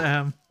 They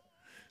do.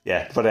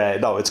 Yeah,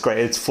 but no, it's great.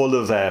 It's full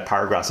of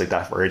paragraphs like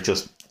that where it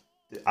just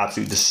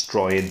absolutely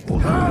destroying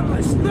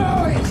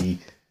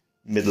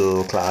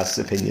middle class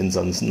opinions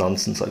on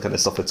nonsense, that kind of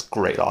stuff. It's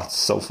great. Oh, it's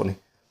so funny.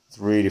 It's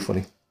really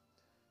funny.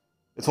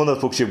 It's one of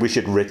those books you wish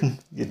you'd written.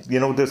 You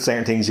know, there's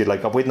certain things you'd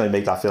like, why didn't I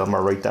make that film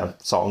or write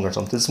that song or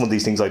something? This is one of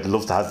these things I'd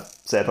love to have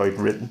said I'd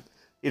written,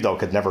 even though I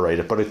could never write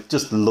it, but I'd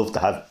just love to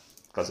have,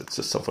 because it's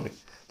just so funny.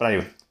 But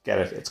anyway, get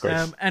it. It's great.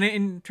 And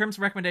in terms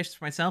of recommendations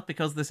for myself,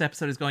 because this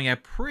episode is going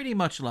out pretty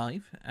much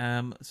live,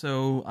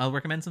 so I'll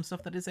recommend some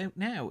stuff that is out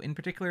now. In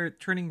particular,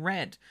 Turning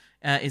Red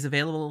is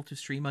available to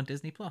stream on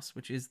Disney Plus,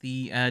 which is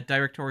the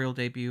directorial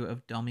debut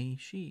of Domee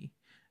Shi.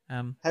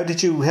 How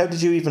did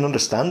you even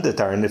understand it,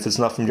 Darren, if it's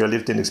not from your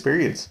lived-in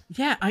experience?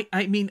 Yeah,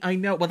 I mean, I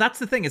know. Well, that's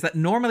the thing, is that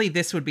normally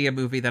this would be a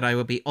movie that I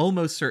would be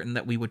almost certain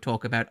that we would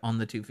talk about on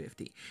the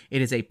 250. It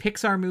is a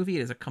Pixar movie.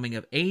 It is a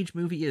coming-of-age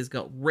movie. It has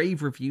got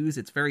rave reviews.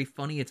 It's very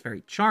funny. It's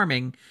very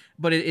charming.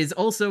 But it is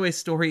also a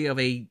story of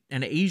an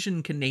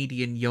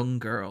Asian-Canadian young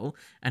girl,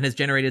 and has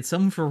generated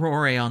some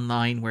furore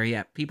online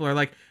where, people are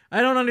like,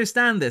 I don't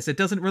understand this. It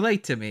doesn't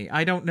relate to me.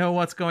 I don't know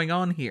what's going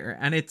on here.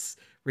 And it's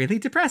really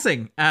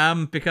depressing,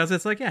 because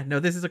it's like,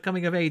 this is a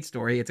coming of age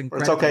story. It's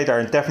incredible. It's okay,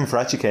 Darren. Defin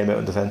Faraci came out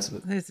in defense of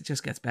it. It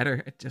just gets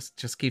better. It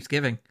just keeps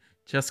giving.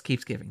 Just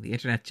keeps giving. The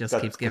internet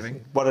keeps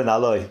giving. What an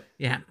ally.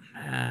 Yeah.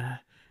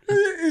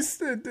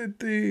 It's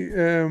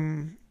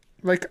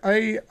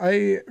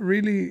I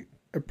really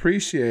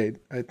appreciate.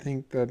 I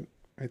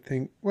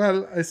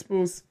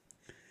suppose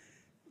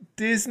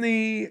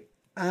Disney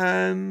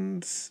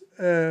and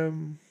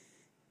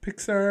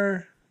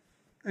Pixar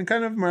and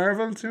kind of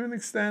Marvel to an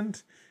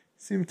extent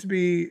seem to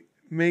be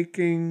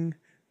making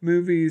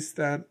movies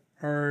that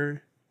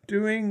are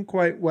doing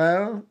quite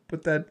well,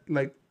 but that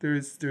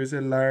there's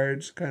a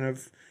large kind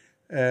of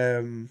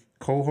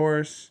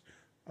cohort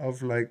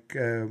of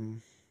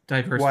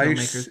diverse white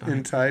filmmakers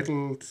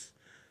entitled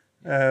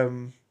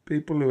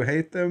people who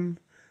hate them,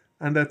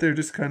 and that they're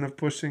just kind of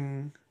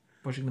pushing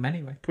them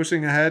anyway,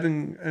 pushing ahead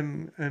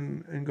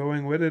and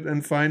going with it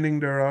and finding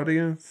their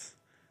audience.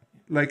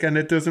 And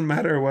it doesn't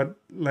matter what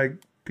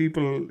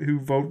people who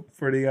vote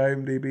for the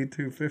IMDb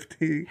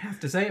 250 have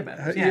to say about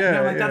it.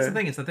 That's the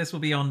thing, is that this will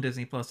be on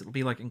Disney Plus. It'll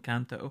be like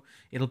Encanto.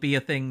 It'll be a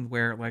thing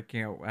where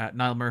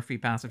Niall Murphy,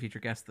 past a future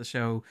guest of the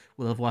show,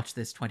 will have watched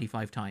this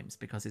 25 times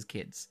because his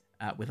kids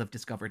will have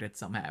discovered it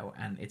somehow,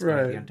 and it's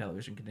going to be on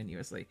television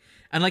continuously.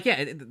 And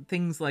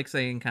things like,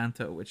 say,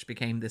 Encanto, which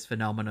became this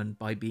phenomenon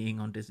by being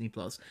on Disney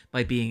Plus,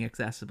 by being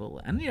accessible,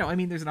 and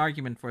there's an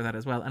argument for that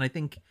as well. And I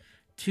think,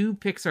 to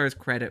Pixar's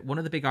credit, one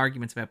of the big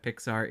arguments about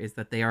Pixar is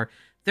that they're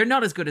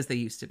not as good as they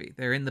used to be.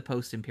 They're in the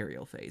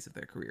post-Imperial phase of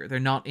their career. They're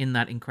not in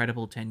that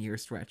incredible 10-year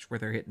stretch where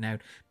they're hitting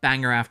out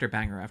banger after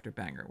banger after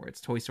banger, where it's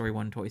Toy Story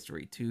 1, Toy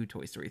Story 2,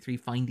 Toy Story 3,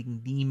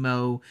 Finding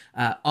Nemo,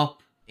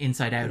 Up,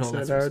 Inside Out, all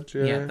that sort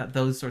of,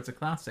 those sorts of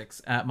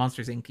classics.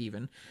 Monsters, Inc.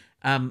 even.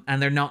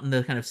 And they're not in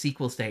the kind of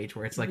sequel stage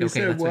where it's like,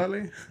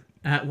 WALL-E?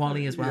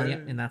 WALL-E as well,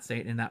 in that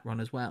state, in that run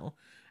as well.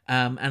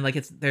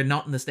 They're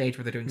not in the stage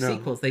where they're doing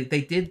sequels. They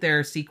did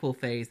their sequel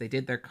phase. They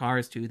did their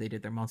Cars 2. They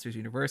did their Monsters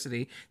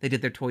University. They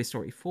did their Toy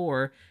Story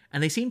 4.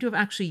 And they seem to have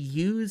actually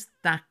used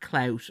that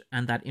clout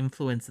and that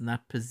influence and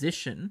that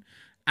position,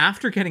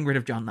 after getting rid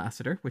of John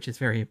Lasseter, which is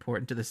very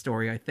important to the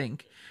story, I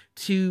think,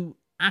 to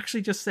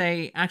actually just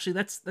say,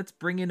 let's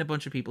bring in a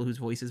bunch of people whose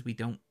voices we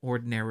don't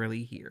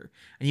ordinarily hear.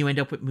 And you end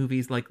up with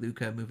movies like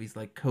Luca, movies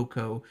like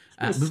Coco.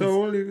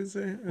 Soul, you could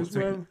say, as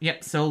well.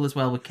 Yep, Soul as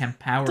well, with Kemp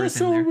Powers.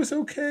 Soul was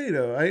okay,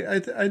 though.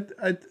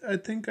 I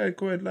think I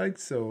quite liked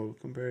Soul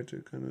compared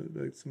to kind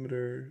of some of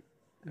their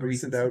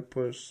recent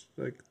output.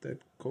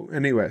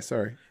 Anyway,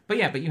 sorry. But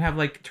you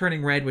have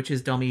Turning Red, which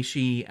is Domee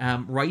Shi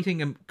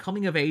writing a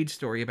coming-of-age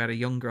story about a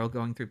young girl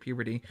going through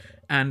puberty.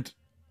 And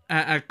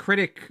a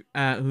critic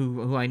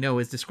who I know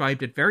has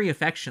described it very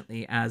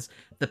affectionately as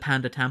the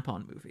Panda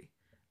Tampon movie,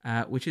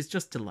 which is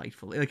just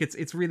delightful.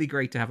 It's really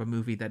great to have a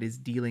movie that is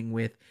dealing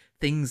with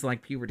things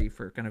like puberty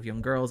for kind of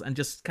young girls, and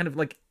just kind of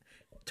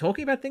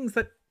talking about things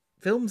that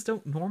films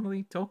don't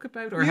normally talk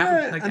about or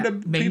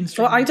haven't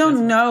mainstream. Well, I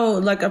don't know,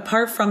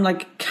 apart from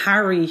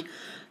Carrie,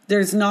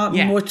 there's not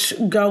much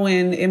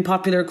going in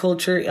popular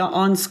culture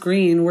on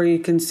screen where you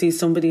can see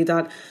somebody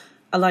that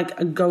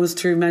goes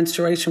through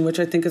menstruation, which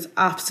I think is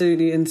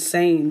absolutely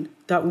insane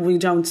that we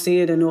don't see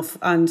it enough.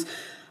 And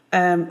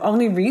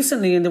only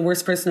recently in The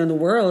Worst Person in the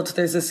World,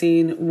 there's a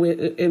scene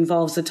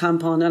involves a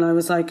tampon, and I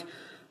was like,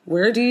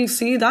 where do you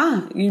see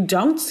that? You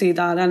don't see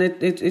that, and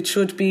it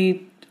should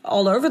be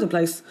all over the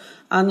place.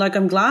 And like,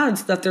 I'm glad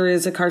that there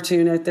is a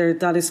cartoon out there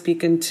that is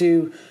speaking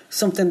to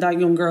something that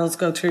young girls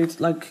go through.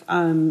 Like,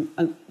 and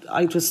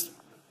I just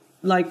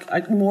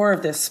like more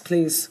of this,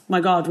 please.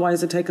 My God, why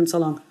is it taking so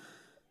long?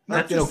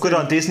 Good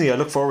on Disney. I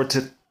look forward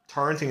to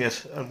torrenting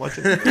it and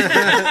watching it.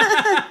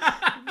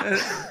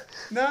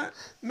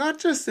 Not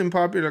just in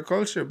popular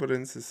culture, but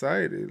in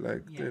society.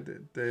 Like,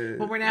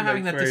 well, we're now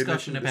having that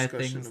discussion about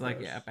things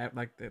like about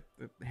like the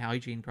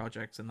hygiene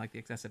projects and like the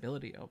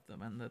accessibility of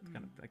them, and the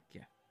kind of like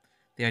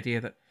the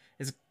idea that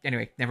is,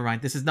 anyway, never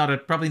mind. This is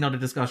probably not a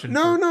discussion.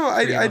 No.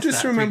 I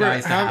just remember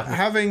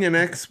having an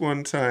ex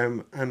one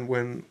time, and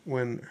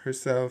when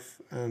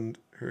herself and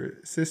her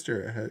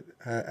sister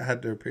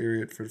had their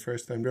period for the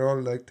first time, they're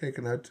all like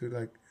taken out to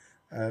like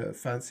a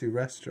fancy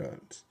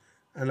restaurant.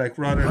 And like,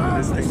 rather than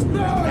listening,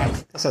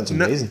 that sounds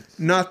amazing.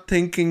 Not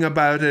thinking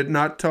about it,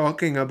 not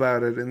talking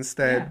about it,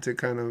 instead to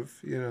kind of,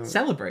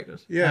 celebrate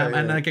it,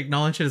 and like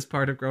acknowledge it as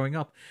part of growing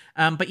up.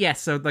 But yes,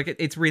 so like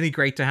it's really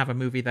great to have a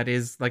movie that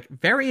is like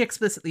very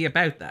explicitly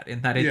about that. In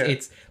that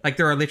it's like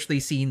there are literally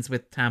scenes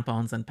with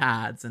tampons and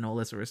pads and all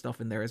this sort of stuff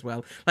in there as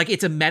well. Like,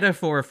 it's a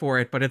metaphor for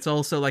it, but it's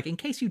also like, in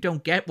case you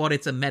don't get what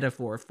it's a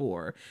metaphor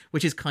for,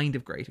 which is kind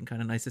of great and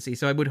kind of nice to see.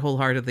 So I would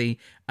wholeheartedly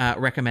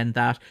recommend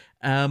that.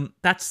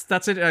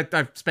 That's it.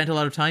 I've spent a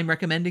lot of time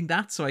recommending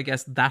that, so I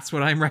guess that's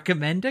what I'm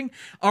recommending.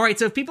 All right,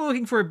 so if people are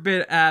looking for a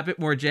bit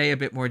more Jay, a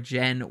bit more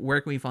Jen, where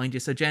can we find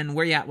you? So Jen,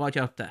 where you at? What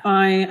you up to?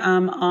 I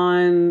am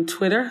on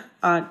Twitter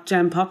at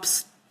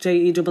JenPops,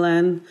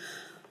 JENN,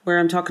 where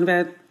I'm talking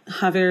about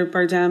Javier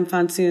Bardem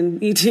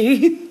fancying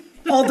E.T.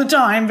 all the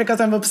time because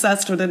I'm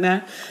obsessed with it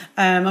now.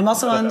 I'm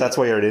also on... That's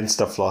why you're an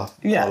Insta follow,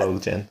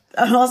 Jen.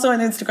 I'm also on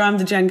Instagram,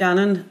 the Jen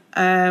Gannon.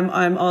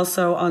 I'm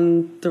also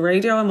on the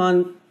radio. I'm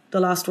on The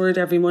Last Word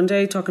every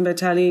Monday, talking about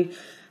telly.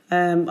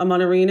 I'm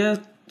on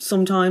Arena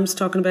sometimes,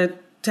 talking about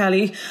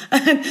telly.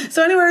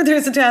 So anywhere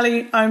there's a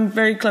telly, I'm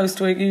very close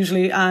to it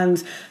usually,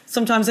 and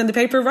sometimes in the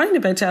paper writing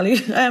about telly.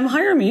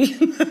 Hire me.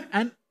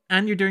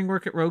 And you're doing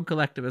work at Rogue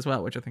Collective as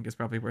well, which I think is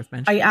probably worth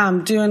mentioning. I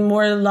am doing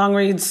more long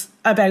reads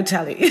about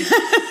telly.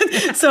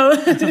 So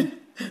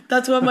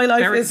that's what my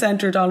life is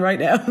centered on right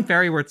now.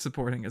 Very worth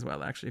supporting as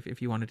well, actually,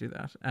 if you want to do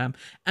that.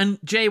 And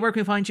Jay, where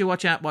can we find you?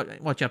 What you up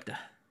to?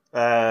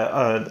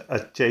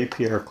 At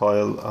JPR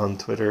Coyle on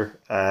Twitter.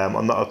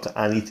 I'm not up to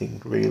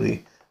anything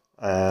really,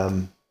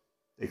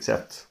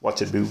 except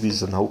watching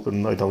movies and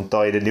hoping I don't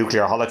die in a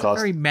nuclear holocaust.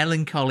 Very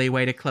melancholy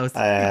way to close.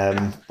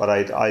 But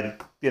I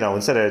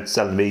instead of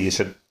selling me, you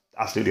should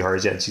absolutely hire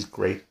Jen. She's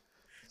great.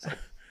 So,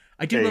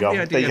 I do love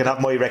the idea. You can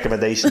have my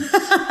recommendation.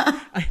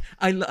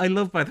 I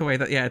love, by the way,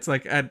 that it's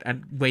like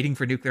and waiting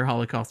for nuclear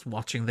holocaust,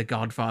 watching The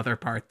Godfather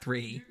Part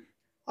 3.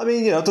 I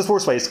mean, there's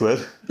worse ways to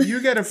it. You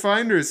get a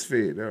finder's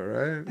fee, though,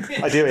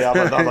 right? I do. Yeah,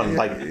 I'm on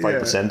like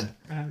 5%.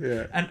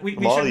 Yeah. And we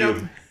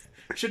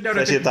should note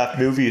especially that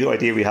movie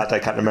idea we had. I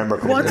can't remember.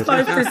 What's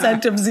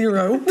 5% of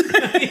zero?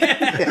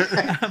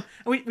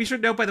 We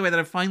should note, by the way, that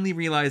I finally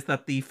realised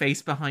that the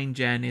face behind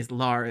Jen is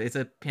Lars. It's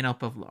a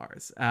pin-up of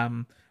Lars.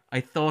 I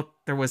thought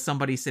there was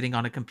somebody sitting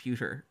on a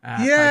computer.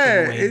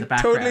 It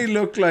totally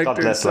looked like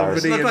there's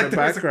somebody in the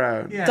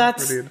background. Yeah.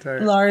 That's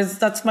Lars.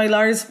 That's my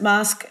Lars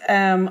mask.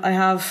 I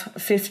have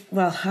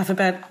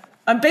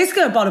I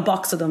bought a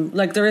box of them.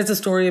 Like, there is a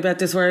story about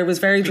this where I was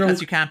very drunk.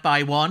 Because you can't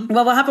buy one?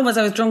 Well, what happened was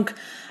I was drunk,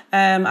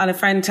 and a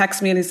friend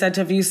texted me and he said,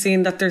 have you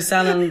seen that they're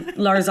selling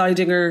Lars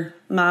Eidinger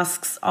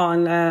masks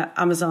on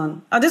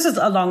Amazon? And this is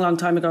a long, long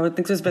time ago. I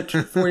think it was about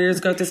 4 years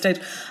ago at this stage.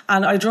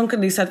 And I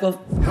drunkenly said,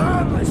 well,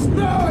 I'm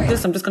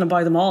just going to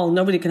buy them all.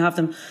 Nobody can have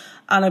them.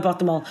 And I bought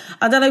them all.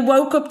 And then I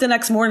woke up the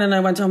next morning and I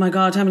went, oh my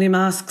God, how many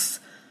masks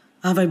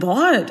have I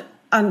bought?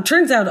 And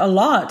turns out a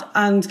lot.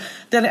 And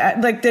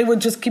then they would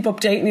just keep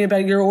updating me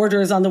about your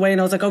orders on the way. And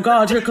I was like, oh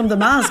God, here come the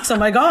masks. Oh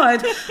my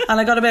God. And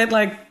I got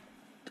about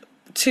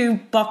 2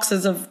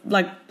 boxes of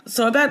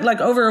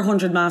about over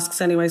 100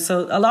 masks anyway.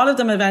 So a lot of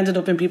them have ended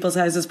up in people's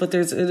houses, but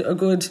there's a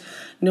good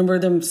number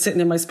of them sitting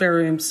in my spare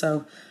room.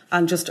 So,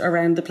 and just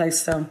around the place.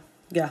 So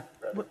yeah.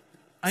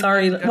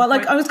 Sorry. I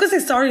was going to say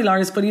sorry,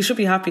 Lars, but you should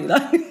be happy.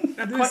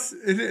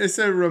 It's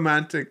a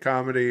romantic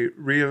comedy.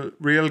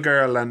 Real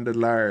girl landed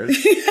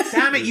Lars.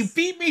 Damn it, you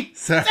beat me.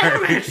 Sorry.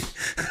 Damn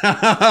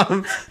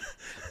it.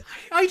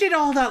 I did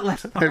all that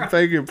last I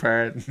beg your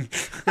pardon.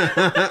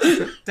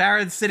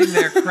 Darren's sitting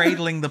there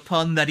cradling the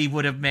pun that he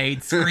would have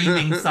made,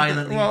 screaming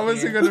silently. What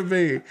was it going to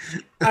be?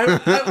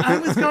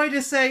 I was going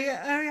to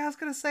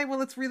say,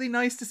 well, it's really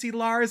nice to see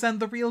Lars and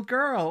the real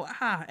girl.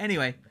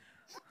 Anyway.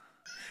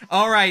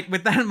 All right,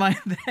 with that in mind,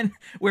 then,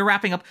 we're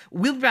wrapping up.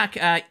 We'll be back.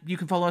 You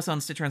can follow us on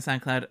Stitcher and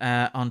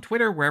SoundCloud, on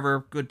Twitter,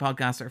 wherever good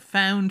podcasts are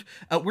found.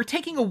 We're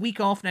taking a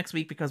week off next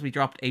week because we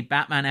dropped a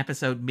Batman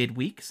episode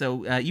midweek.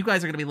 So you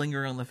guys are going to be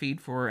lingering on the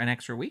feed for an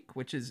extra week,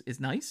 which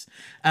is nice.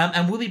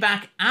 And we'll be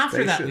back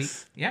after that week.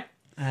 Yeah.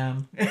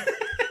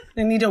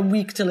 They need a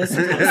week to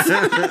listen to this.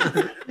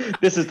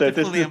 This is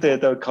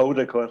the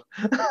Coda cut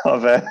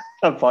of a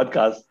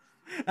podcast.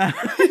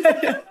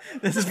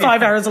 This is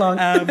 5 hours long.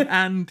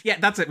 And yeah,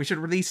 that's it. We should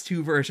release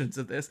 2 versions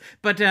of this.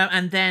 But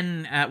and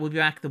then we'll be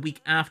back the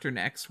week after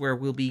next, where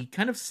we'll be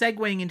kind of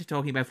segueing into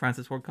talking about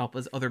Francis Ford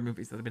Coppola's other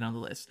movies that have been on the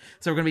list.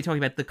 So we're going to be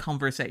talking about The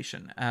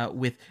Conversation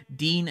with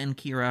Dean and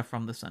Kira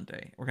from The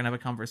Sunday. We're going to have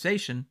a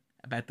conversation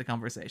about The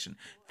Conversation.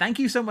 Thank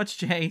you so much,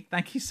 Jay.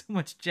 Thank you so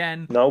much,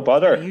 Jen. No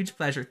bother. A huge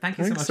pleasure.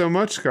 Thanks so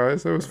much,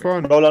 guys. That was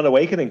fun. Roll on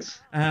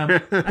Awakenings.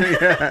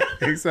 Yeah,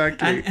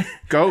 exactly.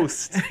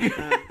 Ghost.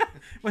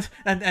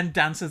 And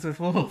Dances with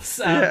Wolves.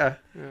 Yeah.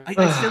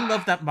 I still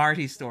love that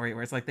Marty story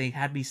where it's like they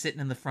had me sitting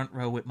in the front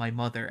row with my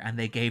mother and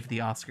they gave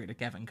the Oscar to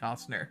Kevin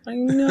Costner. I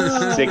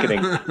know.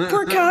 Sickening.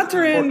 Poor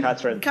Catherine. Poor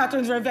Catherine.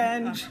 Catherine's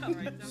revenge.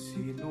 Se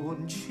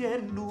non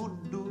c'è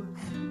nudo,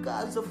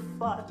 casa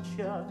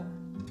faccia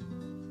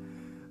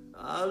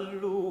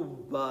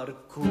allo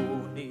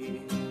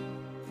barcone.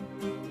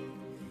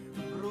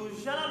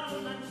 Brucia la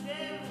luna in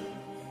cielo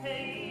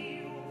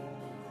e io